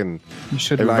fucking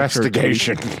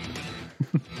investigation.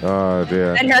 Oh,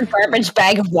 dear. And her garbage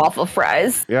bag of waffle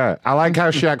fries. Yeah, I like how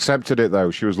she accepted it,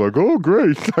 though. She was like, oh,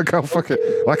 great. Like, I'll fuck it.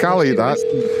 Like, I'll eat that.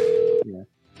 Yeah.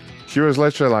 She was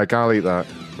literally like, I'll eat that.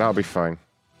 That'll be fine.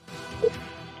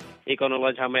 Econo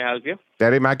Lunch, how may I help you?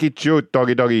 Daddy Maggie Chute,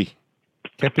 doggy.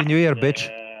 Happy New Year, bitch.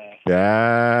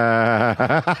 Yeah.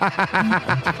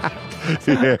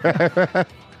 Yeah.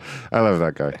 I love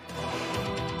that guy.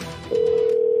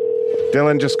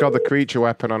 Dylan just got the creature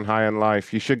weapon on High on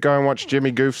Life. You should go and watch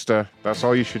Jimmy Goofster. That's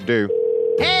all you should do.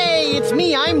 Hey, it's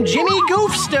me. I'm Jimmy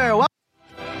Goofster.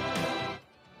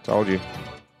 Told you.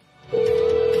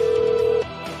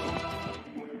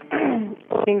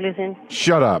 Listen.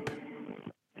 Shut up.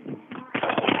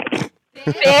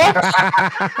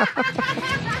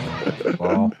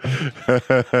 Wow.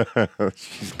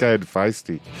 She's kind of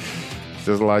feisty. She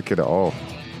doesn't like it at all.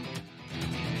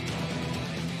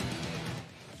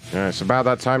 Yeah, it's about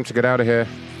that time to get out of here.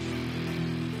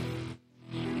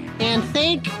 And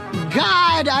thank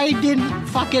God I didn't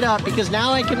fuck it up, because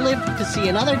now I can live to see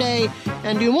another day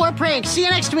and do more pranks. See you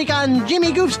next week on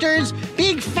Jimmy Goofster's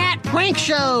Big Fat Prank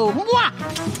Show.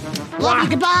 Mwah! Love you,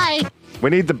 goodbye.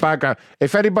 We need the background.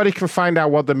 If anybody can find out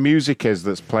what the music is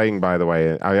that's playing, by the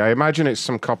way, I imagine it's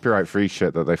some copyright-free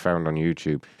shit that they found on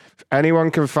YouTube. If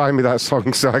anyone can find me that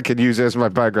song so I can use it as my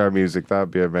background music,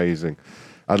 that'd be amazing.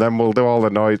 And then we'll do all the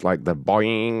noise, like the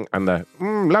boing and the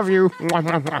love you.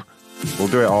 We'll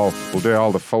do it all. We'll do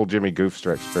all the full Jimmy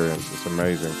Goofster experience. It's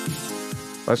amazing.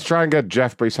 Let's try and get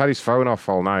Jeff, but he's had his phone off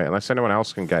all night, unless anyone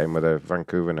else can get him with a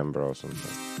Vancouver number or something.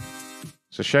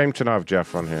 It's a shame to not have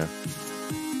Jeff on here.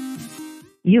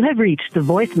 You have reached the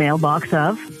voicemail box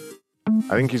of...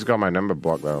 I think he's got my number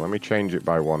blocked, though. Let me change it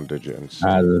by 1 digit and see.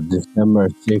 As of December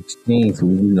 16th,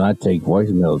 we do not take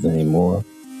voicemails anymore.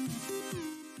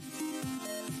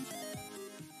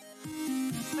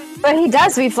 But he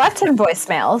does. We've left him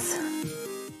voicemails.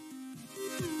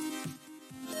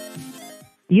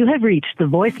 You have reached the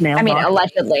voicemail I mean, box.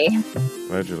 allegedly.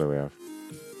 Allegedly, we have.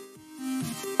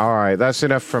 All right, that's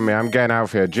enough from me. I'm getting out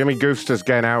of here. Jimmy Goofster's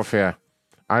getting out of here.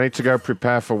 I need to go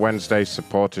prepare for Wednesday's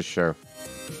supporters show.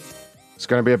 It's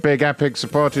going to be a big, epic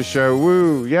supporters show.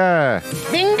 Woo, yeah.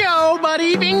 Bingo,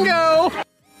 buddy, bingo.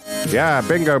 Yeah,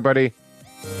 bingo, buddy.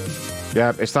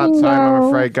 Yeah, it's that time, I'm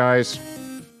afraid, guys.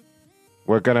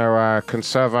 We're going to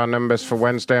conserve our numbers for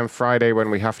Wednesday and Friday when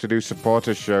we have to do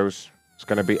supporters shows. It's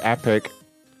going to be epic.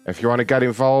 If you want to get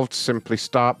involved, simply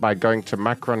start by going to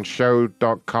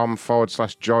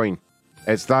macronshow.com/join.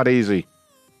 It's that easy.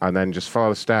 And then just follow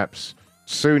the steps.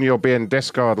 Soon you'll be in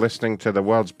Discord listening to the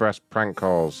world's best prank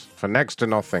calls for next to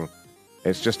nothing.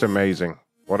 It's just amazing.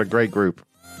 What a great group.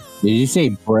 Did you say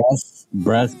breast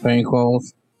prank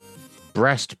calls?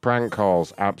 Breast prank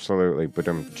calls, absolutely. But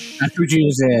that's what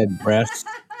you said, breast.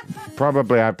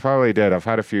 I probably did. I've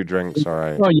had a few drinks, all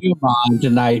right. Oh, you're on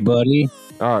tonight, buddy.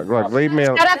 Oh, look, leave me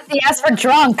alone. Shut up, the ass for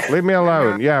drunk. Leave me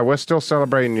alone. Yeah, we're still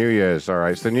celebrating New Year's, all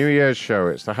right? It's the New Year's show.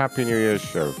 It's the Happy New Year's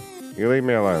show. You leave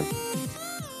me alone.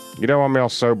 You don't want me all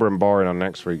sober and boring on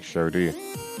next week's show, do you?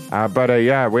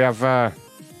 Yeah, we have a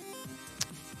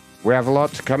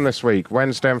lot to come this week.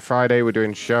 Wednesday and Friday, we're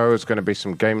doing shows. Going to be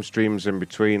some game streams in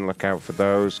between. Look out for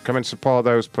those. Come and support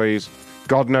those, please.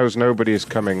 God knows nobody is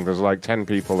coming. There's like 10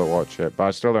 people that watch it, but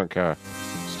I still don't care.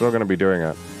 Still going to be doing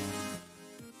it.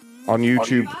 On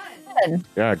YouTube.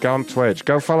 Yeah, go on Twitch.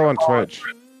 Go follow on Twitch.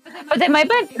 But they might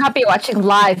not be watching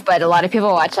live, but a lot of people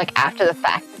watch like after the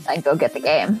fact and go get the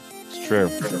game. It's true.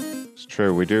 It's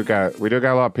true. We do get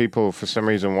a lot of people for some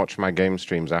reason watch my game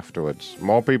streams afterwards.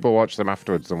 More people watch them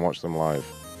afterwards than watch them live.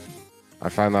 I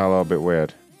find that a little bit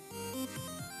weird.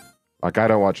 Like, I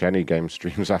don't watch any game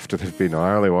streams after they've been on.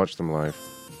 I only watch them live.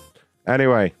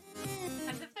 Anyway.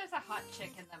 As if there's a hot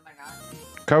chick in them or not.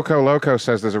 Coco Loco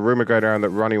says there's a rumor going around that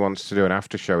Ronnie wants to do an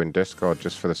after show in Discord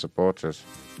just for the supporters.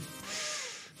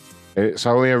 It's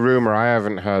only a rumor. I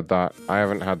haven't heard that. I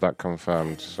haven't had that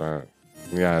confirmed. So,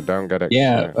 yeah, don't get it.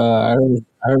 Yeah, I heard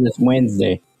it's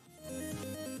Wednesday.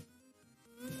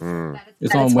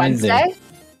 It's on Wednesday.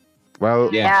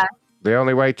 Well, yeah. The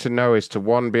only way to know is to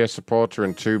 1, be a supporter,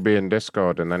 and 2, be in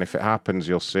Discord. And then if it happens,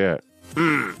 you'll see it.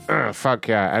 Fuck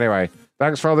yeah. Anyway,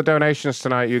 thanks for all the donations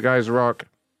tonight. You guys rock.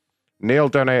 Neil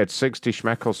donated 60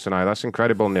 schmeckles tonight. That's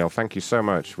incredible, Neil. Thank you so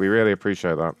much. We really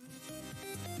appreciate that.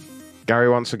 Gary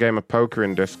wants a game of poker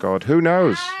in Discord. Who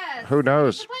knows? Yes. Who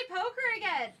knows? Let's play poker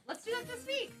again. Let's do that this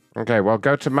week. Okay, well,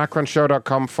 go to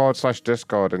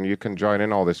macronshow.com/Discord and you can join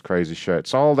in all this crazy shit.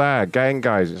 It's all there. Gang,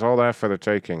 guys. It's all there for the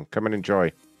taking. Come and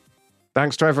enjoy.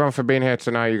 Thanks to everyone for being here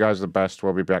tonight. You guys are the best.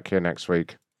 We'll be back here next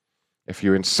week. If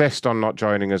you insist on not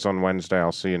joining us on Wednesday,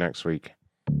 I'll see you next week.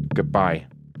 Goodbye.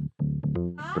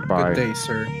 Goodbye. Good day,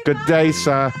 sir. Good day,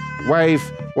 sir. Wave,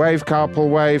 carpool,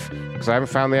 wave. Because I haven't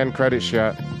found the end credits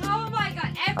yet. Oh my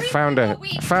god, I found it.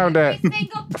 I found it. I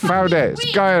found it.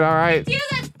 It's going, all right. We do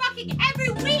this fucking every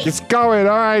week. It's going,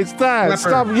 all right. It's there. Leopard.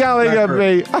 Stop yelling at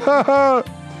me.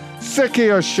 Sick of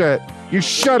your shit. You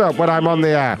shut up when I'm on the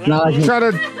air. I'm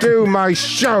trying to do my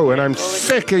show, and I'm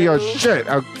sick of your shit,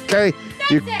 okay?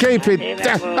 You keep it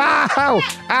down. Ow!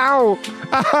 Ow!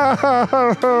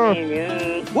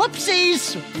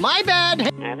 Whoopsies! My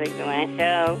bad. I think to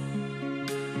myself.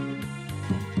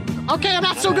 Okay, I'm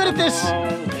not so good at this.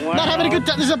 Not having a good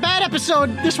time. This is a bad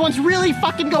episode. This one's really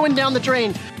fucking going down the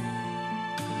drain.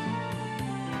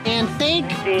 And thank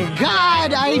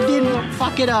God I didn't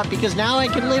fuck it up, because now I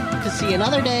can live to see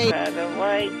another day.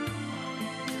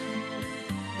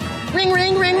 Ring,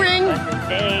 ring, ring, ring.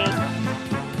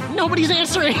 Nobody's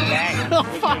answering. Oh,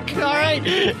 fuck. All right.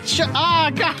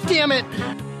 God damn it.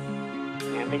 I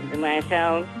think to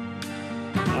myself.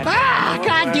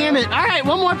 God damn it. All right,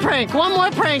 one more prank.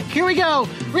 Here we go.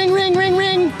 Ring, ring, ring,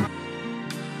 ring.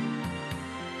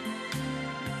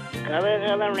 Colors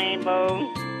of the rainbow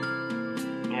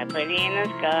are pretty in the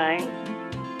sky.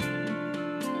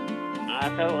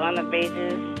 Also on the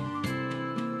bases.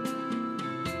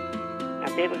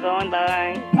 People going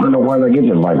by. I don't know why they get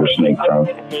the viper snake from.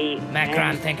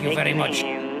 Macron, thank you very much.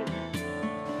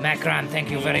 Macron, thank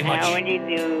you very much. How would you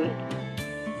do?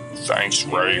 Thanks,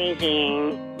 Ray.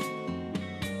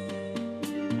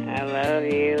 I love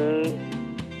you.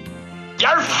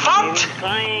 You're fucked!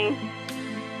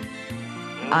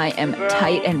 I am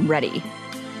tight and ready.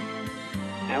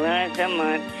 I learned so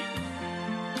much.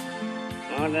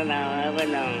 More than I'll ever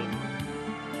know.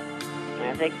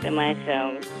 I think to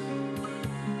myself,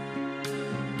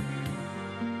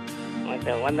 what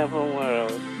a wonderful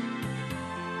world.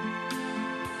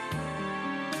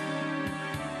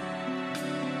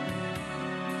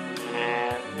 I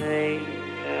think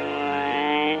to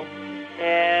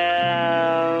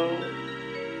myself.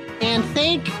 And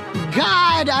thank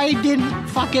God I didn't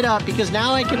fuck it up, because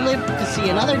now I can live to see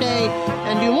another day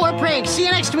and do more pranks. See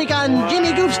you next week on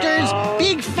Jimmy Goofster's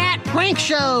Big Fat Prank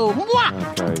Show. Mwah!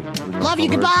 Okay. Love you.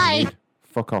 Goodbye.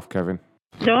 Fuck off, Kevin.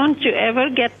 Don't you ever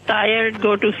get tired,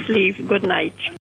 go to sleep. Good night.